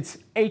mean, it's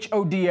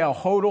HODL,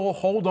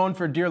 hold on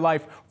for dear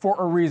life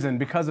for a reason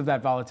because of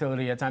that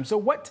volatility at times. So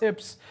what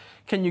tips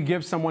can you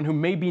give someone who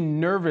may be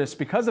nervous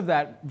because of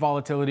that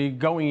volatility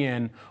going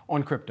in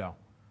on crypto?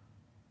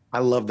 I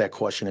love that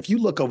question. If you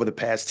look over the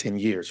past 10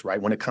 years,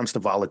 right, when it comes to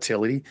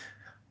volatility,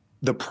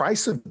 the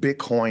price of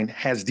Bitcoin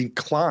has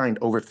declined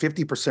over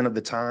 50% of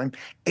the time,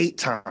 8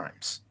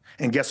 times.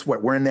 And guess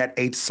what? We're in that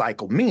 8th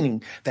cycle,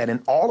 meaning that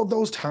in all of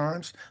those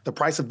times, the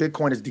price of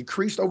Bitcoin has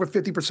decreased over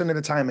 50% of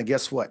the time. And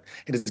guess what?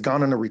 It has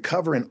gone on to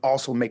recover and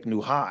also make new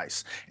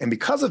highs. And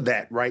because of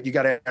that, right, you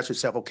got to ask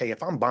yourself, okay,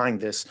 if I'm buying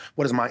this,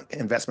 what is my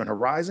investment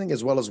horizon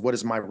as well as what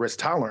is my risk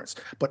tolerance?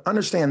 But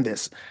understand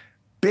this.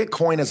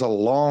 Bitcoin is a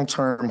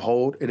long-term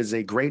hold. It is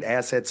a great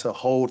asset to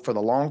hold for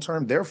the long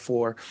term.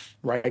 Therefore,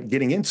 right,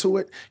 getting into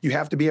it, you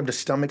have to be able to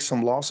stomach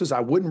some losses. I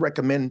wouldn't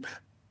recommend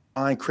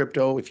buying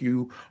crypto if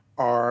you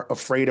are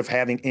afraid of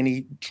having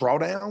any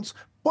drawdowns.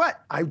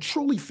 But I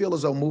truly feel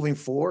as though moving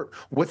forward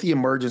with the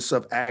emergence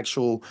of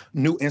actual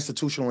new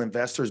institutional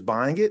investors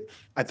buying it,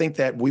 I think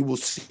that we will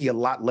see a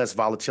lot less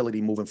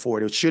volatility moving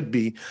forward. It should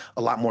be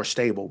a lot more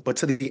stable. But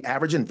to the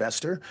average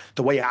investor,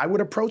 the way I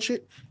would approach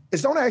it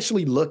is don't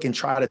actually look and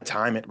try to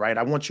time it, right?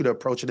 I want you to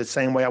approach it the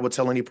same way I would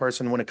tell any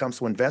person when it comes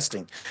to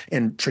investing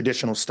in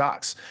traditional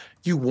stocks.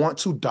 You want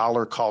to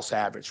dollar cost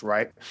average,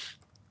 right?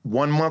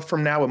 1 month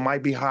from now, it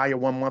might be higher.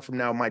 1 month from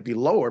now, it might be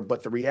lower.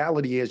 But the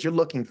reality is you're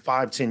looking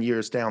 5, 10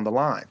 years down the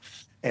line.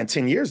 And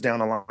 10 years down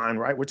the line,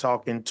 right, we're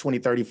talking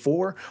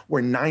 2034,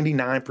 where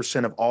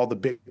 99% of all the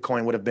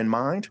Bitcoin would have been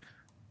mined.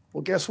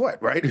 Well, guess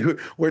what, right?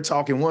 We're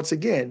talking, once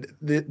again,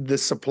 the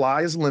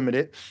supply is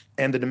limited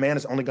and the demand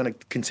is only going to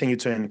continue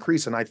to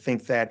increase. And I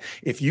think that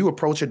if you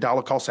approach a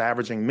dollar cost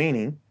averaging,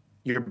 meaning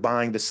you're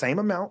buying the same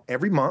amount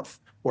every month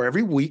or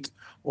every week,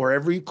 or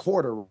every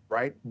quarter,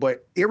 right?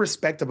 But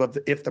irrespective of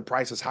if the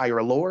price is higher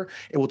or lower,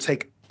 it will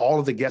take all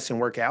of the guessing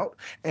work out,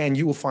 and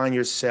you will find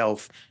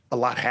yourself a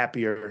lot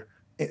happier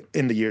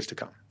in the years to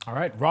come. All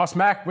right, Ross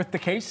Mack with the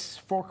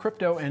case for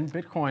crypto and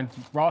Bitcoin.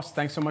 Ross,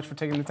 thanks so much for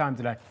taking the time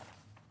today.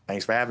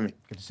 Thanks for having me.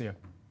 Good to see you.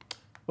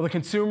 Well, the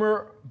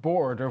Consumer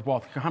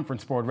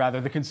Conference Board,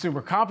 the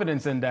Consumer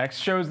Confidence Index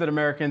shows that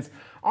Americans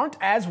aren't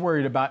as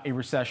worried about a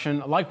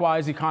recession.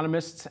 Likewise,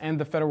 economists and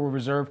the Federal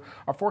Reserve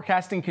are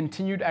forecasting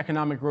continued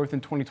economic growth in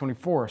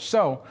 2024.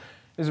 So,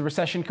 is a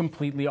recession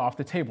completely off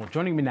the table?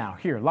 Joining me now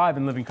here, live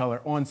in living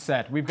color on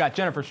set, we've got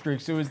Jennifer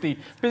Streaks, who is the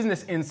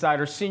Business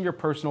Insider Senior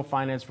Personal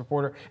Finance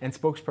Reporter and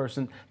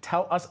spokesperson.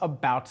 Tell us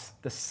about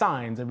the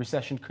signs a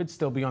recession could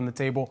still be on the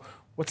table.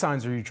 What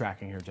signs are you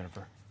tracking here,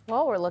 Jennifer?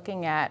 Well, we're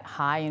looking at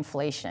high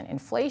inflation.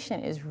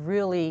 Inflation is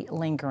really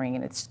lingering,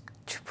 and it's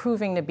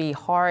proving to be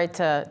hard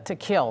to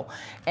kill.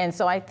 And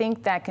so I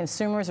think that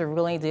consumers are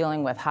really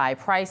dealing with high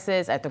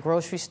prices at the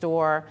grocery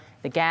store,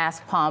 the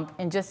gas pump,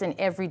 and just in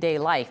everyday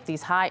life.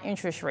 These high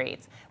interest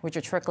rates, which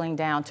are trickling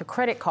down to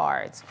credit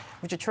cards,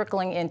 which are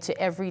trickling into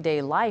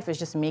everyday life, is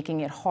just making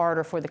it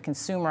harder for the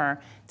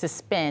consumer to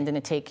spend and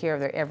to take care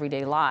of their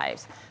everyday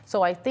lives.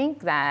 So I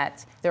think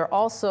that there are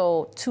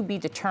also to be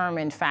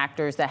determined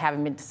factors that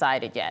haven't been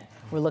decided yet.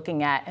 We're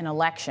looking at an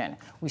election.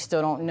 We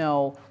still don't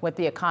know what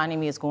the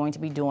economy is going to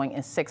be doing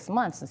in 6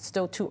 months. It's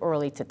still too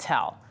early to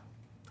tell.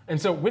 And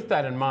so with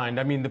that in mind,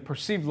 I mean, the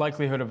perceived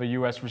likelihood of a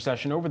U.S.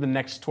 recession over the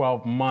next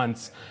 12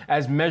 months,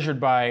 as measured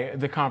by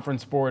the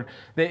Conference Board,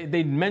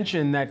 they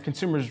mentioned that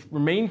consumers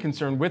remain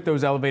concerned with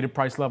those elevated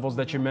price levels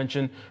that you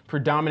mentioned,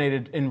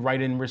 predominated in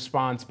write-in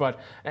response, but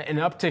an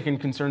uptick in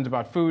concerns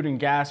about food and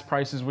gas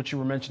prices, which you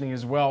were mentioning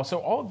as well. So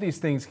all of these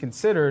things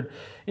considered,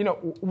 you know,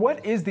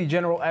 what is the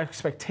general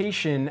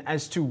expectation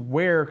as to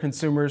where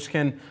consumers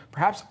can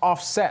perhaps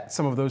offset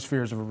some of those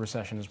fears of a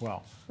recession as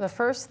well? The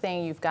first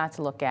thing you've got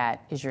to look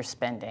at is your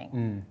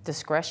spending,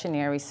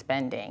 discretionary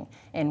spending,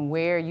 and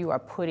where you are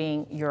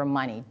putting your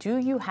money. Do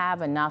you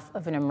have enough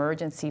of an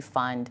emergency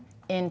fund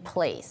in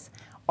place?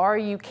 Are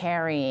you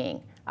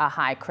carrying a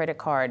high credit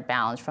card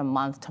balance from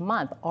month to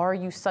month? Are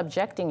you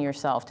subjecting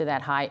yourself to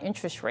that high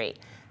interest rate?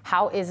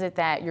 How is it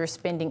that you're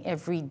spending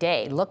every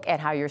day? Look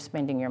at how you're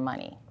spending your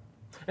money.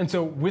 And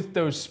so with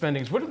those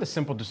spendings, what are the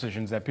simple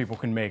decisions that people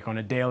can make on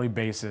a daily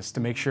basis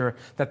to make sure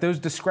that those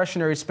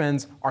discretionary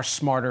spends are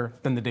smarter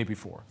than the day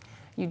before?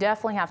 You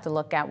definitely have to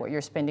look at what you're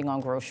spending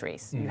on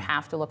groceries. You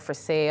have to look for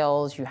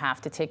sales. You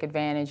have to take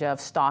advantage of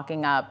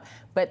stocking up.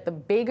 But the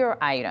bigger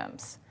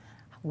items,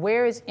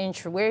 where's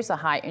the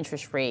high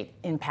interest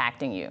rate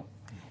impacting you?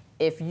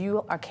 If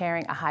you are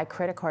carrying a high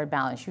credit card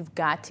balance, you've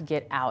got to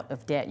get out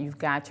of debt. You've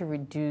got to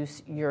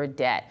reduce your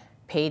debt.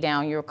 Pay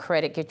down your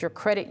credit, get your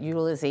credit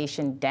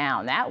utilization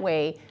down. That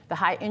way, the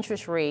high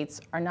interest rates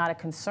are not a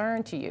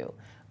concern to you.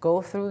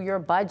 Go through your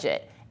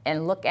budget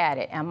and look at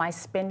it. Am I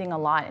spending a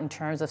lot in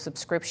terms of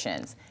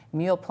subscriptions,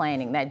 meal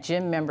planning, that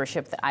gym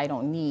membership that I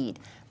don't need?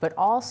 But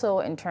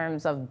also in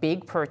terms of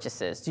big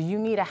purchases. Do you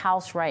need a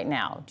house right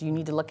now? Do you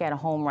need to look at a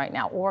home right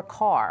now, or a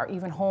car, or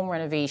even home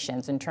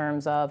renovations in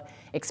terms of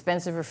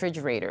expensive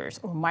refrigerators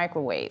or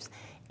microwaves?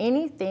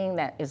 Anything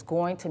that is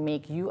going to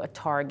make you a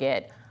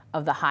target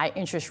of the high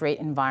interest rate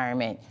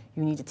environment,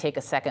 you need to take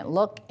a second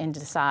look and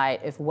decide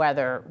if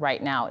whether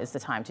right now is the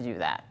time to do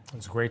that.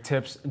 Those great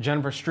tips.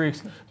 Jennifer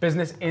Streaks,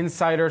 Business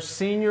Insider,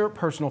 Senior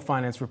Personal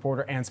Finance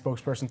Reporter and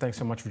Spokesperson. Thanks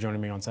so much for joining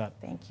me on set.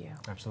 Thank you.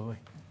 Absolutely.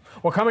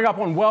 Well, coming up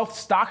on Wealth,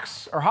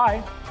 stocks are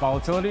high,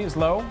 volatility is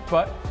low,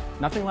 but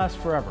nothing lasts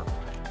forever.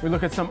 We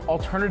look at some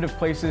alternative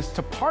places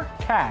to park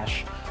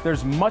cash.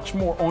 There's much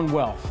more on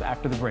Wealth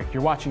after the break.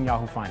 You're watching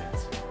Yahoo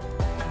Finance.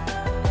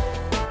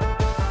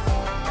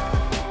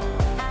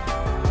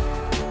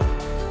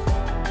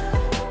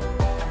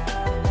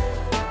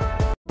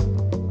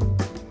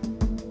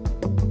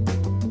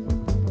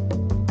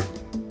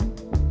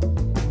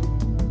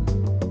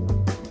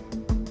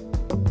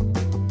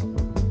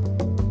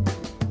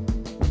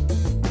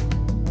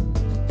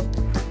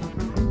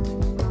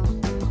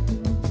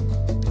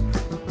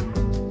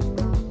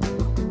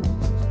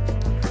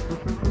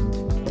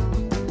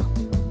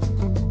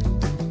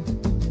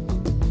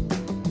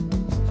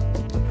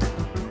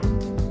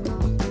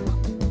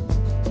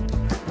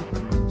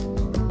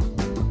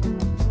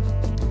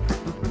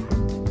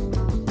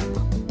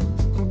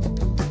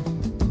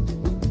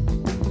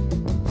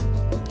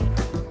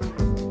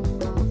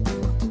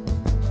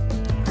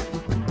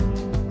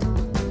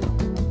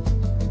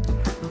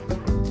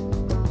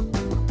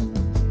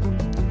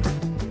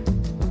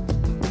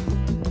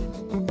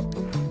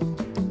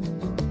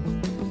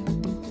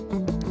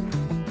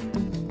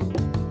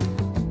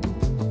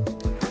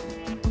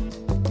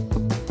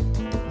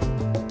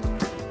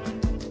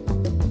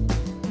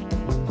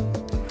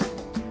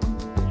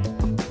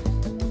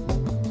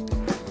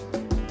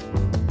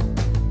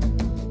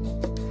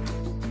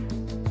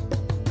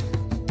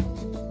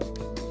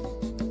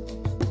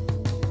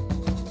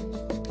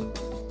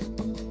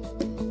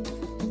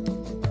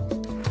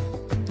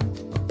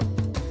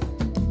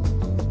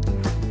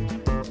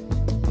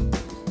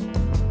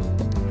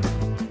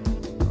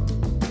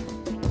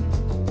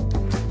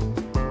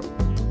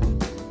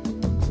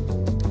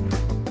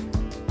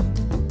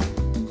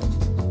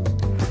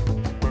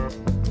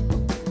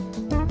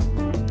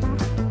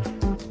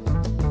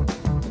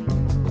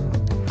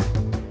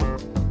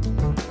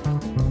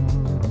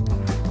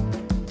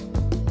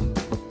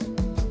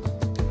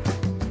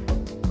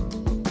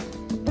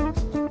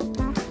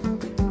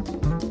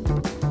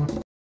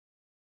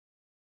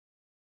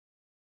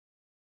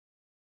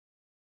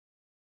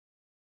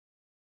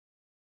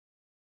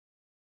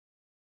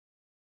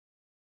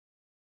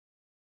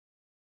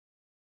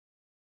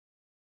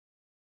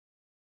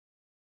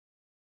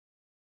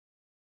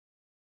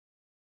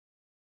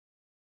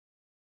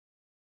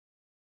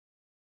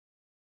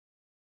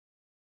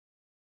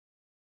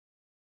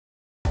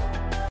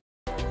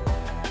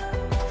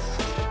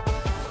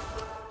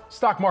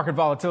 Stock market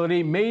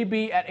volatility may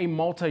be at a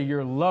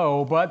multi-year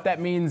low, but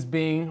that means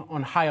being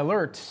on high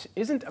alert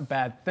isn't a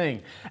bad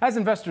thing. As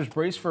investors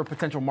brace for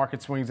potential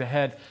market swings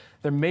ahead,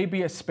 there may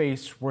be a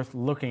space worth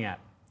looking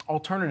at.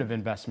 Alternative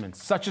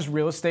investments, such as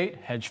real estate,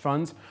 hedge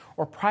funds,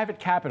 or private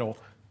capital,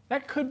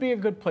 that could be a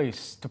good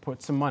place to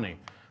put some money.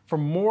 For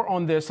more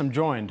on this, I'm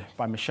joined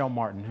by Michelle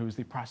Martin, who is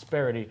the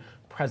Prosperity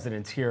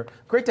President here.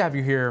 Great to have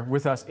you here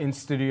with us in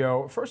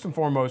studio. First and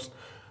foremost,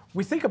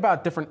 We think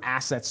about different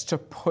assets to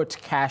put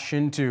cash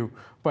into,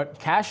 but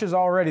cash is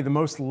already the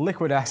most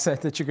liquid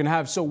asset that you can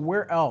have. So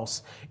where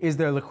else is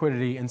there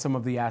liquidity in some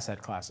of the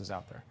asset classes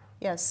out there?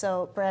 Yes,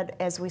 so Brad,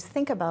 as we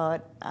think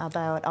about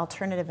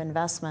alternative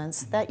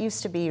investments, that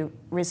used to be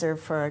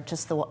reserved for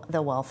just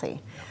the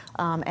wealthy.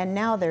 And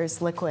now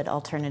there's liquid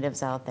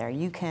alternatives out there.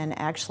 You can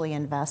actually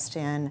invest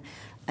in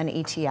an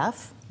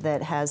ETF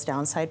that has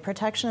downside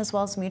protection, as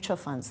well as mutual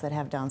funds that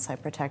have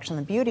downside protection.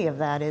 The beauty of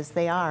that is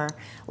they are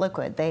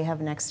liquid. They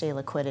have next day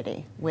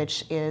liquidity,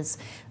 which is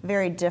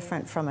very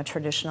different from a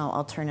traditional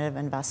alternative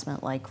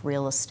investment like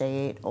real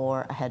estate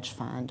or a hedge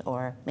fund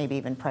or maybe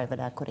even private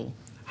equity.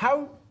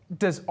 How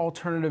does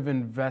alternative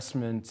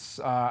investments,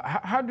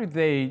 how do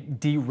they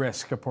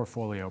de-risk a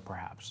portfolio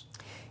perhaps?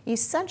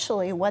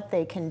 Essentially, what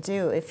they can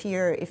do, if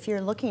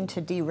you're looking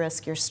to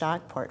de-risk your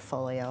stock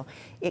portfolio,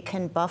 it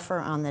can buffer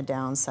on the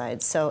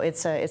downside. So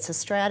it's a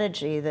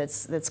strategy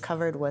that's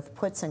covered with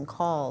puts and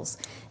calls,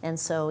 and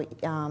so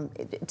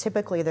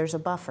typically there's a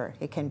buffer.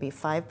 It can be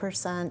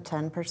 5%,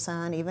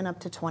 10%, even up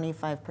to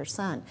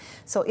 25%.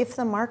 So if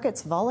the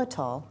market's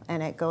volatile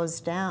and it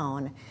goes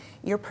down,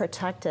 you're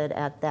protected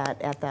at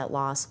that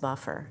loss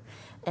buffer.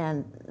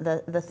 And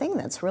the thing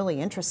that's really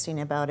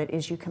interesting about it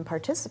is you can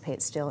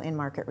participate still in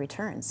market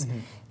returns. Mm-hmm.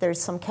 There's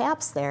some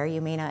caps there.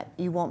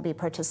 You won't be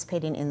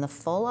participating in the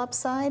full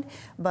upside,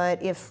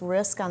 but if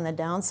risk on the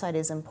downside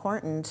is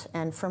important,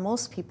 and for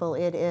most people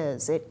it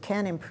is, it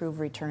can improve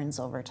returns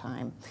over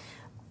time.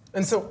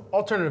 And so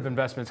alternative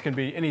investments can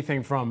be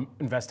anything from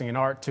investing in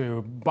art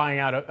to buying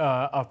out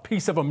a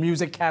piece of a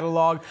music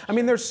catalog. I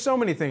mean, there's so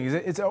many things.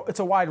 It's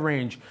a wide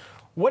range.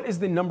 What is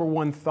the number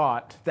one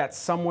thought that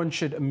someone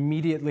should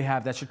immediately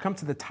have, that should come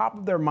to the top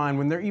of their mind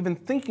when they're even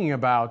thinking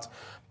about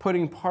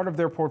putting part of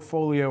their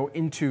portfolio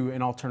into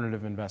an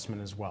alternative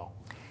investment as well?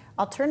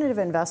 Alternative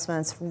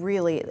investments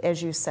really,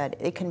 as you said,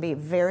 it can be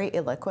very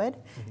illiquid.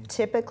 Mm-hmm.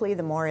 Typically,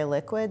 the more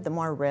illiquid, the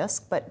more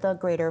risk, but the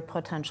greater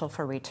potential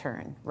for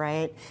return,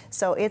 right?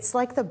 So it's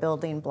like the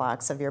building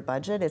blocks of your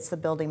budget. It's the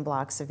building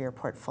blocks of your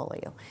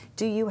portfolio.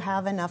 Do you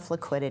have enough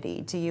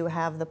liquidity? Do you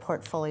have the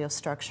portfolio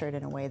structured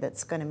in a way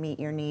that's going to meet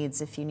your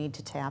needs if you need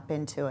to tap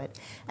into it?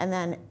 And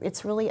then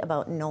it's really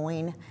about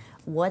knowing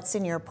what's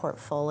in your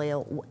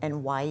portfolio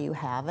and why you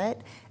have it.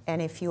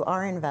 And if you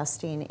are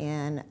investing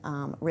in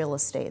real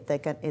estate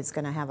that is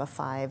going to have a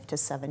 5 to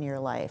 7 year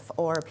life,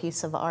 or a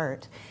piece of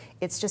art,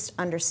 it's just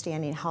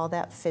understanding how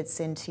that fits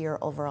into your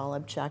overall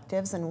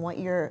objectives and what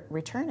your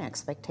return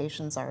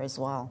expectations are as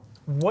well.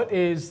 What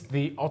is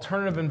the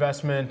alternative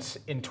investment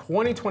in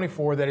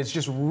 2024 that is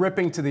just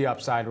ripping to the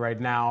upside right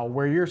now,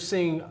 where you're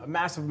seeing a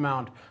massive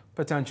amount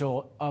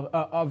potential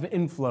of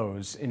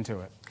inflows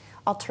into it?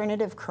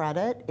 Alternative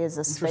credit is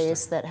a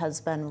space that has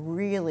been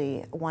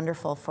really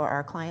wonderful for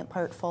our client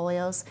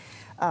portfolios.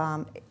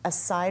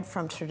 Aside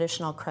from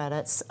traditional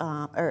credits,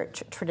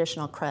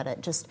 traditional credit,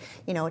 just,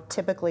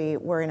 typically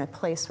we're in a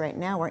place right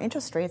now where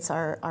interest rates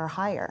are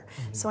higher.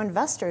 Mm-hmm. So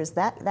investors,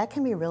 that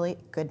can be really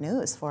good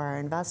news for our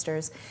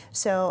investors.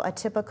 So a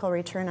typical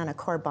return on a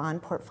core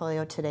bond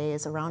portfolio today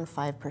is around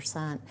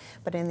 5%,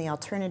 but in the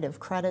alternative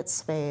credit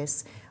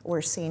space,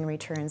 we're seeing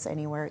returns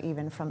anywhere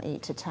even from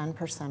 8 to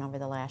 10% over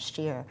the last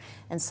year.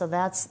 And so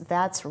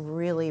that's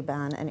really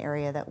been an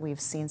area that we've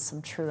seen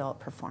some true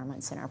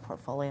outperformance in our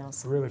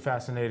portfolios. Really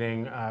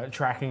fascinating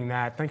tracking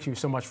that. Thank you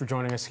so much for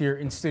joining us here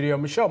in studio.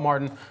 Michelle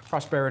Martin,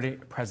 Prosperity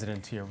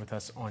President, here with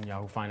us on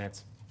Yahoo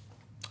Finance.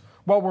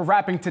 Well, we're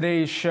wrapping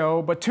today's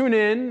show, but tune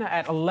in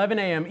at 11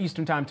 a.m.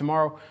 Eastern Time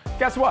tomorrow.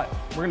 Guess what?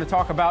 We're going to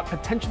talk about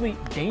potentially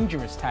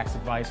dangerous tax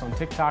advice on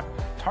TikTok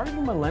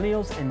targeting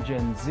millennials and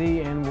Gen Z,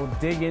 and we'll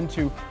dig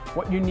into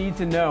what you need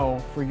to know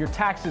for your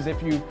taxes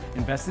if you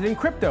invested in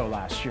crypto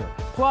last year.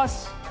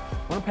 Plus,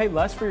 want to pay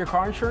less for your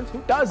car insurance?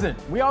 Who doesn't?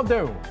 We all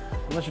do,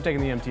 unless you're taking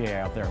the MTA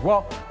out there.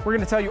 Well, we're going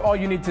to tell you all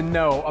you need to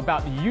know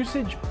about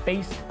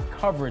usage-based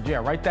coverage. Yeah,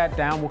 write that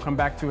down. We'll come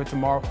back to it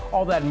tomorrow.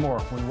 All that and more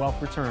when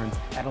Wealth returns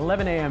at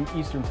 11 a.m.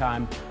 Eastern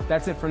Time.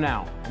 That's it for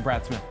now. I'm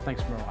Brad Smith.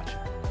 Thanks for watching.